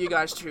think I'll leave you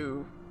guys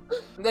to.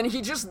 And then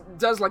he just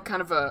does like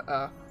kind of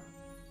a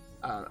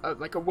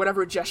like a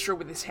whatever gesture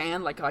with his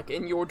hand, like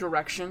in your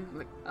direction.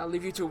 Like I'll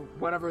leave you to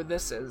whatever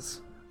this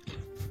is.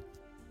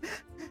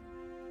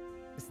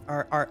 It's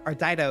our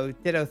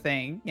Ditto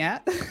thing, yeah?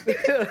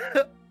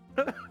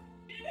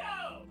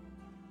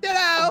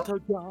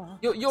 Ditto!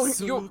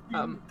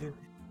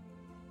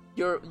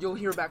 You'll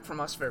hear back from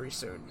us very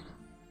soon.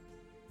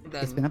 And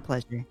It's been a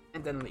pleasure.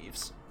 and then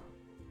leaves.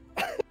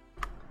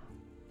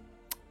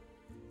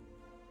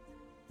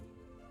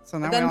 So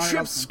now And then we're on our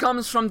Chips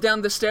comes from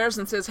down the stairs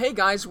and says, "Hey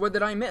guys, what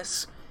did I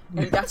miss?"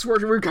 And that's where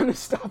we're gonna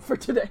stop for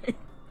today.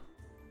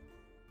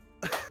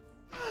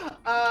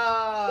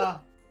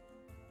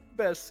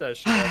 Best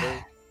session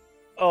ever.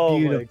 Oh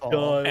Beautiful. my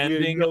god.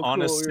 Ending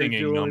on a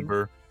singing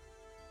number.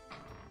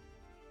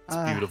 It's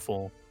Ah.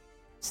 beautiful.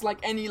 It's like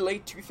any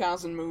late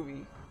 2000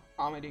 movie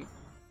comedy.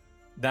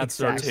 That's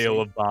Exactly. our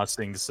tale of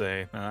bossing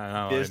say.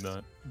 I like This,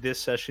 that. this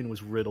session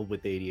was riddled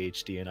with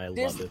ADHD and I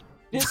This- love it.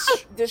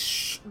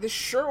 This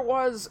sure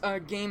was a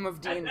game of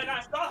D&D. And then I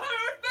saw her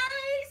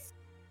face!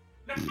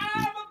 Now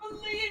I'm a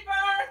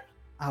believer!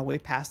 Oh, we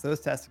passed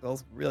those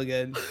testicles. Real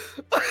good.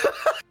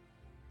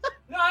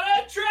 Not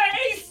a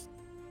trace!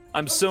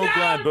 I'm so Down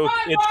glad both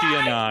my Itchy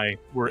and line! I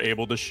were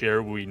able to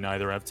share we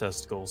neither have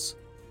testicles.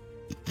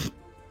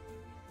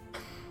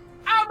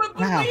 I'm a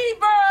believer!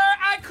 Wow.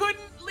 I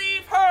couldn't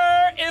leave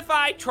her if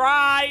I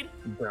tried!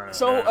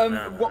 So,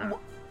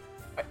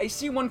 I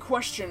see one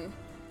question.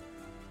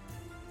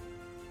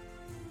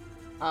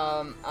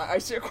 I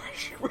see a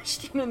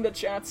question in the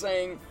chat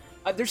saying,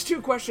 there's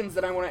two questions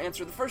that I want to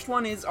answer. The first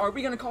one is, are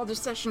we going to call this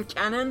session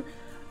canon?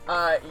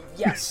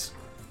 Yes.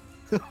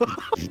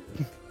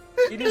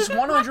 It is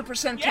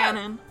 100% Yeah.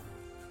 canon.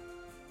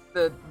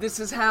 This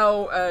is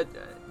how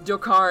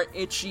Dokar,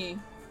 Itchy...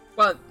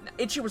 Well,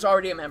 Itchy was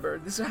already a member.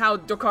 This is how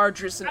Dokar,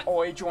 Driss, and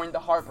Oi joined the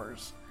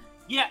Harpers.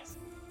 Yes.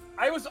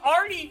 I was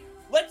already...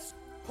 Let's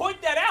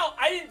point that out.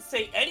 I didn't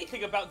say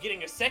anything about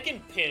getting a second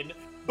pin,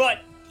 but,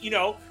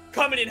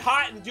 coming in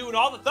hot and doing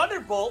all the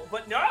Thunderbolt,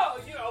 but no,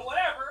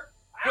 whatever.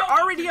 I You're don't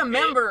want already two a pins.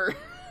 member!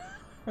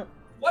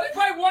 What if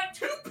I want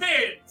 2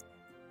 pins?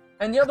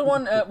 And the other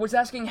one was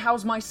asking,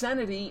 how's my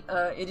sanity?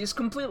 It is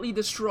completely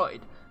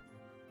destroyed.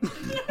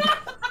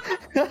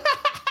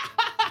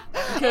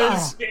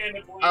 Because,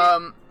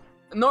 Understandably.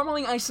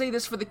 normally I say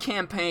this for the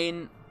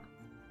campaign,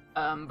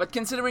 but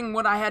considering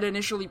what I had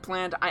initially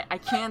planned, I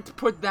can't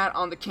put that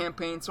on the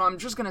campaign, so I'm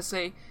just gonna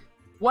say,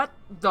 what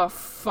the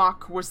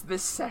fuck was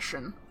this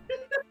session?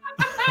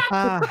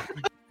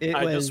 It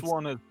I was. just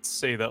want to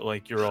say that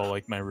you're all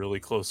my really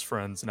close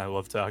friends, and I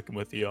love talking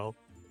with y'all.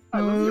 I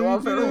love you all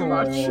very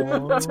much.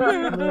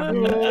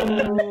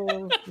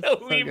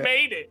 We good.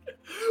 made it.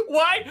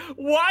 Why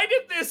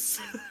did this...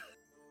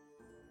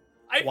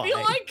 I feel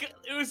Why? like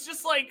it was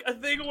just a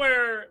thing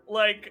where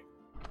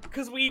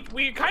because we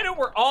kind of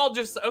were all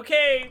just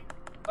okay,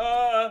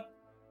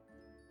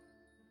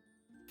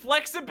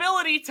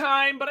 flexibility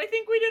time, but I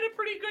think we did a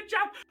pretty good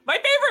job. My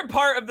favorite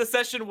part of the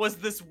session was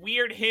this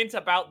weird hint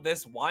about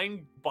this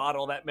wine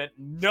bottle that meant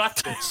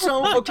nothing.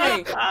 So,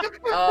 okay,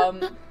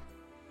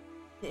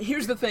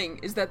 here's the thing,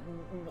 is that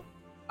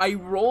I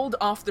rolled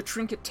off the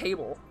trinket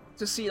table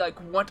to see,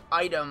 what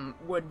item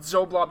would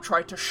Zoblob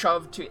try to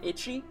shove to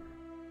Itchy,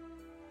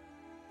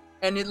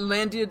 and it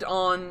landed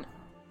on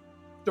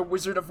the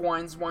Wizard of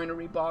Wine's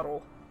winery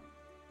bottle.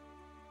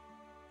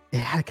 It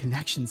had a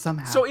connection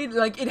somehow. So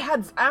it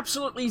had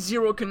absolutely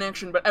zero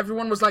connection, but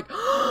everyone was like,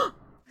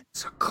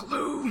 it's a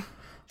clue.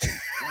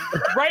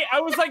 Right? I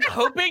was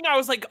hoping,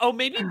 oh,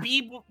 maybe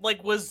Beeb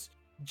was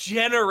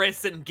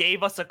generous and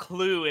gave us a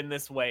clue in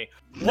this way.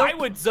 Why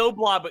would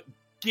Zoblob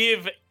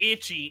give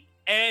Itchy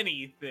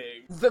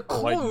anything. The Oh,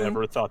 clue, I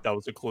never thought that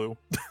was a clue.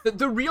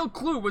 the real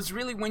clue was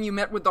really when you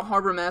met with the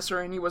harbor master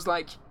and he was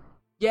like,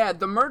 yeah,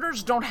 the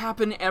murders don't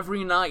happen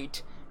every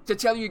night. To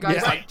tell you guys,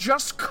 Yeah. like,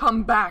 just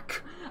come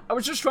back. I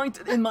was just trying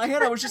to, in my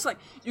head, I was just like,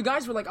 you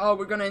guys were like, oh,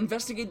 we're gonna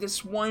investigate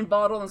this wine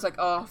bottle. And it's like,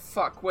 oh,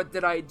 fuck, what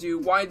did I do?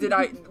 Why did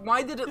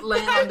it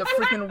land on the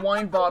freaking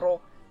wine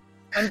bottle?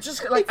 And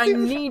just, like, I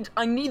need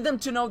them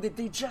to know that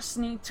they just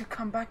need to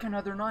come back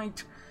another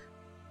night.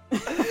 I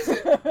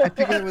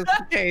figured it was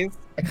the case.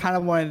 I kind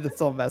of wanted to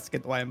still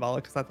investigate the wine bottle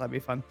because I thought it'd be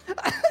fun.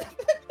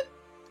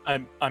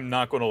 I'm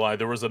not going to lie.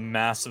 There was a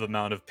massive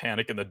amount of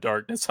panic in the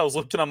darkness. I was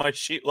looking on my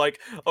sheet like,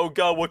 oh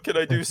god, what can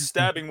I do?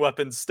 Stabbing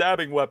weapon,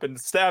 stabbing weapon,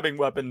 stabbing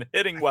weapon,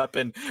 hitting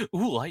weapon.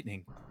 Ooh,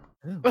 lightning.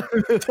 I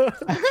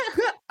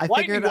Lightning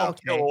figured, won't okay.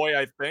 kill away,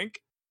 I think.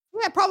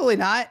 Yeah, probably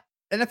not.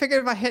 And I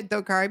figured if I hit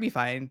Dokar, I'd be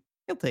fine.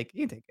 You can take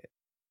it.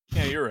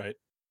 Yeah, you're right.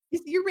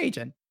 You're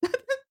raging.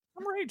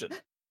 I'm raging.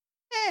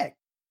 Heck.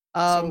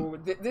 So,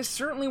 this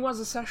certainly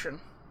was a session.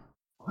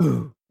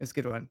 It's a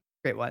good one.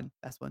 Great one.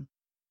 Best one.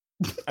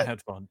 I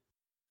had fun.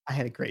 I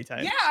had a great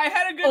time. Yeah, I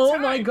had a good Oh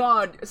time. my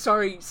god!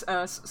 Sorry,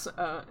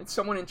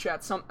 someone in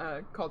chat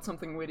called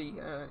something witty.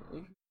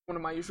 One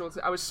of my usuals.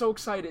 I was so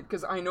excited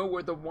because I know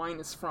where the wine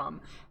is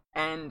from,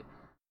 and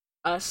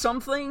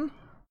something.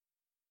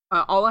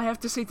 All I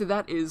have to say to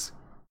that is,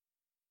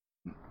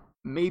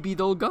 maybe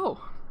they'll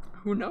go.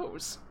 Who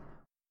knows?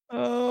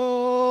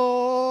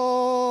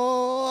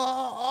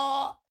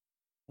 Oh.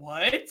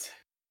 What?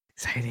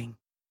 Exciting.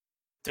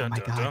 Dun, my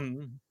dun, God.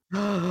 dun.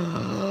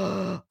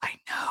 I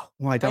know.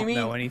 Well, I don't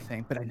know mean-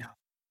 anything, but I know.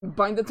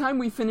 By the time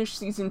we finish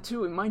season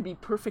 2, it might be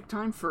perfect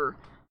time for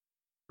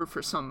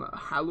some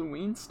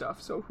Halloween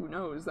stuff. So who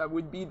knows? That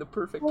would be the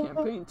perfect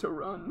campaign to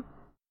run.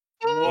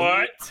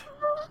 What?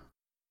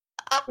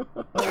 Oh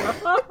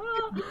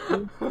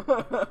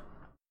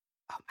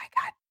my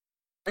God.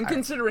 And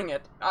considering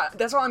it,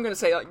 that's all I'm gonna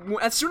say. Like,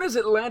 as soon as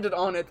it landed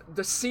on it,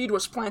 the seed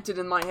was planted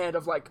in my head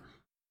of like,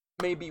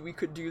 maybe we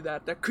could do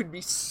that. That could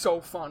be so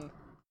fun.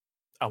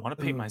 I want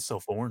to paint Ooh.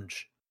 myself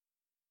orange.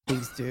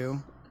 Please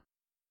do.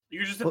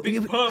 You're just a Well, big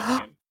you-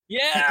 pumpkin.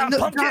 Yeah, No,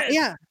 pumpkin.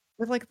 yeah.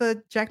 With like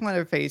the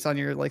jack-o'-lantern face on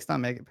your like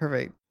stomach.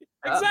 Perfect.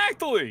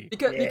 Exactly.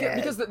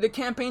 Because the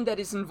campaign that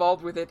is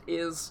involved with it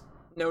is,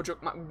 no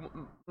joke,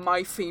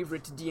 my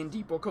favorite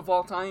D&D book of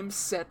all time,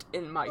 set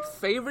in my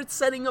favorite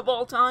setting of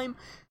all time.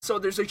 So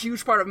there's a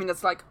huge part of me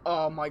that's like,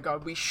 oh my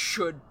god, we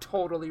should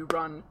totally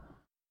run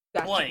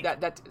that. Blank.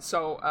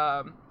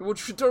 We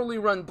should totally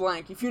run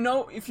blank. If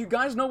you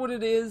guys know what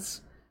it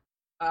is,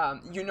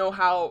 you know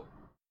how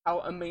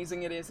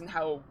amazing it is and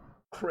how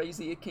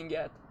crazy it can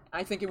get.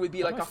 I think it would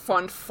be like a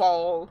fun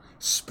fall,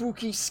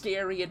 spooky,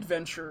 scary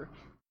adventure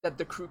that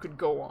the crew could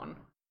go on.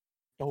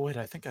 Oh wait,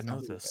 I think I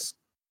know this.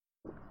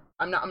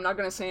 I'm not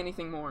gonna say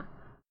anything more.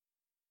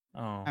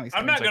 Oh, I'm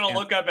excited. not I gonna can't-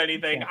 look up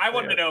anything. can't I say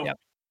want to it. know Yep.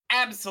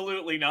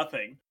 absolutely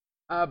nothing.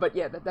 But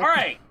yeah, that All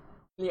right.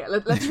 Yeah,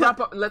 let's wrap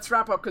up. Let's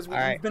wrap up because we've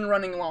Alright. been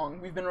running long.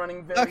 We've been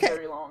running very Okay.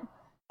 very long.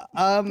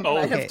 Oh,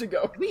 I okay. have to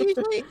go. We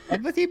usually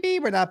end with you,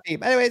 Beeb, or not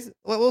Beeb. Anyways,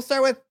 we'll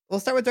start with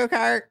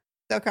Dokar.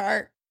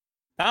 Dokar.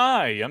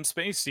 Hi, I'm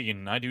Spacey,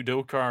 and I do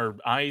Dokar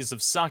Eyes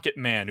of Socket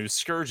Man, who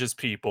scourges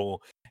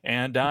people.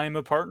 And I'm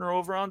a partner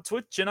over on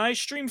Twitch, and I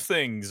stream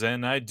things,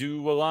 and I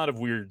do a lot of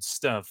weird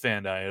stuff.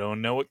 And I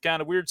don't know what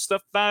kind of weird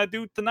stuff I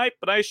do tonight,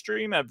 but I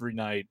stream every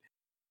night.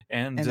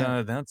 And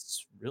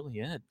that's really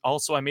it.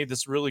 Also, I made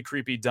this really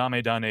creepy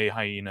Dame Dane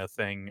hyena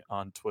thing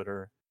on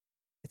Twitter.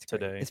 It's great.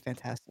 Today. It's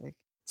fantastic.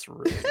 It's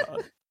really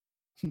odd.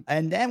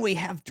 And then we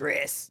have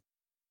Driss.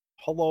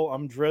 Hello,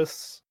 I'm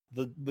Driss,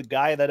 the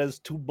guy that has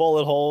 2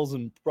 bullet holes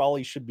and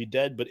probably should be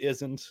dead but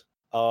isn't.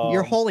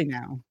 You're holy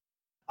now.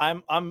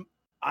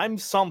 I'm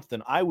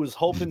something. I was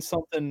hoping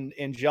something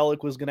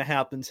angelic was gonna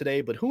happen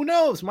today, but who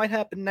knows? Might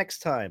happen next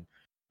time.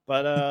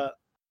 But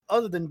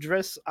other than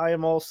Driss, I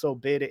am also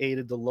Beta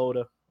Aided the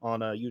Loda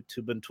on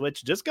YouTube and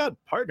Twitch. Just got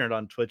partnered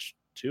on Twitch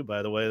too,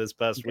 by the way, this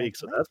past week.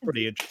 So that's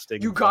pretty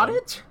interesting. You and got fun.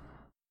 it?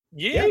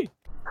 Yay!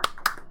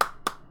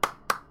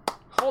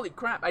 Holy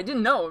crap! I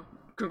didn't know.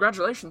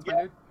 Congratulations,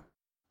 my dude.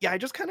 Yeah, I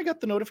just kind of got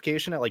the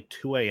notification at like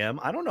 2 a.m.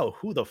 I don't know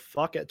who the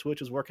fuck at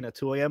Twitch is working at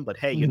 2 a.m., but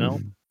hey, you know,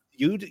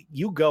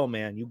 you go,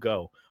 man, you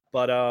go.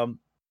 But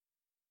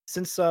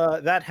since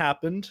that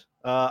happened,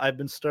 I've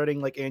been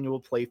starting like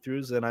annual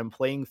playthroughs, and I'm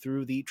playing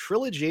through the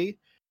trilogy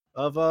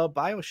of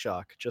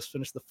BioShock. Just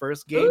finished the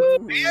first game.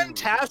 Ooh.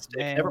 Fantastic!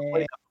 Never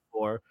played it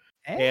before,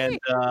 and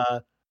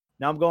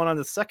now I'm going on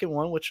the second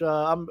one, which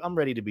I'm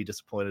ready to be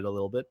disappointed a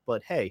little bit.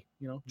 But hey,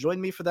 you know, join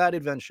me for that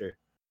adventure.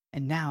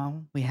 And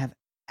now we have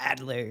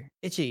Adler.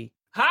 Itchy.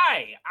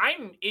 Hi,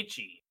 I'm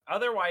Itchy,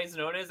 otherwise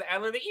known as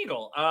Adler the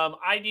Eagle.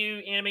 I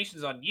do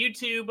animations on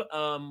YouTube.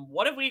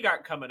 What have we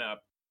got coming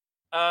up?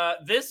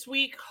 This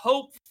week,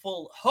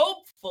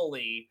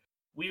 hopefully,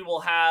 we will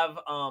have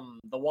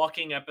the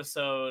walking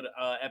episode,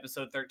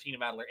 episode 13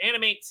 of Adler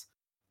Animates.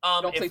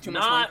 Don't play if too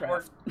not,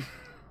 much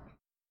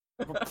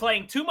we're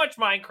playing too much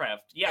Minecraft.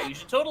 Yeah, you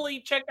should totally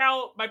check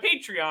out my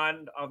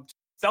Patreon.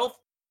 Self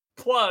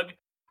plug.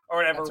 or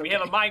whatever. That's We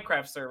have a okay.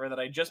 Minecraft server that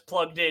I just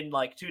plugged in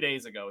like 2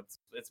 days ago.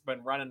 It's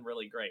been running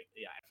really great.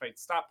 Yeah, if I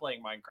stop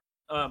playing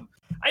Minecraft.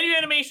 I do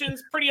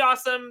animations, pretty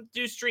awesome.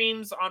 Do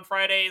streams on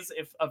Fridays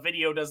if a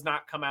video does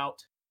not come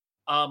out.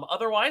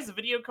 Otherwise, the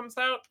video comes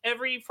out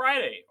every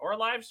Friday or a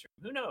live stream.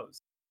 Who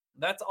knows?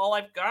 That's all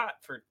I've got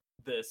for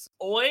this.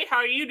 Oi, how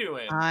are you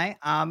doing? Hi,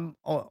 I'm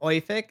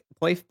Oifik.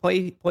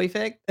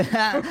 Poifik.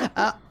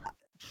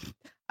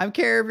 I'm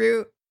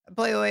Caribou. I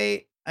play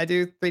Oi. I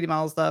do 3D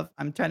model stuff.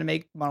 I'm trying to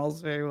make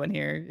models for everyone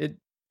here. It's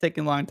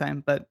taking a long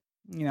time, but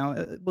you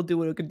know, we'll do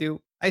what we can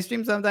do. I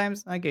stream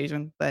sometimes on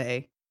occasion, but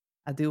hey,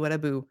 I do what I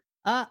boo.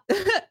 And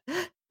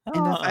if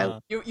I,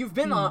 You've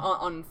been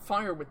on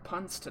fire with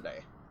puns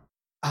today.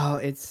 oh,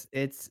 it's.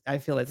 I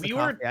feel it's the We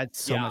coffee. were- I had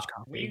so much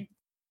We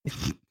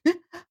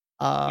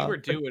coffee. were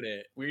doing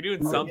it. We were doing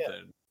Oh, yeah.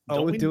 something.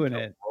 Oh, we're we doing need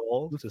to it.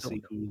 roll We're to still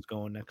see doing who's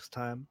going next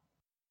time?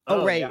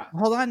 Oh, Oh, right. yeah.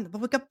 Hold on.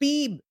 But we got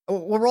Beeb.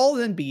 We're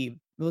rolling Beeb.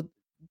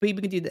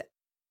 Beeb can do that.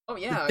 Oh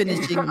yeah,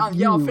 finishing I'll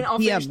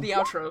finish PM. the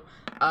outro.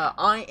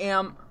 I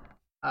am.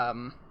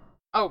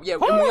 Oh yeah,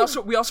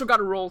 and we also got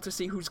a roll to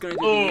see who's gonna do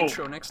the Oh.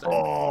 intro next time.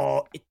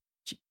 Oh, it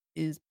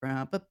is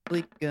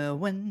probably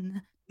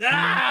going.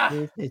 Ah!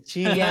 Yeah, it's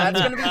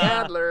gonna be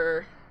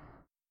Adler.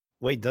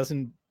 Wait,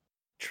 doesn't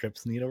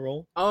Trips need a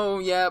roll? Oh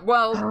yeah,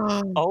 well,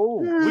 Oh,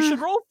 we should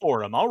roll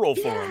for him. I'll roll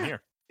for him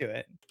here. do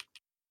it.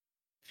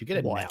 If you get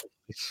it What? now,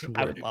 I swear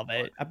I would to love God.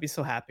 it. I'd be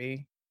so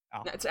happy.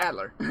 Oh. it's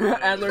Adler.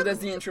 Adler does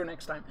the intro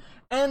next time.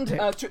 And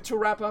to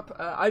wrap up,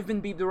 I've been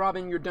Beeb the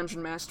Robin, your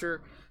dungeon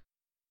master.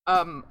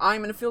 I'm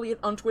an affiliate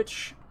on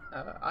Twitch.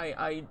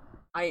 I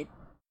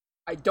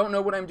don't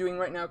know what I'm doing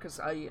right now because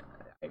I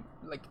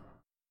like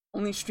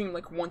only stream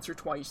like once or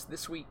twice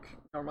this week.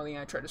 Normally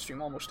I try to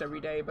stream almost every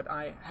day, but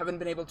I haven't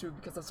been able to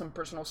because of some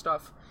personal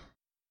stuff.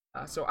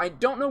 So I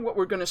don't know what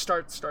we're gonna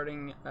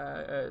starting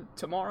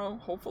tomorrow.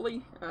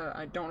 Hopefully,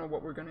 I don't know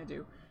what we're gonna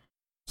do.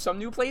 Some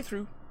new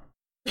playthrough.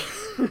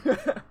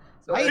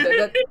 So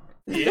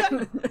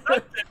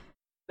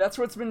that's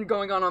what's been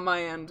going on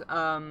my end.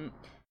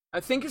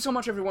 Thank you so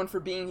much, everyone, for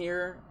being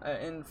here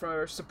and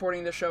for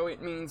supporting the show.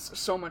 It means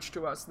so much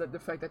to us that the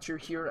fact that you're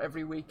here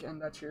every week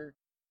and that you're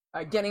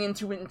getting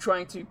into it and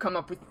trying to come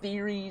up with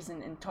theories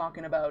and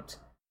talking about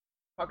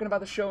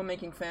the show and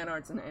making fan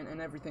arts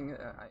and everything.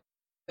 I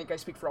think I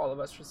speak for all of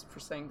us just for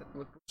saying that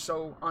we're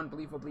so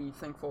unbelievably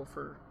thankful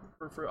for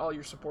all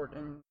your support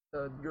and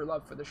your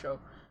love for the show.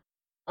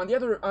 On the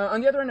other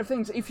end of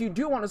things, if you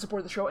do want to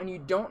support the show and you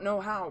don't know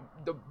how,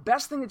 the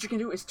best thing that you can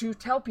do is to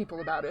tell people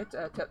about it.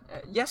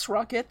 Yes,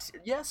 Rocket.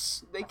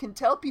 Yes, they can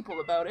tell people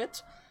about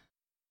it.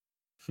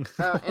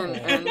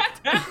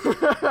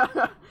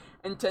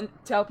 And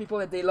tell people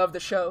that they love the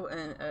show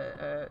and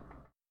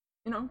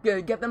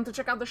get them to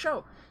check out the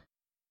show.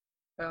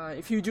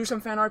 If you do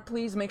some fan art,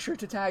 please make sure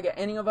to tag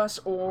any of us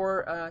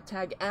or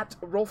tag at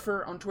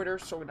Rolfer on Twitter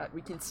so that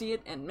we can see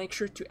it, and make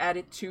sure to add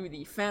it to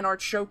the fan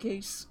art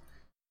showcase.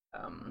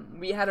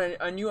 We had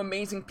a new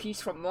amazing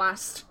piece from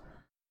last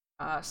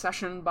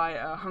session by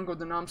Hungo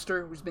the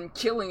Nomster, who's been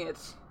killing it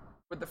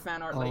with the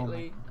fan art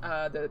lately.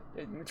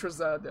 Which was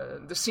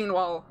the scene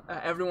while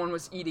everyone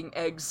was eating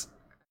eggs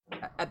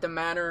at the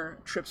manor.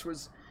 Trips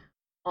was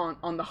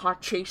on the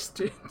hot chase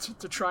to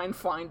try and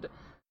find the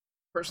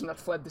person that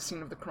fled the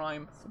scene of the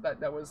crime. So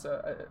that was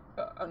a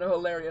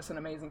hilarious and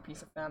amazing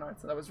piece of fan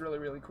art. So that was really,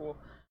 really cool.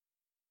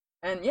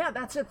 And yeah,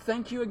 that's it.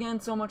 Thank you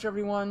again so much,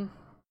 everyone.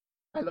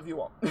 I love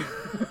you all. Good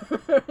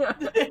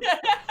night.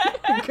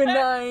 Good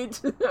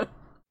night.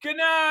 Good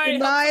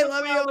night,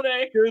 love you.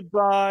 Holiday.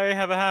 Goodbye.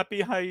 Have a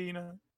happy hyena.